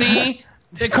phony.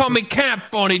 They call me cat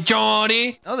phony,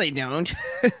 Johnny. No, they don't.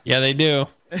 Yeah, they do.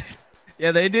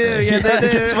 Yeah, they do. Yeah, they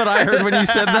do. That's what I heard when you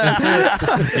said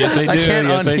that. Yes, they do.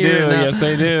 Yes, they do. Yes,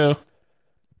 they do.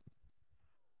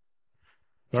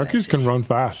 Turkeys can run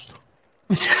fast.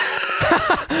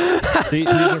 These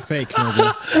are fake,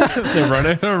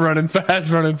 Nogla. They're running fast,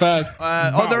 running fast.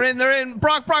 Oh, they're in.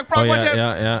 Brock, watch out.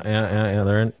 Yeah,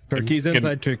 they're in. Turkeys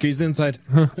inside, turkeys inside.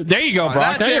 There you go,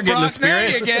 Brock. Now you're getting the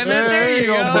spirit. There you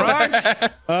go, Brock.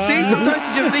 See,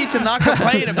 sometimes you just need to not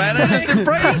complain about it, just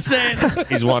embrace it.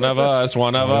 He's one of us,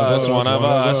 one of us, one of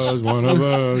us. One of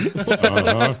us.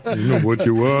 You know what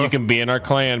you are. You can be in our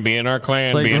clan, be in our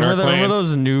clan, Like, be in our remember clan.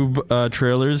 those noob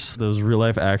trailers? Those real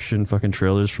life action fucking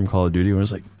trailers from Call of Duty when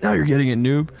it's like, now you're getting it,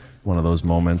 noob. One of those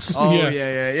moments. Oh,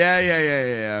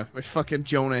 yeah. With fucking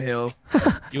Jonah Hill.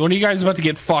 When are you guys about to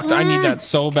get fucked? I need that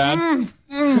so bad.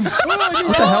 What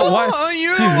the hell? Why? Oh,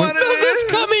 you know what it is.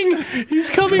 He's coming. He's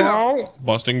coming.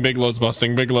 Busting big loads,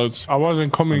 busting big loads. I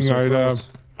wasn't coming.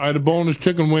 I had a bonus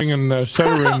chicken wing and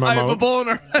celery in my I have a mouth.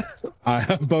 boner. I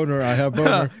have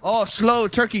boner. Oh,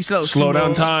 turkey slow. Slow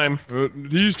down time.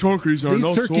 These turkeys are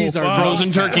not turkeys so are fast.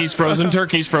 Frozen turkeys, frozen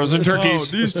turkeys, frozen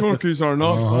turkeys. Oh, these turkeys are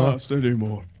not fast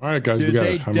anymore. All right, guys, we Dude, got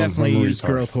they it. I'm definitely a use retard.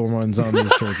 growth hormones on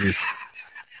these turkeys.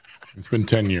 It's been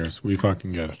 10 years. We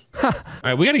fucking get it. All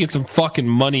right, we got to get some fucking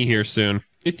money here soon.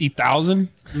 50,000?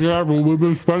 Yeah, but we've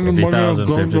been spending money on 50,000,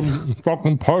 guns and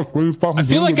fucking parts. What are you fucking I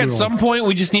feel like doing at some point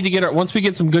we just need to get once we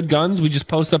get some good guns, we just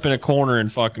post up in a corner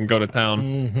and fucking go to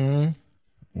town.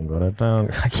 Go to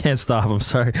town. I can't stop. I'm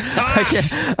sorry.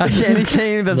 I can't.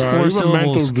 Anything that's Nah, four you have a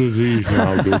syllables. mental disease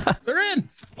now, dude. They're in.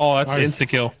 Oh, that's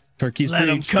insta-kill. Turkeys Let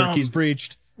 'em breached. come. Turkeys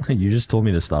breached. You just told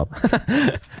me to stop.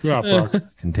 Yeah, fuck.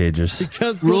 It's contagious.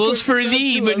 Because Rules for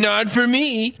thee, but not for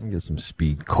me. Let me get some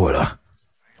speed. Cola.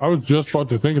 I was just about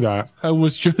to think of that. I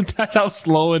was just, that's how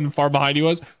slow and far behind he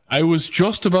was. I was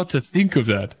just about to think of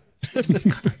that.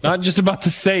 Not just about to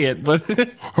say it, but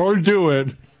Or do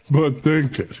it, but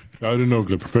think it. I don't know,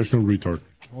 the professional retard.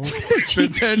 It's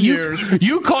been 10 years.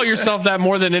 you call yourself that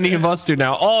more than any of us do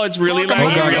now. Oh, it's really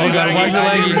laggy. Oh god, really oh god, why is it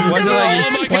laggy? Why is it Oh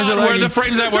laggy? my Why is god, it where are the laggy?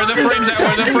 frames at? Where are the frames at? Where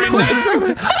are the frames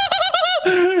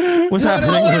at? What's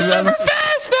happening? Super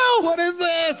fast now. What is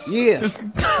this? Yeah.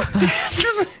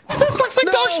 This looks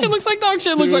like dog shit. Looks like dog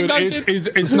shit. Looks like dog shit.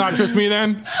 It's not just me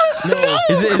then. No.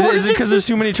 Is it because there's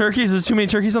too many turkeys? There's too many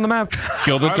turkeys on the map.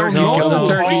 Kill the turkeys. Kill the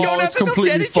turkeys. We don't have enough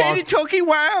dedicated turkey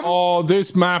worm. Oh,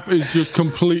 this map is just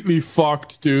completely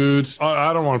fucked, dude.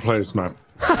 I don't want to play this map.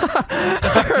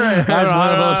 It's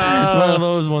one of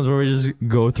those ones where we just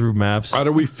go through maps.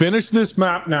 Either we finish this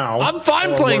map now. I'm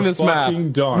fine playing this map.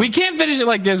 Done. We can't finish it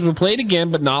like this. We'll play it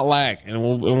again, but not lag, and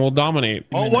we'll dominate.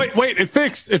 Oh wait! It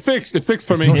fixed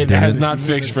for me. It has not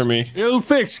fixed for me. It'll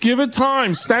fix. Give it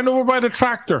time. Stand over by the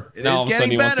tractor. Now all of a sudden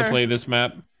he wants to play this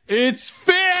map. It's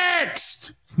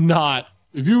fixed. It's not.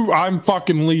 I'm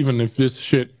fucking leaving if this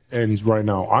shit ends right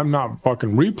now. I'm not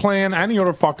fucking replaying any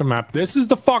other fucking map. This is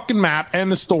the fucking map and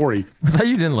the story. I thought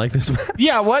you didn't like this map.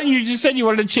 Yeah, what? You just said you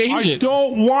wanted to change it.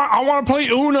 I want to play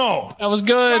Uno. That was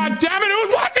good. God damn it,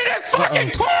 who's watching this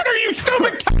fucking corner, you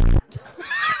stupid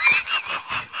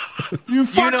You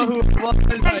fucking... know who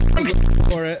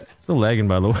for it. Still lagging,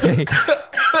 by the way.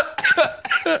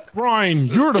 Brian,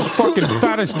 you're the fucking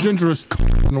fattest, gingerest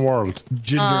in the world.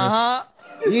 Uh-huh.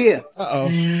 Yeah. Oh,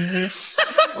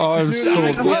 I'm so... No,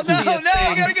 I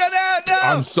gotta go now. No.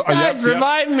 I'm so... Guys,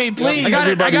 revive me, please.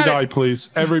 Everybody die, please.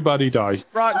 Everybody die.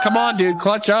 Brock, come on, dude.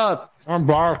 Clutch up. I'm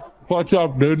Brock. Clutch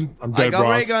up, dude. I'm dead, Brock.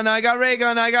 I got ray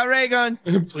gun.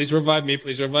 Please revive me.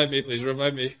 Please revive me. Please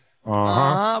revive me.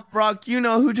 Brock, you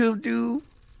know who to do.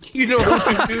 You know who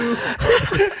to do.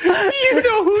 You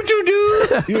know who to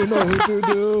do. You know who to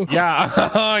do.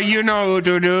 Yeah, you know who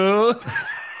to do.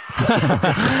 Why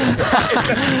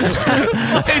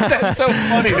is that so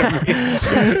funny to me?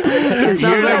 It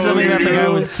sounds like something that the guy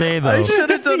would say, though. I should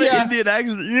have done an Indian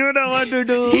accent. You know what to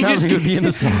do. Sounds like it would be in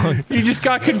the song. He just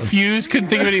got confused, couldn't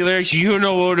think of any lyrics. You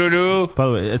know what to do. By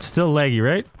the way, it's still laggy,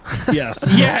 right? Yes.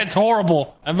 Yeah, it's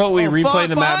horrible. I vote we replay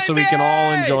the map so we can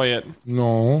all enjoy it.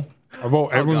 No. I vote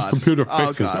everyone's computer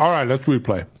fixes. All right, let's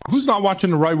replay. Who's not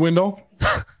watching the right window?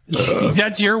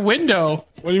 That's your window.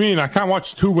 What do you mean? I can't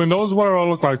watch two windows? What do I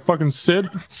look like? Fucking Sid?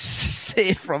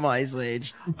 Sid from Ice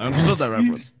Age. I understood that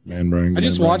reference. Man brain. I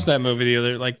just watched that movie the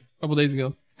other, like, a couple days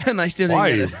ago. And I still didn't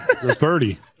get it. You're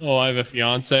 30. Oh, I have a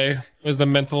fiance. Was the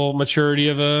mental maturity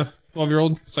of a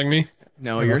 12-year-old? It's like me.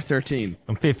 No, you're 13.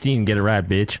 I'm 15. Get it right,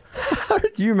 bitch.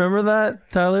 Do you remember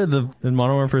that, Tyler? In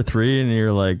Modern Warfare 3, and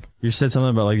you're like, you said something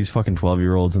about like these fucking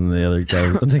 12-year-olds, and the other guy,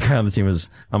 the guy on the team was,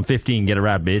 I'm 15. Get it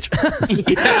right, bitch.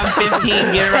 Yeah, I'm 15.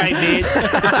 Get it right, bitch.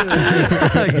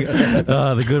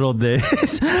 The good old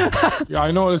days. Yeah, I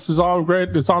know this is all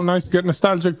great. It's all nice to get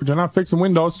nostalgic, but you're not fixing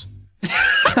windows.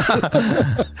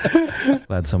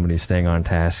 Glad somebody's staying on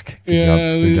task.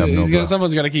 Good job,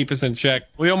 someone's got to keep us in check.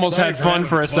 We almost had fun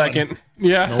for a second.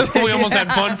 Yeah, we almost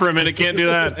had fun for a minute. Can't do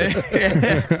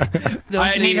that.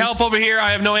 I need help over here.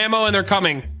 I have no ammo, and they're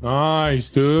coming. Nice,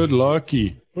 dude.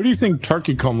 Lucky. What do you think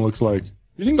turkey cum looks like?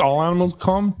 You think all animals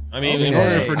come? I mean, in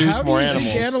order to produce more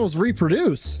animals. Animals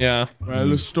reproduce. Yeah. Well,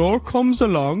 the store comes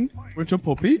along with a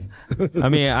puppy. I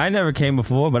mean, I never came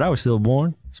before, but I was still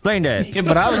born. Explain that. Yeah,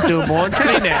 but I was still born.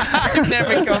 Explain that. I've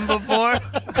never come before.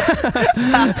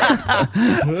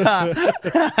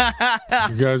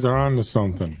 You guys are on to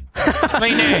something.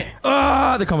 Explain that.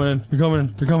 Ah, they're coming in. They're coming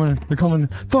in. They're coming in. They're coming in.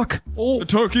 Fuck. Oh, the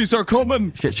turkeys are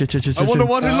coming. Shit. I wonder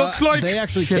what it looks like. They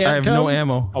actually Shit, I have no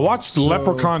ammo. I watched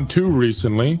Leprechaun 2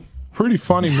 recently. Pretty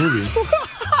funny movie.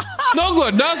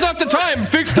 Nogla, now's not the time.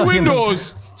 Fix the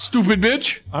windows. Stupid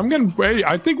bitch.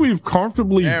 I think we've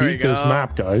comfortably beat this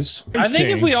map, guys. I think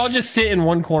if we all just sit in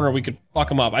one corner, we could fuck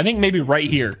them up. I think maybe right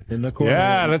here. In the corner.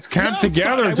 Yeah, let's camp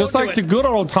together, just like the good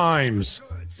old times.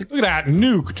 Look at that,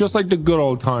 nuke, just like the good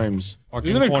old times.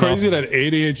 Isn't it crazy that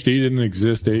ADHD didn't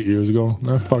exist 8 years ago?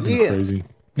 That's fucking crazy.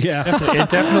 Yeah. It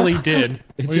definitely did.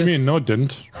 What do you mean? No, it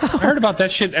didn't. I heard about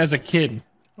that shit as a kid.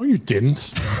 No, you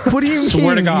didn't. What do you mean?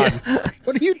 Swear to God.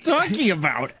 What are you talking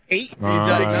about? 8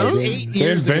 They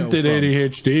years invented ago,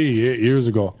 ADHD 8 years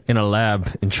ago. In a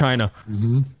lab in China.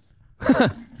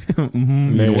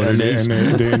 They injected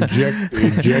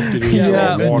it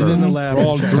into water. in the lab.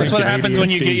 That's what happens when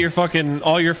you get your fucking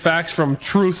all your facts from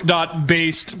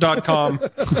truth.based.com.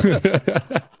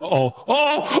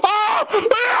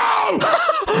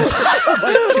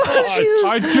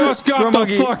 I just got the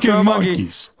fucking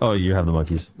monkeys. Oh, you have the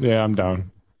monkeys. Yeah, I'm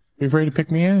down. Be afraid to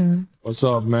pick me up. What's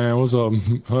up, man? What's up?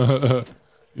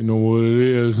 You know what it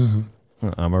is.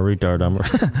 I'm a retard.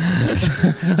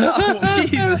 Oh,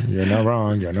 Jesus. You're not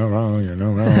wrong. You're not wrong. You're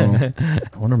not wrong.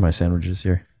 I wonder if my sandwich is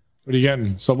here. What are you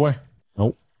getting? Subway?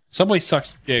 Nope. Subway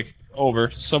sucks dick.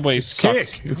 Over. Subway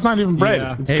sucks. Cake. It's not even bread.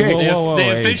 Yeah. It's Hey, cake.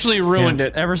 They officially ruined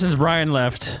it. Ever since Brian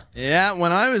left. Yeah,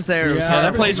 when I was there, it was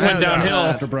that place went downhill.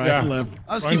 After Brian left.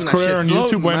 I was Brian's keeping that career shit on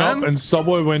floating, YouTube went man. up and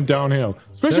Subway went downhill.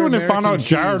 Especially Their when they found out American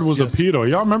Jared cheese was a just- pedo.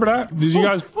 Y'all remember that? Did you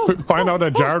guys find out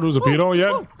that Jared was a pedo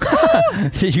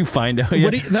yet? Did you find out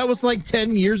yet? That was like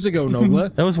 10 years ago,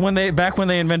 Nogla. That was back when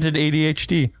they invented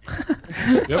ADHD.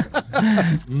 Yep.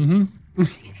 Mm-hmm.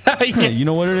 Yeah, you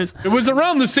know what it is? It was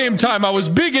around the same time. I was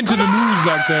big into the news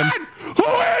back then. Who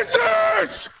is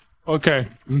this? Okay.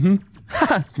 Mm-hmm.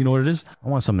 You know what it is? I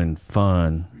want something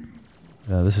fun.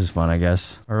 This is fun, I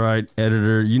guess. All right,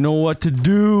 editor, you know what to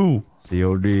do.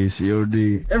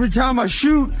 COD. Every time I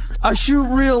shoot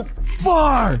real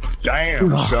far.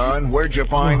 Damn, son, where'd you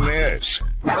find this?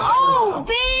 Oh,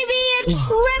 baby, a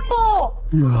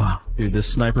triple! Dude,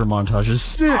 this sniper montage is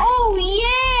sick. Oh,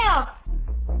 yeah!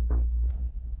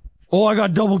 Oh, I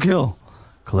got double kill.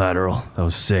 Collateral. That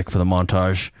was sick for the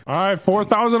montage. All right,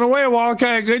 4,000 away,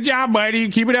 Wildcat. Good job, buddy.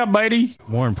 Keep it up, buddy.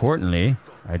 More importantly,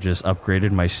 I just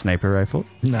upgraded my sniper rifle.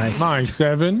 Nice. Nice,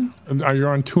 7. You're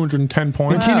on 210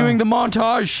 points. Continuing the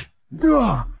montage.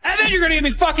 And then you're gonna get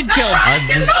me fucking killed.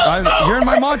 You're in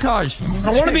my montage.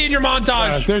 I want to be in your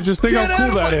montage. Think how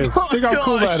cool that is. Think how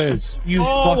cool that is. You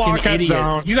fucking Wildcat's idiots.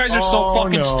 down. You guys are so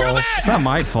fucking stupid. It's not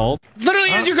my fault.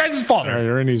 Literally is you guys' fault. Yeah,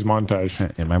 you're in his montage.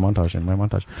 In my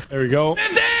montage. There we go.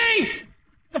 50!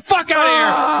 The fuck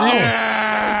out of here.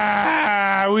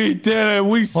 Yeah, we did it.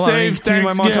 We saved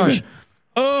my Thanksgiving. montage.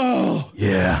 Oh,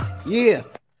 Yeah. Yeah.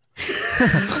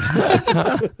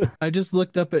 I just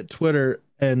looked up at Twitter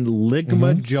and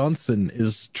Ligma Johnson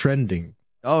is trending.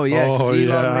 Oh yeah. 'cause Oh Elon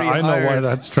yeah, I know why rehired-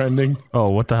 that's trending. Oh,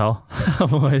 what the hell?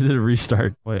 Why is it a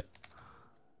restart? Wait.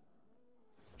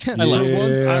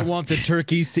 I want the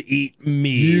turkeys to eat me.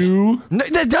 You? No,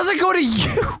 that doesn't go to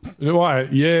you.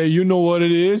 What? Yeah, you know what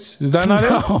it is. Is that not it?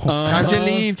 Time to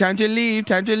leave. Time to leave.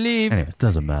 Time to leave. Anyway, it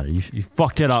doesn't matter. You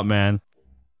fucked it up, man.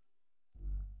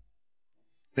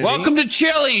 Welcome to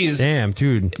Chili's. Damn,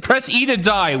 dude. Press E to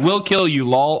die. Will kill you,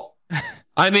 lol.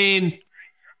 I mean...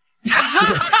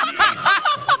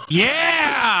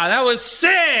 yeah, that was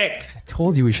sick. I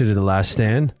told you we should have the last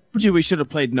stand. We should have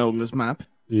played Nogla's map.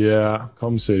 Yeah,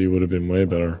 Com City would have been way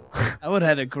better. I would have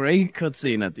had a great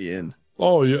cutscene at the end.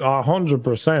 Oh,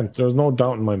 100%. There's no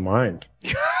doubt in my mind.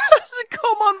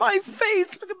 Come on my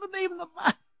face. Look at the name of the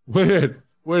map.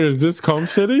 Wait, is this Com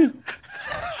City?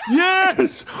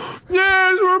 Yes!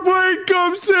 Yes, we're playing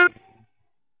Com City!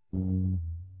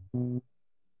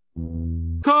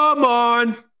 Come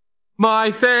on!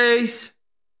 My face!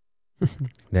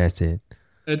 That's it.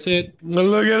 That's it.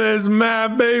 Look at this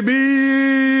map,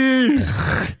 baby!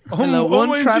 Hello,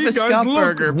 one Travis Scott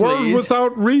burger, World please.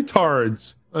 without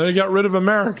retards. And they got rid of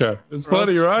America. It's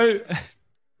funny, right?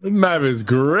 This map is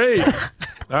great.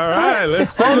 All right,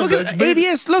 let's Oh, finish look this at big-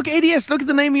 ADS. Look, ADS. Look at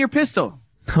the name of your pistol.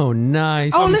 Oh,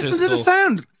 nice. Oh, listen to the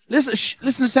sound. Listen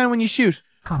to the sound when you shoot.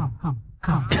 I'm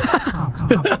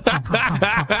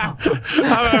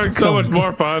having so much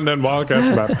more fun than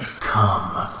Wildcat's map.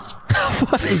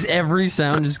 What is every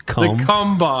sound is cum? The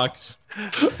cum box.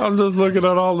 I'm just looking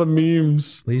at all the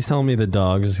memes. Please tell me the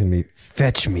dog is gonna be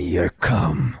fetch me your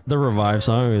cum. The revive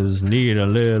song is need a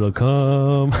little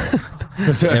cum.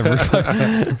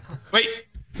 Wait.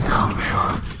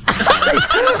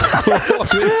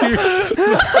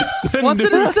 What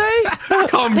did it say?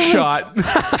 Cum shot.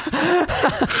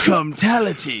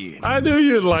 Cumtality. I knew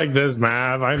you'd like this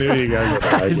map. I knew you guys would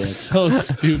like It's it. so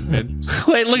stupid.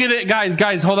 Wait, look at it,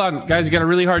 guys, hold on. Guys, you got a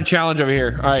really hard challenge over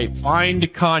here. All right, find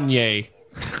Kanye.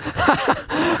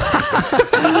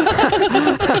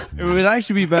 It would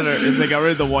actually be better if they got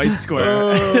rid of the white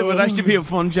square. It would actually be a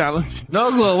fun challenge.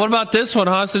 Nogla, what about this one,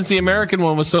 huh? Since the American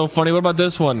one was so funny, what about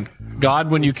this one? God,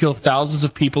 when you kill thousands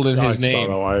of people in his name.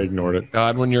 No, I ignored it.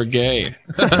 God, when you're gay.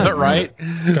 Right?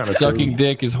 Kinda Sucking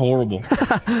dick is horrible.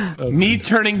 Me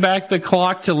turning back the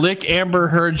clock to lick Amber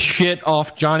Heard's shit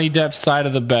off Johnny Depp's side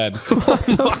of the bed.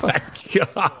 Oh my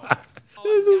god.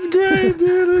 This is great,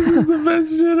 dude. This is the best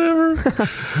shit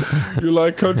ever. You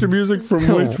like country music from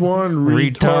which one?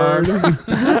 Retard.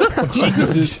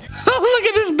 Jesus. Look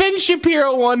at this Ben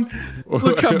Shapiro one.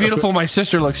 Look how beautiful my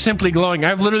sister looks. Simply glowing.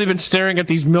 I've literally been staring at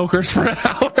these milkers for an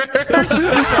hour. God,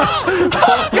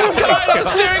 I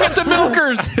was staring at the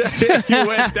milkers. You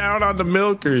went down on the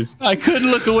milkers. I couldn't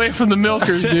look away from the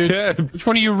milkers, dude. Which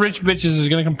one of you rich bitches is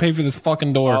gonna come pay for this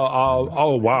fucking door?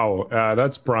 Oh wow,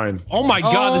 that's Brian. Oh my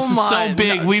God, this is so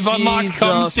big. We've unlocked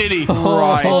Cum City.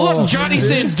 Christ. Oh, look, Johnny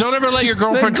Sins. Don't ever let your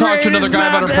girlfriend talk to another guy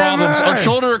about her problems. A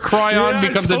shoulder to cry on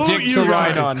becomes a dick to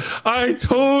ride on. I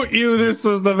told you this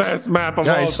was the best map of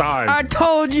all time. I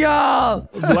told y'all.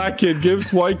 Black kid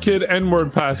gives white kid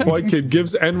N-word pass. White kid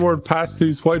gives N-word pass to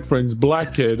his white friends.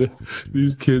 Black kid,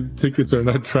 these kid tickets are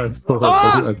not transferable.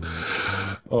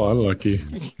 Oh, unlucky.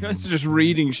 You guys are just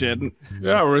reading shit.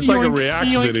 Yeah, where it's like a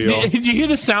react video. Did you hear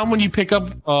the sound when you pick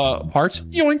up parts?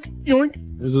 Yoink, yoink.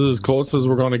 This is as close as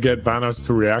we're going to get Vanos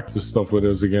to react to stuff with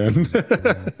us again.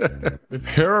 If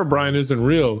Herobrine isn't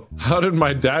real, how did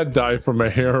my dad die from a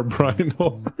Herobrine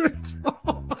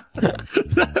overdose?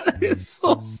 That is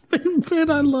so stupid.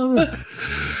 I love it.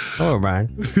 Oh,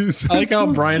 Brian. I like how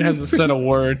Brian has a set of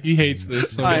word. He hates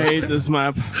this. So I hate this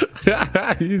map.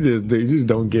 you just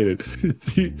don't get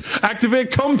it. Activate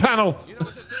cum panel.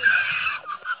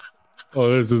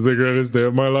 Oh, this is the greatest day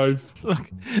of my life. Look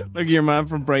at your man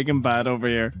from Breaking Bad over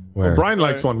here. Where? Oh, Brian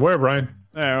likes one. Where, Brian?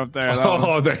 There, up there.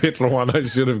 Oh, the Hitler one. I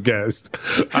should have guessed.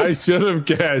 I should have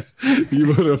guessed. You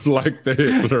would have liked the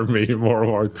Hitler meme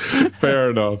more. Fair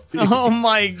enough. Oh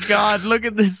my God! Look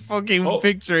at this fucking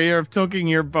picture here of tucking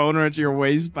your boner at your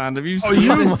waistband. Have you seen? Oh,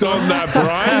 you've done that,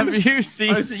 Brian. Have you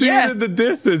seen? I see it in the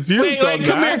distance. You've done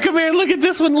that. Come here. Look at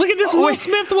this one. Look at this Will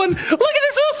Smith one. Look at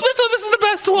this Will Smith one. This is the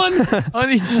best one.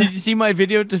 Honey, did you see my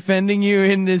video defending you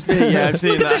in this video? Yeah, I've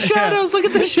seen that. Look at the shadows. Look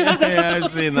at the shadows. Yeah,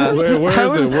 I've seen that. Where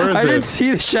is it? Where is I it? didn't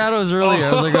see the shadows earlier.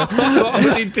 I was like,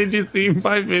 oh, did you see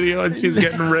my video? And she's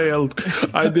getting railed.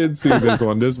 I did see this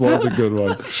one. This was a good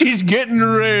one. She's getting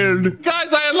railed.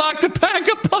 Guys, I unlocked a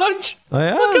Pack-a-Punch. Oh,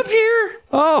 yeah? Look up here.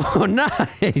 Oh,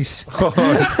 nice.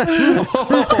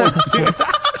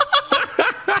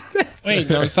 Wait,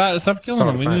 no, stop killing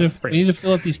them. We need to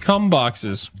fill up these cum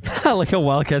boxes. Look how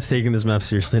Wildcat's taking this map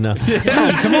seriously now.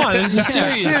 Yeah, come on, this is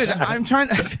serious. Dude, I'm trying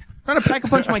to pack a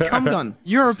punch my cum gun.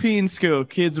 European school,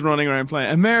 kids running around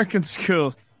playing. American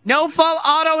schools. No full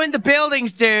auto in the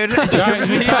buildings, dude. Guys,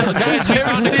 we found the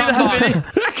video?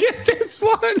 Look at this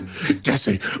one.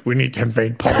 Jesse, we need to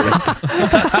invade Poland.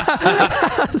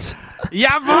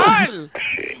 Jawohl!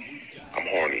 I'm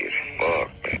horny as fuck.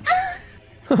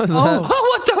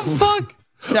 What the fuck?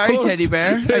 Sorry, teddy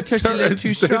bear. I touched you a little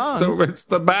too strong. It's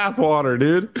the bath water,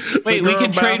 dude. Wait, we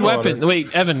can trade weapons. Wait,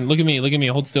 Evan, look at me. Look at me.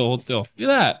 Hold still. Hold still. Look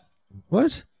at that.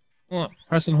 What? Oh,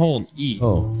 press and hold. E.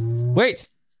 Oh. Wait.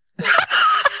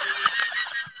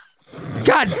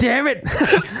 God damn it.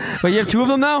 Wait, you have two of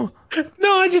them now?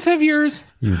 No, I just have yours.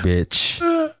 You bitch.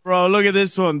 Bro, look at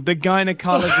this one. The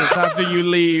gynecologist after you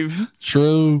leave.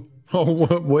 True.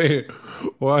 Oh, wait.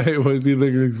 Why was he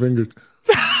licking his fingers?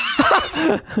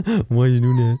 Why are you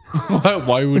doing that?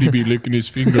 Why would he be licking his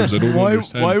fingers? I don't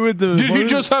understand. Why would the... Did he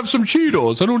just have some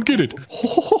Cheetos? I don't get it.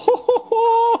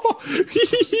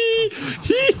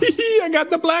 I got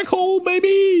the black hole,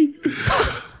 baby.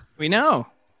 We know.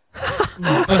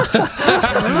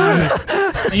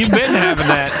 You've been having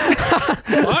that.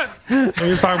 What? What are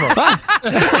you talking about?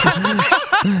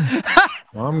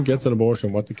 Mom gets an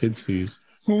abortion. What the kid sees.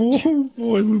 Oh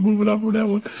boy, we're moving up from that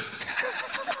one.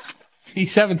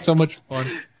 He's having so much fun.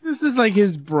 This is like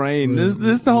his brain.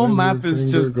 This the whole map is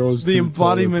just the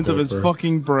embodiment of his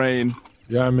fucking brain.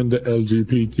 Yeah, I'm into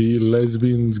LGBT,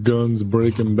 lesbians, guns,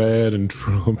 Breaking Bad, and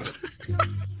Trump.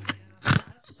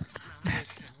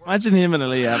 Imagine him and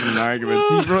Ali having an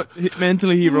argument.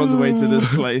 Mentally, he runs away to this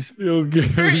place.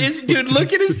 Dude,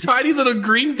 look at his tiny little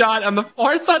green dot on the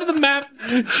far side of the map,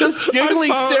 just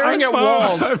giggling, staring at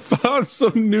walls. I found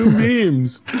some new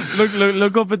memes.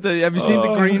 Look up at the. Have you seen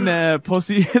the green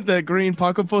pussy? The green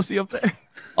pocket pussy up there?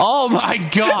 Oh my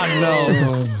God,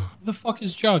 no! What the fuck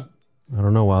is Jug? I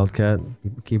don't know, Wildcat.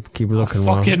 Keep looking.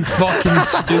 Fucking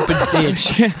stupid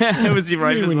bitch. Was he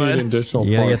right beside?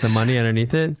 You gotta get the money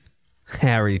underneath it.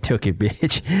 I already took it,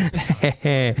 bitch.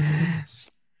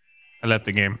 I left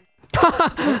the game.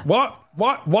 What?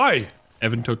 Why?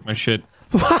 Evan took my shit.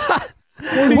 What?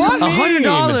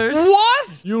 $100?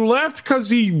 What? You left because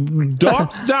he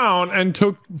ducked down and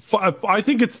took. I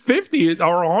think it's 50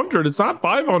 or 100. It's not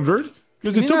 500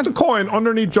 because he took the coin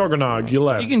underneath Juggernog. You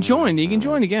left. He can join. He can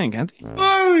join again, can't he?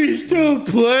 Oh, he's still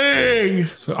playing.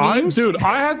 So dude,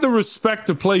 I had the respect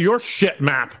to play your shit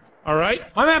map. All right.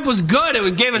 My map was good.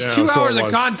 It gave us 2 hours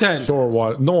of content. Sure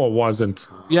was. No, it wasn't.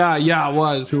 Yeah, it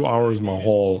was. 2 hours,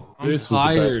 Mahal. This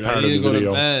tired. is the best part I need of the to go video.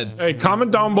 to bed. Hey,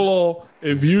 comment down below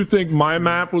if you think my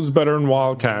map was better than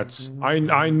Wildcat's.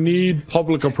 I need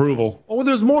public approval. Oh,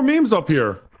 there's more memes up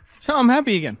here. Oh, I'm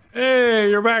happy again. Hey,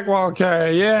 you're back,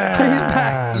 Wildcat. Yeah. He's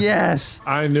back. Yes.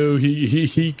 I knew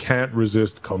he can't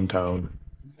resist Cumtown.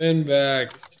 Been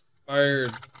back.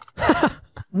 Fired.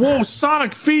 Whoa,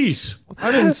 Sonic feet! I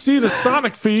didn't see the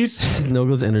Sonic feet.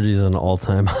 Nogla's energy is on an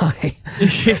all-time high.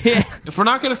 If we're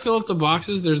not gonna fill up the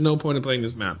boxes, there's no point in playing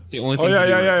this map. The only thing. Oh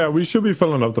yeah. We should be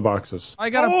filling up the boxes. I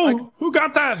got who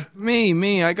got that?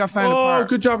 Me. I got found apart.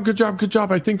 Good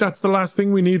job. I think that's the last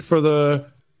thing we need for the.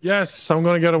 Yes, I'm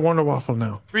gonna get a Wonder Waffle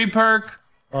now. Free perk.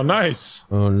 Oh, nice.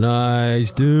 Oh,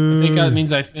 nice, dude. I think that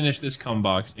means I finished this cum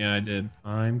box. Yeah, I did.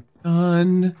 I'm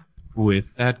done with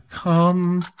that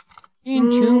cum.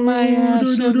 Into my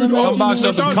ass. Cum box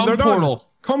open. Cum portal.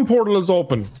 Cum portal is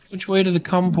open. Which way to the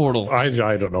cum portal? I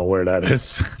don't know where that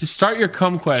is. To start your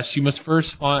cum quest, you must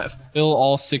first fill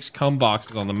all 6 cum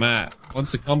boxes on the map.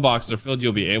 Once the cum boxes are filled,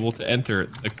 you'll be able to enter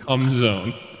the cum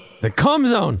zone. The cum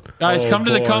zone. Guys, come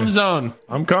to the cum zone.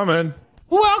 I'm coming.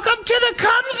 Welcome to the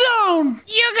cum zone.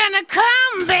 You're gonna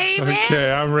come, baby.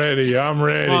 Okay, I'm ready.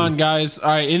 Come on, guys. All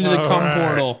right, into the cum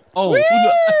portal. Oh, look,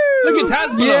 it's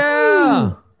Hasbro.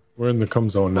 Yeah. We're in the cum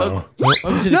zone now.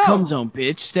 Welcome to the cum zone,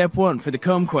 bitch. Step 1 for the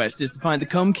cum quest is to find the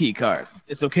cum key card.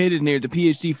 It's located near the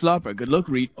PhD flopper. Good luck,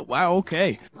 Reed. Oh, wow,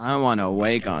 okay. I want a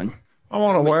wagon.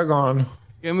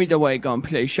 Give me the wagon,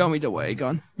 please. Show me the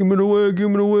wagon. Give me the wagon. Give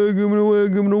me the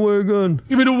way gun.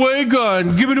 Give me the way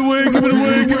gun. Give me the way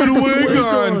gun. Give me the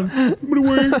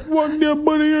way gun. Walk that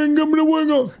buddy and give me the way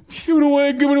gun.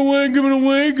 Give me the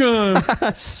way gun.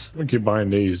 I keep buying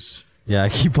these. Yeah, I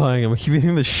keep buying them. I keep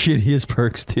getting the shittiest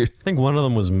perks, dude. I think one of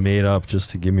them was made up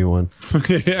just to give me one.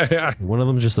 yeah. One of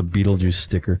them is just a Beetlejuice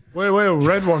sticker. Wait,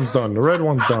 red one's done. The red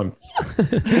one's done.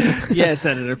 Yes,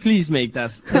 Editor, please make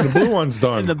that. The blue one's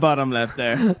done. In the bottom left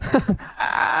there.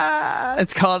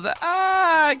 It's called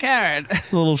carrot.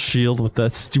 It's a little shield with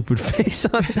that stupid face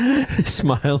on it.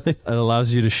 Smiling. It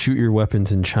allows you to shoot your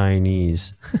weapons in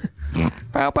Chinese.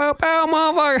 Pow pow pow,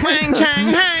 motherfucker! Hang chang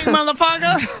hang,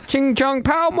 motherfucker! Ching chong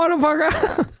pow,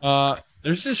 motherfucker!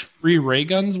 There's just free ray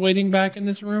guns waiting back in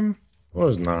this room. Well,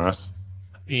 it's not.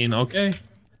 I mean, okay.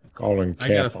 Calling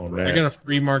cap on that. I got a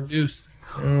free Mark Deuce.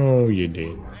 Oh, you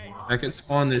did. I could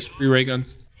spawn. There's free ray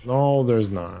guns. No, there's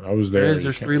not. I was there.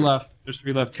 There's 3 left. There's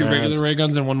 3 left. 2 regular ray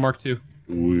guns and 1 Mark II.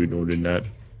 Ooh, no, did not.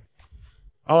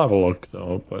 I'll have a look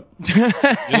though, but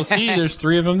you'll see. There's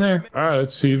 3 of them there. All right,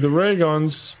 let's see the ray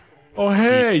guns. Oh,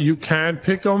 hey, you can't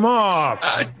pick them up.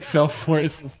 I fell for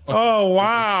it. Oh,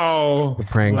 wow. The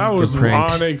prank. That was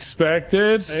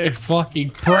unexpected. They fucking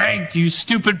pranked, you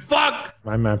stupid fuck.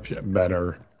 My map's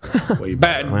better. Way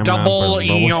better. Double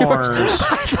yours.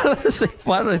 I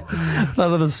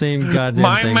thought of the same goddamn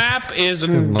My thing. map is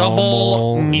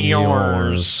double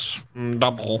yours.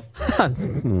 Double.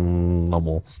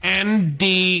 Double.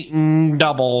 ND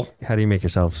double. How do you make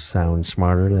yourself sound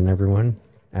smarter than everyone?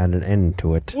 Add an end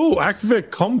to it. Ooh, activate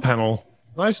cum panel.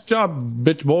 Nice job,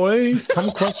 bitch boy.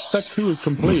 Cum quest step 2 is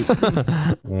complete.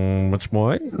 Bitch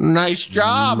boy. Nice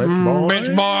job,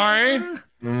 bitch boy.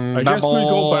 I guess we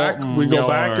go back. We go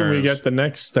back and we get the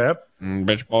next step.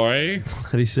 Bitch boy.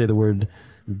 How do you say the word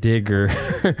digger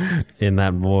in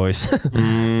that voice?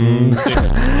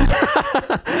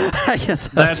 I guess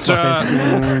that's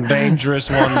a dangerous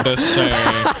one to say.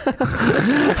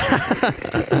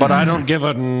 But I don't give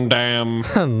a damn.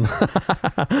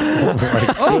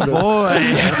 Oh boy.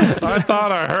 I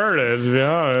thought I heard it, to be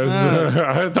honest.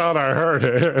 I thought I heard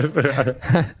it.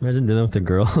 Imagine doing that with a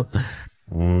girl.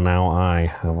 Now I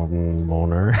have a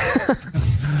boner.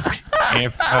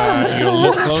 If you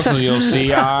look closely, you'll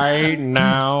see I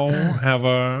now have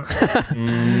a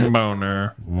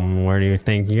boner. Where do you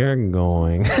think you're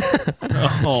going?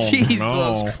 Oh, Jesus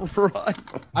Christ.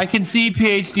 I can see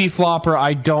PhD Flopper.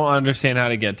 I don't understand how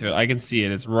to get to it. I can see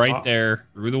it. It's right there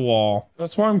through the wall.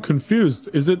 That's why I'm confused.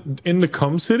 Is it in the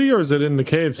Cum City or is it in the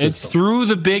cave system? It's through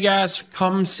the big ass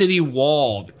Cum City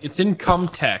wall. It's in Cum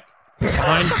Tech.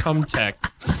 Behind Cum Tech.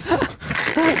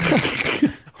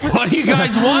 What do you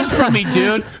guys want from me,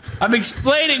 dude? I'm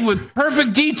explaining with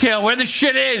perfect detail where the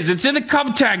shit is. It's in the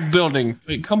Cum Tech building.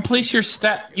 Wait, come place your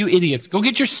staff. You idiots. Go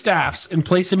get your staffs and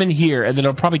place them in here, and then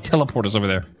it'll probably teleport us over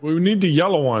there. We need the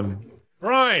yellow one.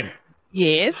 Ryan.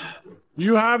 Yes?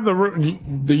 You have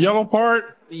the yellow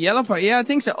part? The yellow part? Yeah, I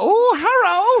think so. Oh,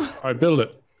 hello. I build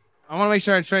it. I want to make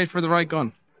sure I trade for the right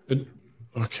gun.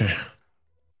 Okay.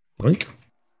 Blink.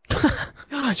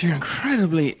 God, you're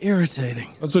incredibly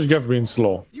irritating. That's what you get for being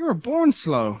slow. You were born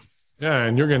slow. Yeah,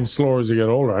 and you're getting slower as you get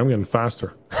older. I'm getting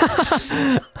faster.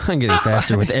 I'm getting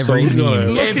faster with every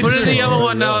meme. Hey, put in the yellow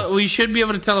one now. We should be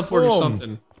able to teleport or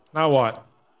something. Now what?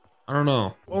 I don't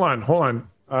know. Hold on.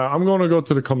 I'm going to go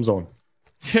to the Cum Zone.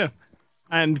 Yeah.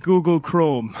 and Google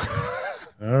Chrome.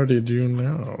 How did you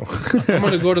know? I'm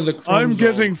gonna go to the Chrome I'm zone.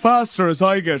 getting faster as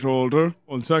I get older.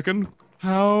 1 second.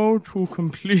 How to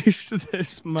complete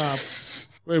this map?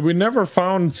 Wait, we never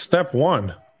found step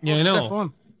 1. Yeah, I What's know. step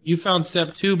 1? You found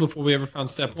step 2 before we ever found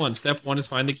step 1. Step 1 is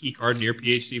find the key card near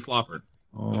PhD Flopper.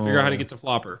 So figure out how to get to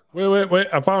Flopper. Wait,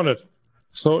 I found it.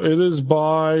 So it is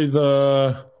by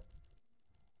the...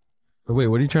 Wait,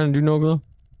 what are you trying to do, Nogla?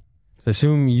 I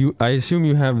assume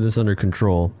you have this under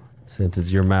control, since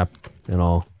it's your map and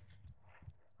all.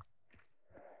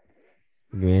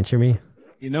 Can you answer me?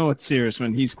 You know it's serious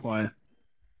when he's quiet.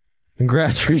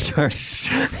 Congrats, retard.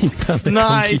 You found the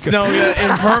Nice, key card. Nogla, in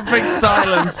perfect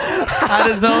silence, at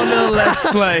his own little let's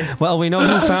play. Well, we know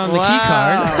who found the key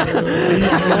card.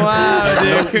 Wow,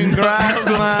 dude, congrats,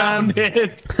 man.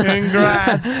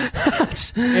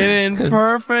 Congrats. In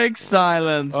perfect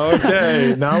silence.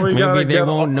 Okay, now we gotta Maybe they get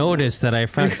won't notice that I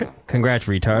found... Congrats,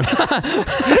 retard.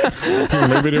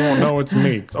 Maybe they won't know it's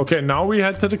me. Okay, now we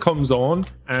head to the come zone,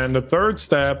 and the third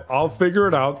step, I'll figure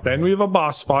it out. Then we have a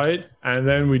boss fight, and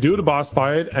then we do the boss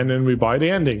fight, and then we buy the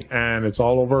ending, and it's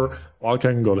all over.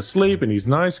 Wildcat can go to sleep, and he's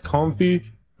nice, comfy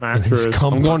mattress.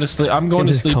 I'm going to sleep. I'm going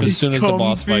to sleep as soon as the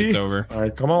boss comfy. fight's over. All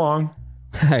right, come along.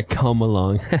 Come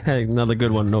along. Another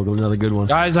good one, Nogla. Another good one.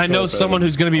 Guys, I know someone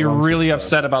who's going to be really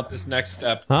upset about this next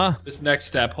step. Huh? This next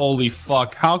step. Holy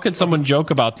fuck. How could someone joke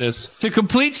about this? To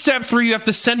complete step 3, you have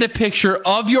to send a picture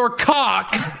of your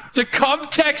cock to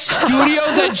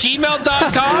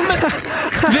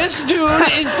comtextstudios@gmail.com. This dude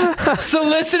is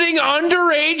soliciting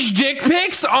underage dick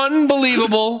pics.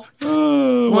 Unbelievable.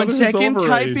 1 second,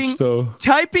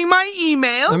 typing my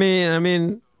email. I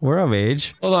mean, we're of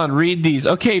age. Hold on, read these.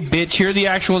 Okay, bitch, here are the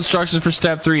actual instructions for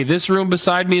step 3. This room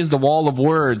beside me is the wall of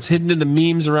words. Hidden in the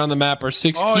memes around the map are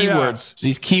 6 keywords. Yeah.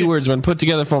 These keywords, when put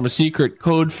together, form a secret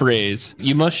code phrase.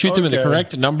 You must shoot them in the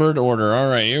correct numbered order. All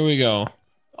right, here we go.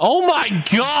 Oh my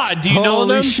god, do you know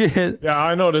them? Holy shit. Yeah,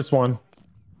 I know this one.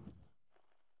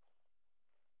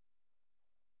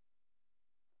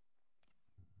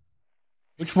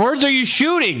 Which words are you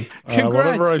shooting?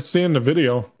 Whatever I see in the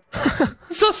video.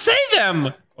 So say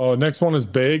them. Oh, next one is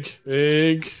big,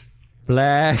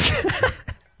 black,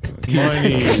 money.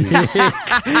 Hey!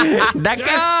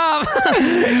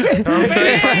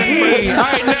 All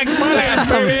right, next step.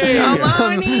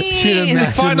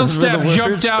 The final step,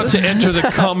 jump down to enter the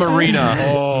cum arena.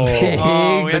 Oh,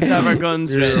 we have to have our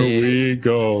guns ready. Here we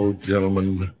go,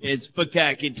 gentlemen. It's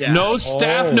Bukkake time. No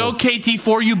staff, no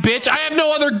KT4, you bitch. I have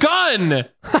no other gun.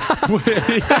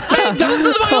 Those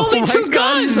are my only 2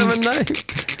 guns.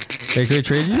 Hey, can I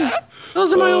trade you?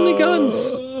 Those are my only guns.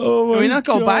 Can we not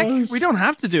go back? We don't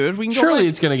have to do it. We can go Surely back.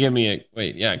 it's gonna give me a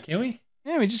wait. Yeah, can we?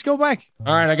 Yeah, we just go back.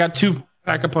 All right, I got 2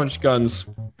 pack-a-punch guns.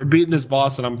 We're beating this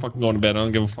boss, and I'm fucking going to bed. I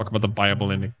don't give a fuck about the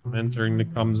Bible ending. I'm entering the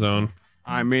cum zone.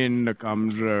 I'm in the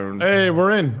cum zone. Hey,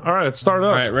 we're in. All right, let's start up.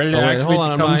 All right, ready to activate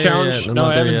the cum challenge? No,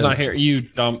 Evan's not here. You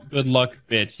dumb. Good luck,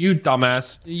 bitch. You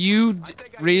dumbass. You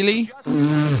really?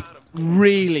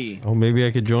 Really? Oh, maybe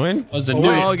I could join? Those don't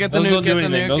do No, get the Those nuke, don't get do the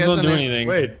anything. nuke, Those get don't the do nuke. anything.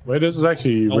 Wait, this is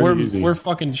actually really easy. We're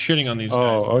fucking shitting on these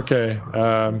guys. Oh, okay.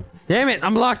 Damn it,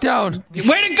 I'm locked out. Way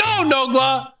to go,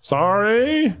 Nogla!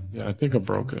 Sorry. Yeah, I think I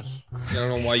broke it. I don't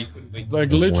know why you couldn't wait.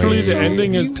 Like literally, the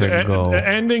ending is go. the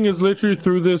ending is literally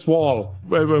through this wall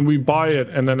when we buy it,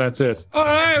 and then that's it. All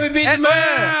right, we beat the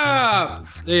map.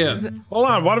 Yeah. Hold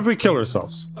on. What if we kill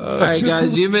ourselves? All right,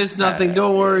 guys, you missed nothing.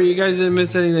 Don't worry, you guys didn't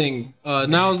miss anything.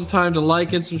 Now's the time to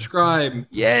like and subscribe.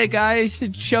 Yeah, guys,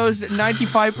 it shows that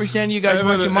 95% of you guys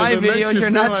watching my if it makes videos you are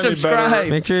not feel any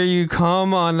subscribed. Make sure you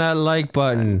come on that like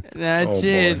button. That's Oh,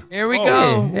 it. boy. Here we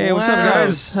go. Hey, what's up, Wow.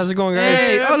 guys? How's it going, guys?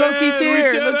 Hey, oh, look, he's We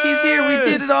here. did Look, he's here. We it.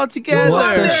 did it all together.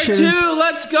 What the There shit too. is...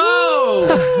 Let's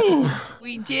go.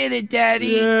 We did it, Daddy.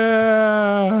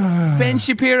 Yeah. Ben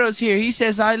Shapiro's here. He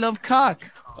says, I love cock.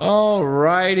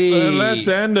 Alrighty. Let's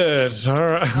end it. All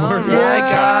right. All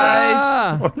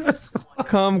right, guys.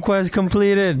 Come quest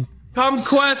completed. Come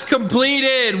quest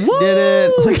completed. Woo! Did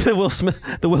it. Look at the Will Smith.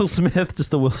 The Will Smith.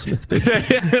 Just the Will Smith.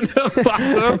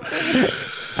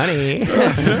 Honey.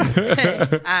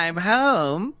 I'm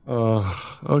home.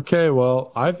 Okay,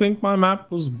 well, I think my map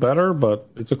was better, but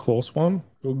it's a close one.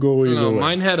 We'll go either way.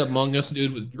 Mine had Among Us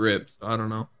dude with drips. I don't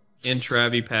know. And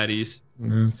Travie patties.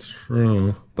 That's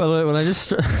true. By the way, when I just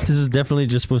this is definitely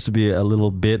just supposed to be a little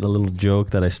bit, a little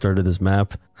joke that I started this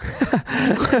map.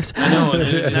 I know.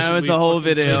 Now it's a whole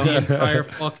video. The entire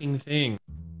fucking thing.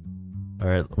 All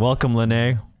right, welcome,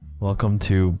 Lanai. Welcome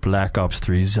to Black Ops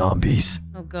 3 Zombies.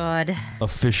 Oh god.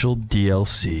 Official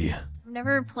DLC. I've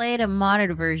never played a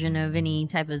modded version of any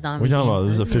type of zombie What are you talking game, about?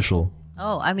 This is so official.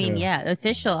 Oh, I mean, yeah,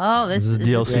 official. Oh, This is a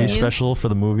DLC new? special for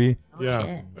the movie.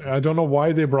 Yeah, I don't know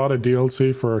why they brought a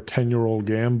DLC for a 10-year-old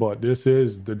game, but this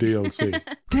is the DLC.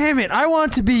 Damn it! I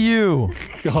want to be you.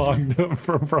 God,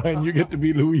 for Brian, you get to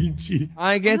be Luigi.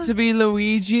 I get to be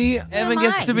Luigi. Evan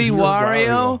gets to be You're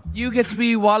Wario. You get to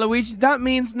be Waluigi. That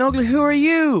means Nogla, who are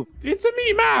you? It's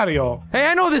me, Mario. Hey,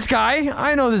 I know this guy.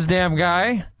 I know this damn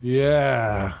guy.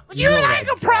 Yeah. Would you like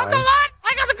a Procolot?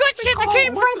 I got the good shit that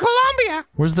came from Colombia.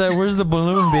 Where's the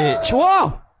balloon bitch?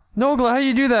 Whoa! Nogla, how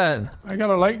you do that? I got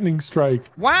a lightning strike.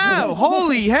 Wow!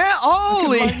 Holy hell!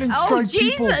 Holy! Oh,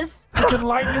 Jesus! I can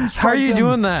lightning strike How are you them.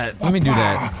 doing that? Let me do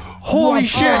that. Holy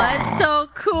shit! Oh, that's so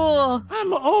cool.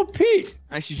 I'm OP.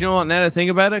 Actually, do you know what? Now that I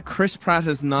think about it, Chris Pratt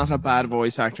is not a bad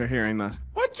voice actor hearing that.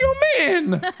 What you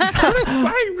mean?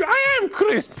 I am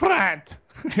Chris Pratt.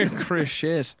 Chris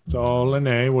shit. So,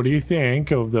 Lanai, what do you think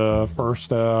of the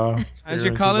first How's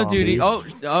your Call of Duty?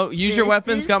 Oh, use your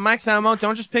weapons. Got max ammo.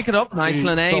 Don't just pick it up. Nice,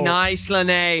 Lanai. Nice,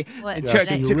 Lanai.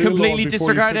 To completely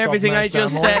disregard everything I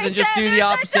just said and just do the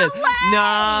opposite.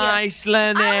 Nice,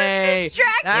 Lanai.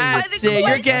 That's it.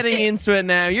 You're getting into it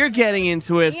now. You're getting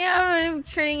into it. Yeah, I'm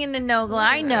turning into Nogla.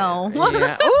 I know.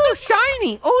 Yeah. Oh,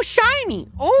 shiny. Oh, shiny.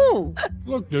 Oh.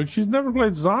 Look, dude, she's never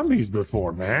played zombies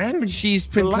before, man. She's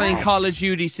been playing Call of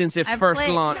Duty since it first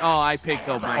launched. Oh, I picked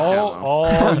up max ammo.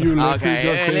 Oh, you literally Okay,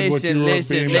 just did what you were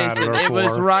being mad at her it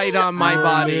was for. right on my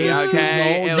body,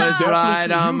 okay? No, It was right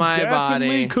on my body.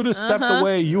 You could have stepped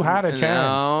away. You had a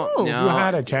chance. No. You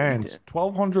had a chance.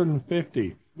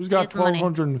 1,250. Who's got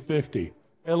 1,250?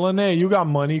 Hey, Lanai, you got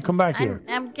money. Come back here.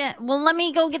 Well, let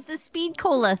me go get the speed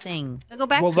cola thing. I'll go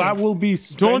back Well, here. that will be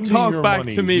spending talk your back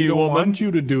money. to me, we don't woman. want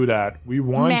you to do that. We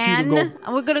want you to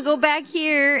go. We're gonna go back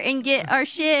here and get our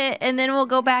shit, and then we'll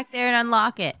go back there and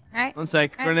unlock it. All right? One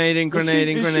sec. Grenading.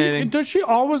 Does she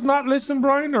always not listen,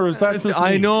 Brian, or is that just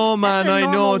I me? know, man. That's a I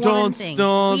know. normal woman thing.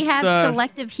 Don't We have start.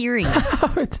 selective hearing.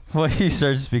 Why he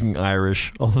starts speaking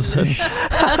Irish all of a sudden?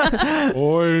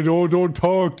 Oh, no, don't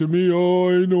talk to me. Oh,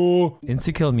 I know.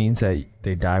 Insta-kill means that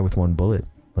they die with one bullet,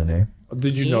 Lanai.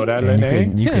 Did you know that, And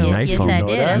Lanai? you can knife them. I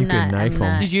did. You can knife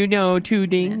them. Did you know 2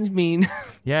 dings mean?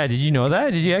 Yeah, did you know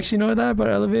that? Did you actually know that about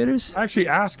elevators? Actually,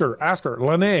 ask her.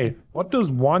 Lanai, what does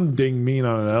one ding mean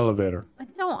on an elevator? I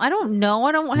don't know.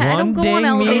 I don't go on ding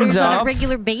elevators means on a up.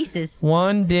 regular basis.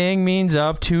 One ding means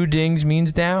up, 2 dings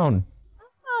means down.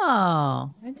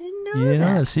 Oh, I didn't know You didn't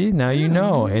know that. that? See, now you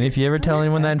know. And if you ever tell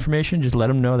anyone that information, just let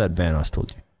them know that Vanoss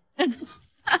told you.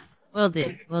 Will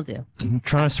do. Will do. I'm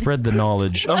trying to spread the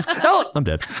knowledge of. Oh, I'm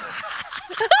dead.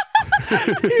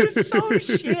 You're so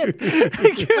shit.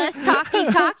 Less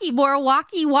talky, more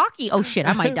walkie. Oh shit,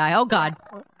 I might die. Oh god.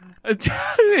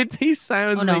 These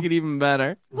sounds make it even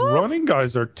better. Running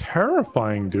guys are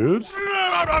terrifying, dude.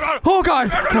 Oh god!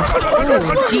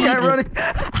 Oh, Jesus.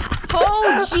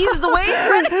 Oh, Jesus, the way he's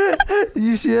running.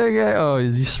 You see that guy? Oh,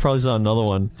 you probably saw another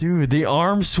one. Dude, the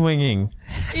arm swinging.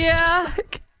 Yeah.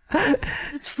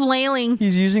 Just flailing.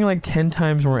 He's using like 10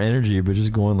 times more energy, but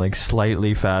just going like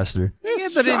slightly faster.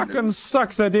 This shotgun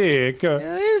sucks a dick.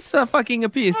 It's a fucking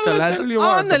pistol. Has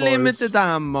unlimited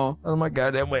ammo. Oh my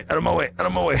god, wait, out of my way, out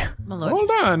of my way.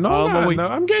 Hold on.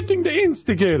 I'm getting the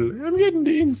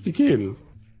insta-kill.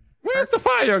 Where's the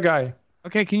fire guy?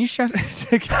 Okay, can you shut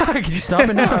Can you stop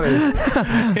it now?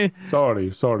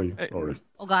 Sorry.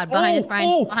 Oh god, behind us,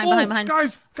 Brian. Behind.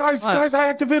 Guys, I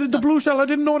activated the blue shell. I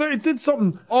didn't know that it did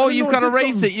something. Oh, you've got to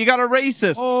race it. You got to race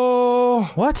it. Oh.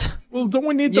 What? Well, don't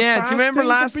we need the Yeah, do fast you remember thing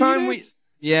last to beat time it?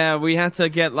 we had to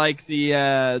get like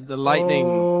the lightning.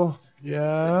 Oh,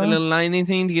 yeah. The little lightning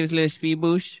thing to give us a little speed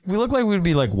boost. We look like we'd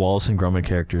be like Wallace and Gromit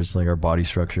characters, like our body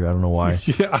structure. I don't know why.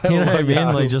 Yeah, you know what I mean?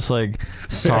 yeah. Like just like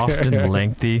soft and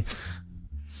lengthy.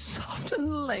 Soft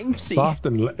and lengthy.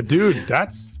 Dude,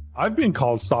 I've been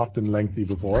called soft and lengthy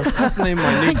before. That's the name of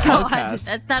my new podcast.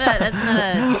 That's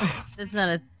not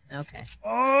a. Okay.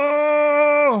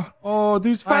 Oh,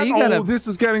 these fat. This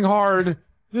is getting hard.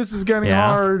 This is getting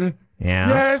hard.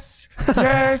 Yeah.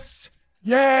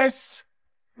 Yes.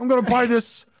 I'm gonna buy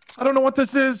this. I don't know what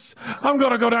this is. I'm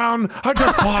gonna go down. I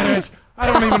just bought it. I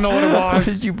don't even know what it was. What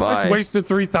did you buy? I just wasted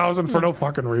 3,000 for no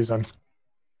fucking reason.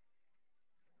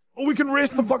 Oh, we can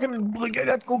race the fucking.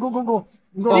 Go.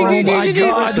 Oh my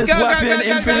god, this weapon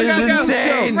infinite is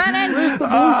insane. Run in.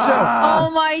 Oh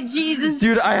my Jesus.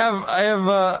 Dude, I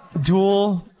have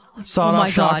dual sawed-off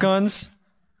shotguns.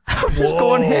 I'm just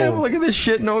going ham. Look at this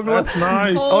shit, Nogla. That's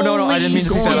nice. Oh no, I didn't mean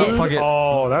to pick that up. Fuck it.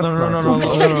 Oh, that's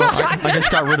no. I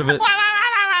just got rid of it.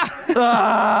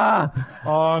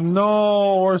 Oh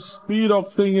no, our speed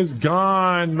up thing is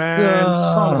gone, man.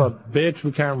 Son of a bitch,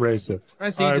 we can't race it. I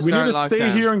see All you right, can we need start to stay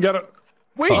lockdown. here and get it.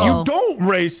 Wait, you don't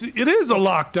race. It is a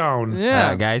lockdown.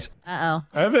 Yeah, guys.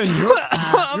 Evan,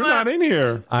 you're not in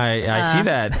here. I see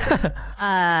that.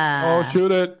 Oh,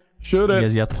 shoot it. Shoot it. You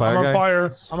guys got the fire I'm on guy?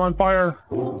 fire. I'm on fire.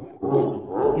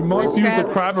 You must use the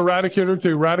crab eradicator to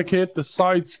eradicate the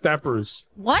side steppers.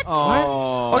 What?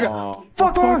 Oh. Okay.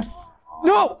 Fuck.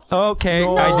 No. Okay.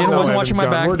 No, I didn't. no, Wasn't watching my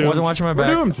Evan's back. gone. We're doomed. Wasn't watching my back.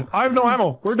 We're doomed. I have no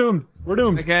ammo. We're doomed. We're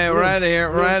doomed. Okay, we're out of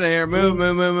here. We're out of here.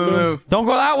 Move. Don't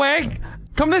go that way.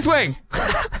 Come this way.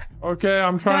 Okay,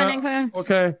 I'm trying.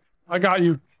 Okay, I got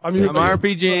you. I'm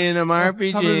RPGing. I'm Top of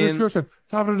the RPGing. description.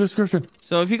 Top of the description.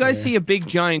 So if you guys see a big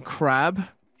giant crab,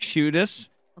 shoot it,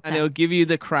 and it'll give you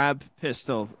the crab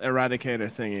pistol eradicator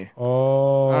thingy. Oh.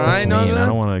 All right, That's mean. Nogla? I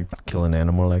don't want to kill an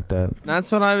animal like that.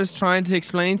 That's what I was trying to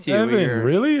explain to you. Evan,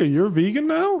 really? You're vegan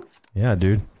now? Yeah,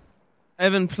 dude.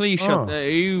 Evan, please shut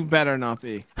the. You better not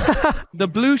be. The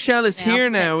blue shell is here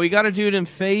now. We got to do it in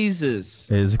phases.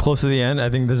 Is it close to the end? I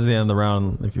think this is the end of the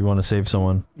round. If you want to save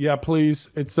someone. Yeah, please.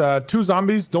 It's 2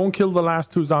 zombies. Don't kill the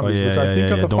last 2 zombies, which I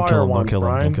think are the Don't fire kill them. ones, Don't kill them.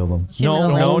 Brian. Don't kill them.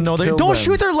 No. kill Don't them.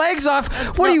 shoot their legs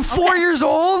off. What are you, 4 years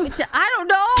old? I don't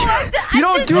know. You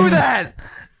don't do that.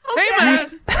 Hey man,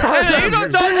 hey, you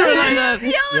don't talk to her like that.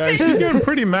 Yeah, she's getting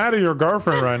pretty mad at your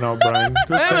girlfriend right now, Brian.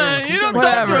 Just Hey saying. man, you don't talk to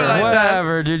her like that.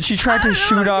 Whatever, dude. She tried to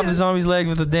shoot off the zombie's leg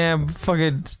with a damn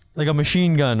fucking like a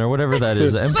machine gun or whatever that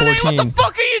is. The Lanai, M14. what the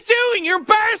fuck are you doing? You're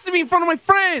embarrassing me in front of my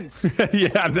friends.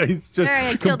 Yeah, it's just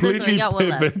Alright, I killed this one. completely We got one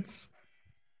left. pivots.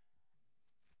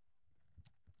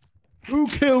 Who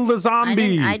killed the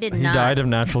zombie? I did He not. died of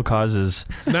natural causes.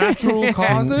 Natural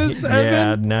causes, Yeah,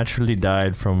 Evan? naturally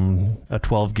died from a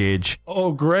 12 gauge.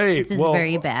 Oh, great. This is well,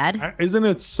 very bad. Isn't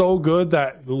it so good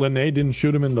that Lanai didn't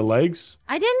shoot him in the legs?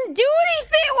 I didn't do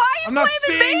anything. Why are you I'm not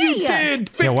blaming saying me? you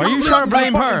did. Yeah, why are you trying to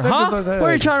blame her, huh? Why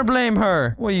are you trying to blame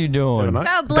her? What are you doing?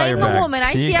 Gotta blame the woman. I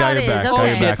see got how your it is. back. Okay. Got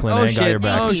your back, Lanai. Got your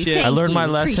back. Thank you. I learned my Thank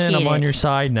you. lesson. I'm Appreciate on it. your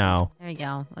side now. There you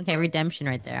go. Okay, redemption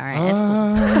right there. All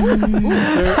right. That's cool.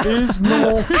 There is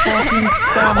no fucking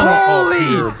stamina up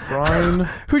here, Brian.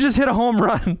 Who just hit a home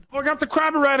run? Oh, I got the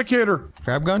crab eradicator.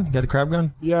 Crab gun? You got the crab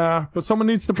gun? Yeah, but someone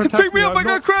needs to protect me. Pick me up! I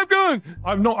got a crab gun.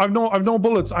 I've no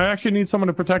bullets. I actually need someone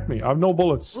to prect me. I've no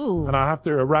bullets, and I have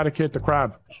to eradicate the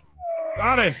crab.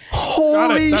 Got it.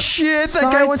 Holy shit!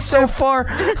 That guy went so far.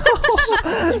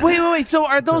 Wait. So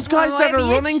are those guys that are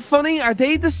running funny? Are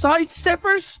they the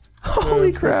sidesteppers?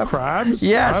 Holy crap! Crabs?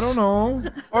 Yes. I don't know.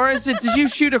 Or is it? Did you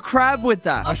shoot a crab with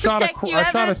that? I shot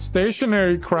a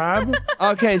stationary crab.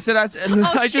 Okay, so that's.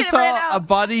 I just saw a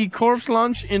body corpse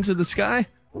launch into the sky.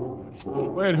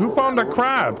 Wait, who found a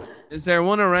crab? Is there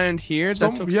one around here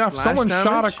that took splash someone damage?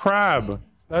 shot a crab.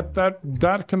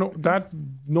 That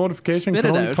notification Spit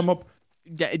can it only out. come up.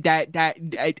 That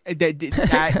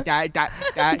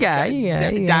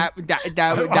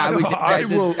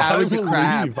was a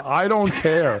crab. Leave. I don't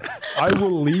care. I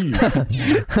will leave.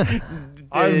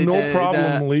 I have no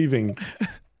problem leaving.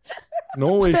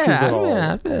 No issues at all.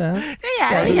 But my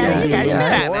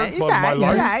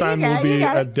lifespan will be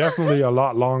definitely a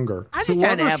lot longer. I'm So just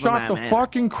trying to whoever help shot him the out, man.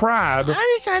 fucking crab, I'm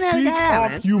just trying to help speak him out,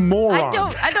 up, man. you moron.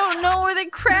 I don't know where the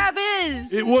crab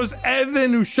is. It was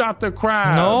Evan who shot the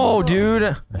crab. No, dude.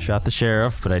 I shot the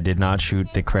sheriff, but I did not shoot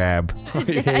the crab. I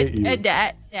hate you.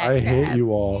 I hate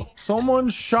you all. Someone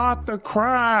shot the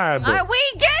crab.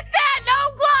 We get that,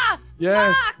 Nogla.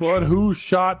 Yes, but who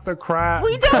shot the crab?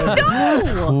 We don't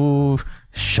know. Who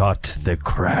shot the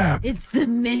crab? It's the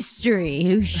mystery.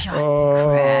 Who shot the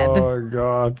crab? Oh my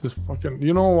god, this fucking.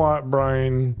 You know what,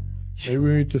 Brian? Maybe we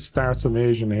need to start some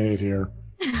Asian hate here.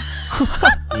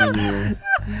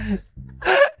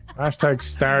 Hashtag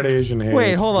start Asian hate.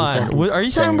 Wait, hold on. Fucking Are you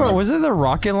talking about? Was it the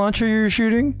rocket launcher you were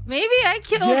shooting? Maybe I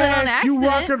killed it on Yes, accident. you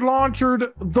rocket launched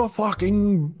the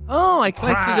fucking. Oh, I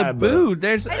collected a crab. boo.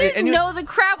 There's. I didn't know the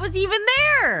crab was even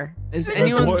there. Is That's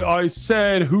anyone? what I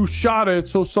said. Who shot it?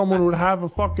 So someone would have a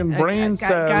fucking brain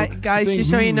cell. Guys, think, just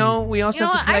so you know, we also You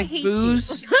know have to what? I collect hate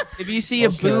boos. If you see a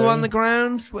boo on the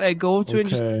ground, go to it and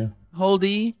just hold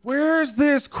E. Where's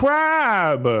this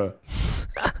crab?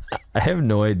 I have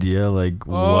no idea, like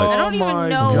what. I don't even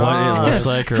know. What it looks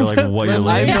like, or like what you're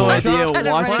I looking have no for. idea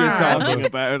what you're talking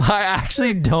about. I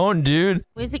actually don't, dude.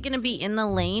 Is it gonna be in the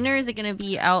lane or is it gonna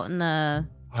be out in the?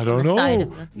 I don't the side know.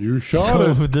 of the- You shot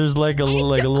So it. there's like a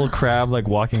little crab like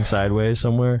walking sideways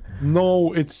somewhere.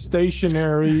 No, it's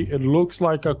stationary. It looks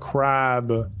like a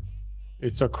crab.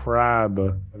 It's a crab.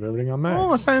 Have everything on Max.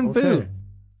 Oh, I found boo.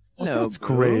 Oh, Hello, that's boo.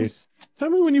 great. Tell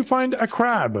me when you find a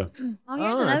crab. Oh,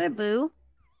 here's another boo.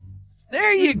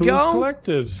 There you Boo's go.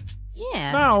 collected.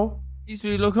 Yeah. Now, These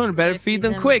people look hungry. Better feed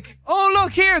them quick. Oh,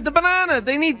 look here, the banana.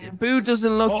 They need. Boo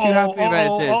doesn't look too happy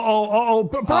about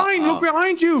this. Brian, look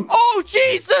behind you. Oh,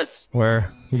 Jesus!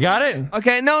 Where? You got it?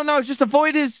 Okay, no, just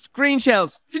avoid his green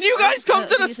shells. Can you guys come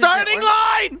to the starting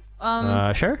line?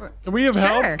 Sure. Can we have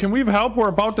help? Can we have help? We're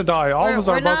about to die. All of us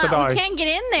are about to die. We can't get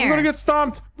in there. We're gonna get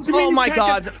stomped. Oh my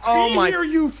God! Oh my! Here,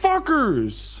 you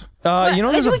fuckers! You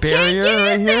know there's a barrier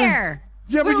right here.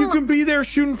 Yeah, but you can be there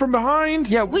shooting from behind.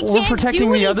 Yeah, we're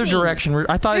protecting the other direction.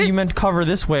 I thought you meant cover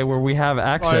this way where we have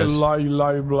access. Lie.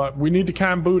 We need to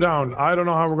calm Boo down. I don't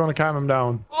know how we're going to calm him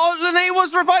down. Oh, Lanai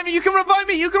wants to revive me. You can revive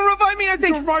me. I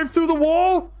think. Revive through the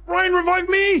wall. Ryan, revive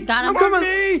me. Got him. Revive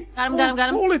me. Got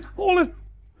him. Hold it.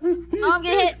 Oh, I'm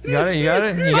getting hit. You got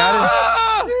it.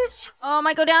 Oh, I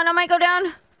might go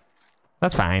down.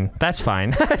 That's fine. Just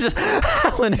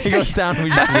when it goes down,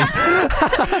 we just leave.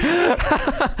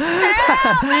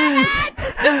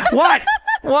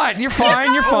 What? You're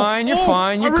fine. You're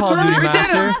Call of Duty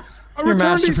master. You're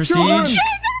master for Siege.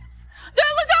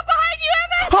 Don't look up behind you,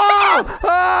 Evan!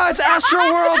 Oh, it's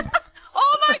Astro World.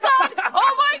 Oh my God!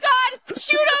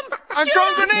 Shoot him! I'm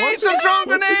throwing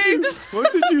grenades!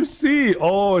 What did you see?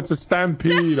 Oh, it's a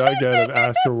stampede. I get it.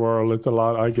 Astro World. It's a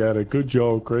lot. I get it. Good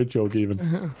joke. Great joke,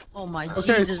 even. Oh my Jesus,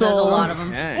 there's a lot of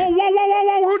them. Oh,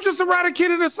 whoa! Who just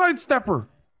eradicated a sidestepper?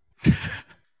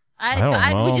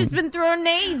 We've just been throwing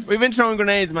nades. We've been throwing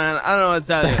grenades, man. I don't know what's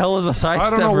that. The hell is a sidestepper? I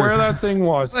don't know where that thing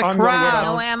was. It's a crab.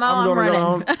 No ammo. I'm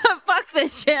running. Fuck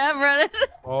this shit. I'm running.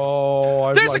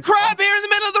 Oh, there's a crab here in the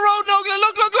middle of the road, Nogla.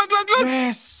 Look.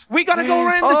 Yes. We gotta go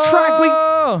around the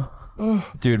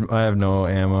track. Dude, I have no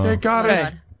ammo. Okay, got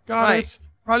it.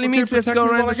 Probably means we have to go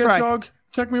around the track.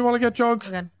 Protect me while I get jug.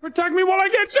 Okay. Protect me while I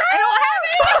get jug. I don't have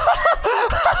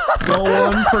any. No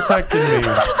one protecting me.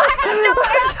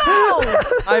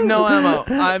 I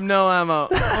have no ammo.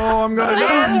 Oh, I'm gonna die.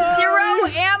 I have 0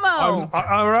 ammo.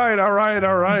 All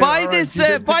right. Buy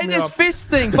this fist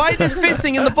thing. Buy this fist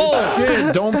thing in the bowl.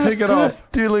 Shit, don't pick it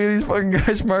up. Dude, look at these fucking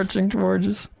guys marching towards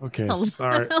us. Okay,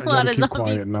 sorry. I gotta keep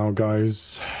quiet now,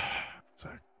 guys.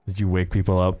 Did you wake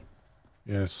people up?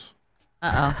 Yes.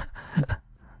 Uh-oh.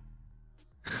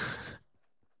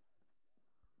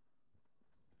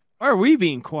 Why are we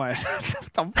being quiet?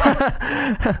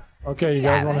 Okay, you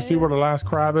guys want to see where the last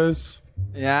crab is?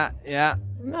 Yeah.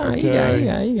 No, okay.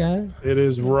 you got it. It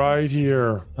is right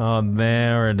here. Oh,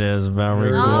 there it is. Very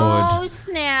good. Oh,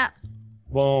 snap.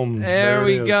 Boom. There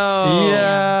we go.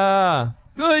 Yeah.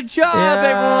 Good job,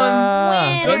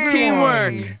 everyone. Good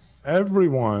teamwork.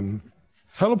 Everyone.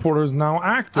 Teleporter is now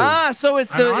active. So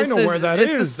it's the I know where that is.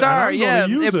 It's the star. I'm yeah.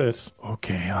 Gonna use it.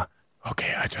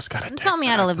 Okay, I just got a text. Tell me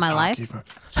how to live my life.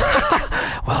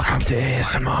 Welcome to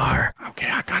ASMR. Okay,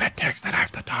 I got a text that I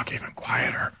have to talk even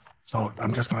quieter. So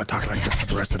I'm just going to talk like this for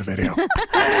the rest of the video.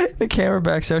 The camera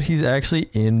backs out. He's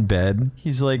actually in bed.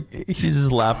 He's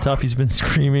his laptop. He's been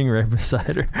screaming right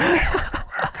beside her.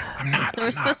 I'm not.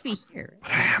 We're supposed to be here.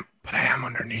 But I am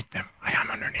underneath them.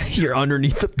 You're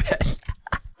underneath the bed.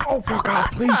 Oh, fuck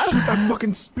off. Please shoot that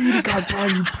fucking speedy guy,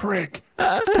 Brian, you prick.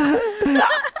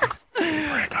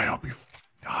 Prick, I hope you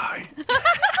die.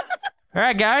 All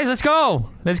right, guys, let's go.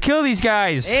 Let's kill these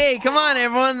guys. Hey, come on,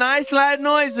 everyone. Nice, loud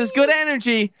noises. Good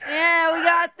energy. Yeah, we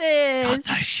got this. What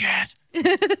the shit?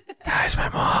 Guys, my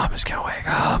mom is gonna wake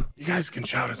up. You guys can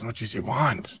shout as much as you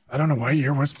want. I don't know why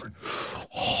you're whispering.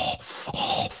 Oh,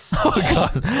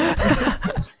 God.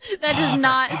 That does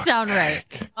not sound right.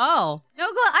 Oh. Nogla,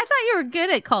 I thought you were good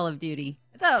at Call of Duty.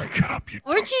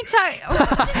 Weren't you talking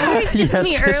Yes,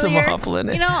 me piss him earlier? off,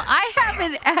 Lanai. You know, I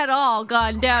haven't at all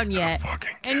gone down yet.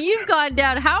 And you've gone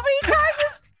down how many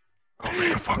times? Go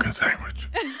make a fucking sandwich.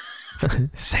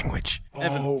 Sandwich.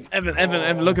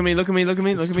 Evan, look at me. Come in.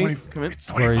 It's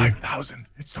 25,000.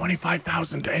 It's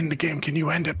 25,000 to end the game. Can you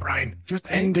end it, Brian?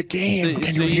 Just end the game.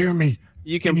 Can you hear me?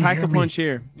 You can pack a punch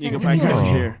here. Look,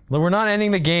 we're not ending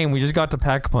the game. We just got to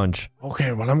pack a punch.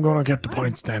 Okay, well, I'm going to get the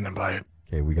point standing by it.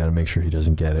 Okay, we got to make sure he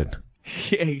doesn't get it.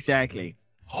 Yeah, exactly.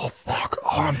 Oh, fuck. Oh,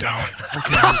 I'm down.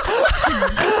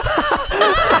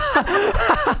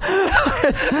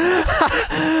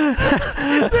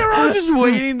 They're all just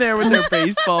waiting there with their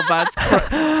baseball bats,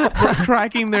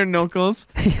 cracking their knuckles.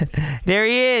 There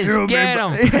he is. Get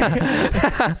him.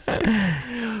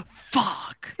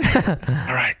 Fuck.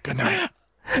 All right, good night.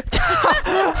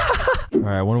 All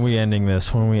right, when are we ending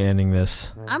this?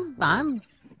 I'm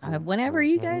whenever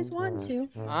you guys want to.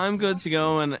 I'm good to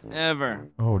go whenever.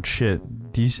 Oh shit!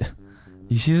 Do you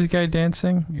see this guy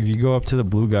dancing? If you go up to the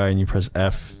blue guy and you press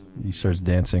F, he starts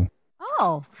dancing.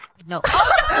 Oh no!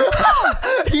 Oh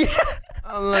no! Yeah.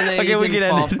 Oh, Lanai, okay, we can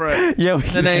end it. Yeah, we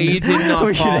can end it. You did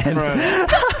not fall for it.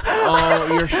 Oh,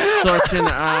 you're such an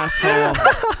asshole.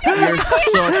 You're such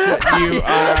a... You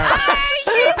are...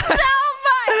 You so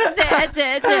much. That's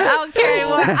it. I don't care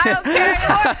anymore. I don't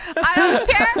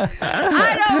care.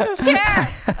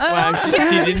 Wow, she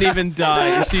didn't even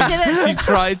die. She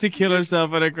tried to kill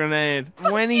herself with a grenade.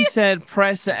 When he said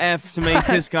press F to make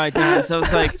this guy dance, I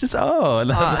was like,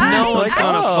 no one's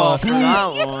gonna fall for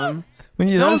that one. When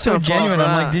you that was so genuine,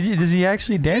 I'm like, does he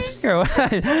actually dance or what?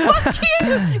 Fuck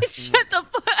you! Shut the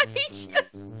fuck up!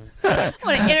 I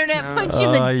want to internet punch you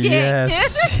in the dick,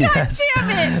 yes, dude. God yes. damn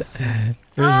it!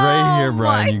 It was right here,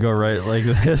 Brian. You go right like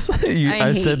this.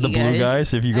 I said the blue guy,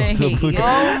 so if you go to the blue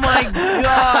guy. Oh my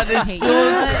god! It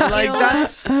just like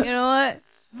that's. You know what?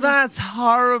 That's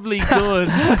horribly good.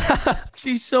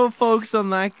 She's so focused on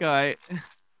that guy.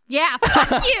 Yeah,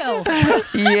 fuck you.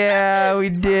 Yeah, we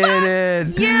did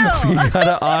it. You. We got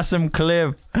an awesome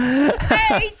clip.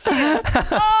 Hate you.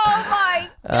 Oh my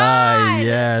god. Ah,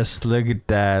 yes. Look at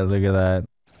that. Look at that.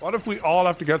 What if we all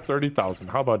have to get 30,000?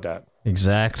 How about that?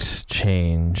 Exact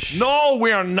change. No,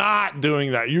 we are not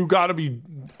doing that. You gotta be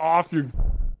off your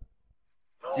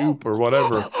goop or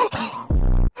whatever.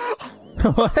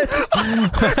 What?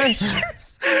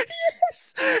 Yes!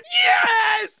 Yes!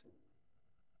 Yes!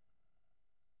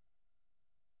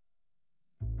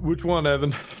 Which one,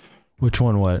 Evan? Which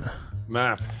one? What?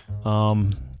 Map.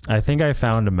 I think I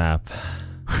found a map.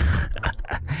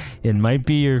 It might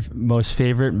be your most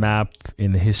favorite map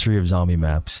in the history of zombie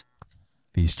maps.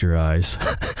 Feast your eyes.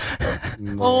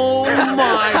 Oh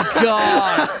my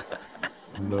god!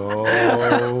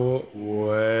 No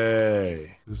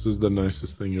way. This is the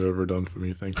nicest thing you've ever done for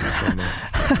me. Thank you so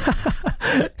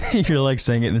much. You're like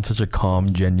saying it in such a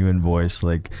calm, genuine voice,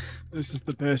 like. This is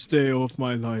the best day of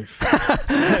my life. He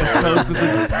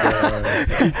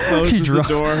closes the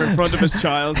door in front of his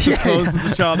child. He closes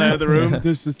the child out of the room.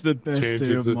 This is the best day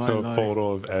Changes of it my to a life.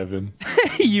 photo of Evan.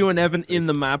 You and Evan in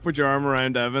the map with your arm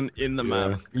around Evan in the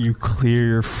map. You clear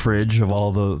your fridge of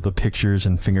all the pictures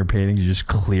and finger paintings. You just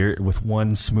clear it with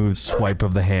one smooth swipe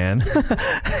of the hand.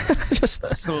 Just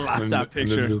slap that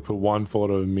picture. And then just put one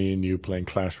photo of me and you playing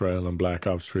Clash Royale and Black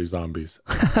Ops 3 Zombies.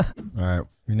 All right,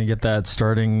 we're gonna get that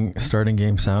starting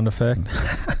game sound effect.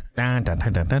 Dun, dun,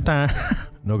 dun, dun, dun, dun.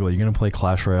 Nogla, you gonna play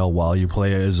Clash Royale while you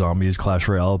play a Zombies Clash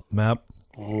Royale map?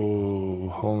 Oh,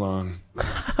 hold on.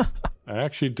 I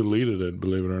actually deleted it,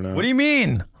 believe it or not. What do you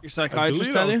mean? Your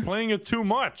psychiatrist tell I you? was playing it too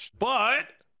much, but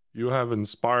you have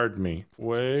inspired me.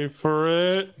 Wait for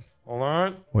it. Hold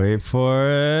on. Wait for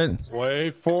it.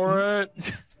 Wait for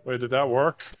it. Wait, did that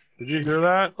work? Did you hear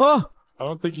that? Oh! I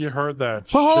don't think you heard that.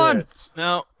 Hold on!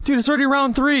 No. Dude, it's already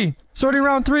round 3. It's already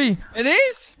round 3. It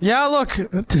is? Yeah, look.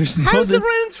 There's How's it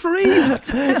round 3?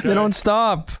 They don't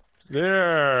stop.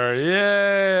 There.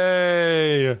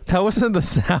 Yay. That wasn't the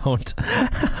sound.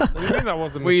 What do you mean that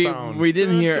wasn't the sound? We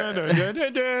didn't hear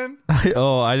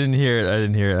Oh, I didn't hear it. I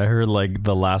didn't hear it. I heard like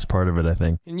the last part of it, I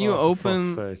think. Can you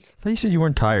open... For fuck's sake. I thought you said you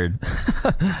weren't tired.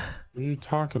 What are you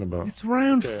talking about? It's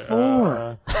round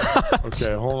 4.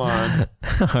 Okay, hold on.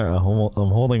 I'm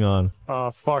holding on.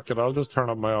 Fuck it. I'll just turn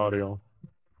up my audio.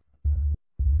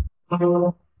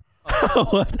 What?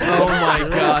 Oh my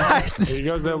god. Are you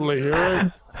guys able to hear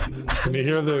it? Can you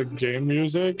hear the game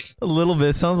music? A little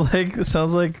bit. Sounds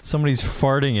like somebody's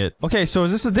farting it. Okay, so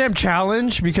is this a damn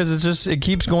challenge? Because it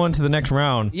keeps going to the next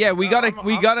round. Yeah, we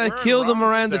gotta kill them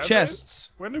around the chests.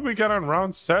 When did we get on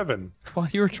round 7? While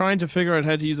you were trying to figure out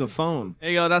how to use a phone.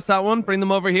 There you go, that's that one. Bring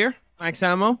them over here. Max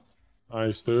ammo.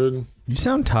 Nice, dude. You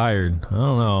sound tired. I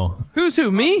don't know. Who's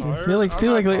who? Me? I feel like you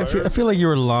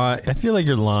were lying. I feel like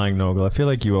you're lying, Nogla. I feel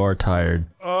like you are tired.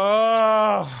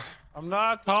 I'm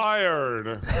not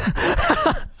tired.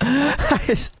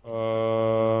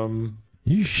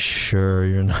 You sure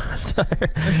you're not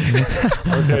tired?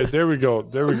 Okay, there we go.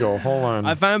 There we go. Hold on.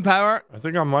 I found power. I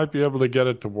think I might be able to get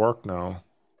it to work now.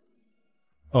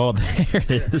 Oh, there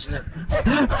it is.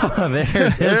 Oh, there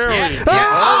it is. Nice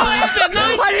I didn't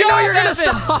know you were gonna Evan.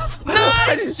 stop.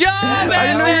 Nice job, I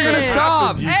didn't know you were gonna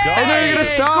stop. I didn't know you were gonna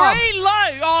stop. Great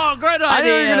light. Oh, great idea. I didn't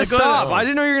know you were gonna stop. I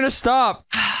didn't know you were gonna stop.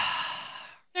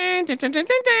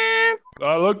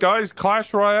 Look, guys,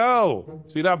 Clash Royale.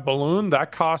 See that balloon?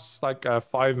 That costs like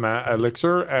 5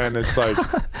 elixir, and it's like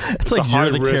it's like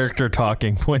you're the risk. character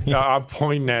talking. Pointing. I'm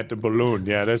pointing at the balloon.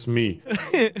 Yeah, that's me.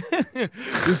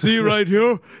 You see right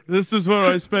here? This is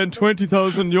where I spent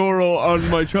 20,000 euro on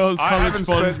my child's I college haven't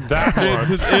fund spent that much.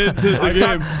 into the I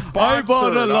got game. I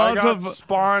bought a sponsored. lot I got of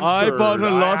sponsored. I bought a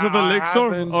lot of I elixir.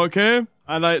 haven't- Okay.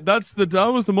 And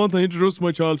that was the month I introduced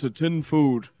my child to tin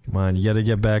food. Come on, you gotta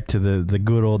get back to the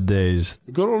good old days.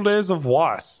 The good old days of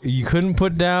what? You couldn't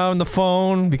put down the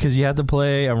phone because you had to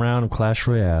play a round of Clash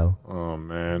Royale. Oh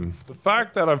man. The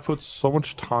fact that I've put so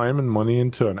much time and money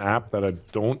into an app that I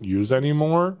don't use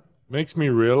anymore makes me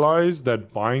realize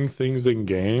that buying things in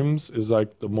games is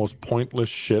like the most pointless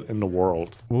shit in the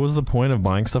world. What was the point of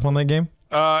buying stuff on that game?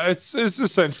 It's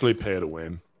essentially pay to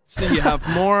win. So you have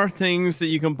more things that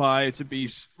you can buy to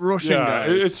beat Russian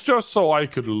guys. It's just so I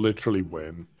could literally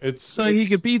win. He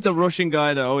could beat the Russian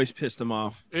guy that always pissed him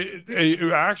off.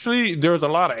 Actually, there's a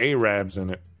lot of Arabs in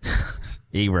it.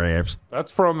 Arabs.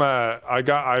 That's from I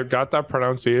got that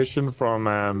pronunciation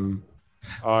from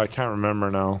I can't remember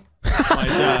now. My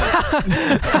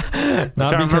dad.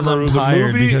 Not because I'm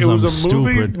tired, because it was I'm a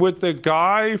movie stupid. with the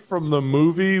guy from the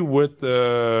movie with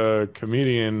the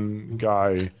comedian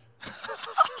guy.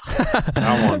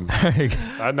 That one.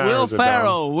 That Will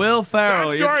Ferrell. Will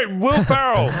Ferrell. You're right, Will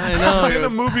Ferrell. I know. He's in a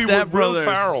movie with Will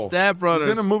Ferrell. Step Brothers.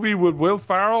 He's in a movie with Will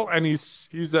Ferrell, and he's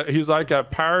like a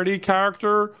parody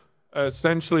character,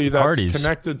 essentially that's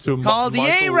connected to called the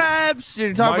Arabs.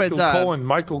 You're talking about that.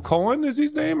 Michael Cohen is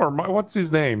his name, or what's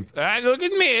his name? Look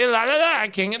at me, la la la,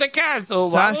 king of the castle.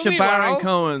 Sacha Baron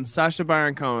Cohen. Sacha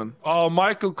Baron Cohen. Oh,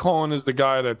 Michael Cohen is the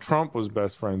guy that Trump was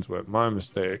best friends with. My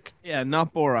mistake. Yeah,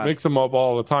 not Borat. Mix them up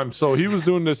all the time. So he was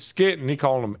doing this skit, and he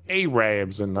called them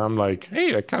Arabs, and I'm like,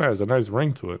 hey, that kind of has a nice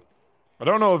ring to it. I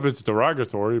don't know if it's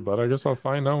derogatory, but I guess I'll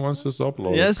find out once this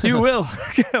uploads. Yes, you will.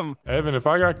 Evan, if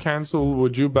I got canceled,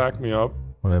 would you back me up?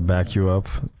 Would I back you up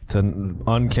to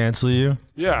uncancel you?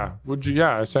 Yeah. Would you?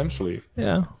 Yeah, essentially.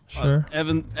 Yeah, sure.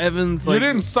 Evan's you like...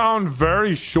 didn't sound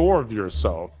very sure of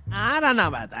yourself. I don't know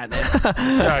about that.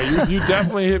 Yeah, you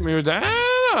definitely hit me with that.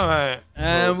 I don't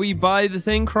know. We buy the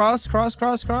thing cross.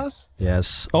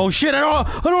 Yes. Oh shit! I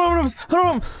don't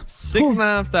know.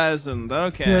 6,500.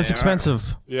 Okay. Yeah, it's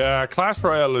expensive. Yeah, Clash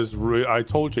Royale is. I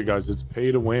told you guys, it's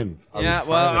pay to win. Yeah.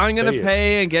 Well, I'm gonna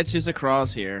pay and get you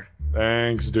across here.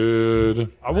 Thanks,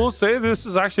 dude. I will say this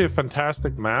is actually a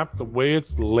fantastic map. The way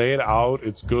it's laid out,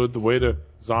 it's good. The way the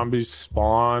zombies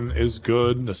spawn is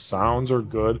good. The sounds are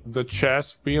good. The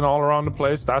chest being all around the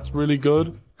place, that's really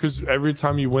good. Because every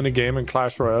time you win a game in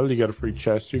Clash Royale, you get a free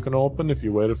chest you can open if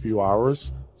you wait a few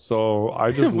hours. So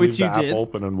I just leave the app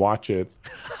open and watch it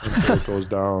until it goes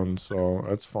down. So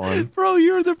that's fun. Bro,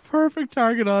 you're the perfect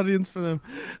target audience for them.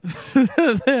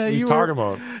 What are you talking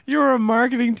about? You're a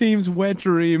marketing team's wet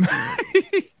dream.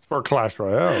 For Clash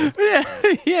Royale.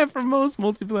 Yeah, for most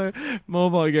multiplayer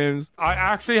mobile games. I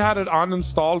actually had it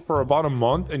uninstalled for about a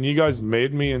month, and you guys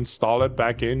made me install it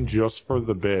back in just for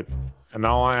the bit. And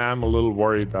now I am a little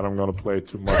worried that I'm going to play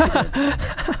too much again.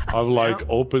 I've like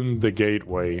opened the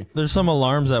gateway. There's some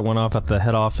alarms that went off at the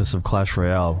head office of Clash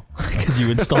Royale because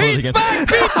you installed it again. Back,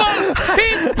 people!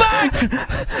 He's back!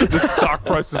 The stock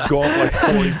prices go up like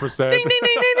 40%. Ding, ding,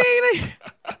 ding, ding, ding.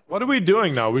 What are we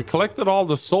doing now? We collected all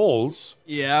the souls.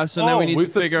 Yeah, so now we need to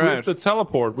figure out. We have to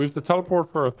teleport. We have to teleport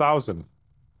for 1,000.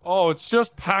 Oh, it's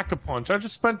just Pack-a-Punch. I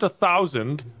just spent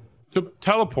 1,000 to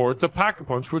teleport to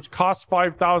Pack-a-Punch, which costs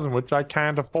 5,000, which I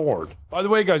can't afford. By the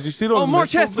way, guys, you see those more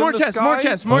missiles chests, more in the chests, sky? more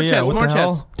chests, more chests, more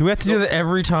chests. Do we have to do that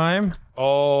every time?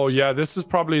 Oh, yeah, this is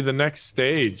probably the next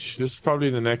stage. This is probably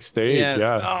the next stage,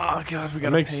 yeah. Oh, God, we gotta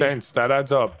That makes sense. That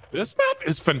adds up. This map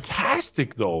is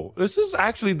fantastic, though. This is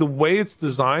actually, the way it's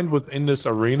designed within this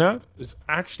arena is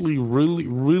actually really,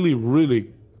 really, really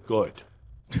good.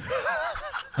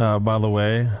 By the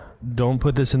way, don't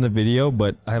put this in the video,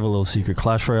 but I have a little secret.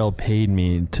 Clash Royale paid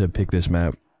me to pick this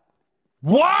map.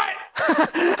 What?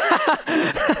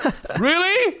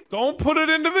 Really? Don't put it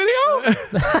in the video?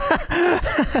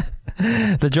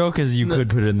 The joke is you could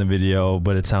put it in the video,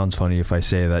 but it sounds funny if I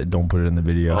say that don't put it in the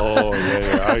video. Oh,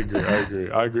 yeah, I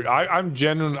agree. I'm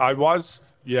genuine. I was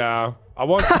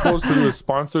supposed to do a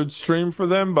sponsored stream for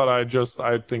them, but I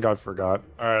think I forgot.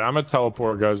 All right, I'm gonna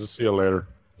teleport, guys. I'll see you later.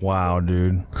 Wow,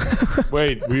 dude.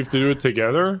 Wait, we have to do it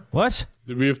together? What?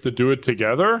 Did we have to do it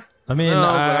together? I mean, no,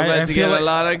 I feel like a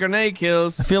lot of grenade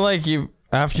kills. I feel like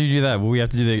after you do that, we have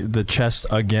to do the chest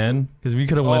again because we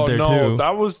could have went there too.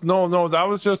 That was that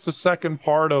was just the second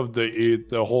part of the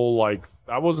whole like.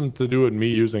 That wasn't to do with me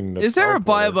using the. Is there a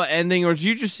viable ending, or did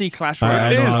you just see Clash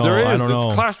Royale? There is.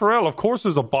 It's Clash Royale. Of course,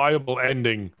 there's a viable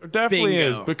ending. There definitely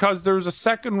is, because there's a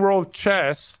second row of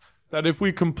chests that if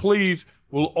we complete,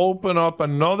 will open up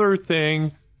another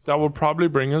thing that will probably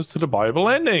bring us to the viable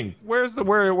ending. Where is it?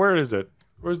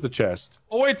 Where's the chest?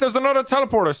 Oh wait, there's another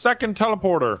teleporter. Second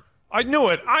teleporter. I knew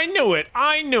it.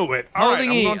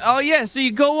 Holding E. Oh yeah, so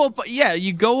you go up. Yeah,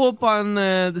 you go up on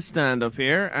the stand up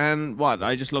here, and what?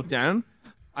 I just look down.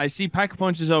 I see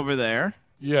Pack-a-Punches over there.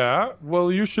 Yeah,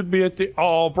 well, you should be at the...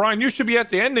 Oh, Brian, you should be at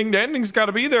the ending. The ending's got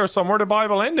to be there somewhere, the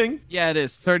Bible ending. Yeah, it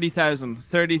is. 30,000.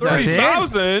 30,000.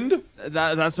 30,000?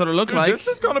 That's what it looked Dude, like. This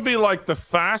is going to be like the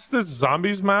fastest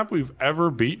Zombies map we've ever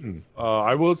beaten.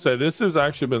 I will say this has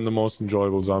actually been the most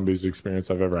enjoyable Zombies experience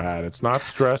I've ever had. It's not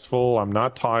stressful. I'm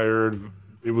not tired.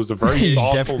 It was a very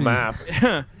thoughtful map.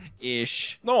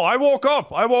 Ish. No, I woke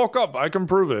up. I can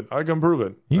prove it.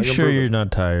 You sure you're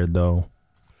not tired, though?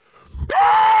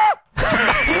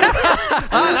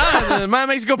 The man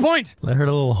makes a good point. I heard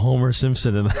a little Homer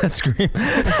Simpson in that scream.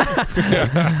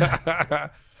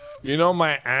 You know,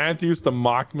 my aunt used to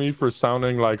mock me for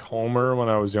sounding like Homer when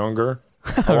I was younger.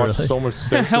 I watched Really? so much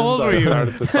Simpsons. How old were I you?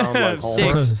 started to sound like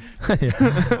Homer. 6.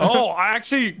 Oh, I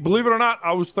actually, believe it or not,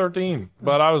 I was 13.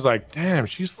 But I was like, damn,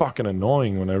 she's fucking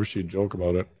annoying whenever she'd joke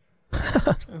about it.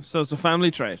 So it's a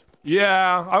family trait.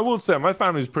 Yeah, I will say my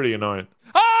family's pretty annoying.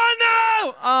 Oh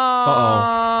no!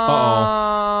 Oh,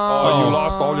 you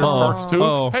lost all your perks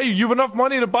too? Hey, you've enough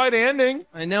money to buy the ending.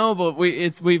 I know, but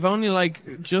we've only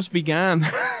like just began.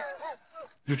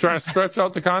 You trying to stretch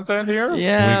out the content here?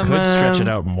 Yeah, we could stretch it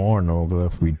out more, Nogla,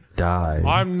 if we die.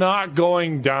 I'm not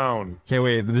going down. Okay,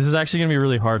 wait. This is actually gonna be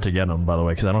really hard to get them, by the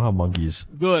way, because I don't have monkeys.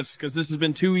 Good, because this has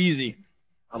been too easy.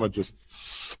 I'm gonna just...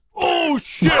 Oh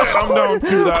shit! I'm down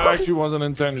too. That actually wasn't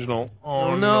intentional.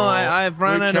 Oh no, I've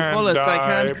run out of bullets. I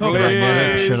can't cover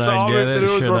it. Should I get it?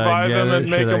 Should I get it? and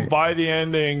make him buy the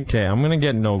ending. Okay, I'm gonna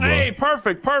get Nogla. Hey,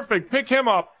 perfect. Pick him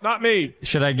up, not me.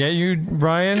 Should I get you,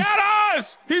 Brian? Get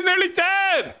us! He's nearly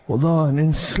dead. Hold on,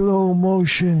 in slow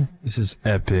motion. This is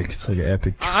epic. It's like an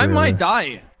epic trailer. I might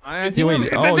die. Wait, you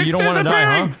don't want to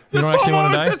die, huh? You don't actually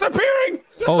want to die? Disappearing.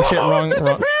 Oh shit! Wrong.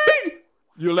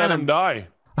 You let him die.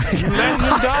 You let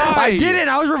him die. I didn't.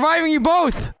 I was reviving you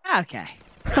both. Okay.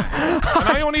 And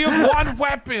I only have one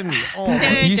weapon. Oh.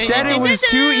 You said it was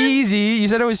too easy.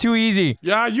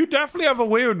 Yeah, you definitely have a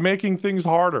way of making things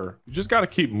harder. You just got to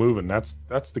keep moving. That's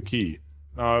the key.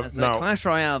 As a Clash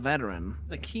Royale veteran,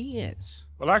 the key is...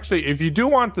 Well, actually, if you do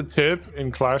want the tip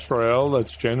in Clash Royale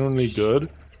that's genuinely good,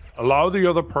 allow the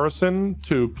other person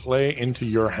to play into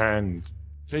your hand.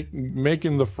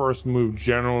 Making the first move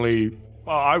generally...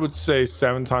 I would say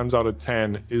 7 times out of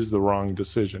 10 is the wrong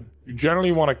decision. You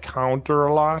generally want to counter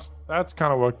a lot. That's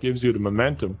kind of what gives you the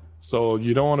momentum. So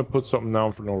you don't want to put something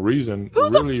down for no reason. Who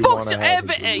really the want fuck? to have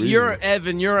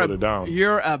Evan, you're a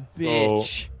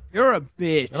bitch. So, you're a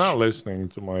bitch. You're not listening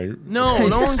to my... No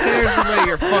one cares about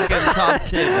your fucking top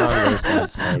tip. Not listening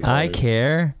to my advice. I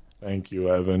care. Thank you,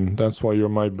 Evan. That's why you're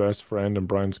my best friend and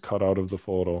Brian's cut out of the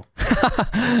photo.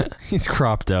 He's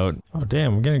cropped out. Oh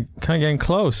damn, we're kind of getting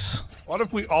close. What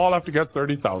if we all have to get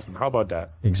 30,000? How about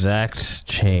that? Exact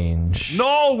change.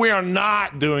 No, we are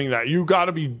not doing that. You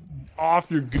gotta be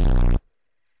off your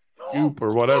goop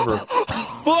or whatever.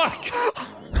 Fuck!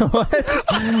 What?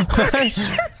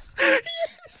 Yes!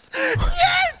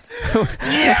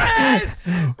 Yes!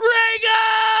 Raygun!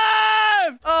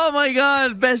 Oh my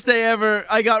god, best day ever.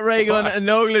 I got Raygun and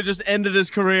Nogla just ended his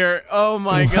career. Oh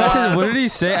my god. What did he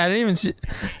say? I didn't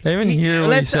even hear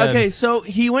what he said. Okay, so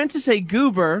he went to say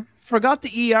goober, forgot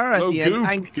the ER at the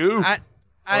end.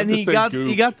 And he got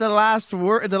the last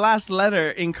word, the last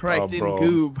letter incorrect in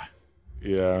goob.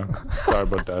 Yeah. Sorry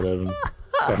about that, Evan.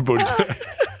 Sorry about that.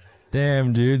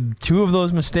 Damn, dude. 2 of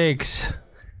those mistakes in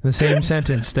the same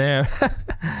sentence. Damn.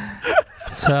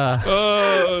 It's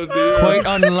quite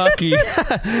unlucky.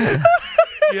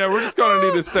 Yeah, we're just gonna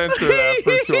need to censor that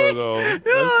for sure, though. That's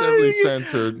definitely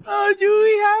censored. Oh, do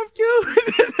we have to?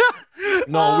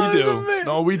 No, we do.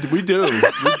 No, we do. We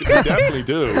definitely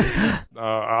do.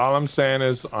 All I'm saying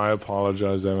is, I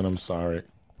apologize, Evan. I'm sorry.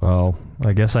 Well,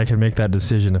 I guess I can make that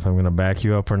decision if I'm gonna back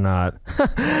you up or not. Oh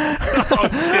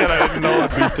shit! I didn't know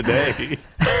it'd be today.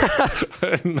 I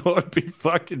didn't know it'd be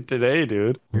fucking today,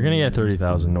 dude. You're gonna get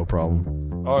 30,000, no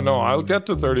problem. Oh no, I'll get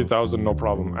to 30,000, no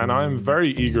problem. And I'm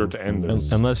very eager to end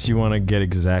this. Unless you want to get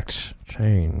exact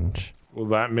change. Will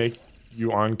that make you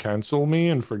uncancel me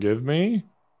and forgive me?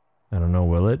 I don't know.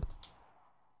 Will it?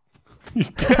 You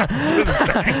can't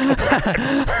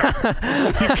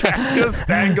just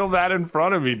dangle that in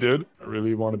front of me, dude. I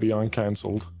really want to be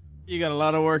uncancelled. You got a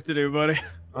lot of work to do, buddy.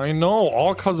 I know,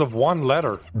 all because of one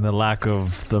letter. And the lack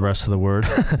of the rest of the word.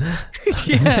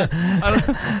 Yeah, I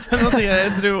don't think I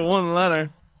had to do with one letter.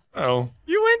 Oh.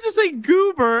 You went to say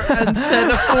goober and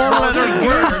said a 4-letter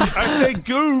word. I say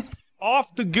goop.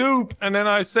 off the goop, and then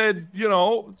I said, you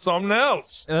know, something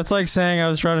else. That's like saying I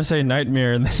was trying to say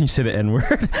nightmare and then you say the N-word.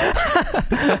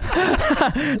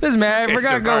 This man, I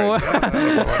forgot to go.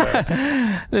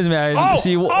 This man,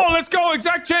 see. Let's go.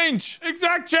 Exact change.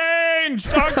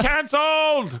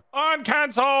 Uncancelled.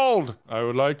 Uncancelled. I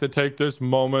would like to take this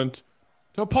moment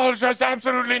to apologize to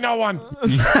absolutely no one.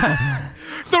 The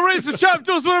racist chap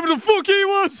does whatever the fuck he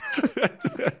wants.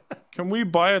 Can we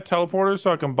buy a teleporter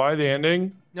so I can buy the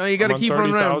ending? No, you gotta keep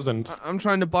running around. I'm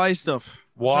trying to buy stuff.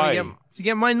 Why? To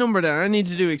get my number there, I need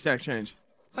to do exact change.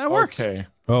 That's how it works. Okay.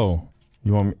 Oh,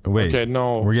 you want me? Wait. Okay,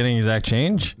 no. We're getting exact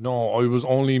change? No, it was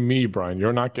only me, Brian.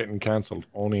 You're not getting canceled.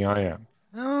 Only I am.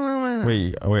 No.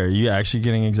 Wait, are you actually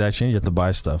getting exact change? You have to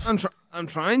buy stuff. I'm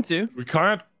trying to. We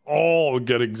can't all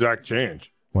get exact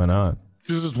change. Why not?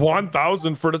 Because it's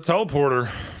 1,000 for the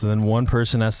teleporter. So then one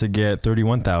person has to get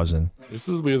 31,000. This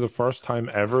will be the first time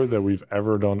ever that we've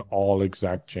ever done all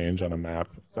exact change on a map.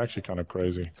 It's actually kind of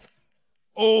crazy.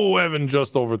 Oh, Evan,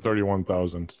 just over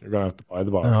 31,000. You're gonna have to buy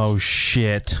the box. Oh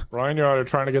shit. Brian, you're either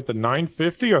trying to get the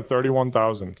 950 or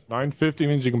 31,000. 950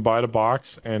 means you can buy the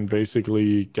box and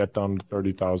basically get down to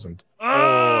 30,000. Oh,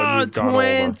 and you've gone over.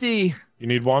 20. You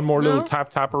need one more little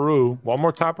taparoo. One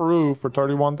more taparoo for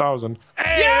 31,000.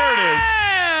 Hey, there it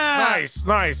is.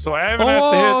 Nice. So Evan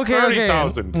has to hit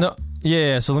 30,000. No.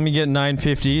 Yeah, so let me get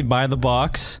 950, buy the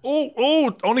box.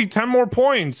 Oh, only 10 more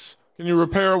points. Can you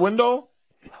repair a window?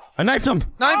 I knifed him.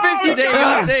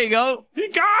 950. There you go. He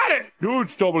got it.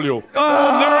 Huge W.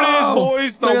 Oh, there it is,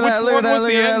 boys. Now, which one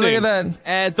was the ending? Look at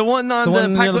that. The one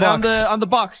on the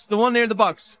box. The one near the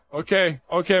box. Okay,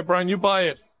 Brian, you buy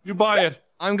it.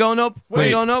 I'm going up. We're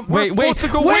going up. Wait, we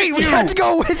have to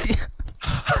go with you.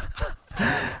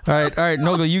 All right,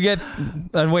 Nogla, you get.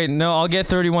 Wait, no, I'll get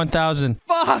 31,000.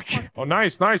 Fuck. Oh,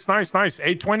 nice.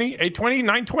 820,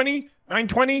 920,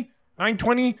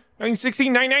 960,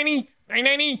 990.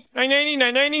 990.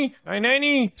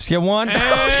 Just get one. God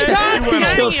dang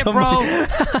it, bro.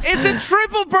 It's a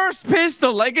triple burst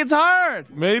pistol. Like, it's hard.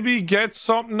 Maybe get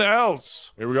something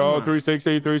else. Here we go.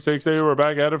 360. We're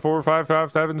back at it. 4, 5,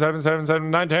 5, 7, 7, 7, 7,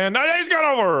 9, 10. 9, he's got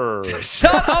over.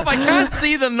 Shut up. I can't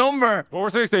see the number.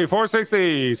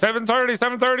 460. 730.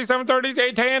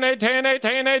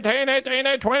 810.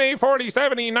 820, 40,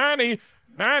 70, 90.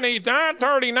 90,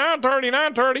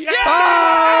 930.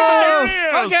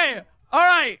 Oh! Okay. All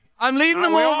right. I'm leading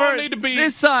them over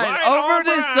this side. Right over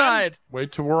this side.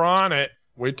 Wait till we're on it.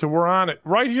 Right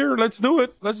here. Let's do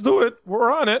it. We're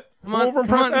on it. Come on.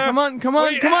 Come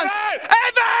on.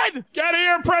 Evan! Get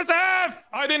here. Press F.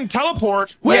 I didn't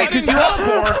teleport. Wait, because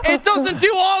it doesn't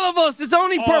do all of us. It's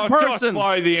only per person. Just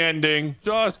buy the ending.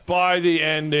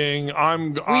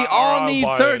 We all need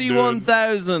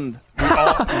 31,000.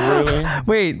 Really?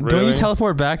 Wait, don't you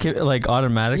teleport back like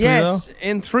automatically? Yes, though?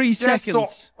 in 3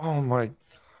 seconds. Oh my.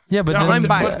 Yeah, but I'm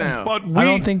back now. But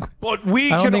we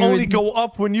can only go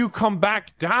up when you come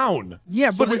back down.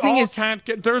 Yeah, but the thing is,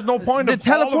 there's no point. The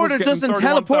teleporter doesn't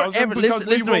teleport ever. Listen,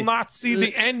 we will to me. not see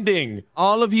the ending.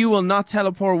 All of you will not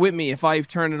teleport with me if I've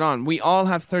turned it on. We all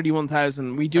have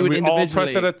 31,000. We do it individually. We all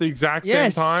press it at the exact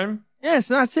same time. Yes,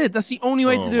 that's it. That's the only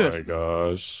way to do it. Oh my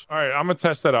gosh! All right, I'm gonna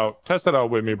test that out. Test it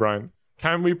out with me, Brian.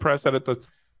 Can we press it at the?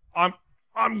 I'm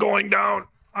going down.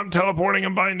 I'm teleporting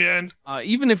and buying the end.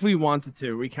 Even if we wanted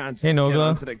to, we can't get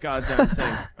onto the goddamn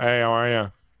thing. Hey, how are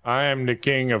you? I am the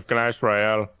king of Clash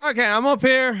Royale. Okay, I'm up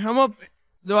here. Do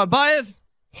I buy it?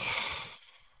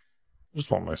 Just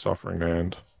want my suffering to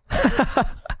end.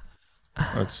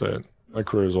 That's it. My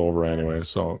career's over anyway,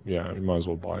 so yeah, you might as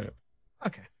well buy it.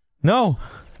 Okay. No,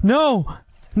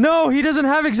 he doesn't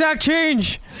have exact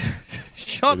change.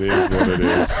 Shut up. It is what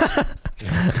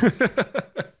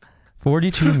it is.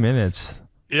 42 minutes.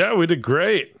 Yeah, we did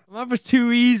great. That was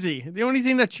too easy. The only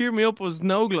thing that cheered me up was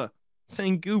Nogla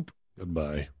saying goop.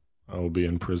 Goodbye. I will be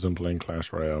in prison playing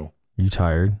Clash Royale. You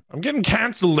tired? I'm getting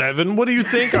canceled, Evan. What do you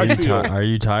think I feel? Are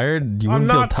you tired? I'm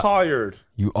not tired.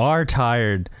 You are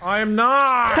tired. I am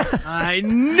not. I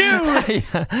knew it.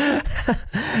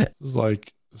 This is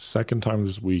like the second time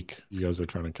this week you guys are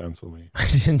trying to cancel me.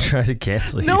 I didn't try to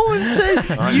cancel you. No one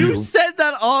said. You said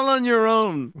that all on your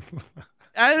own.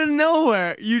 Out of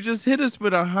nowhere, you just hit us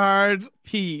with a hard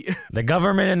P. The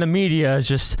government and the media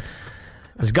has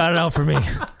got it out for me.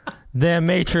 The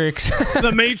Matrix.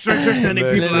 The Matrix are sending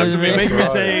people after me, making me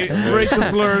say racial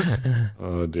slurs.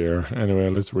 Oh dear. Anyway,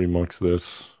 let's remix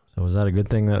this. So was that a good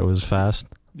thing that it was fast?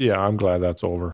 Yeah, I'm glad that's over.